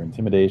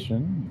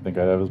intimidation. I think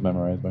I have this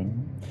memorized by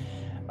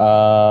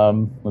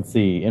now. Let's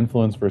see,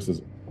 influence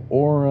versus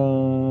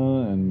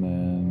aura, and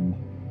then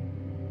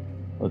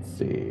let's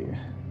see,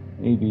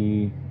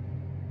 AD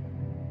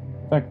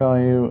effect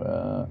value.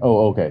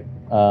 Okay.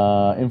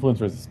 Influence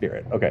versus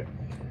spirit. Okay,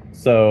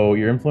 so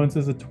your influence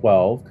is a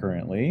 12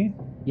 currently.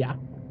 Yeah.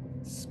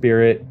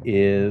 Spirit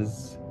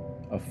is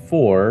a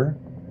 4,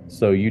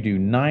 so you do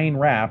 9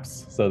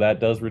 raps. So that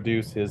does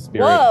reduce his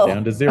spirit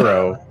down to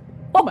 0.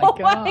 Oh my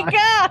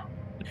god!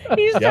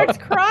 He starts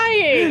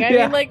crying. I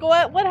mean, like,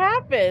 what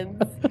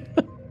happens?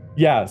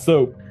 Yeah,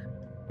 so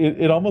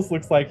it almost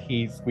looks like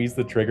he squeezed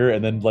the trigger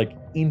and then like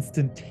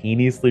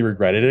instantaneously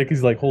regretted it because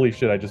he's like, holy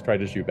shit, I just tried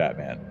to shoot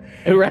Batman.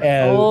 Right.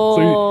 And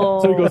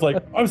so he goes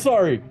like, I'm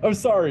sorry,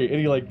 and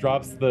he like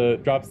drops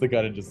the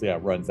gun and just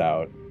runs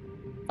out.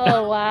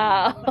 Oh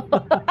wow.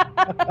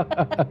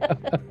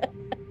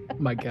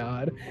 My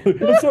god.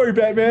 I'm sorry,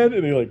 Batman,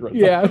 and he like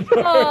runs out.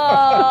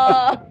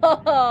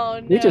 Oh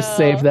no. We just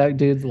saved that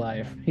dude's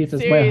life. He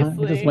just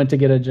went to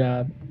get a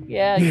job.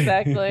 Yeah,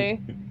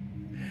 exactly.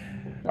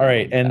 All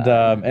right,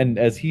 and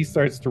as he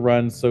starts to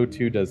run, so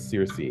too does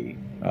Circe, seeing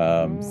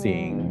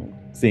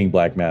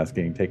Black Mask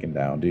getting taken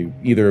down. Do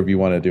either of you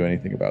want to do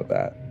anything about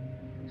that?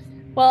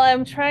 Well,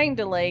 I'm trying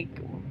to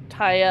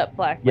tie up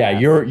Black Mask.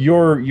 Yeah,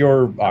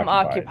 you're I'm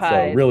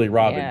occupied. So really,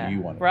 Robin, do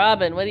you want to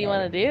Robin, what do you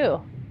want to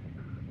do?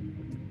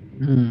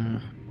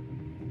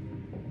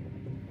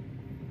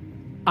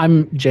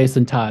 I'm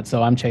Jason Todd,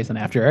 so I'm chasing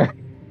after her.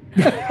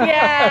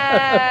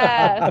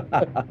 Yeah.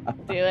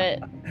 Do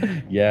it.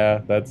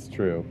 Yeah, that's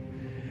true.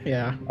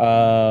 Yeah.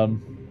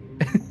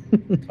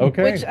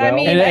 Okay. Which, well, I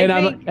mean,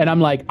 I'm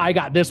like, I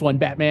got this one,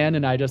 Batman,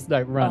 and I just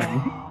start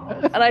running.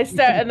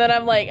 And then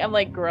I'm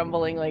like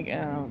grumbling, like,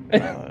 oh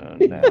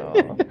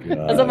no.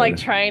 As I'm like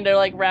trying to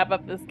like wrap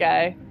up this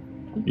guy.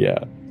 Yeah.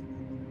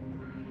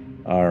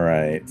 All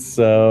right.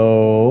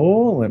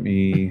 So let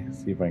me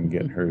see if I can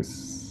get her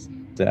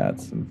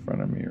stats in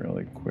front of me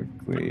really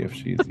quickly, if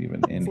she's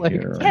even in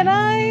here. Can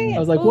I? I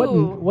was like,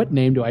 what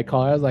name do I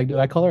call her? I was like, do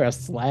I call her a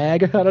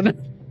slag? I don't know.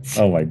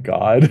 Oh my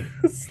god.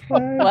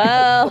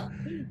 Well,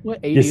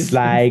 what 80s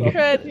slag?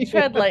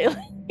 Tread lightly.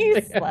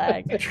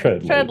 Slag.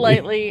 Tread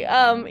lightly.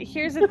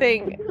 Here's the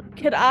thing.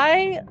 Could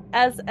I,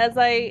 as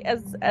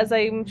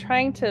I'm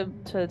trying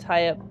to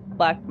tie up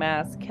Black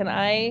Mask, can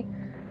I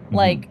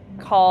like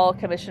call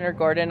Commissioner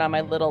Gordon on my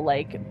little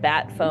like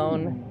bat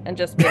phone and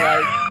just be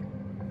like,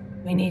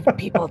 we need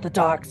people at the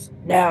docks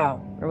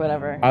now, or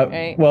whatever.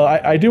 Right? Well,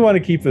 I do want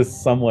to keep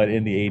this somewhat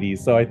in the 80s,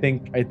 so I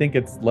think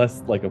it's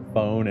less like a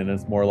phone and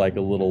it's more like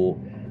a little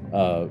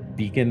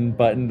beacon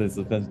button that's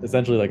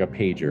essentially like a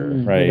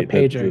pager, right? Like a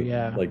pager,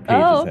 yeah. Like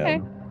pages okay.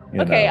 him.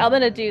 Okay, I'm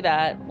gonna do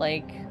that.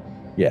 Like,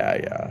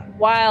 yeah.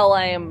 While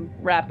I am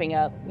wrapping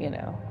up,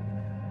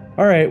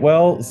 All right.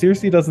 Well,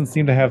 Circe doesn't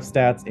seem to have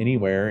stats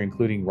anywhere,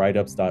 including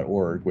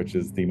writeups.org, which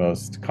is the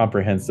most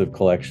comprehensive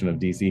collection of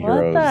DC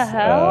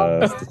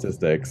Heroes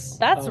statistics.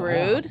 That's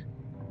rude.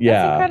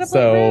 Yeah. That's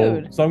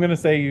incredibly rude. So I'm going to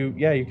say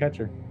you catch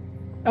her.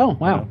 Oh,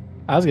 wow.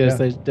 I was going to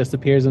say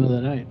disappears into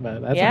the night,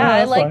 but that's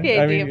I like fine. The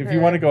idea. I mean, if you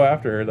want to go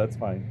after her, that's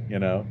fine.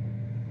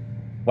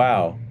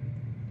 Wow.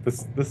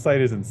 This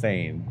site is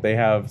insane. They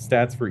have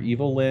stats for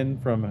Evil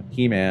Lynn from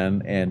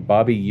He-Man and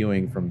Bobby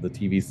Ewing from the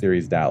TV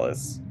series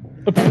Dallas.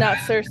 Not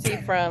Circe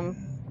from.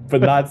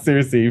 But not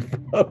Circe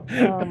from.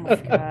 Oh my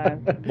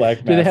god. Black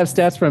Mask. Do they have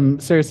stats from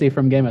Circe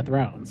from Game of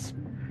Thrones?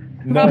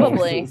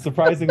 Probably. No,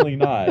 surprisingly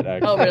not,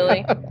 actually. Oh,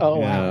 really? Oh,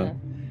 wow.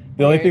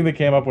 The only thing that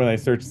came up when I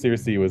searched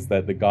Circe was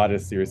that the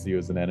goddess Circe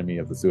was an enemy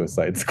of the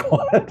Suicide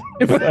Squad.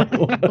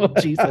 Oh,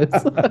 Jesus.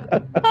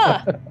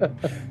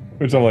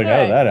 Which I'm like, how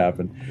did that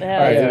happen? Yeah,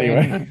 all right,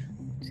 anyway.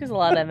 She has a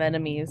lot of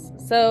enemies.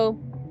 So,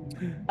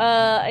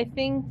 I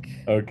think.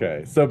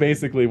 Okay, so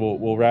basically,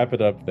 we'll wrap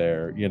it up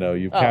there.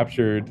 You've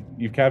captured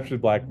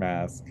Black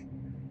Mask,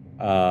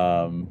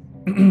 and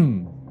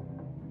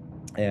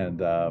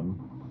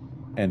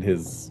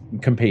his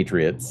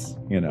compatriots.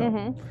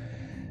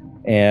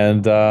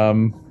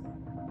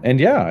 And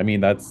yeah, I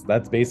mean that's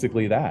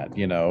basically that.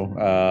 You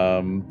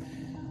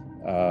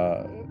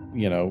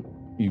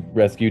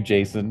rescued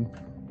Jason.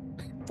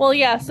 Well,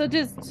 yeah. So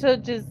just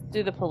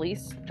do the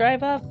police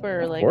drive up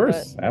or like? Of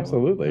course, what?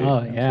 Absolutely.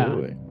 Oh yeah.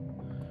 Absolutely.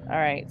 All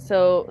right.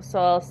 So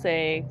I'll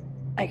say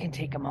I can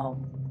take him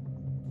home.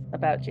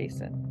 About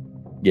Jason.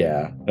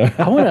 Yeah.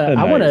 I want to.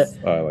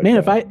 Like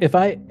man, that.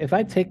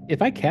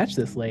 if I catch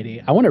this lady,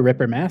 I want to rip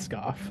her mask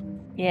off.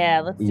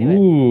 Yeah, let's do it.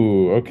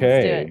 Ooh, okay.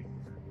 Let's do it.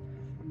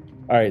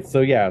 All right, so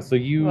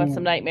you want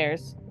some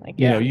nightmares.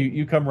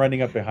 You come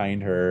running up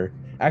behind her.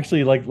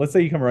 Actually, like let's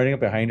say you come running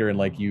up behind her and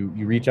like you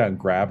reach out and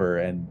grab her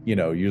and you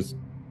just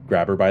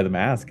grab her by the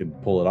mask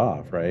and pull it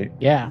off, right?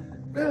 Yeah.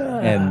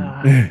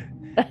 And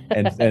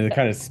it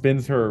kind of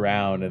spins her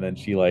around and then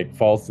she like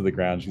falls to the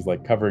ground. She's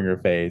like covering her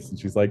face and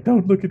she's like,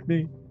 "Don't look at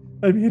me.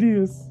 I'm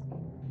hideous."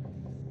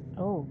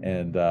 Oh.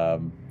 And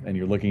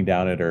you're looking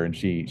down at her and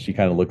she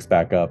kind of looks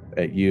back up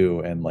at you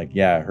and like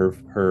her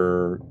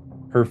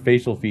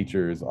facial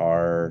features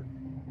are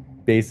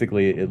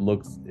basically it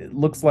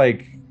looks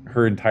like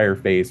her entire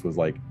face was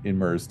like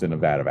immersed in a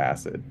vat of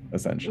acid,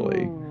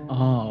 essentially. Ooh.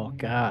 Oh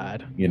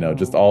God.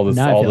 Just all this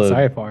now I feel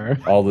sorry for her.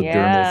 all the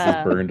dermis is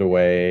burned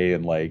away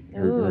and like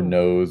her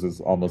nose is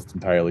almost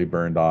entirely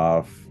burned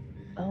off.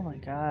 Oh my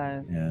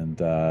God. And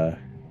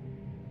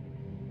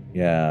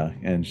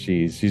and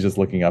she's just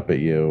looking up at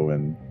you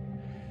and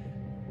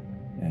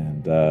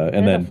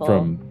then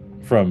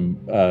from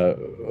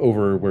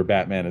over where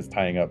Batman is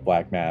tying up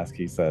Black Mask,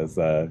 he says,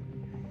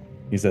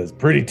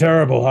 "Pretty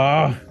terrible,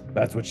 huh?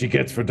 That's what she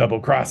gets for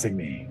double crossing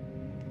me."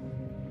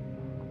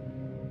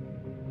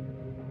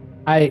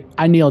 I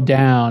kneel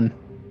down.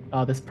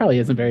 Oh, this probably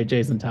isn't very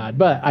Jason Todd,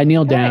 but I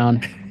kneel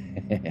down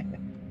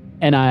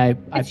and I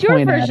it's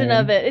point your version at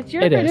her. of it. It's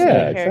your version of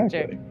the character.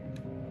 Exactly.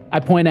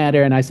 I point at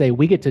her and I say,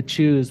 "We get to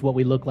choose what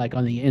we look like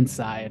on the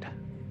inside."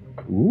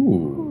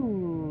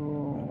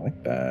 Ooh. I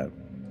like that.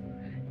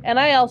 And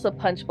I also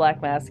punch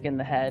Black Mask in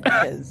the head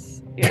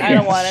because I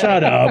don't want to.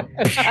 Shut up.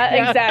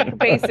 Exactly.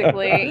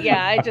 Basically,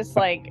 yeah. I just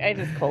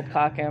cold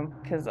cock him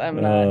because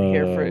I'm not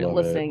here for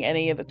listening to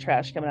any of the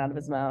trash coming out of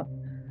his mouth.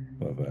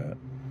 Love that.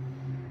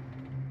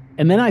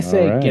 And then I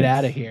say, right. "Get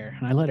out of here,"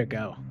 and I let her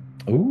go.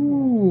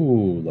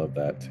 Ooh, love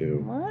that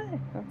too. What?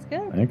 That's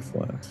good.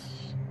 Excellent.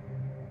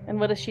 And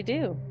what does she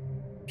do?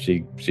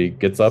 she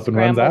gets up and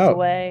runs out.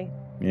 Away.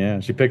 Yeah,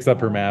 she picks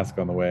up her mask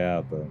on the way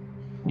out, though.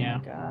 Yeah.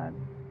 Oh, God.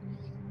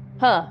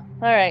 Huh.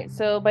 All right.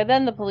 So by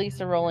then the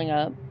police are rolling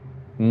up.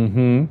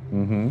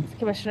 Is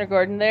Commissioner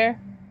Gordon there?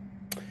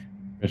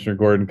 Commissioner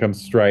Gordon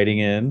comes striding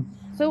in.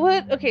 So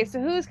what? Okay. So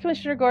who is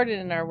Commissioner Gordon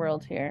in our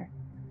world here?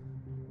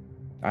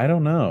 I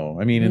don't know.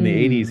 I mean, in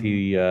the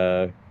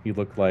 80s, he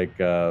looked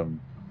like I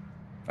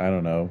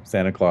don't know,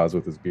 Santa Claus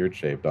with his beard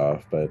shaved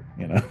off, but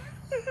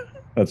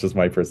that's just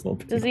my personal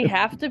opinion. Does he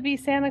have to be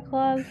Santa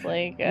Claus?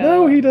 Like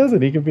no, he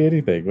doesn't. He can be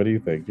anything. What do you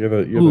think? You're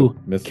the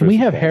mistress. Can we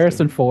have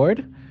Harrison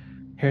Ford?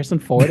 Harrison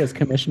Ford as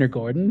Commissioner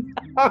Gordon?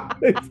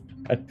 That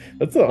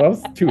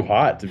was too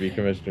hot to be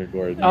Commissioner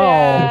Gordon.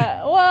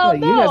 Yeah. Well,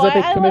 no, you guys don't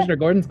think Commissioner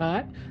Gordon's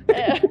hot?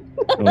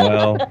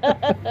 Well,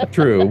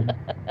 true.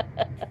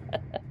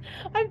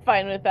 I'm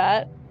fine with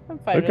that. I'm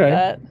fine with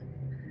that.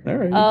 All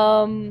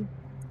right.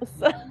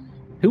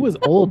 Who was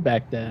old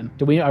back then?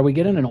 Are we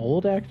getting an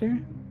old actor?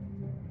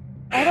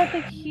 I don't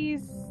think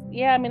he's.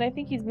 Yeah, I mean, I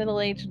think he's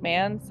middle-aged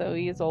man, so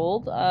he's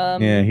old.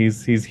 Yeah,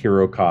 he's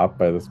hero cop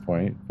by this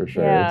point for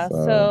sure. Yeah.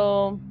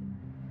 So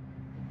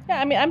yeah,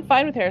 I mean, I'm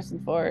fine with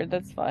Harrison Ford.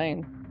 That's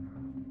fine.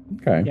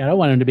 Okay. Yeah, I don't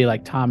want him to be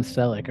like Tom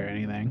Selleck or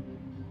anything.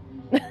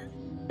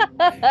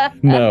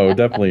 No,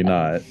 definitely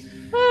not.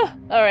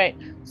 All right.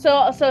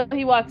 So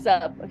he walks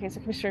up. Okay, so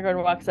Commissioner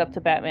Gordon walks up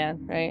to Batman,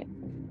 right?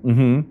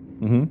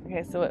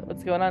 Okay, so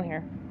what's going on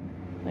here?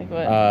 Like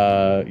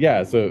what?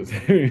 Yeah, so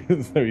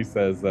he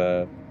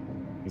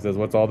says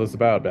what's all this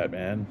about,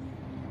 Batman?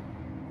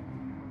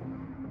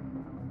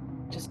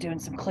 Just doing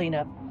some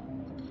cleanup.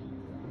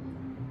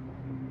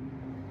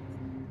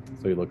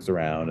 So he looks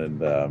around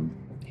and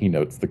he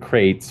notes the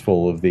crates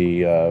full of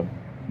the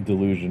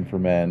Delusion for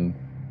Men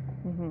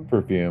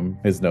perfume.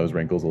 His nose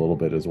wrinkles a little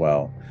bit as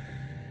well.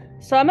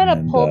 So I'm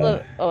gonna pull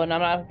the. Oh, and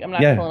I'm not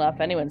pulling off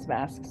anyone's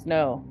masks.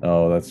 No.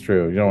 Oh, that's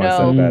true. You don't want to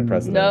set a bad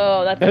precedent.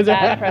 No, that's a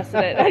bad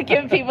precedent. I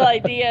give people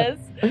ideas.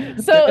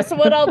 So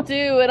what I'll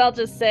do, and I'll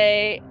just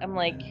say, I'm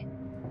like,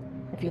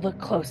 if you look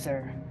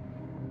closer,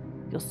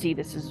 you'll see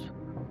this is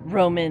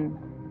Roman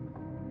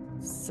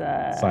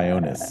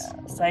Sionis.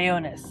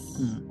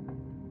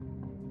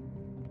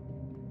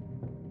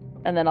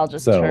 And then I'll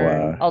just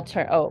turn. I'll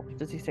turn. Oh,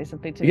 does he say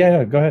something to me?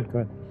 Yeah, go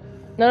ahead.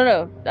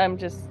 No.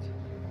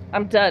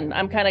 I'm done.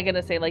 I'm kind of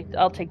gonna say like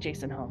I'll take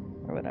Jason home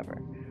or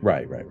whatever.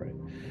 Right.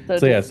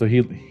 So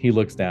he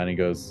looks down and he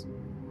goes,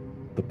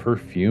 the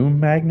perfume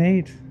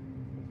magnate?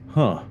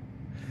 Huh.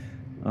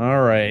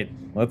 All right,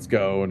 let's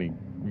go. And he,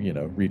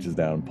 reaches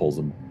down and pulls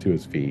him to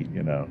his feet,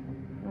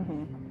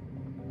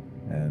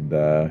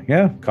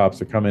 And cops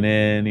are coming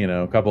in,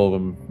 a couple of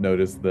them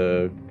notice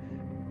the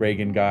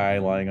Reagan guy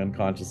lying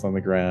unconscious on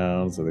the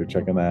ground, so they're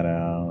checking that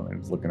out. They're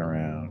just looking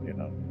around,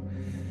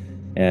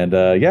 And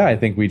I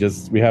think we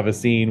have a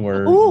scene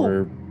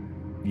where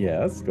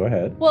yes, go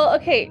ahead. Well,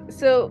 okay,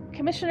 so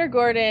Commissioner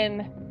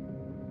Gordon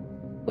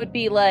would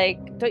be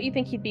like, don't you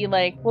think he'd be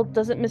like, well,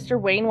 doesn't Mr.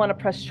 Wayne want to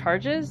press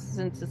charges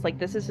since it's like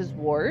this is his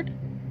ward?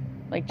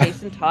 Like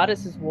Jason Todd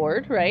is his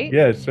ward, right?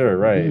 Yeah, sure,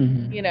 right.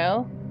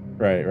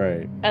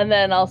 Right. And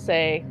then I'll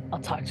say, I'll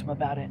talk to him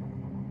about it.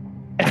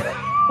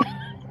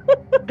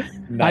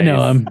 Nice. I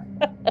know him.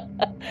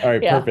 All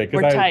right, perfect.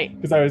 We're tight.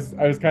 Because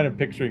I was kind of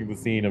picturing the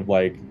scene of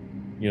like,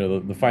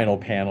 the final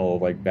panel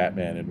of like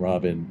Batman and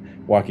Robin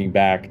walking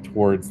back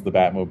towards the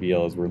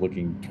Batmobile as we're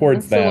looking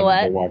towards them,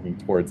 they're walking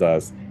towards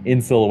us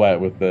in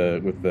silhouette with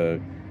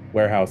the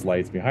warehouse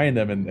lights behind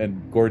them,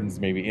 and Gordon's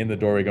maybe in the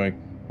doorway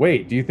going,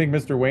 "Wait, do you think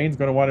Mr. Wayne's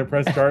going to want to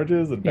press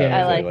charges?" And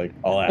Batman's like,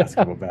 "I'll ask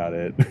him about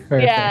it."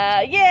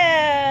 Yeah.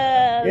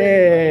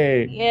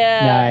 Yay!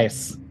 Yeah.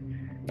 Nice.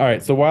 All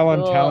right, so while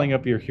I'm tallying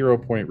up your hero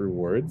point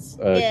rewards,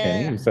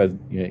 Kenny, you said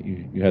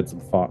you had some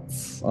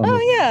thoughts on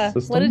the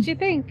system. What did you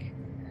think?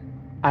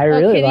 I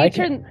really like it.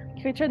 Can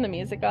we turn the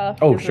music off?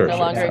 Oh, sure. We're no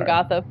longer in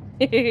Gotham.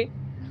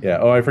 Yeah.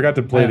 Oh, I forgot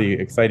to play the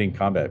exciting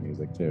combat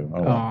music too.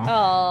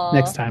 Oh.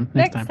 Next time.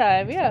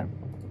 Yeah.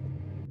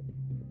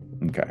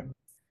 Okay.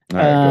 All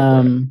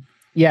right,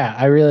 yeah,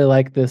 I really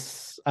like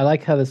this. I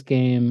like how this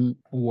game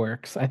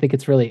works. I think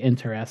it's really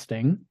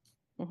interesting.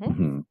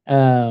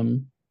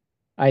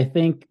 I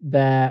think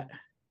that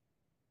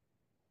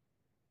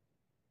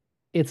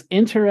it's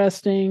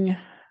interesting.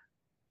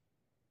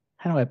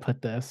 How do I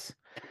put this?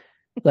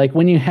 Like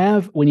when you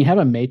have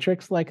a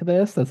matrix like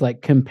this that's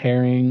like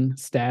comparing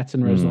stats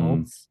and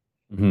results,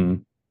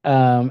 and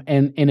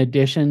in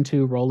addition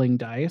to rolling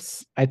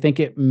dice, I think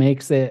it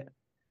makes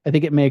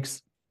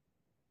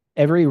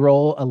every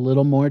roll a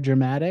little more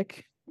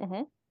dramatic,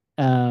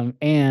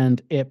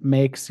 and it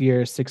makes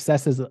your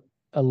successes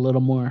a little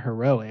more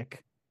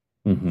heroic.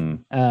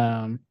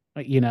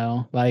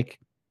 Like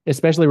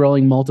especially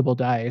rolling multiple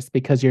dice,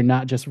 because you're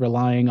not just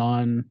relying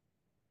on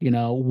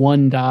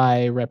one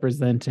die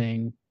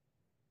representing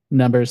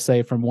numbers,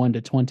 say from 1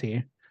 to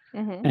 20,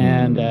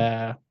 and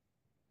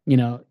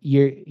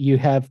you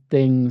have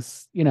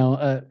things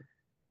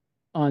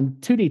on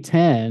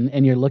 2d10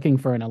 and you're looking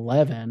for an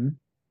 11,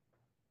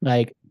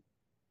 like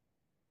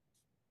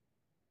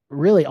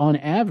really on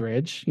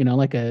average,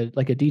 like a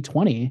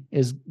D20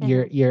 is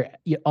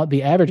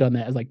the average on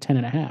that is like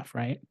 10.5,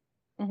 right?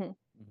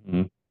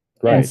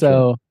 Right. And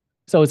so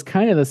it's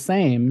kind of the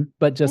same,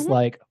 but just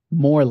like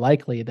more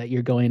likely that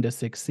you're going to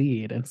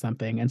succeed in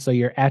something. And so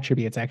your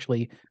attributes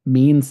actually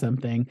mean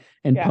something,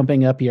 and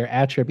pumping up your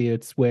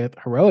attributes with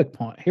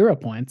hero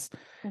points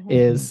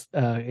is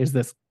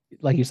this,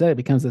 like you said, it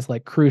becomes this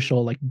like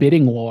crucial like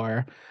bidding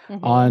war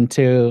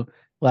onto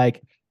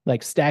like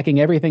stacking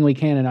everything we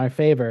can in our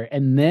favor.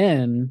 And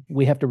then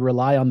we have to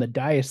rely on the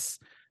dice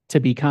to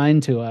be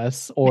kind to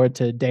us or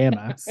to damn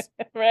us.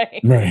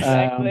 Right.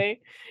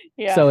 Exactly.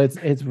 Yeah. So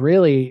it's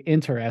really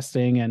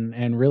interesting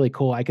and really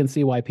cool. I can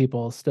see why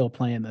people are still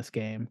playing this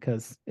game,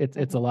 because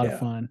it's a lot of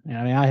fun. And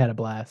I mean, I had a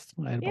blast.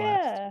 It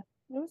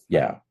was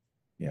fun.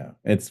 Yeah.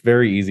 It's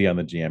very easy on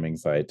the GMing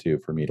side too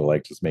for me to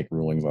like just make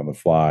rulings on the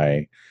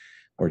fly,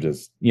 or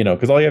just,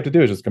 because all you have to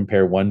do is just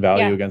compare one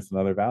value against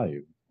another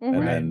value.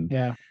 And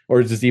then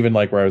or just even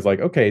like where I was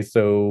like, okay,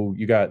 so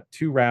you got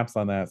 2 wraps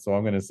on that, so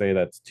I'm going to say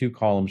that's 2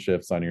 column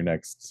shifts on your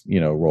next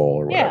roll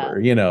or whatever.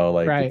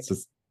 It's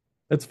just,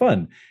 it's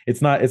fun.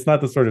 It's not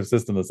the sort of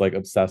system that's like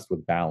obsessed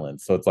with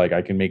balance, so it's like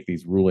I can make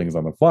these rulings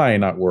on the fly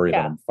and not worry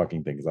that I'm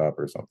fucking things up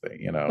or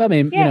something. I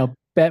mean,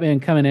 Batman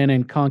coming in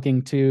and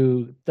conking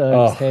 2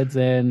 thugs heads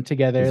in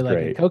together like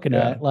a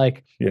coconut,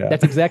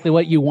 that's exactly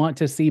what you want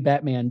to see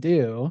Batman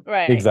do.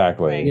 Right.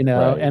 Exactly.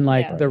 And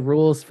like the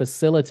rules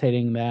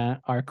facilitating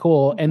that are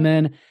cool. And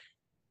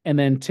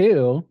then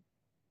 2,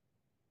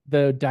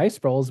 the dice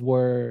rolls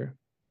were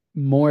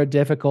more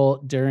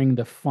difficult during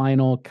the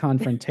final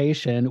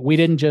confrontation. We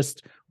didn't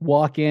just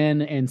walk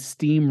in and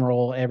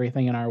steamroll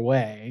everything in our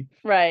way.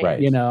 Right.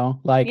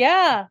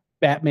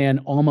 Batman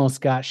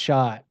almost got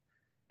shot.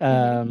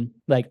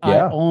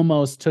 I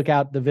almost took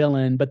out the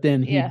villain, but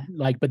then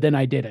but then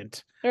I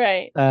didn't.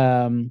 Right.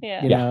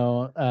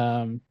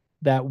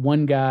 That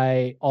one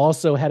guy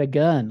also had a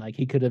gun. Like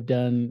he could have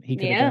done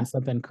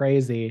something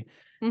crazy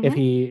if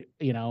he,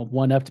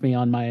 one-upped me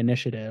on my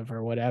initiative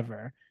or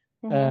whatever.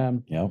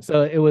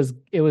 So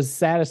it was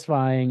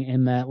satisfying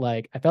in that,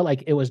 like, I felt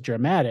like it was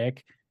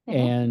dramatic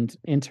and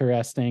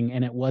interesting,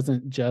 and it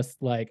wasn't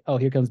just like, oh,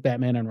 here comes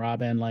Batman and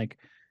Robin, like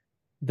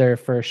they're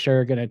for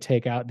sure gonna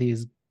take out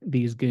these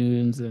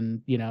goons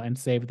and and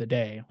save the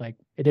day. Like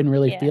it didn't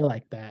really feel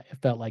like that. It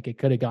felt like it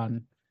could have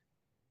gone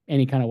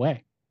any kind of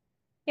way.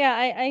 Yeah,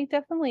 I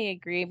definitely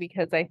agree,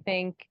 because I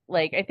think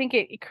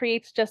it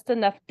creates just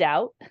enough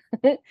doubt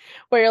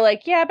where you're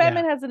like,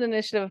 Batman has an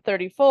initiative of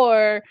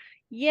 34.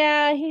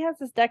 Yeah, he has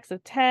this dex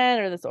of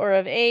 10 or this aura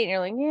of 8,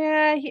 and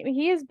you're like,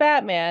 he is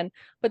Batman.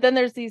 But then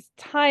there's these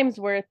times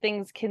where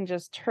things can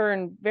just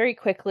turn very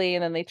quickly,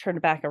 and then they turn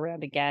back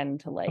around again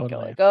to like go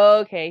like,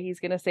 oh, okay,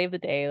 he's gonna save the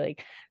day.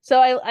 Like, so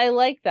I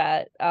like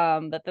that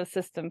that the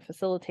system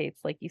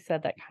facilitates, like you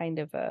said, that kind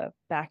of a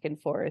back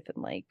and forth,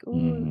 and like,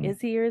 ooh,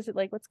 is he, or is it,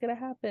 like, what's gonna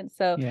happen?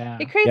 So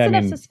it creates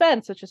enough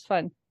suspense, which is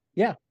fun.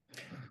 Yeah,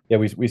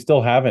 we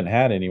still haven't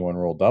had anyone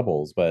roll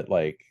doubles, but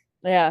like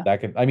that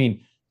could,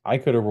 I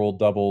could have rolled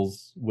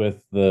doubles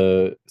with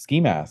the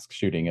ski mask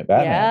shooting at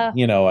Batman.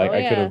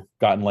 I could have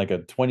gotten like a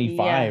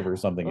 25 or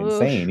something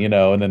insane,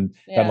 and then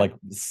got like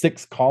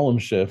 6 column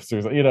shifts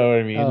or, you know what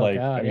I mean?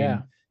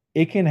 God,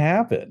 it can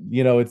happen.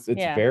 It's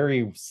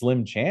very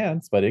slim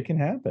chance, but it can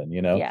happen,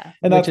 Yeah.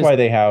 And that's why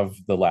they have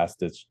the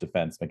last ditch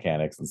defense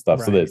mechanics and stuff.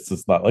 So that it's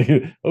just not like,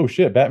 oh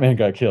shit, Batman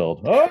got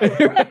killed. Oh.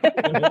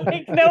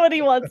 Like,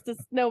 nobody wants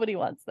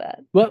that.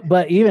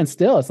 But even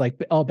still, it's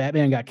like, oh,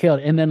 Batman got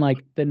killed. And then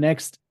like the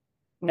next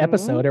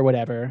episode or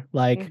whatever,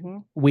 like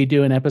we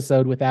do an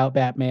episode without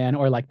Batman,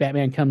 or like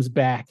Batman comes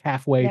back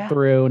halfway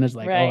through and is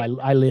like, oh,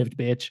 I lived,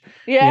 bitch.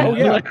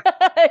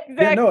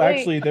 Exactly. No,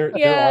 actually there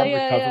are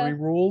recovery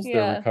rules.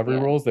 There are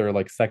recovery rules. There are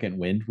like second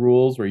wind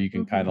rules where you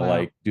can kind of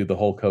like do the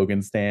Hulk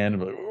Hogan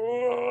stand, like,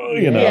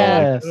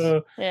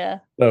 so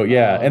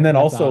and then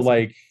also awesome.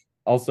 Like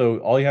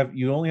also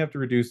you only have to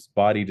reduce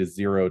body to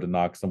 0 to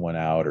knock someone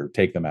out or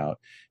take them out,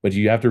 but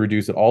you have to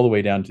reduce it all the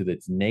way down to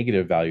its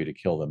negative value to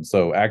kill them.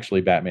 So actually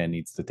Batman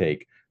needs to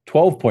take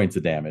 12 points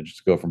of damage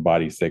to go from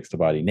body 6 to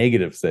body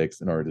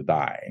 -6 in order to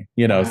die,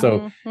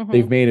 so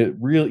they've made it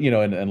real,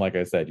 and like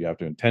I said, you have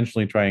to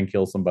intentionally try and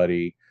kill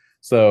somebody.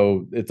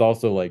 So it's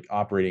also like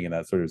operating in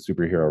that sort of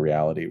superhero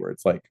reality where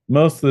it's like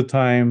most of the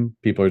time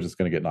people are just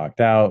going to get knocked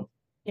out,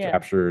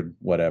 captured,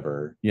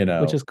 whatever,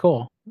 which is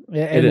cool.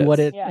 And what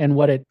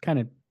it kind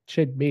of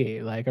should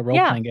be. Like a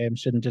role-playing game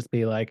shouldn't just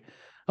be like,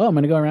 oh, I'm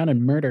gonna go around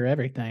and murder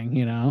everything,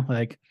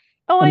 like,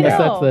 unless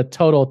that's the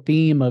total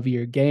theme of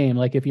your game.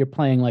 Like if you're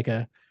playing like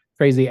a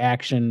crazy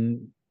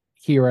action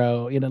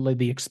hero, like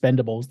the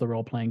Expendables, the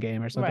role-playing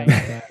game or something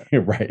like that.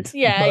 Right.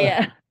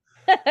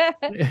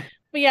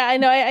 But yeah, I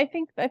know. I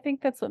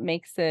think that's what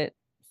makes it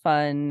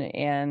fun,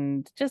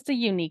 and just a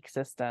unique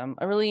system,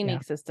 a really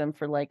unique system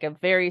for like a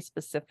very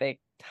specific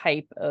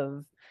type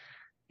of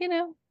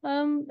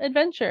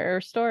adventure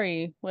or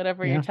story,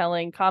 whatever you're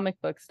telling, comic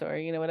book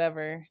story,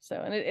 whatever. So,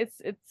 and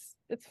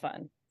it's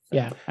fun. So.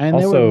 Yeah. And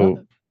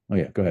also,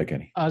 go ahead,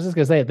 Kenny. I was just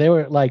gonna say, they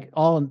were like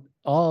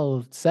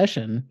all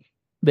session,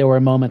 there were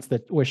moments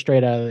that were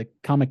straight out of the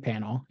comic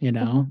panel,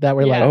 that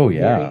were like, oh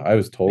yeah, I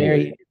was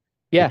totally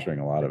yeah, picturing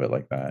a lot of it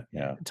like that.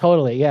 Yeah,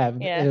 totally. Yeah,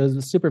 it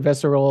was super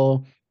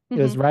visceral. It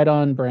was right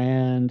on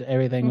brand.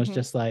 Everything was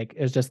just like,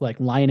 it was just like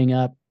lining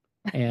up,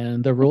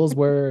 and the rules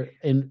were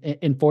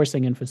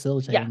enforcing and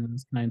facilitating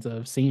those kinds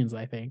of scenes,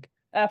 I think.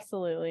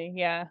 Absolutely.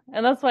 Yeah.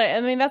 And that's why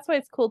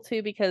it's cool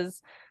too, because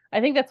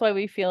I think that's why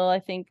we feel, I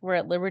think we're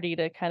at liberty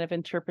to kind of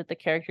interpret the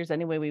characters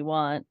any way we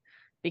want,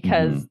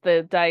 because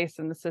the dice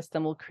and the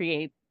system will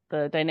create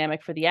the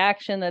dynamic for the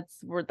action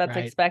that's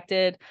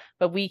expected,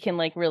 but we can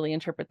like really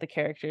interpret the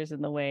characters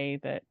in the way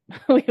that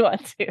we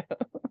want to.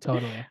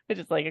 Totally. Which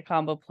is like a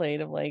combo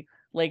plate of like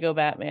Lego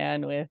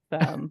Batman with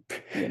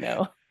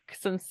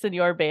some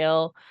Senor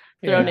Bale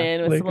thrown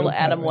in with Lego some little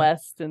Adam Batman.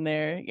 West in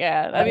there.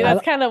 Yeah. I mean,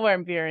 that's kind of where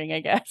I'm veering, I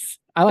guess.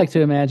 I like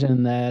to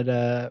imagine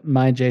that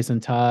my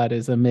Jason Todd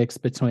is a mix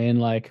between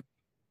like,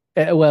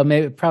 well,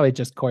 maybe probably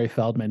just Corey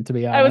Feldman, to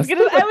be honest. I was just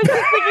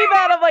thinking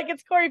that. I'm like,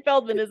 it's Corey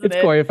Feldman, isn't it?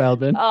 It's Corey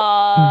Feldman.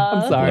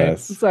 I'm sorry.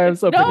 Yes. I'm sorry. I'm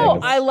so predictable.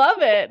 I love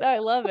it.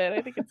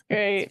 I think it's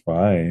great. It's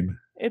fine.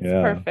 It's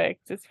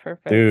perfect. It's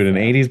perfect. Dude, an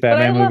 80s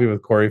Batman movie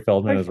with Corey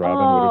Feldman as Robin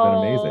would have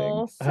been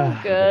amazing. So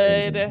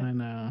good. I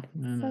know.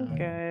 So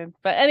good.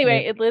 But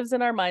anyway, it lives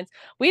in our minds.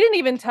 We didn't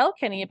even tell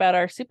Kenny about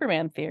our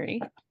Superman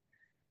theory.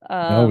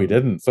 No, we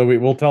didn't. So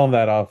we'll tell him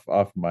that off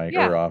mic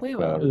or off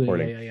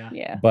recording.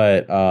 Yeah.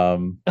 But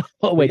oh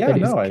wait, but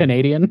he's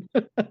Canadian.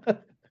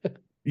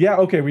 Yeah,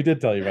 okay, we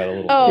did tell you about it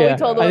a little bit. We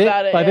told him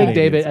about it. I think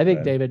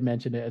David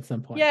mentioned it at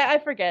some point. Yeah, I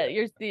forget.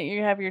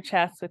 You have your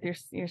chats with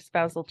your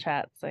spousal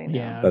chats. I know.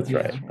 Yeah, that's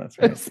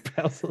right.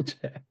 Spousal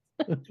chat.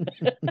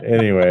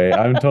 Anyway,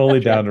 I'm totally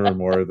down to read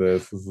more of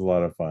this. This is a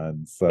lot of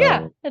fun. So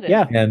it is.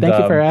 Yeah, and thank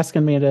you for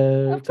asking me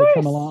to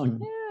come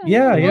along.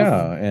 Yeah.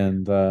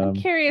 And I'm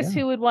curious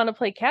who would want to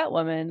play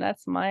Catwoman.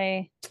 That's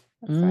I'm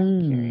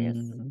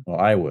curious. Well,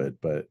 I would,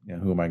 but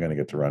who am I going to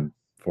get to run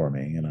for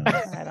me?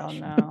 I don't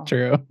know.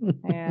 True.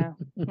 Yeah.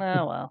 Oh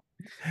well.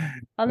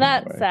 On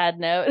that sad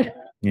note.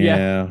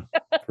 Yeah.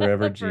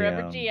 Forever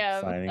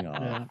GM. Signing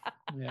off.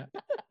 Yeah.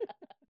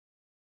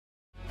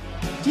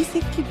 Do you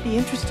think you'd be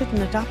interested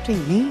in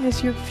adopting me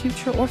as your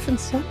future orphan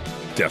son?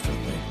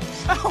 Definitely.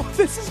 Oh,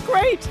 this is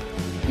great!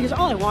 Because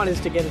all I want is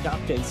to get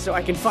adopted so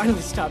I can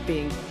finally stop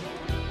being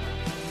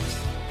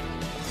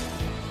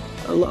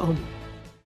alone.